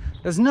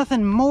 There's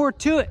nothing more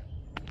to it.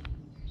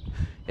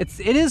 It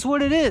is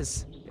what it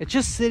is. It's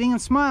just sitting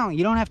and smiling.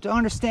 You don't have to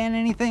understand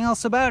anything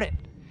else about it.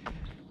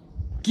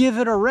 Give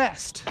it a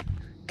rest.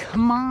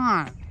 Come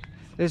on.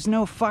 There's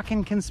no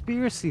fucking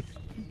conspiracy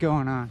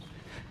going on.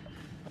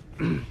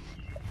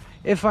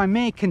 If I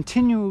may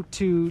continue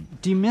to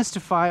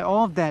demystify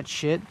all of that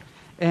shit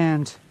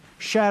and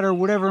shatter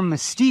whatever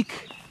mystique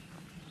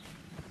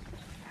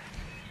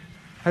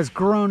has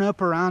grown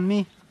up around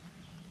me,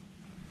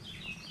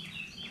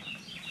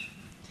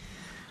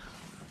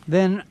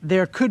 then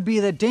there could be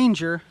the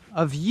danger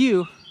of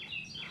you,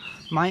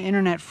 my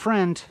internet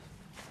friend,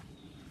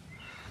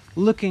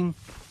 looking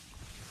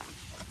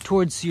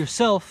towards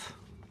yourself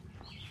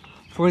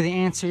for the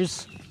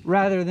answers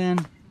rather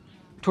than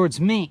towards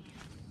me.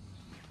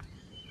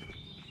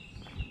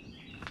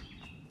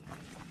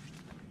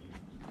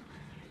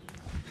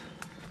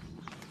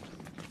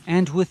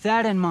 And with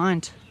that in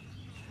mind,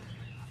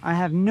 I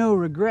have no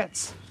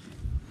regrets,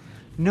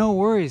 no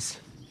worries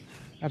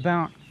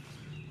about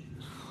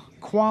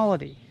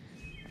quality,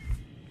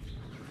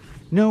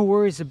 no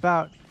worries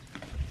about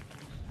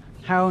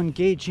how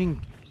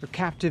engaging or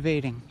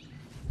captivating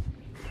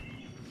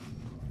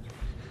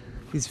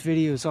these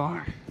videos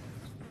are.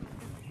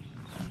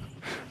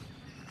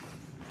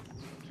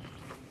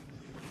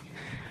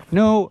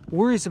 No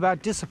worries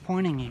about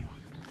disappointing you.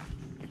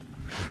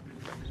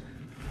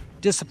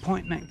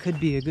 Disappointment could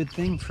be a good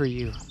thing for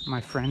you, my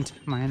friend,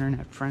 my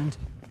internet friend.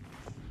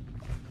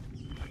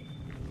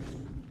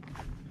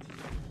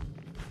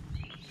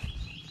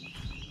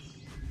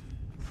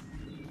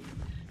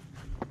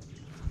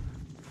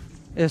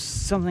 If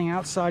something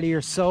outside of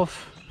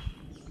yourself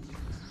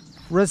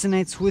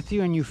resonates with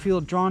you and you feel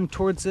drawn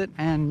towards it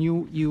and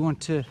you want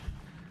to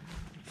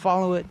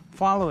follow it.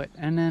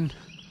 And then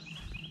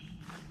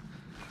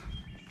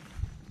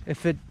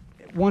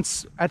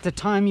once at the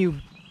time you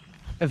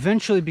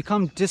eventually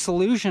become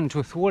disillusioned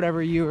with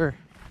whatever you were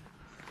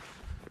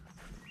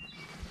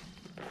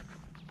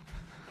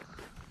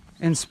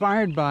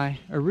inspired by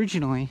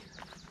originally,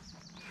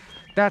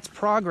 that's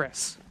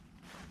progress.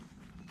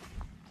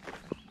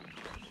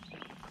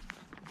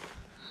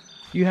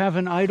 You have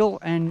an idol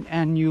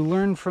and you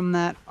learn from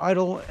that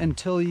idol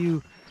until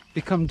you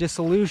become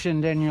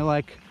disillusioned and you're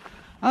like,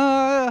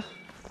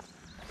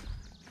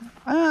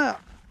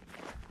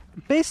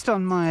 based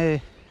on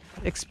my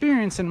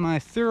experience and my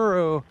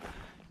thorough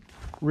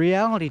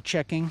reality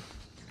checking,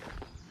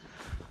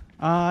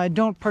 I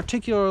don't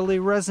particularly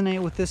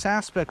resonate with this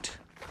aspect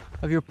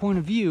of your point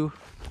of view.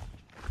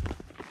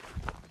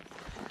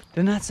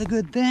 Then that's a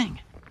good thing.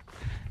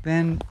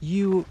 Then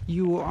you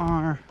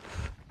are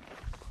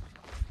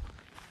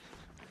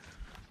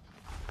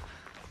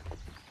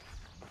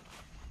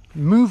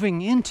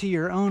moving into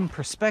your own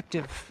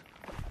perspective.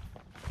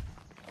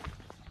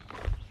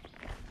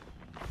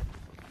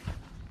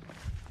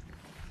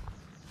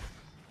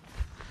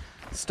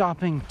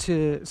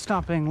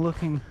 Stopping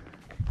looking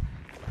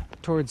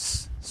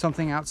towards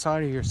something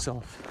outside of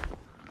yourself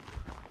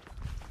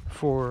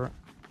for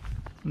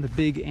the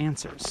big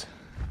answers.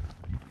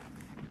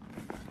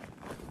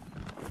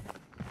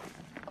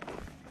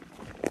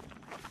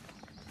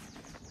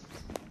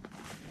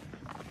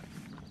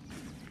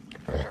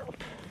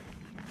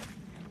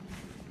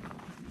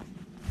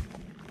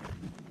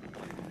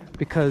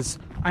 Because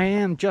I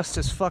am just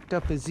as fucked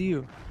up as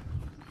you,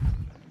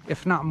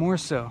 if not more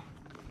so.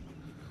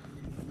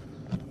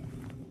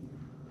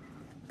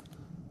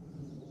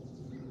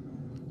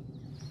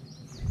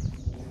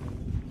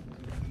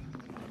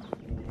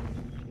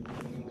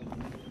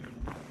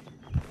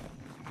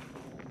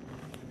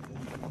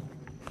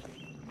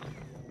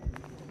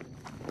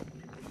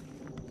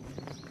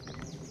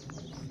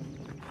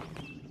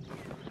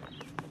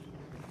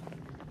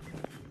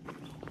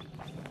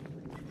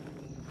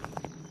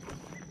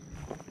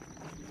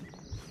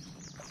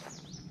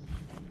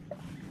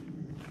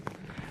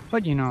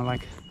 But you know,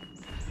 like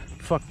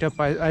fucked up,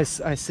 I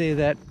say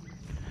that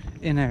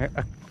in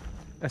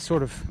a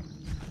sort of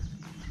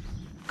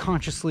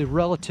consciously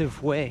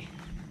relative way.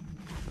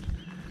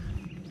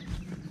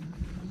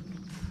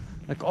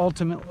 Like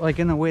ultimate, like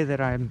in the way that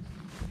I'm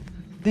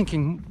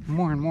thinking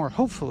more and more,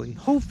 hopefully,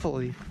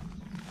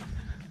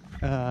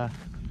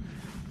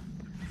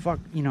 fuck,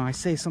 you know, I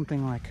say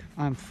something like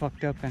I'm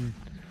fucked up and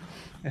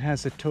it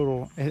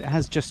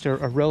has just a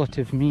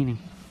relative meaning.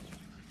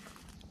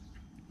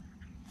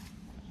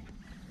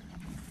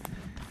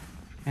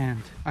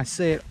 And I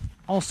say it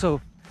also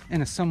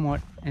in a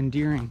somewhat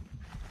endearing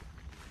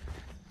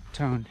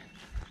tone.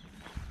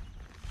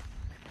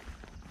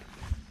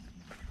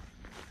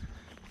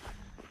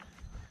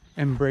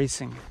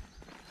 Embracing.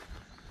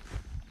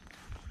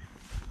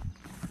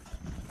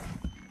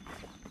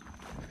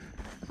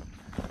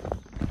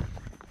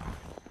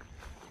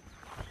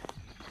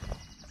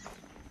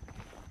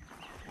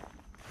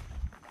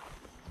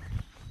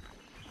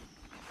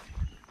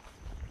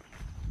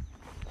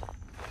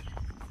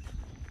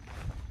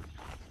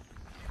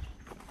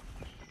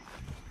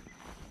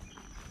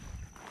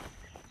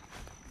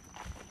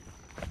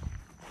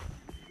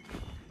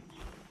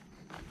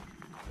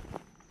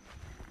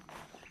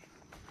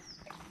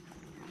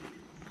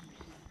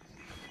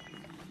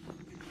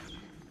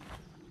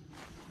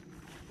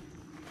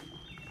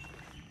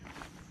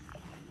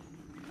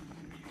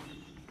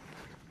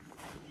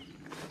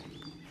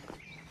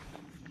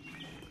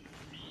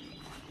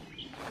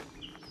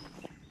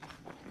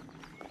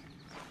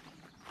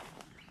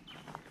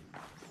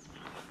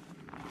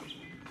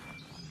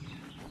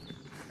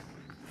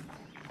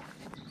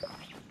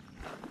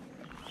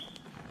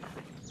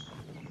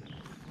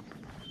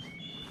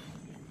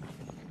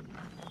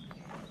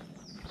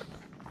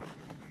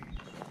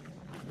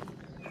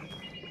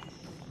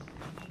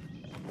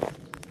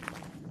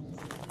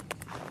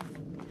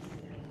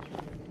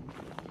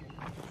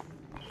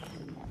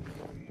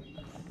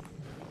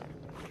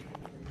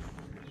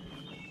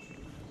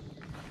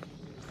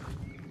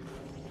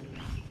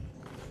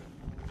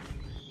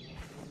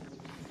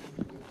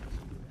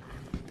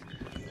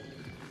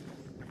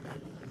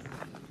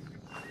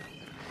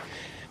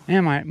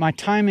 Man, my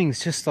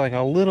timing's just like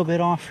a little bit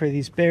off for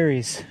these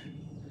berries.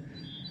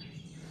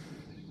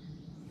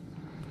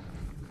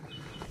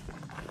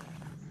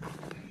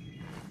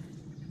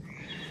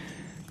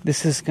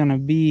 This is gonna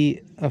be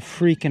a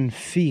freaking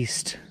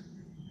feast.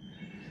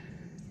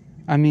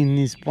 I mean,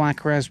 these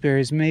black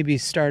raspberries may be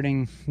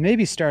starting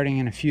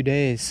in a few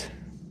days.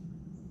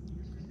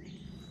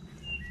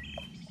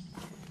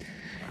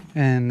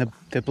 And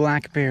the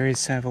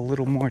blackberries have a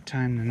little more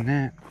time than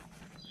that.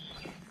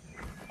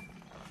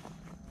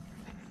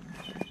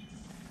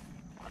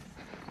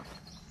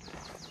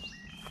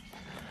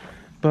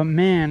 But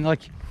man,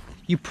 like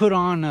you put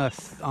on a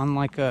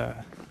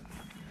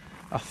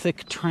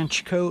thick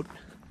trench coat.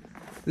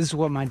 This is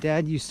what my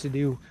dad used to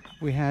do.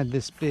 We had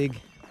this big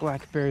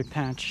blackberry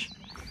patch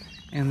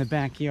in the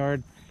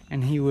backyard,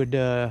 and he would,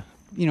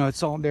 you know,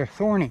 they're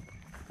thorny.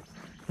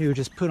 He would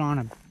just put on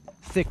a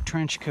thick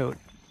trench coat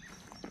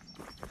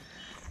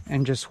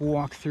and just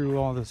walk through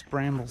all those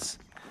brambles,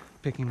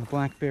 picking the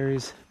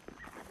blackberries.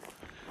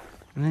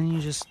 And then you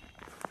just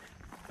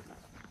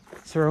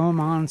throw them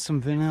on some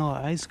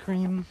vanilla ice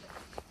cream,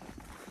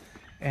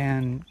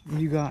 and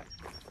you got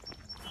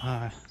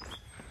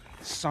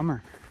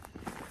summer.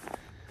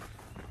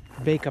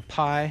 Bake a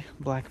pie,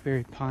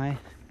 blackberry pie.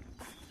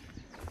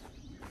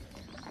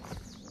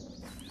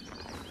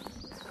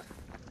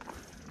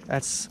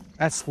 That's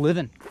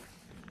living.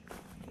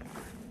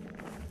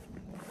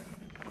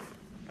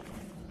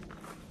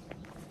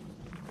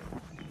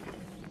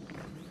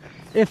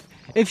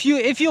 If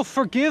you'll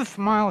forgive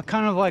my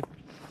kind of like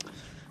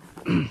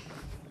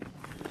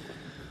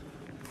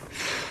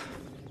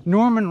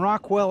Norman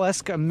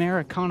Rockwell-esque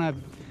Americana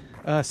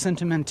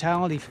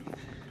sentimentality,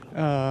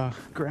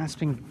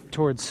 grasping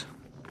towards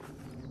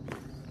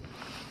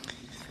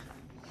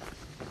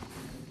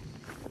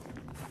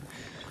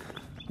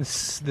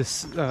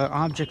this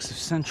objects of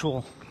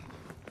sensual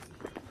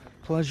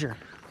pleasure.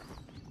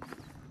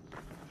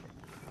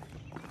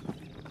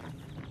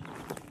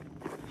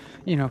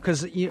 You know,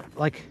 because you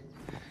like,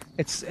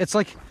 it's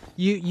like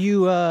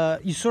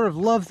you sort of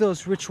love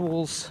those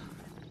rituals.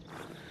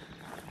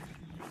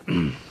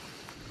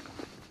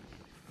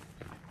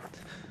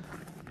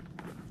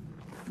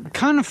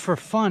 Kind of for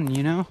fun,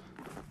 you know?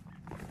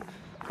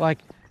 Like,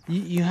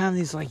 you have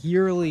these, like,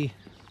 yearly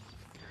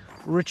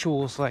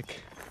rituals,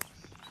 like,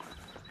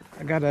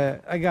 I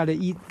gotta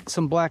eat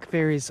some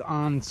blackberries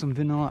on some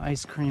vanilla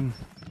ice cream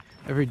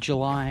every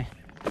July.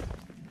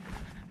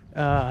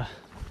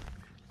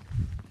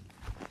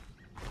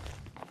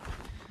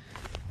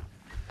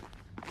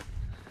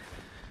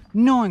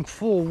 Knowing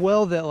full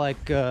well that,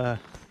 like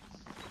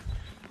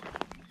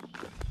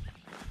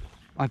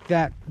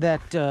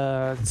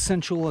that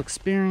sensual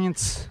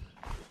experience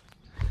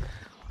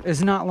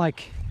is not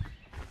like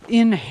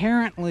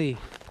inherently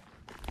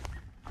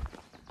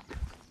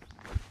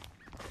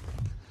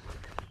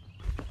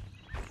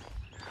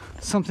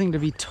something to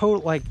be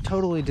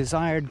totally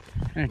desired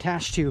and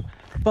attached to,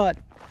 but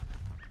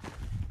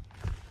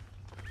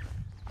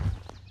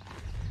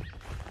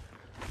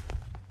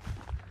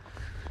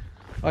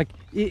like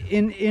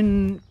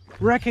in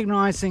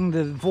recognizing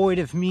the void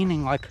of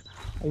meaning, like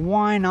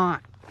why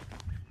not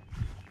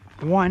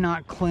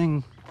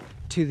cling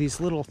to these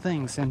little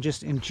things and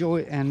just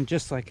enjoy and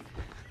just like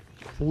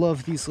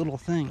love these little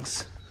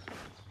things,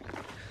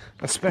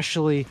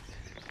 especially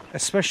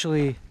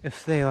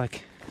if they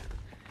like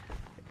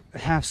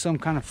have some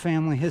kind of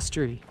family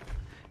history.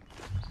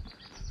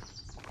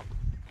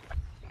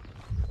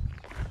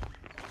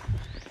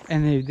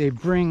 And they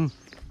bring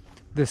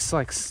this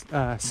like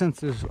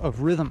sense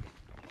of rhythm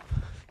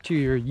to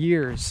your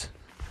years,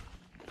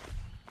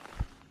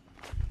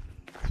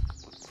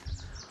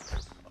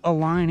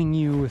 aligning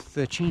you with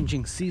the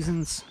changing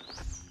seasons,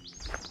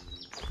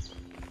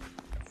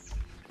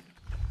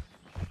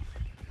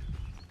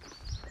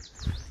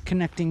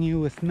 connecting you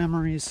with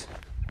memories.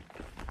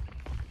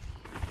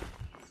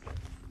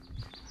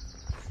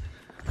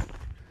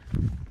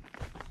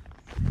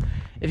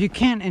 If you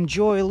can't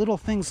enjoy little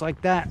things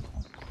like that,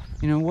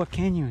 you know, what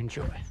can you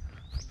enjoy?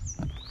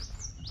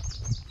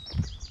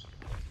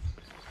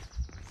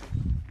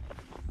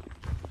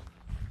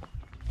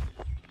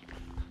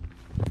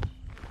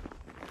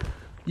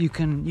 You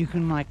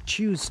can like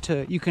choose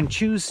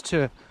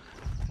to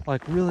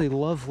like really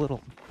love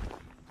little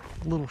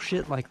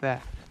shit like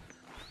that.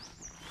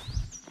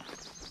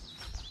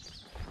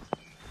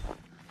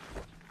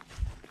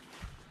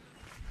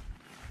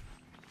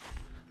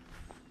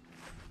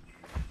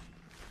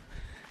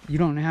 You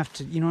don't have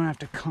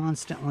to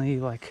constantly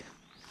like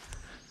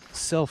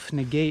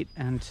self-negate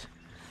and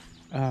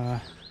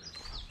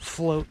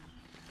float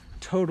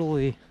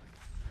totally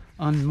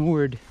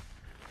unmoored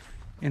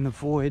in the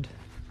void.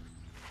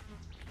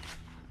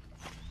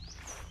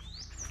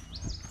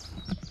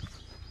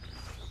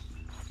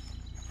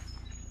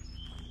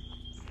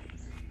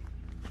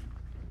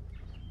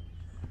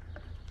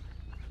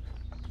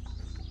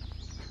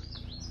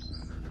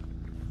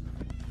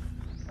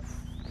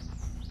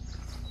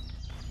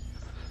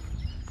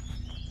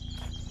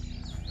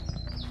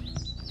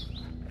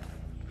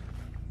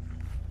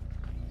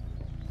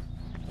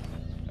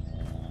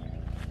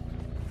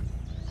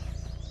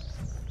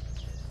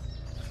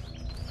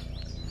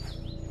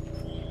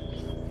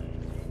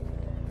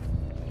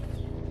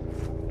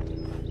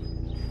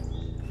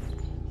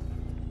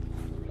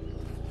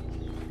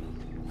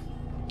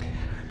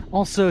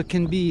 Also, it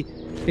can be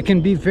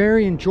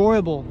very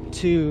enjoyable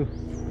to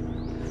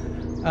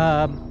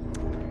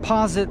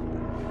posit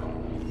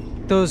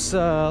those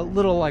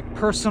little like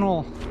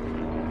personal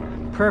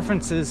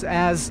preferences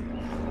as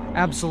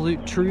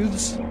absolute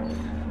truths.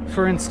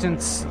 For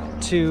instance,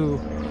 to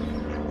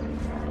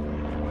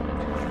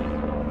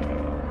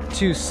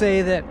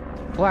say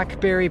that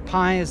blackberry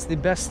pie is the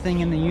best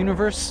thing in the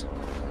universe,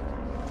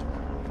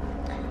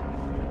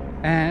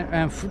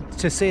 and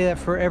to say that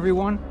for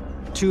everyone,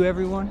 to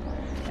everyone.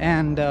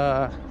 And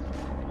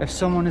if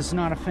someone is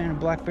not a fan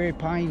of blackberry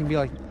pie, you can be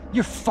like,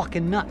 you're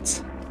fucking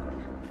nuts.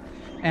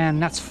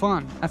 And that's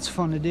fun. That's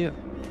fun to do.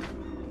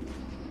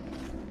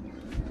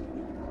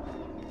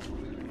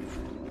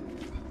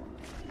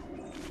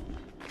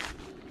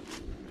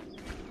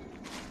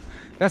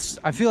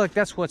 I feel like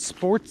that's what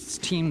sports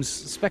teams,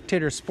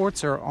 spectator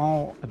sports are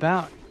all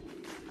about.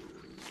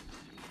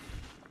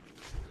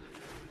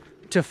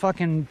 To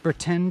fucking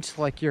pretend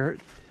like your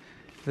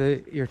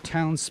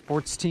town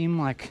sports team,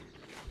 like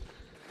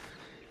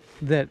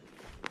that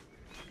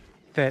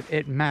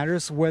it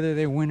matters whether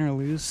they win or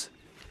lose,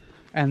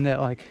 and that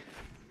like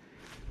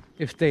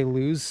if they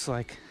lose,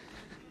 like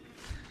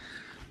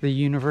the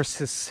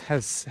universe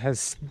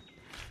has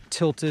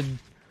tilted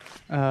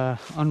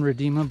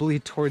unredeemably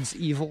towards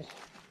evil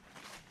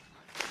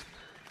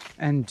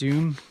and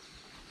doom,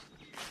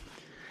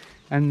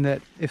 and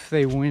that if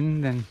they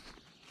win, then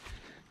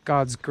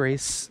God's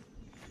grace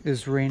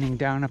is raining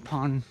down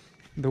upon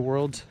the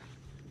world,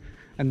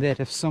 and that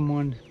if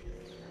someone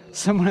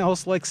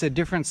else likes a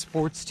different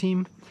sports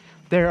team,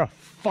 they're a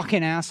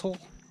fucking asshole.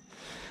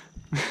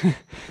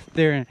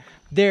 they're an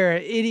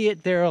idiot.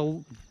 They're a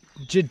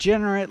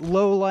degenerate,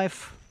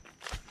 lowlife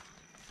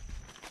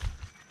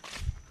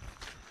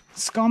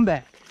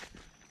scumbag.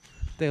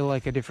 They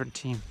like a different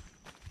team,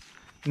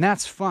 and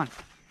that's fun.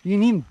 You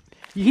can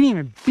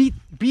even beat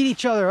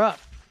each other up.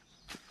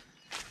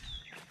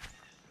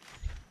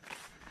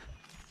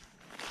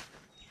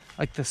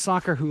 Like the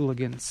soccer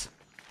hooligans.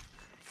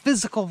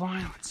 Physical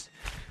violence.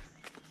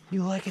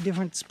 You like a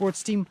different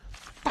sports team?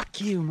 Fuck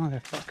you,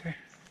 motherfucker.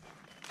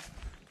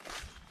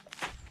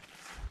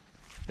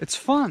 It's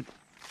fun.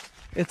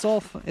 It's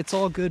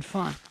all good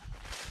fun.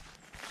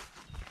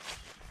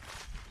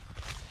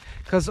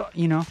 Because,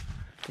 you know,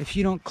 if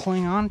you don't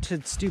cling on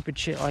to stupid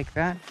shit like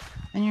that,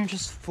 then you're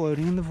just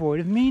floating in the void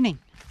of meaning.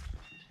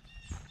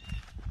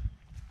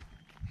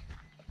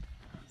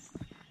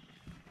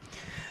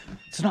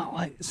 It's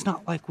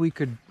not like we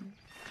could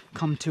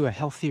come to a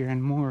healthier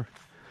and more,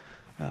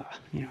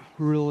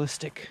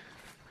 realistic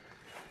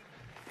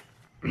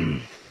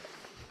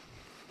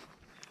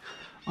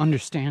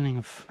understanding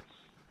of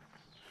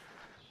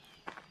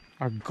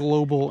our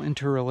global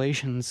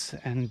interrelations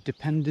and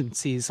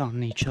dependencies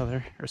on each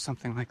other, or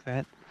something like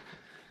that,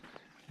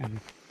 and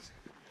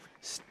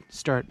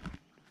start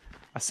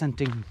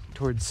ascending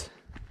towards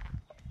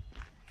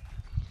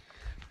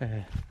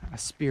a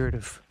spirit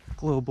of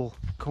global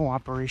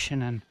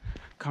cooperation and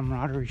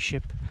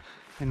camaraderie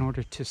in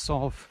order to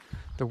solve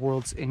the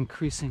world's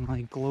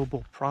increasingly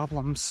global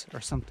problems, or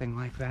something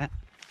like that.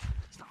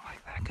 It's not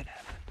like that could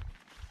happen.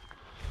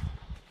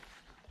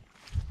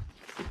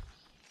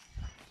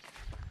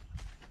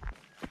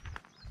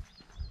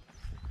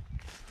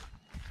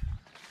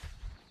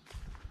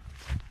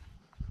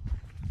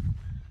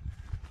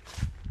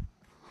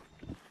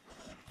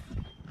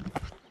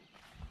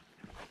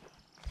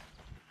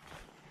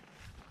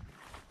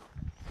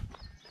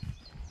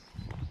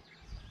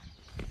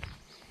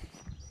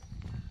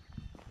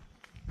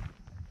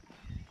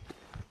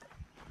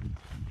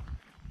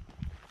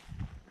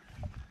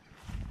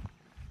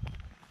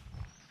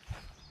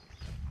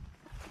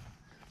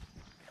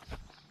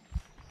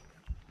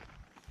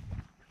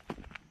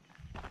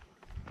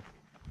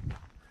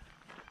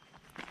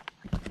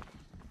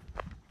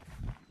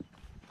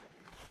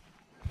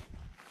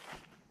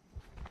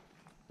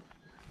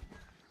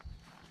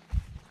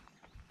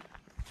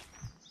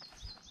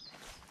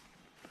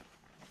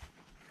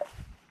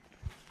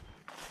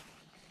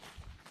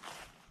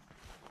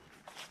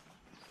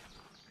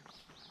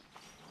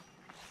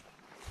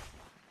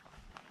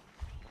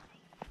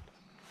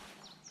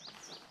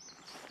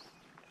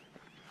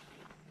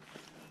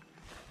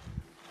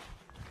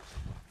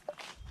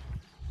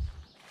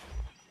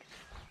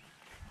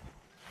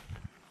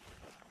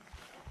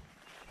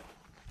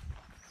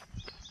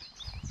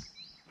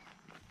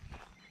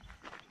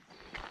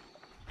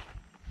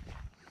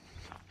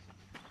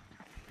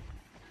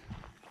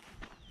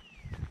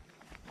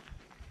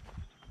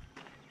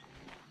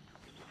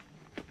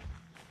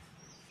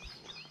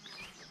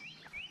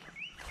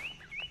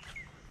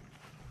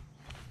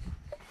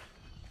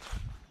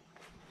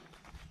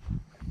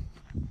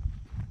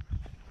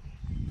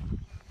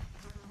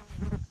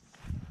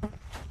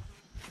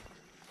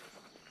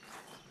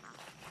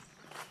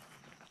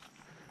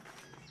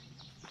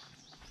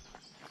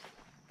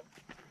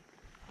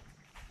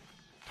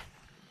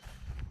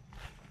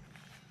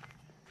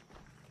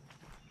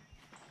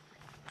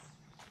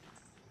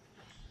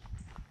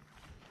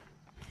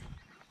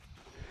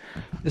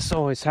 This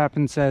always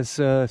happens as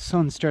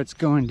sun starts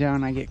going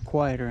down. I get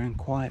quieter and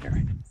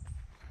quieter.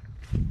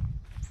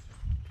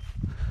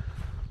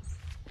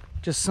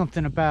 Just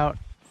something about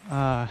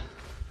the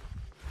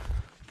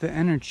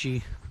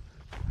energy.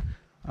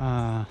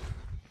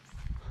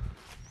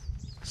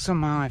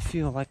 Somehow I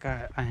feel like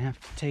I have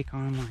to take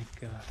on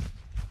like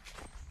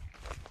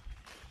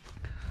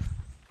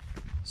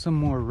some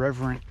more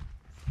reverent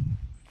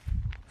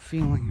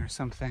feeling or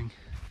something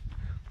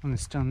when the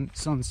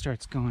sun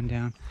starts going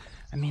down.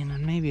 I mean,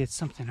 and maybe it's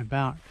something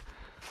about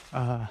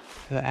the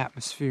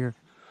atmosphere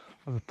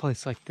of a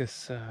place like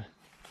this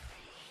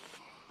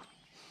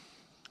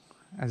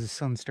as the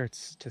sun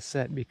starts to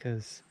set,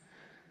 because,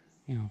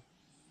 you know,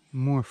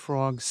 more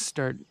frogs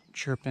start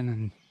chirping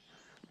and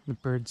the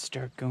birds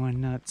start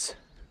going nuts.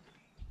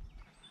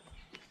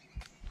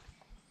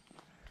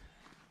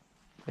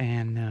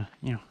 And,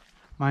 you know,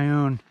 my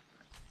own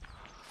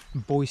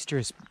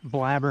boisterous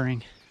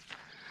blabbering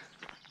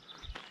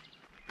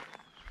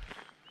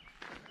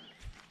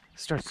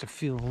starts to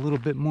feel a little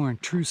bit more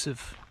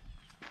intrusive.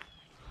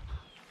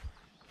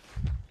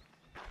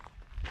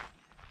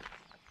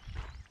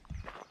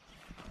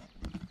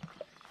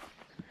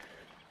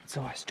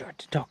 So I start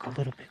to talk a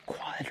little bit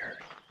quieter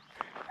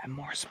and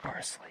more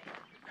sparsely.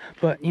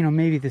 But, you know,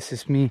 maybe this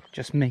is me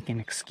just making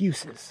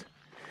excuses,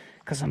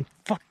 because I'm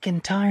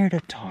fucking tired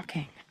of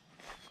talking.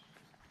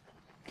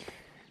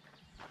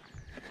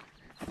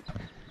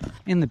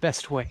 In the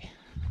best way.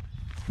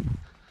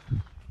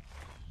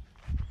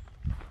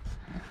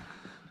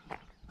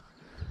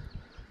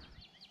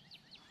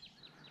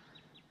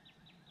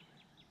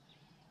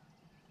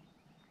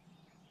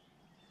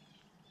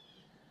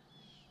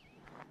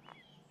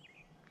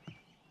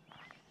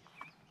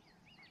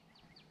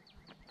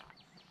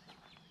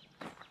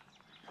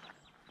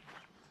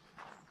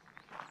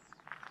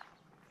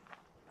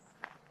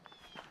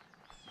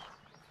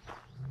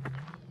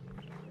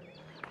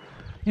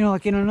 You know,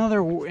 like in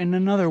another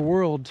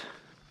world,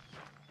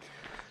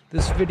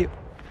 this video.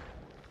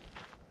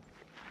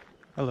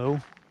 Hello.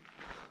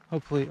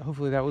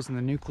 Hopefully that wasn't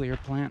the nuclear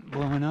plant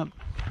blowing up.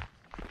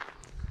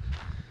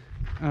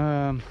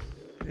 In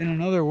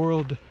another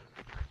world,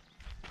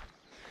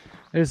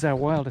 there's that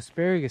wild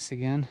asparagus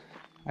again.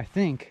 I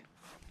think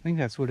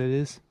that's what it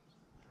is.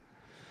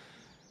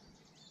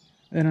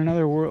 In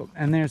another world,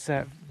 and there's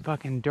that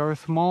fucking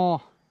Darth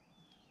Maul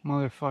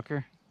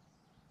motherfucker.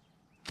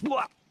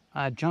 Blah!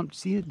 I jumped.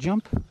 See it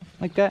jump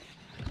like that?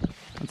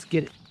 Let's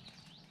get it.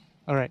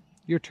 All right,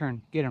 your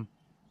turn. Get him.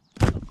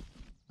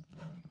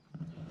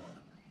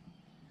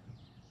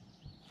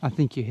 I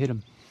think you hit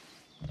him.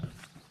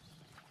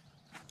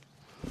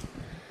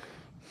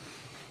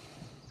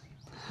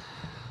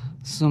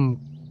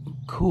 some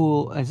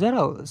cool, is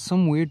that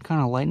some weird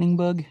kind of lightning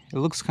bug? It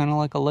looks kind of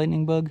like a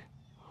lightning bug,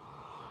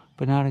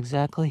 but not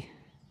exactly.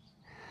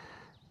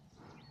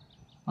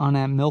 On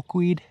that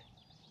milkweed.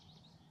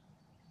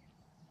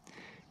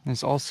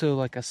 There's also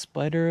like a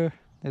spider.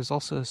 There's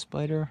also a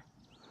spider.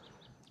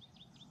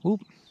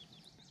 Oop.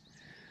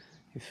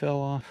 He fell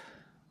off.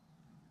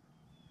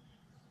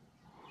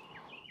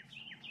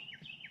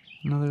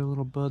 Another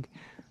little bug.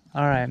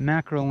 Alright,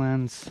 macro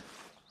lens.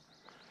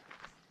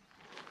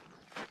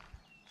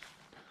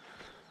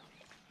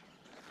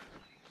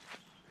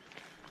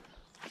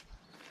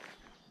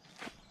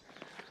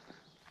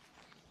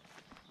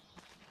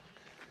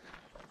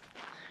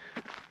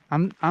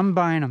 I'm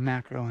buying a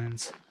macro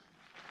lens.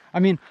 I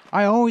mean,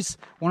 I always,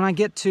 when I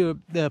get to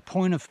the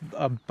point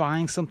of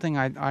buying something,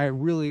 I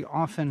really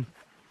often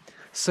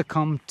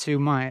succumb to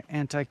my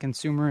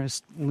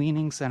anti-consumerist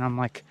leanings, and I'm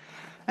like,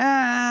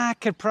 I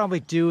could probably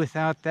do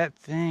without that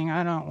thing.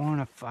 I don't want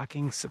to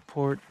fucking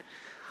support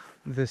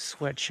the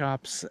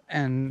sweatshops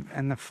and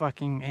the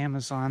fucking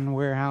Amazon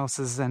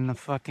warehouses and the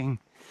fucking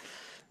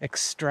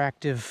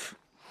extractive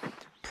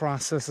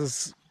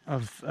processes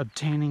of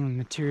obtaining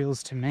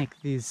materials to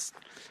make these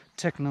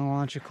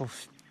technological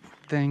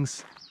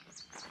things.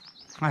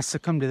 I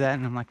succumb to that,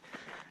 and I'm like,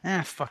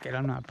 fuck it,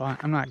 I'm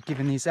not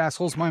giving these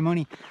assholes my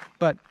money.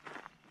 But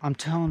I'm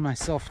telling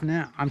myself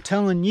now, I'm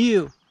telling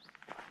you,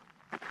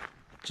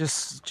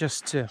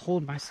 just to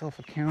hold myself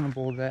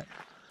accountable, that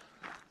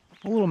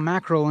a little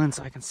macro lens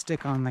I can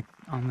stick on the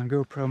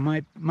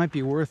GoPro might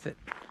be worth it.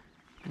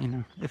 You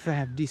know, if I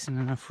have decent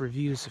enough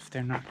reviews, if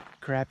they're not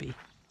crappy.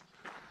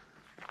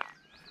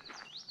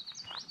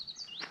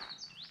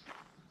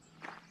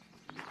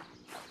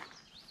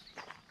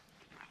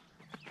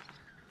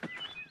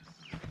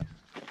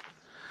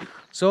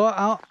 So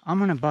I'm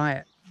gonna buy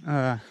it.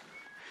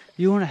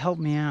 You want to help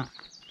me out?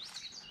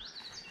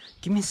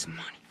 Give me some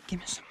money. Give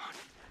me some money.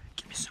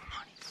 Give me some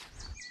money.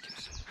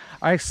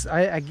 Give me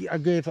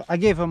some... I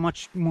gave a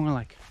much more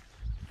like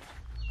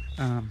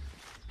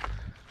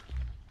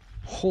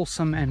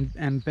wholesome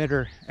and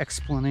better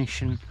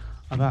explanation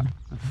about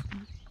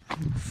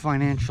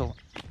financial,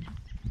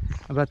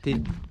 about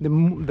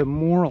the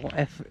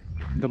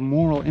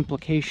moral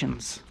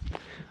implications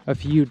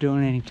of you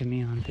donating to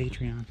me on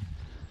Patreon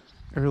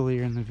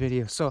earlier in the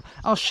video. So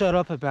I'll shut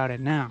up about it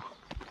now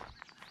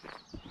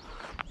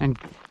and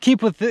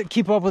keep up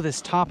with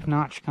this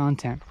top-notch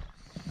content.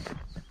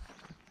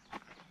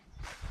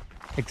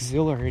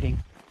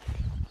 Exhilarating.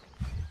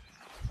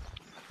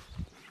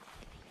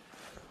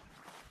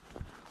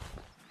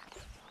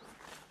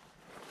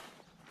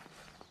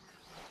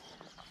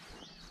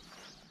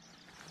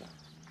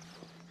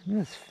 Look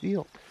at this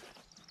field.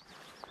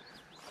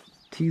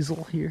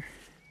 Teasel here.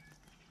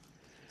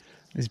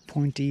 These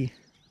pointy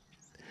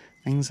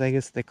things, I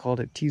guess they called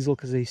it teasel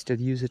because they used to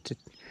use it to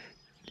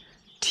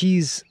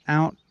tease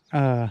out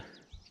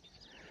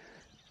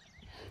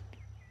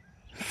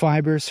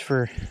fibers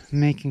for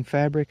making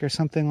fabric or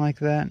something like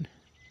that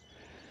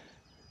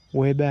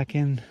way back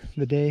in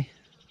the day.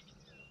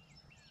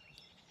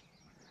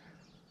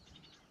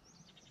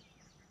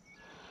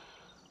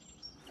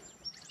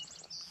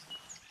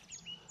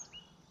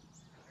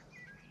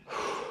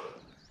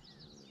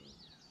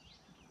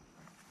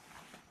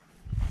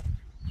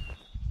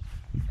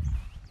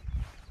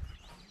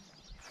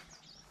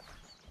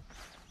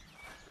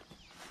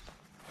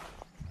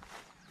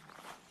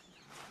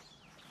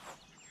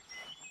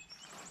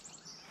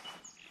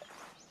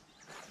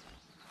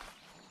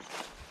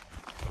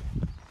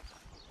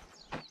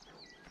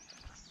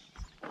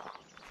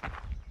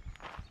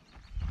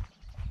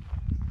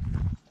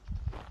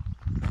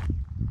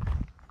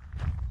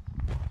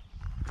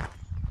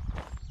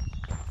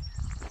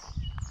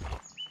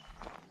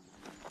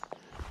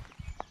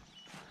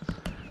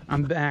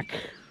 I'm back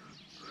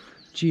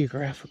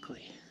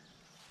geographically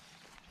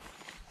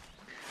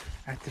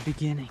at the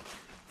beginning.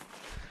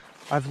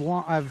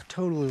 I've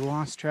totally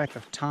lost track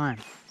of time,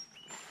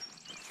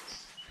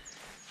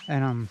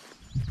 and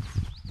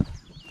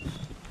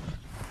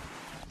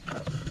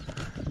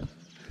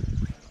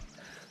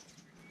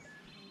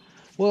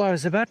well, I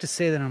was about to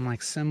say that I'm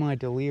like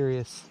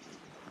semi-delirious,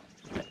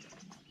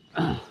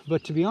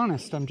 but to be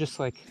honest, I'm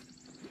just like,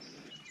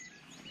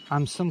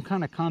 I'm some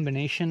kind of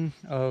combination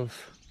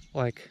of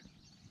like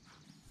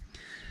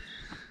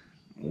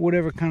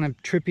whatever kind of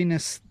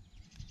trippiness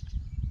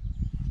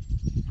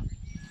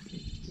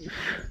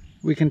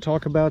we can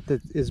talk about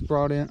that is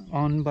brought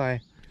on by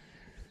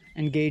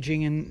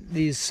engaging in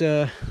these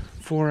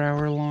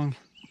 4-hour-long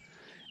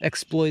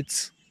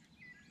exploits,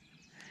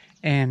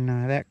 and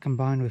that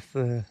combined with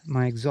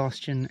my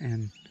exhaustion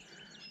and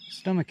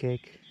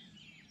stomachache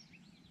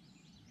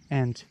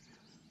and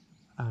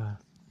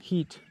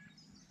heat.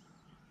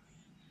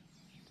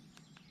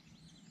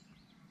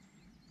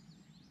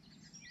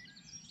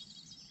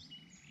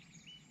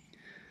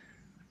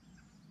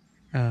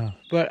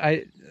 But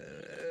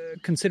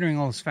considering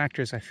all those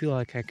factors, I feel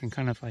like I can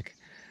kind of like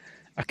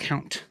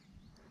account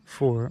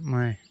for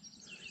my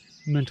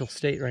mental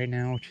state right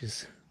now, which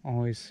is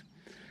always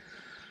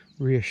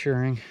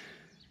reassuring.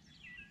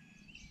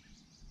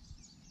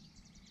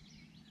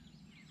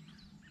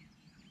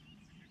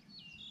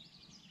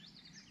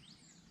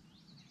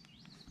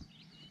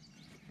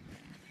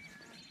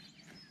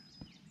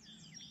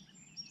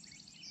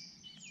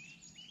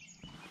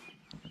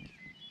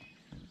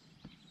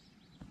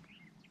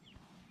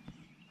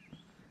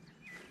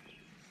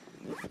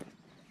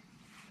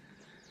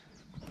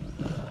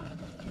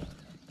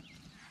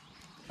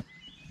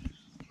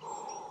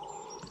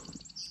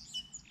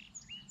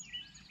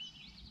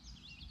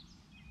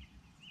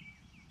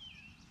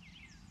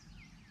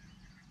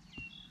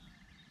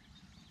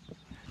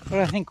 But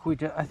I think we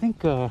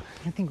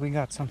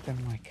got something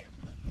like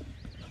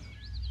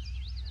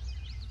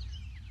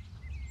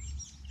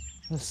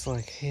this,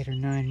 like 8 or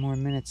 9 more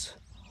minutes.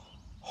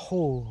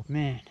 Oh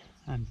man,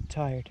 I'm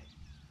tired.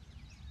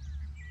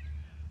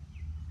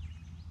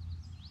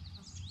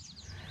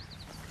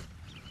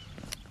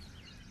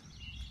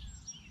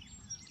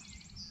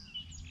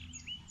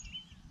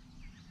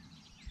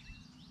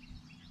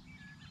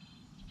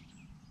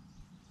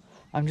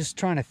 I'm just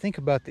trying to think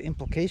about the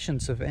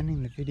implications of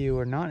ending the video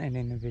or not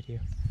ending the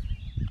video.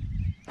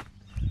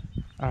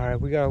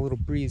 Alright, we got a little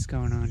breeze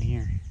going on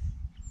here.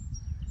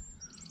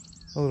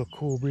 A little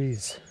cool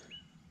breeze.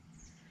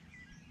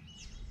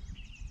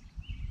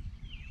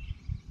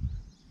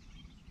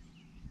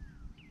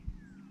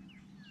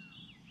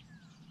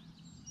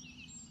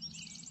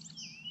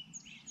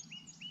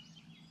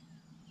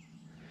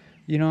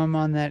 You know, I'm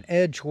on that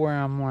edge where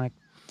I'm like,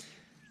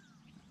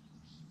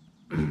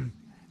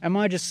 am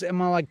I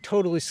like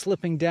totally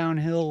slipping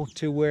downhill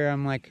to where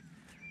I'm like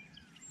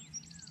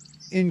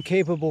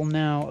incapable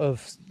now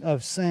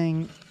of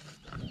saying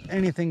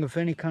anything of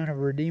any kind of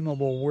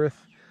redeemable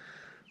worth?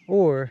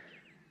 Or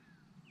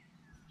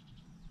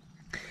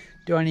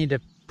do I need to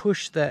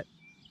push that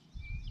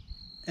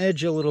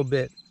edge a little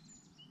bit?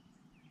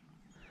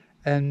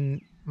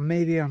 And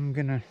maybe I'm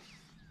gonna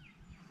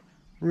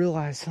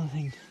realize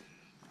something.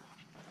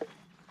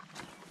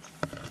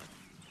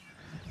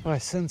 I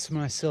sense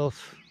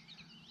myself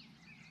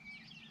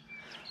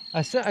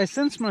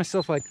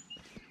like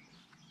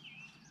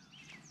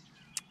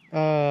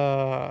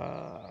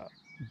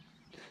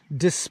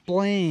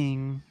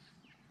displaying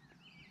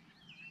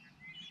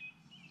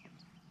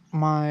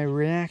my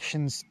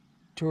reactions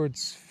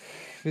towards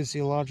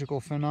physiological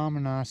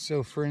phenomena.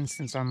 So for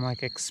instance, I'm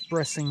like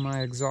expressing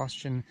my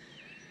exhaustion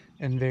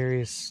in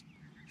various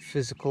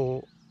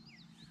physical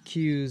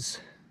cues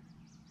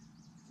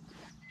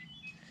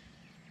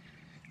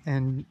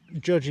and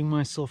judging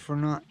myself for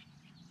not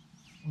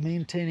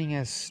maintaining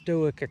as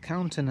stoic a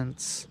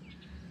countenance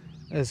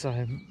as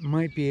I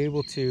might be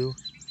able to,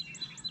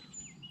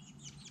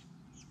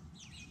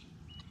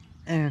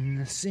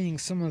 and seeing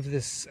some of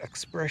this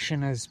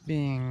expression as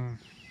being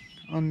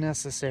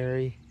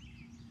unnecessary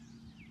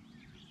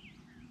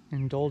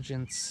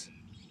indulgence.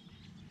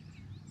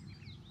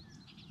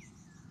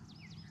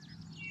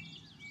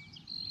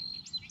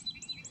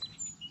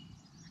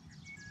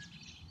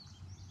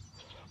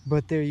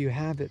 But there you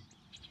have it.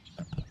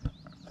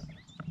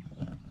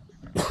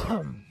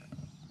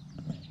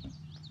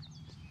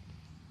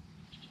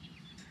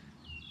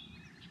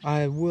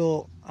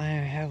 I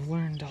have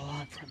learned a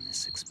lot from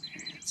this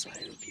experience.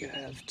 I hope you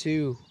have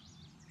too.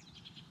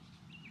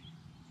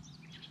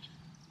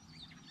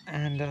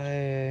 And I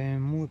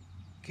am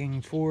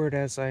looking forward,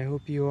 as I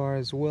hope you are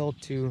as well,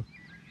 to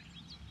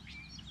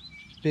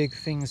big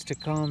things to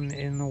come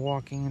in the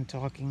Walking and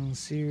Talking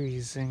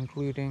series,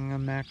 including a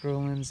macro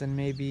lens and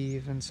maybe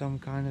even some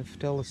kind of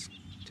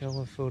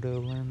telephoto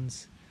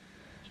lens,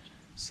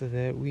 so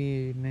that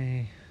we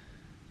may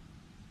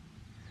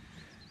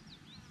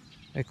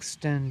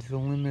extend the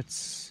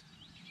limits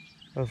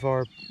of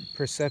our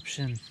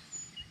perception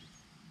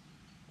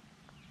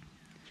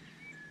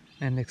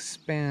and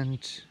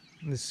expand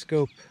the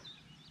scope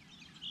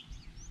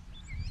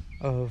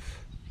of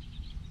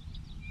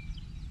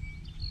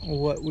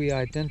what we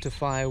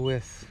identify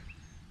with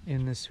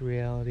in this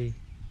reality.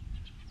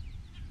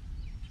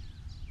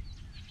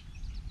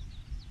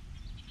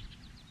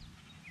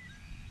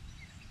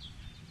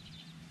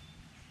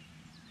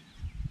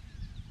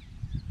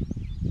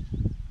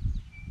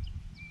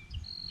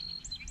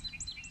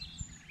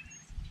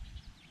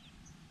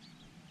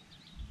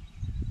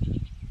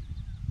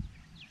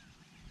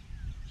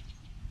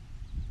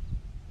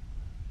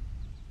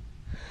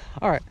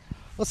 All right,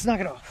 let's knock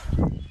it off.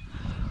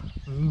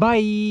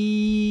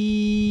 Bye.